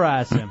 Don't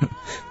harass him.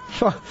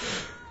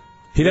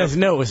 He doesn't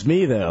know it was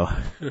me, though.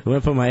 I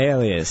went for my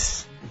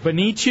alias.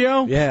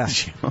 Benicio? Yeah.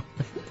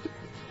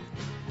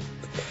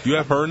 You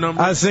have her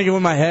number? I was thinking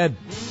with my head.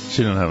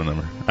 She doesn't have a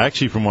number.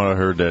 Actually, from what I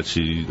heard, that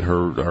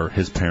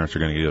his parents are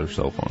going to get her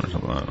cell phone or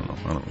something. I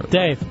don't know.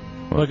 Dave,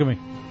 look at me.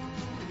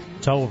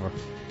 It's over.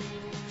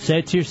 Say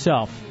it to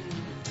yourself.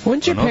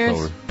 Wouldn't your I know it's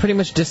parents over. pretty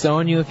much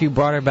disown you if you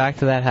brought her back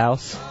to that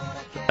house?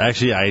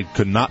 Actually, I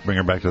could not bring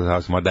her back to the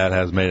house. My dad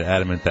has made it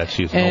adamant that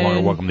she's no And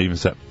longer welcome to even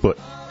set foot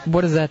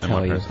What does that in my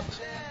tell you? parents' house.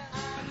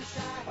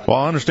 Well,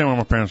 I understand where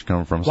my parents are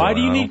coming from. So Why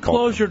do you I need don't fault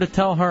closure to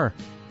tell her?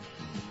 them.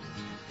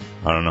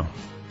 I don't know.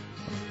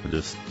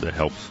 It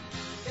helps.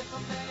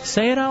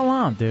 Say it out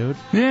loud, dude.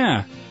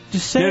 Yeah.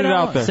 Just say Get it it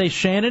out out. there. Say,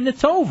 Shannon,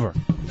 it's over.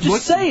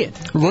 Just say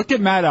it. Look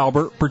at Matt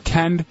Albert.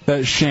 Pretend that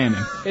it's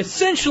Shannon.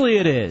 Essentially,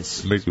 it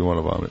is. It makes me want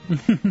to vomit.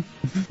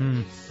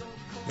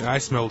 Yeah, I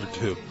smelled it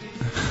too.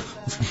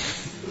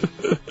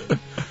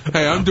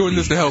 Hey, I'm doing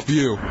this to help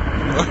you.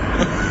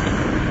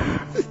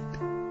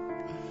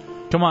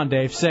 Come on,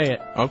 Dave, say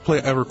it. I'll play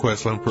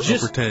EverQuest. I'll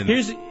pretend.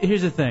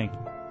 Here's the thing.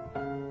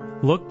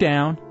 Look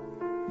down.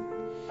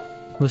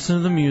 Listen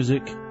to the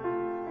music.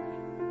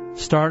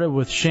 Start it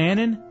with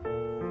Shannon,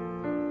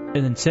 and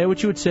then say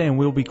what you would say, and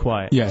we'll be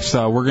quiet. Yes,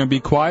 we're going to be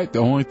quiet. The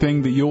only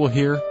thing that you will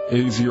hear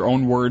is your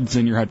own words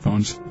in your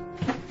headphones.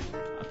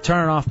 I'm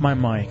turning off my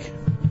mic.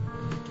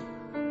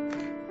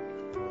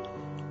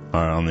 All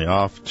right, on the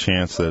off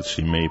chance that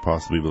she may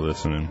possibly be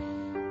listening,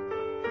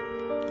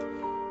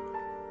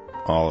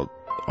 all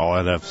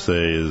I'd have to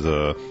say is,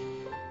 I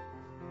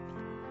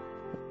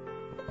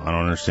don't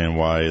understand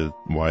why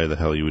the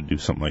hell you would do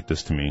something like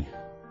this to me.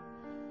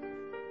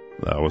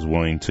 I was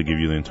willing to give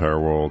you the entire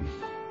world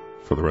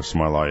for the rest of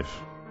my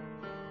life.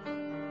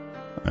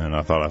 And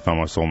I thought I found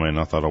my soulmate, and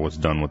I thought I was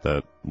done with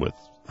that, with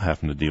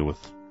having to deal with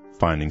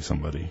finding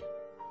somebody.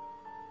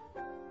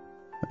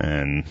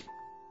 And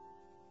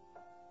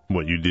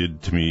what you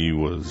did to me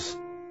was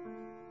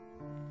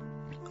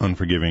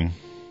unforgiving.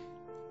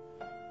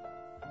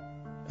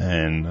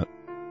 And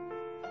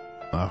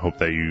I hope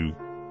that you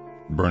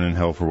burn in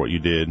hell for what you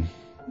did.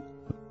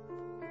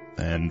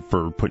 And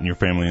for putting your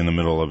family in the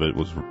middle of it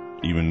was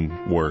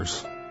even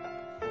worse.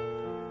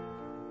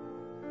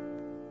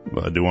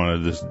 But I do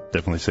want to just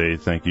definitely say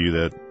thank you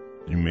that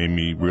you made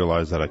me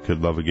realize that I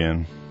could love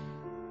again.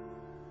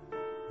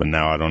 But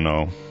now I don't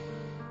know.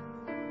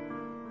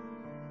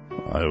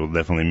 I will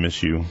definitely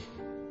miss you.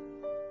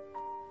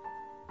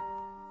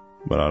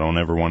 But I don't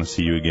ever want to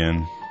see you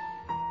again.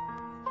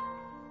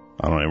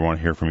 I don't ever want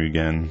to hear from you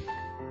again.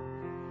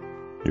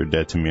 You're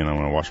dead to me, and I'm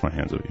going to wash my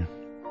hands of you.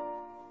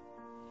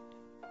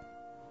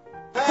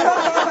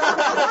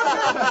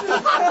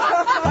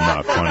 I'm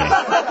not funny.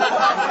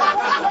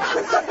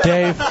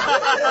 Dave.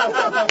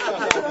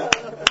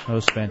 That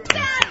was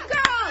fantastic.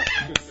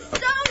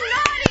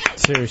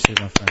 Seriously,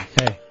 my friend.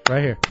 Hey,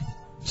 right here.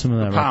 Some of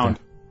that right Pound.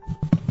 there.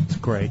 It's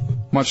great.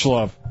 Much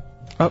love.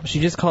 Oh, she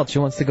just called. She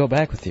wants to go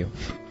back with you.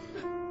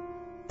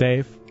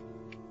 Dave,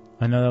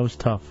 I know that was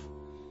tough.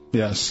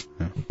 Yes.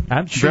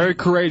 I'm sure Very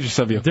courageous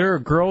of you. there are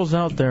girls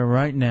out there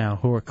right now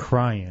who are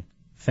crying,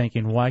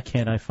 thinking, why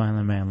can't I find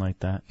a man like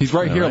that? He's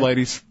right here,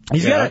 ladies.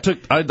 He's got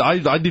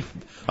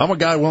I'm a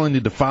guy willing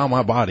to defile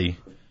my body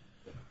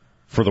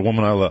for the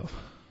woman I love.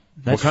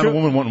 That's what kind of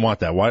true. woman wouldn't want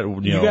that? Why?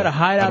 You got a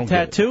hideout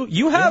tattoo?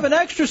 You have an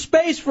extra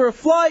space for a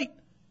flight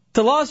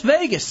to Las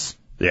Vegas.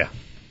 Yeah.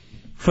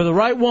 For the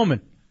right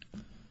woman.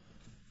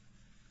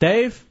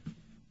 Dave,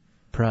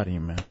 proud of you,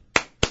 man.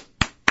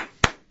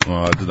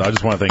 Well, I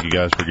just want to thank you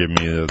guys for giving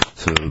me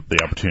the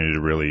opportunity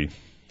to really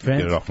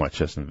Vent? get it off my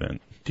chest and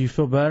vent. Do you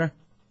feel better?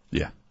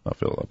 Yeah, I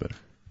feel a lot better.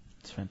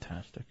 It's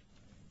fantastic.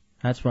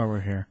 That's why we're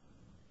here.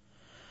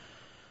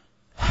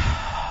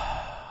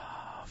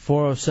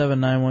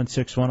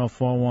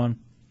 407-916-1041.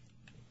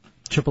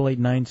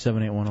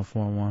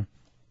 888-978-1041.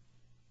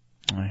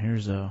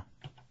 Here's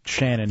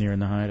Shannon here in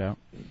the hideout.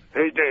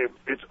 Hey, Dave,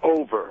 it's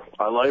over.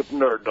 I like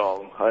Nerd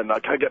Dong. Can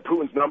I get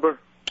Putin's number?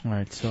 All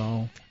right,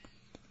 so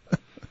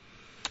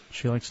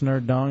she likes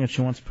Nerd Dong and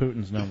she wants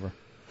Putin's number.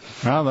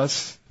 Well,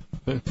 that's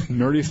the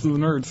nerdiest of the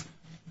nerds.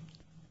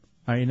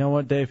 All right, you know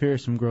what, Dave? Here are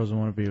some girls that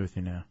want to be with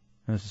you now.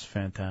 This is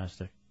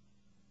fantastic.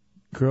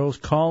 Girls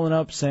calling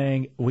up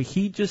saying,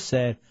 he just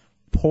said,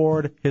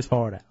 poured his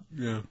heart out.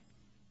 Yeah.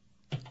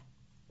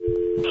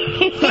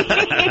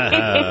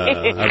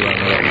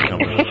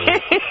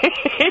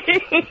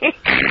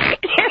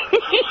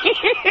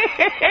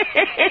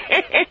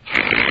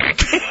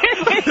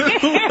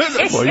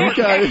 Well, you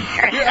guys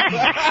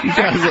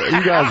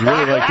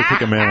really like to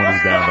pick a man when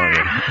he's down, don't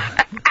you?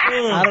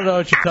 I don't know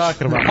what you're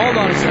talking about. Hold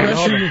on a second.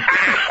 Hold on.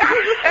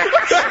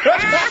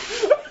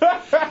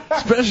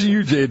 Especially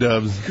you,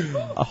 J-Dubs.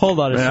 Hold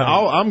on a Man, second.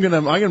 I'm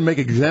gonna make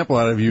an example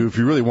out of you if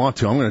you really want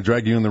to. I'm gonna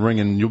drag you in the ring,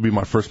 and you'll be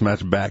my first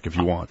match back if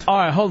you want. All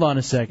right, hold on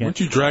a second. Why don't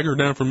you drag her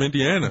down from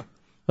Indiana?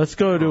 Let's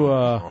go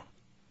to,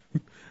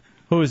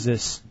 who is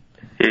this?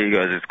 Hey, you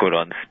guys, it's going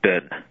on. This is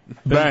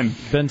Ben.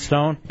 Ben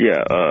Stone?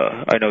 Yeah,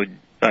 I know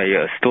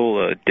I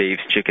stole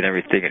Dave's chick and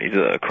everything, and he's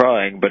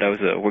crying, but I was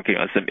working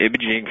on some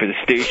imaging for the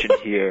station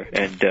here,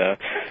 and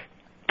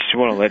just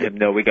want to let him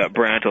know we got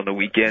Brant on the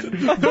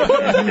weekend. What's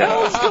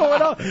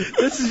going on?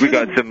 We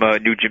got some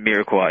new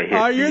Jamiroquai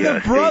hits. You're the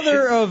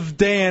brother of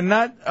Dan,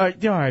 not... all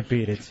right,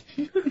 beat it.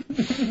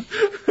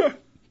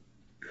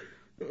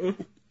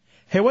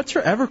 Hey, what's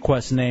your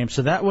EverQuest name?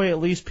 So that way at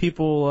least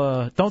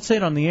people... don't say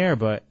it on the air,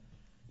 but...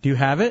 Do you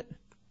have it?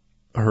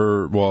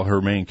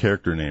 her main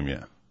character name,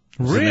 yeah.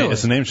 Really?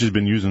 It's the name she's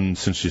been using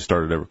since she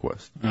started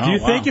EverQuest. Do you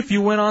think if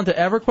you went on to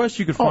EverQuest,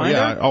 you could find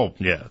her? Oh,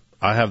 yeah.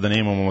 I have the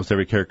name of almost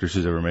every character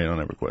she's ever made on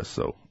EverQuest,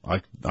 so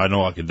I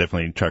know I could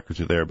definitely track her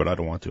through there, but I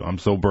don't want to. I'm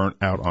so burnt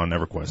out on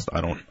EverQuest.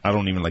 I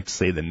don't even like to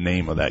say the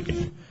name of that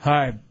game. All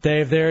right,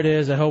 Dave, there it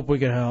is. I hope we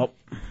can help.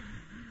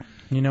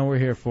 You know we're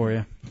here for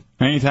you.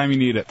 Anytime you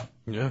need it.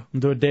 Yeah.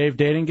 Do a Dave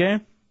dating game?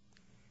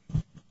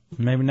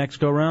 Maybe next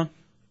go round?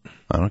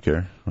 I don't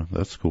care.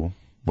 That's cool.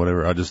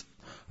 Whatever. I just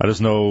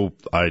know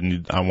I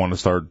want to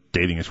start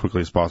dating as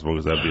quickly as possible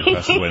because that'd be the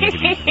best way to make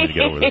it easy for me to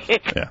get over this.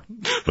 Yeah.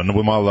 But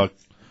with my luck,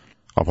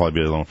 I'll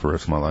probably be alone for the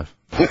rest of my life.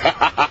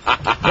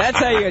 That's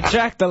how you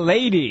attract the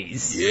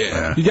ladies.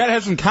 Yeah. You gotta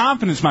have some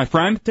confidence, my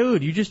friend.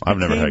 Dude, you just I've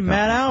never had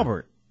Matt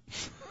Albert.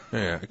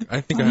 Yeah,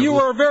 I think you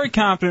were a very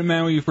confident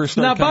man when you first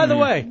started. Now, by the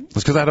coming way, That's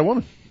because I had a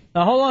woman.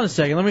 Now, hold on a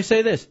second. Let me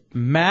say this.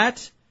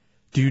 Matt,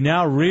 do you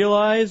now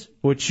realize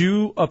what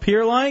you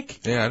appear like?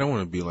 Yeah, I don't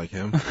want to be like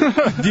him.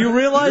 Do you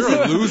realize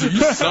You're a loser.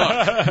 You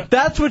suck.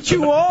 That's what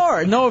you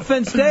are. No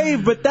offense,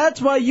 Dave, but that's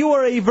why you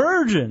are a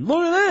virgin.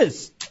 Look at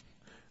this.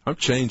 I'm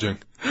changing.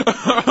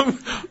 I'm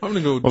going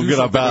to go do Well,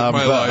 something with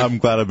my life. I'm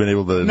glad I've been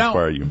able to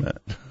inspire you,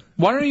 Matt.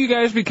 Why don't you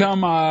guys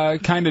become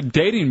kind of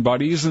dating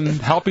buddies and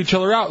help each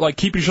other out, like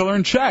keep each other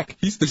in check?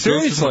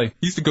 Seriously.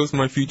 He's the ghost of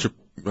my future.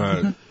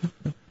 You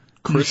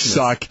Christmas.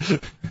 suck.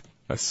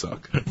 I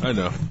suck. I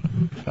know.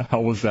 The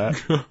hell was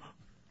that?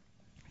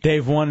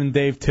 Dave 1 and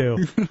Dave 2.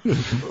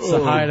 It's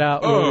the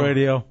Hideout Real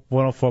Radio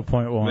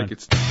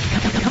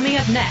 104.1. Coming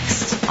up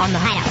next on the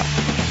Hideout.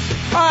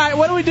 All right,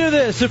 why don't we do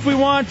this? If we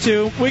want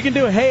to, we can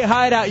do Hey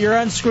Hideout, your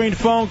unscreened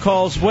phone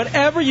calls,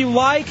 whatever you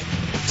like.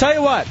 Tell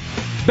you what,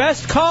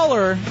 best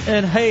caller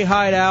in Hey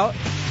Hideout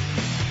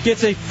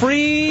gets a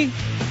free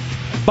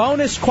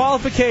bonus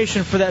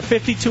qualification for that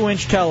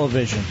 52-inch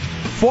television.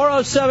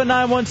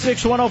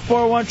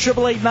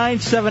 407-916-1041,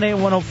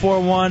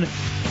 888-978-1041.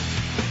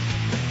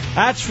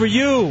 That's for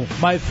you,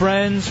 my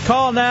friends.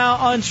 Call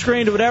now,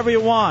 unscreened, whatever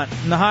you want,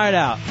 in the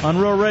Hideout on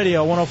Real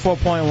Radio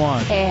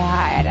 104.1. Hey,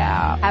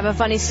 Hideout. Have a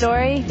funny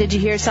story? Did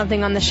you hear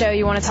something on the show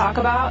you want to talk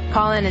about?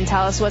 Call in and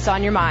tell us what's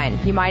on your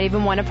mind. You might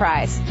even win a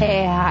prize.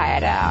 Hey,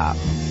 Hideout.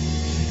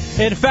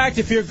 In fact,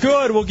 if you're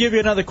good, we'll give you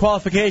another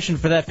qualification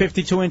for that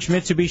 52-inch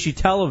Mitsubishi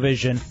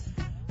television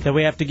that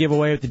we have to give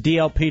away with the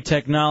DLP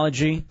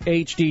technology,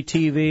 HD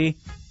TV,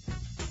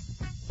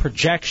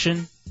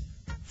 projection.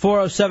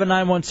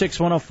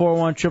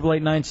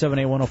 407-916-1041,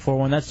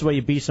 888-978-1041. That's the way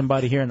you beat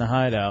somebody here in the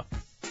Hideout.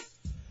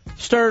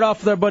 Started off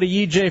with our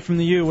buddy EJ from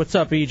the U. What's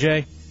up,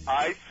 EJ?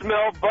 I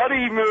smell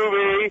Buddy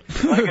movie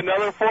like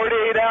another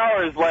 48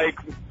 hours, like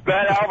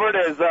Matt Albert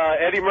as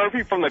Eddie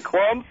Murphy from The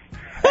Clumps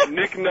and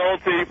Nick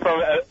Nolte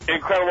from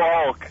Incredible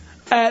Hulk.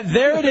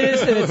 There it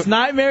is, and it's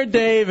Nightmare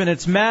Dave, and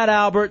it's Matt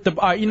Albert.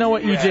 You know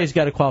what? EJ's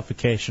got a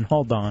qualification.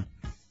 Hold on.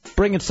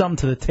 Bringing something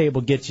to the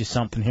table gets you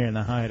something here in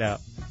the Hideout.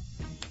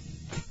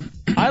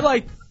 I'd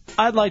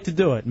like to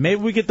do it.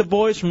 Maybe we get the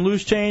boys from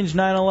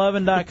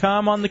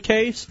loosechange911.com on the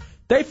case.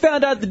 They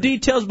found out the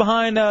details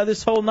behind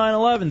this whole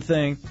 9/11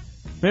 thing.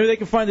 Maybe they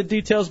can find the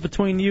details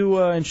between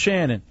you and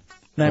Shannon.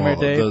 Nightmare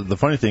Dave. The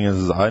funny thing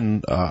is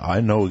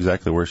I know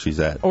exactly where she's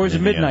at. Or is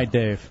it Midnight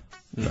Dave?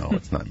 No,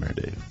 it's Nightmare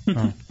Dave.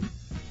 Oh.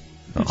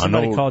 No,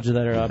 Somebody called you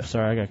that earlier. I'm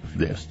sorry, I got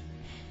confused.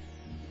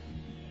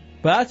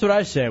 But that's what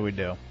I say we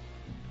do.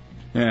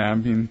 Yeah, I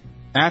mean,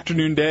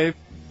 afternoon Dave,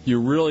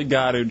 you really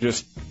got to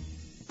just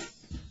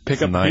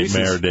pick up Nightmare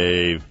pieces.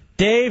 Dave.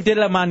 Dave de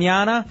la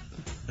mañana.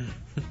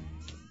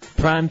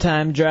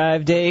 Primetime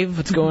drive, Dave.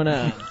 What's going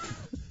on?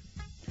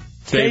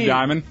 Dave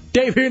Diamond.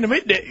 Dave here in the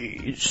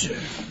middays.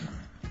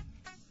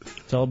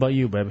 It's all about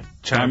you, baby.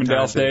 Diamond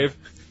Dave.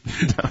 I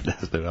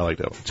like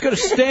that one. Let's go to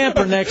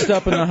Stamper next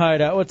up in the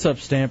Hideout. What's up,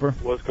 Stamper?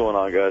 What's going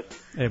on, guys?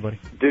 Hey, buddy.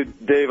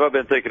 Dude, Dave, I've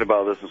been thinking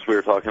about this since we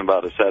were talking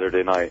about it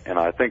Saturday night, and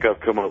I think I've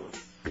come up with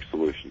a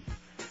solution.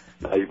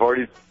 Now, you've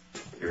already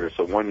here,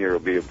 so 1 year will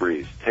be a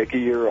breeze. Take a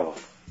year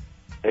off.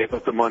 Save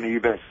up the money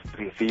you've been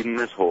feeding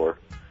this whore,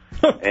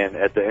 and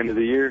at the end of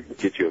the year,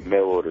 get you a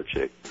mail order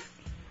chick.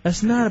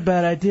 That's not a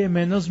bad idea,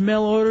 man. Those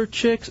mail order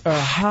chicks are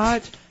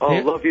hot. Oh,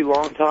 love you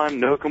long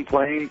time, no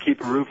complain, keep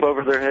a roof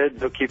over their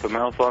head, they'll keep a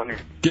mouth on you.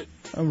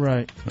 All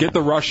right. Get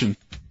the Russian.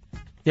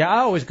 Yeah, I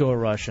always go with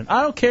Russian.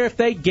 I don't care if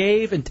they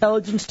gave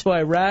intelligence to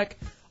Iraq.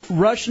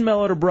 Russian mail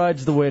order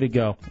bride's the way to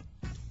go.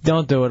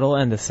 Don't do it. It'll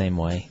end the same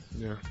way.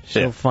 Yeah.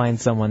 She'll find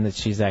someone that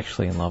she's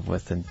actually in love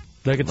with. And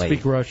they can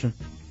speak Russian.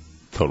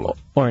 Totally.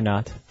 Or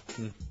not.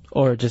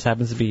 Or it just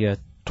happens to be a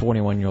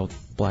 21-year-old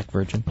black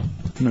virgin.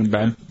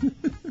 Ben.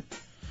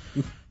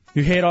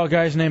 You hate all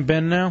guys named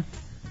Ben now?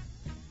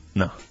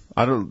 No.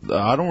 I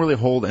don't really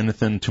hold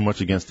anything too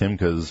much against him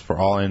because for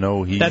all I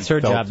know That's her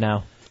job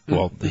now.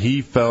 Well,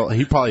 he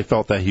probably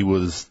felt that he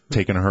was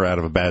taking her out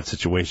of a bad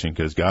situation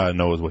because God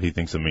knows what he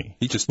thinks of me.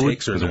 He just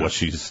takes her because of now. what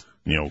she's,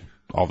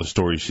 all the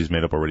stories she's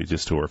made up already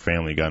just to her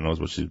family. God knows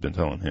what she's been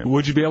telling him.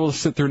 Would you be able to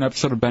sit through an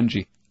episode of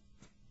Benji?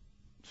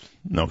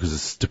 No, because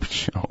it's a stupid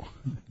show.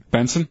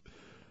 Benson?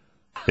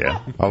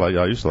 Yeah,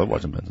 I used to love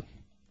watching Benson.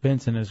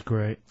 Benson is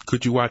great.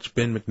 Could you watch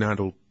Ben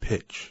McDonald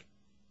pitch?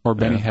 Or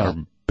Benny Hill.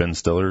 Or Ben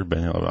Stiller.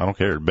 Ben Hill. I don't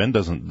care.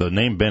 The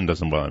name Ben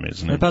doesn't bother me.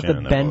 It's What about the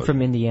Ben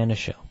from Indiana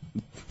show?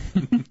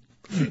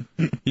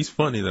 He's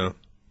funny, though.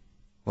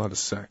 A lot of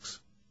sex.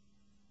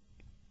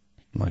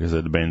 Like I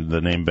said,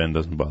 the name Ben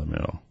doesn't bother me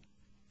at all.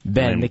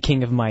 Ben, the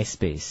king of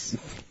MySpace.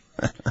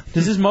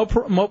 Does his Mo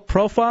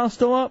profile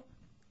still up?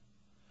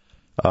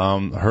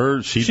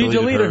 She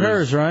deleted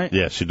hers, right?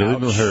 Yeah, she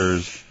deleted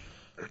hers.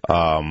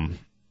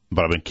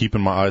 But I've been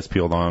keeping my eyes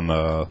peeled on.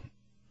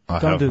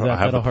 Don't do that.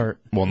 That'll hurt.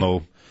 Well,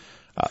 no.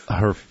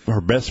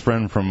 Her best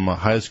friend from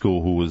high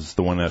school, who was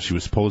the one that she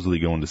was supposedly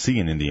going to see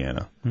in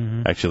Indiana,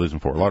 actually lives in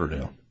Fort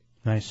Lauderdale.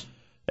 Nice.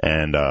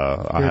 And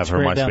I have her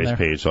MySpace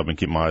page, so I've been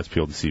keeping my eyes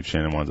peeled to see if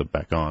Shannon winds up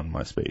back on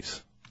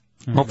MySpace.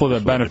 Hopefully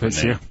that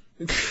benefits you.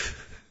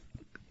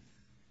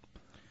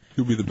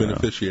 Who'll be the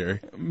beneficiary?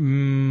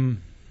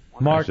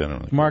 Mark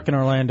in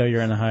Orlando,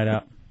 you're in the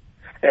Hideout.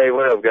 Hey,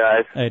 what up,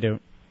 guys? Hey, dude.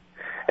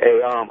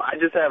 Hey, I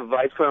just have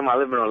advice for him. I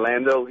live in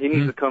Orlando. He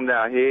needs to come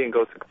down here and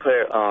go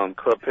to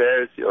Club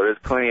Paris. There's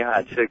plenty of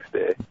hot chicks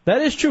there.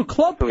 That is true.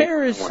 Club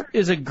Paris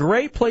is a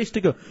great place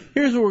to go.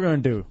 Here's what we're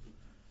going to do.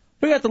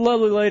 We got the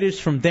lovely ladies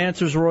from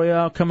Dancers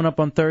Royale coming up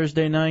on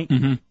Thursday night.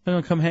 They're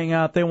going to come hang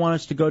out. They want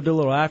us to go do a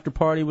little after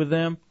party with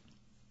them.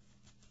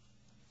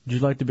 Would you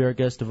like to be our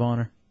guest of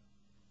honor?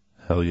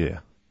 Hell yeah.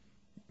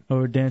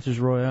 Over Dancers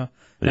Royale?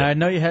 Yeah. Now, I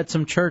know you had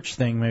some church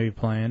thing maybe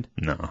planned.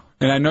 No.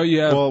 And I know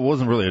you have... Well, it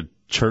wasn't really a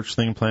church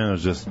thing planned. It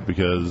was just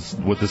because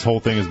what this whole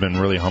thing has been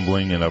really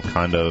humbling, and I've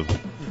kind of...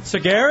 So,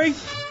 Gary?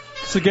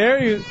 I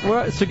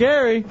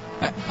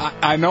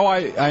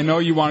know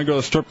you want to go to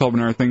the strip club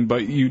and everything,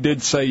 but you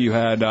did say you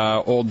had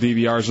old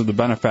DVRs of The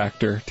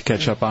Benefactor to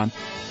catch up on.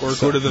 Or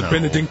go to the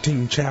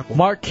Benedictine Chapel.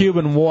 Mark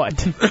Cuban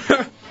what?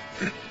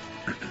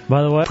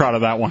 By the way, proud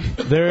of that one.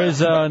 There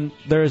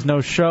is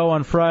no show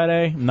on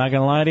Friday. I'm not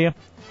going to lie to you.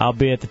 I'll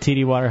be at the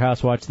TD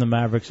Waterhouse watching the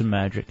Mavericks and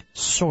Magic.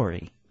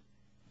 Sorry.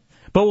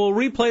 But we'll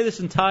replay this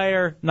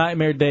entire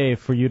Nightmare Day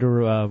for you to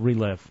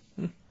relive.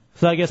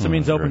 So I guess it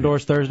means open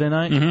doors Thursday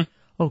night? Mm-hmm.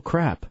 Oh,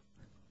 crap.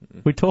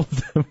 We told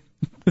them.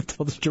 We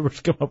told the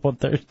strippers to come up on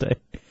Thursday.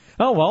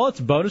 Oh, well, it's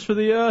a bonus for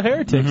the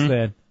heretics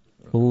then.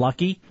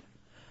 Lucky.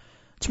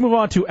 Let's move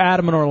on to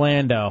Adam in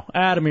Orlando.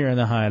 Adam, you're in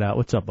the Hideout.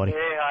 What's up, buddy? Hey,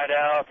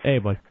 Hideout. Hey,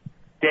 buddy.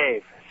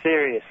 Dave,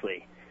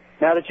 seriously.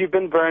 Now that you've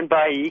been burned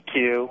by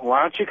EQ,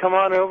 why don't you come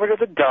on over to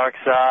the dark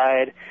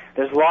side?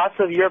 There's lots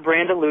of your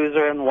brand of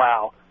loser, and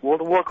wow,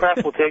 World of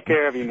Warcraft will take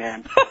care of you,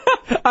 man.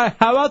 How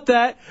about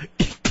that?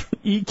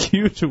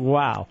 EQ to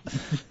wow.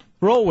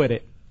 Roll with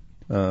it.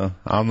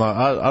 I'm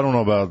not. I don't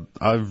know about.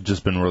 I've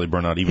just been really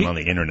burnt out, even on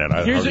the internet.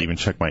 I hardly even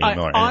check my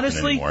email or anything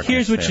honestly, anymore.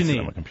 Here's what you need.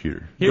 On my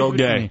computer. Go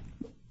gay.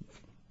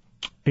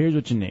 Here's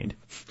what you need.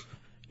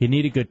 You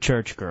need a good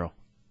church girl.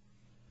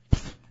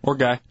 Or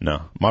guy.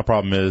 No, my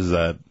problem is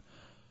that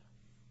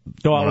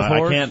go out with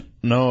whores? I can't.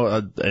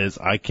 No,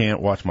 I can't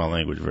watch my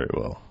language very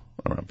well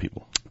around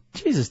people.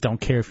 Jesus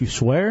don't care if you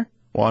swear.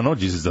 Well, I know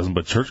Jesus doesn't,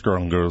 but church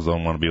girls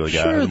don't want to be like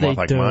sure they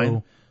like do.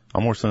 mine.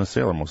 I'm worse than a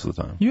sailor most of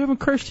the time. You haven't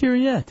cursed here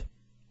yet.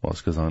 Well,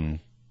 it's because I'm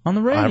on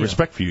the radio. I have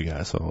respect for you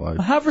guys, so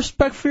I have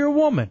respect for your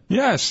woman.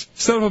 Yes,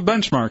 set up a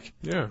benchmark.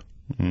 Yeah.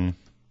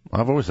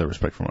 I've always had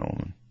respect for my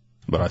woman,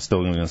 but I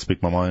still going to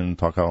speak my mind and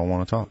talk how I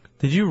want to talk.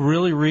 Did you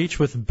really reach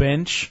with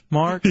bench,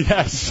 Mark?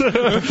 Yes.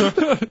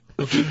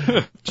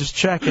 Just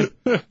checking.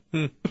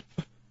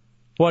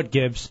 What,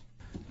 Gibbs?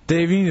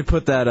 Dave, you need to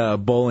put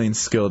that bowling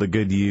skill to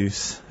good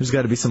use. There's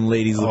got to be some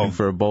ladies looking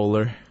for a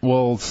bowler.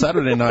 Well,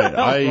 Saturday night,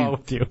 What's wrong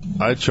with you?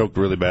 I choked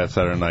really bad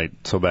Saturday night,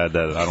 so bad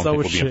that I don't think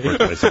we'll be in first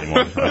place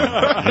anymore. You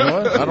know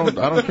what?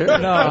 I don't care.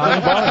 No,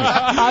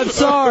 I'm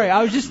sorry.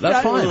 I was just.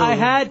 That's fine. I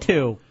had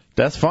to.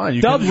 That's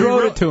fine. Dubs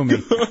wrote it to me.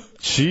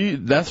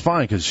 That's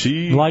fine because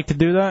she like to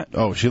do that.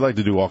 Oh, she liked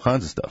to do all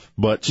kinds of stuff.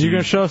 But you're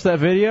gonna show us that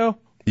video?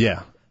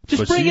 Yeah.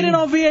 Just bring it in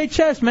on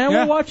VHS, man.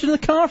 Yeah. We'll watch it in the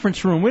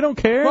conference room. We don't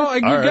care. Well,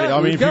 we've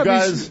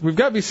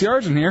got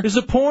VCRs in here. Is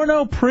the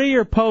porno pre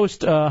or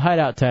post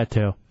Hideout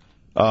tattoo?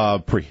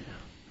 Pre.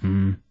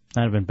 That'd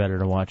have been better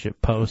to watch it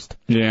post.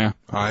 Yeah.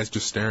 Eyes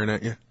just staring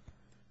at you.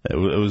 It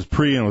was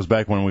pre, and it was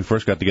back when we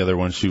first got together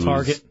when she was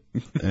Target.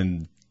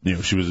 And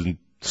she was in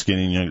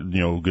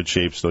skinny, good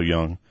shape, still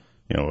young.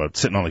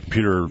 Sitting on the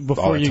computer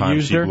Before all the you time.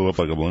 used She her? blew up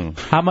like a balloon.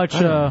 How much?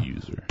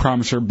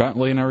 Promise her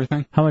Bentley and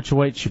everything. How much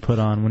weight she put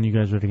on when you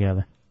guys were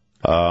together?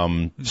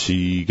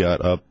 She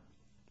got up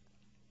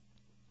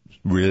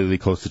really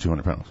close to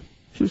 200 pounds.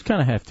 She was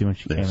kind of hefty when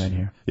she came in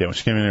here. Yeah, when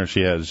she came in here,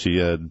 she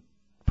had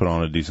put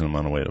on a decent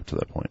amount of weight up to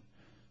that point.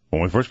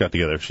 When we first got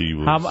together, she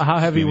was How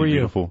heavy were you?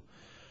 Beautiful.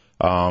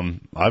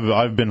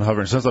 I've been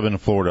hovering since I've been in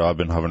Florida. I've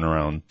been hovering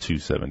around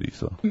 270.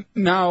 So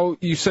now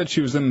you said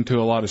she was into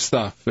a lot of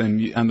stuff,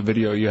 and on the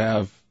video you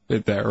have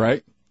it there,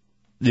 right?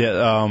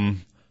 Yeah.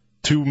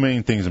 Two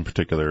main things in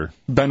particular.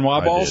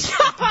 Benoit balls. No,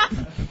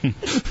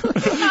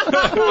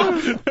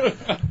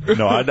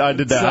 I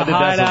did that. I did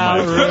that.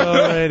 Hideout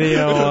Real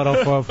Radio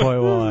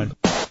 104.1.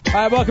 All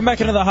right, welcome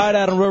back into the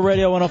Hideout on Real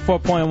Radio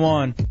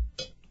 104.1.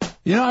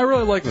 I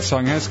really like the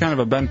song. It has kind of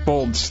a Ben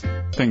Folds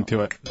thing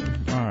to it.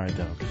 All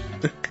sorry,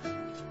 Dubs.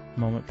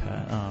 Moment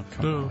passed. Oh,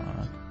 come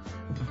on.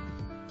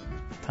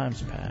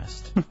 Time's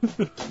passed.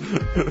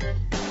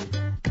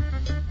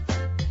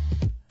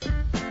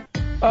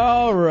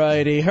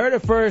 Alrighty, heard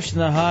it first in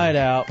the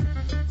Hideout.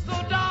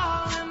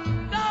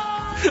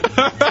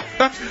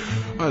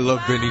 I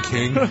love Benny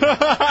King.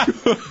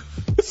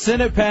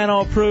 Senate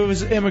panel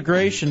approves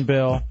immigration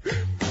bill.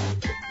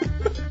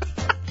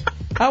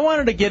 I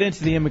wanted to get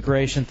into the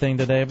immigration thing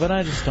today, but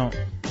I just don't.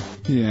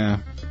 Yeah.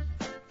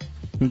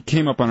 It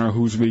came up on our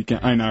Who's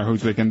Weekend,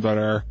 but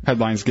our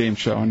Headlines game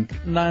show.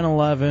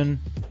 9/11,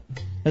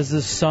 as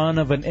the son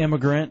of an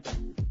immigrant,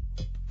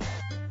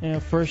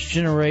 first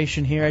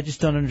generation here, I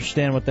just don't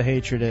understand what the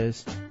hatred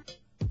is.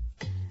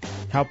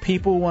 How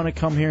people want to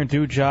come here and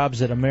do jobs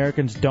that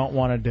Americans don't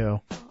want to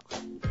do.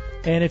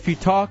 And if you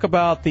talk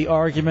about the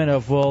argument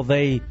of, well,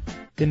 they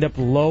end up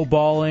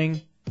lowballing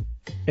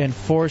and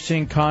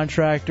forcing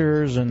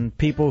contractors and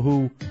people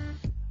who,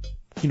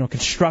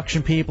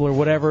 construction people or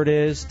whatever it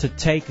is, to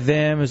take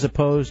them as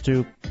opposed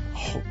to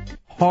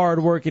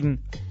hard-working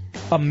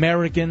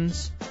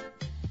Americans,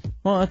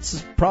 well,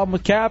 that's the problem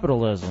with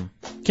capitalism.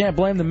 Can't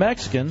blame the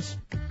Mexicans.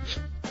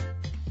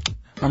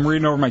 I'm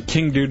reading over my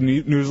King Dude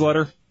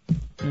newsletter.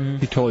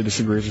 He totally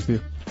disagrees with you.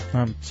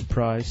 I'm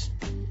surprised.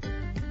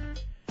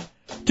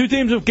 2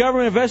 teams of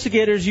government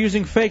investigators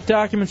using fake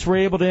documents were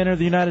able to enter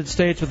the United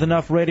States with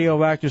enough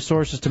radioactive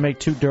sources to make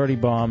 2 dirty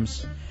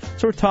bombs.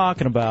 That's what we're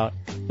talking about.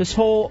 This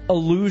whole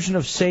illusion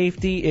of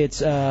safety,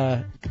 it's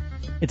an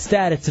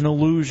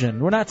illusion.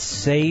 We're not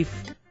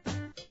safe.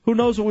 Who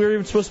knows what we were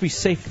even supposed to be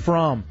safe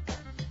from?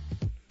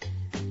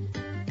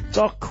 It's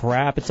all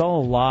crap. It's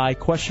all a lie.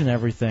 Question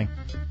everything.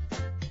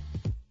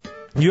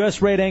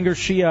 U.S. raid angers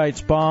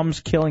Shiites. Bombs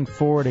killing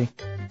 40.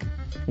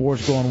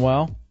 War's going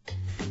well.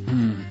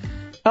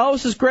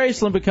 Elvis's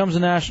Graceland becomes a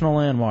national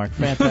landmark.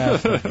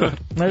 Fantastic.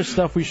 There's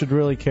stuff we should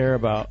really care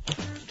about.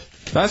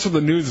 That's what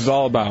the news is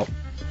all about.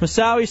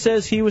 Moussaoui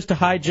says he was to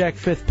hijack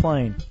 5th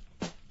plane.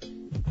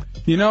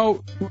 You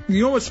know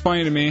what's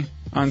funny to me?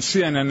 On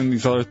CNN and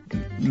these other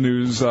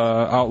news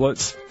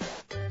outlets,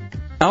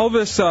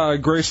 Elvis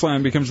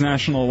Graceland becomes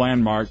national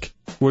landmark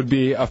would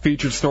be a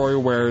featured story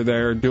where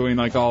they're doing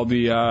like all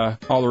the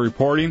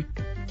reporting,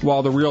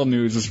 while the real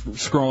news is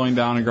scrolling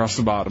down across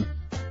the bottom.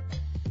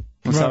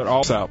 That's how it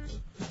all's out.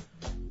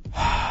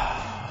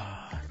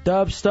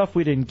 Dub stuff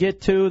we didn't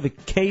get to. The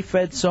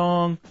K-Fed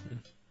song.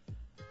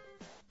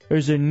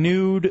 There's a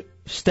nude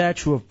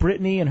statue of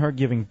Britney and her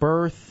giving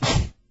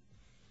birth.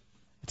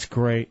 It's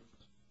great.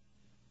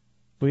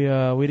 We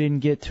didn't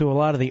get to a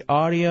lot of the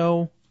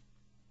audio.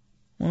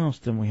 What else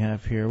did we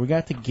have here? We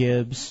got to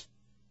Gibbs.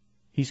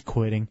 He's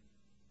quitting.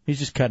 He's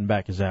just cutting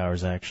back his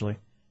hours, actually.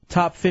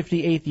 Top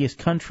 50 atheist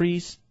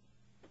countries.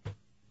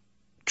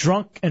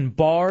 Drunk in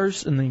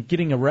bars and then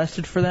getting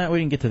arrested for that. We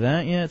didn't get to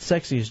that yet.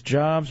 Sexiest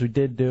jobs we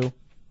did do.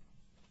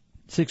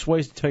 6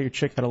 ways to tell your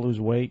chick how to lose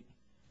weight.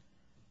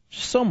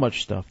 Just so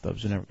much stuff,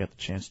 Dubs, we never got the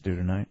chance to do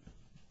tonight.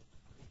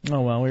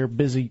 Oh, well, we were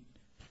busy.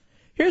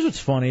 Here's what's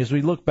funny as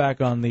we look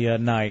back on the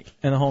night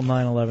and the whole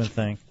 9/11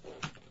 thing.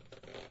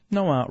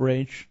 No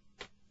outrage.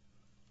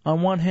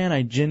 On one hand,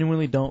 I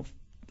genuinely don't.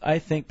 I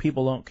think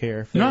people don't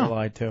care if they're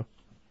lied to.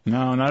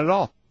 No, not at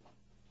all.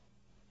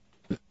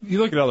 You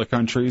look at other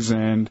countries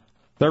and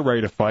they're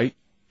ready to fight.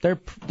 They're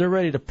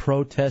ready to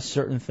protest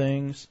certain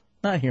things.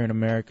 Not here in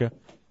America.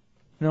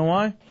 You know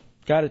why?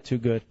 Got it too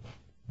good.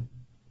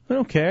 We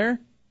don't care.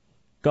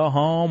 Go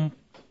home,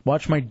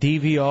 watch my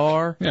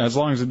DVR. Yeah, as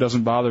long as it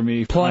doesn't bother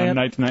me on a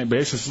night-to-night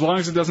basis. As long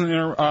as it doesn't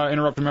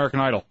interrupt American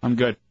Idol, I'm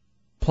good.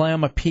 Play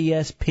on my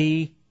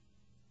PSP.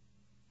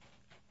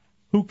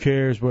 Who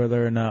cares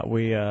whether or not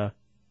the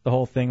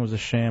whole thing was a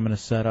sham and a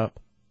setup?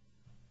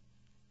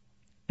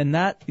 And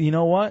that, you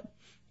know what?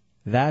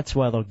 That's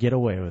why they'll get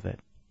away with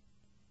it.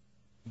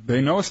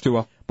 They know us too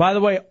well. By the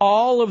way,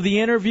 all of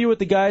the interview with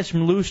the guys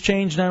from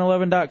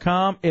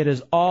loosechange911.com, it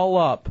is all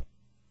up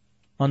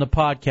on the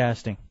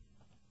podcasting.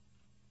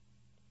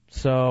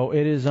 So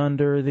it is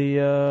under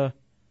the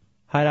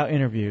Hideout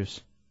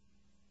interviews.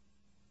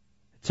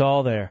 It's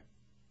all there.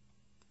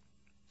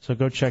 So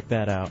go check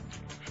that out.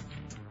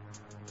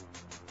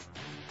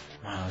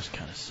 Wow, that's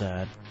kind of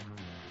sad.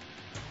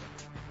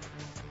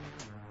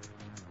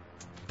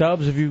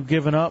 Dubs, have you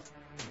given up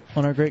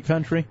on our great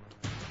country?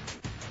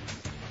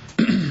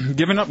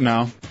 Given up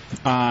now.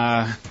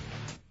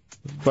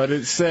 But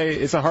it's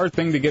a hard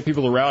thing to get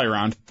people to rally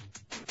around.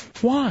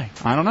 Why?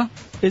 I don't know.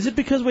 Is it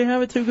because we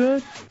have it too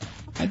good?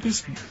 I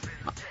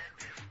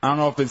don't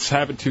know if it's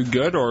have it too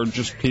good or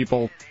just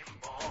people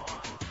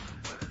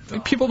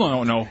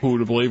don't know who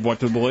to believe, what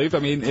to believe. I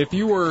mean, if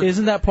you were...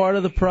 Isn't that part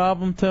of the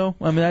problem, too?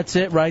 I mean, that's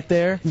it right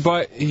there.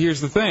 But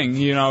here's the thing,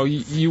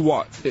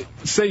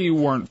 say you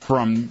weren't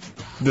from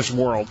this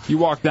world. You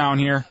walk down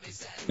here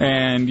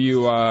and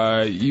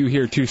you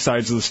hear 2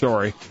 sides of the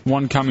story.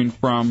 One coming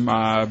from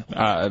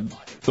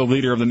the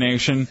leader of the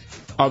nation,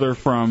 other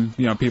from,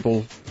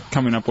 people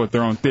coming up with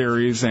their own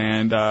theories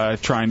and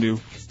trying to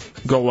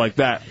go like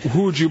that.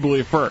 Who would you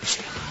believe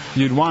first?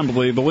 You'd want to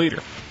believe the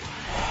leader.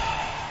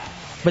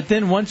 But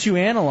then once you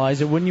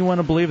analyze it, wouldn't you want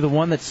to believe the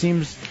one that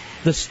seems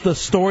the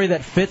story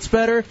that fits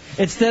better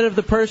instead of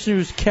the person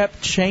who's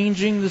kept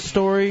changing the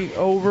story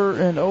over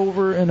and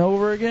over and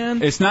over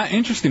again? It's not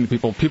interesting to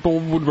people. People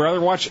would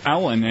rather watch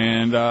Ellen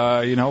and,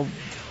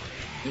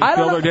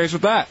 fill their days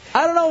with that.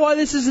 I don't know why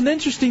this isn't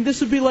interesting.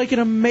 This would be like an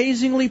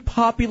amazingly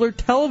popular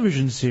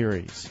television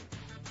series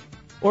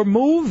or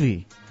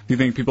movie. You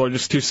think people are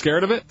just too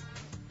scared of it?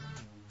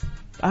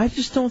 I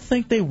just don't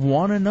think they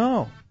want to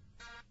know.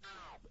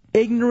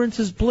 Ignorance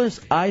is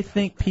bliss. I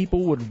think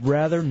people would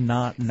rather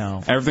not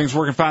know. Everything's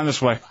working fine this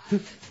way.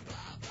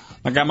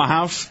 I got my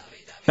house,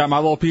 got my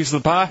little piece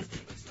of the pie.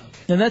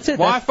 And that's it.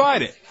 Why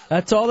fight it?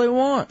 That's all they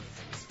want.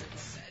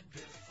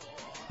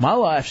 My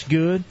life's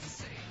good.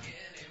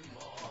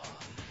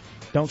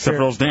 Don't Except care.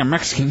 for those damn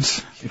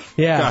Mexicans.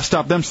 Yeah. Gotta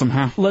stop them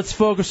somehow. Let's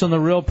focus on the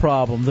real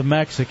problem, the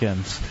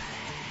Mexicans.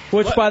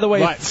 Which, by the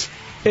way,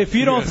 if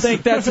you don't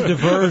think that's a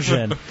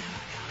diversion,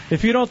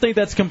 if you don't think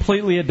that's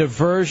completely a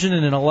diversion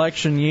in an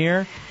election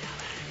year,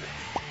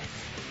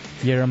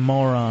 you're a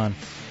moron.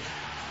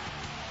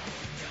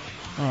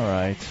 All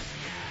right.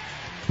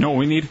 You know what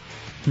we need?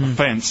 A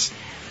fence.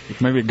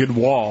 Maybe a good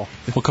wall.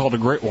 We'll call it a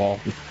Great Wall.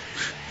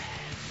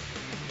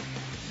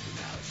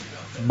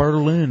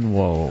 Berlin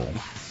Wall.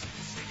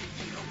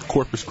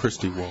 Corpus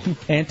Christi Wall.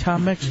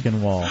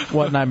 Anti-Mexican Wall.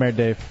 What, Nightmare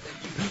Dave?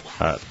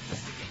 I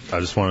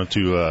just wanted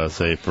to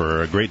say,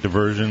 for a great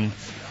diversion,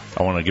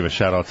 I want to give a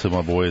shout-out to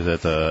my boys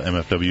at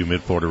MFW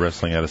Mid-Florida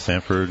Wrestling out of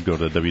Sanford. Go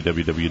to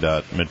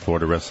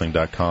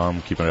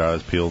www.midfloridawrestling.com. Keep your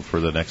eyes peeled for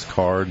the next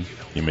card.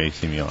 You may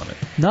see me on it.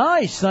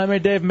 Nice. Nightmare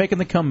Dave making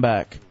the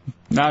comeback.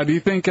 Now, do you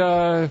think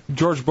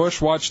George Bush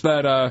watched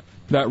that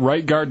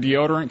Right Guard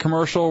deodorant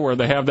commercial where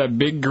they have that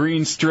big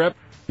green strip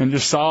and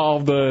just saw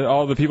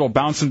all the people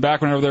bouncing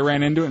back whenever they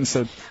ran into it and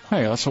said,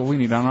 hey, that's what we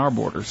need on our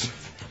borders.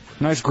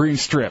 Nice green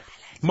strip.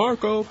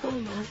 Marco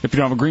Polo. If you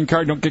don't have a green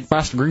card, don't get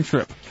past the green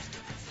strip.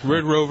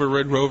 Red Rover,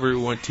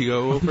 want to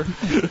go over?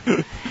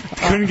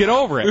 Couldn't get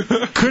over it.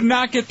 Could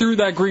not get through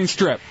that green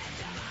strip.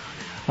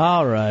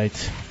 All right.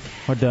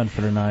 We're done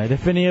for tonight.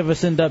 If any of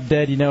us end up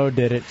dead, you know who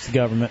did it. It's the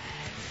government.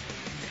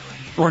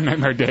 Or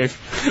Nightmare Dave.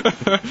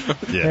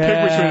 Yeah.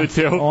 Pick between the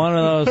two. One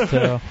of those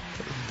two.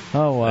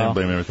 Oh, well.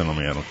 They blame everything on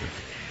me. I don't care.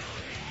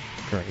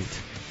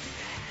 Great.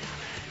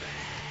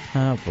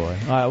 Oh, boy.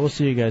 All right, we'll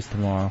see you guys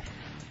tomorrow.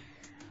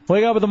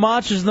 Wake up with the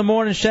Monsters in the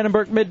morning. Shannon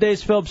Burke,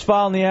 middays, Phillips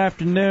File in the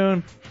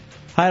afternoon.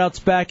 Hideout's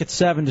back at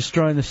 7,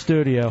 destroying the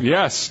studio.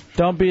 Yes.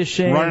 Don't be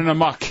ashamed. Running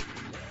amok.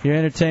 You're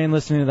entertained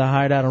listening to the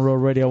Hideout on Road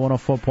Radio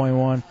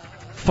 104.1.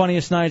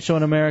 Funniest night show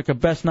in America.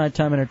 Best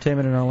nighttime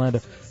entertainment in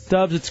Orlando.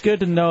 Dubs, it's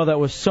good to know that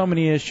with so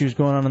many issues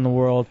going on in the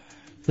world,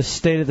 the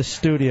state of the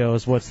studio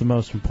is what's the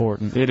most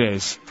important. It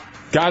is.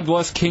 God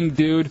bless King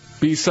Dude.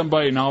 Be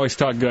somebody and always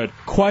talk good.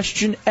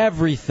 Question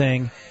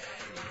everything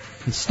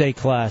and stay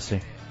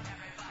classy.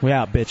 We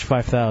out, bitch.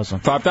 5,000.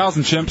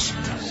 5,000, chimps.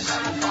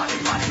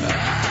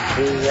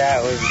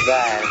 That was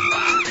bad.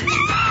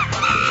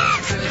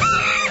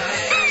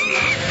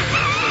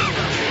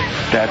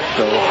 That's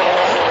so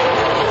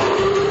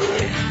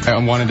I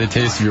wanted to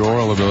taste your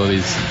oral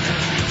abilities.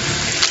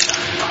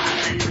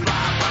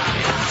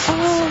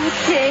 Oh,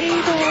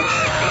 David.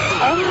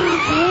 Oh,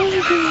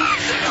 baby.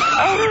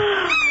 Oh.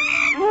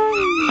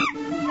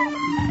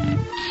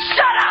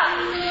 Shut up!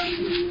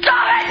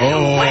 Stop it!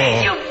 Oh.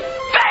 Wait, you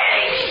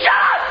baby!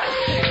 Shut up!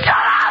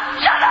 Shut up!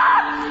 Shut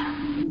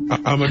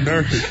up! I'm a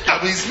nurse.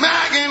 I be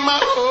smacking my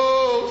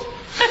hoes.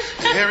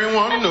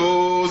 Everyone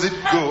knows it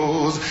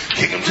goes.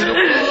 Kick him to the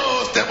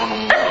floor, step on the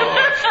wall,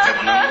 step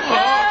on the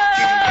wall,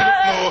 kick him to the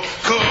floor.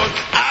 Cause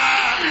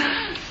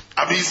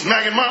I be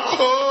smacking my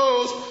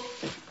hoes.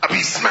 I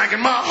be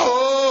smacking my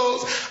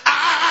hoes.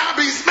 I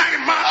be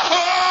smacking my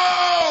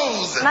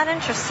hoes. Not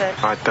interested.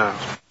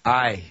 5,000.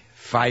 Aye,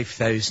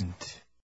 5,000.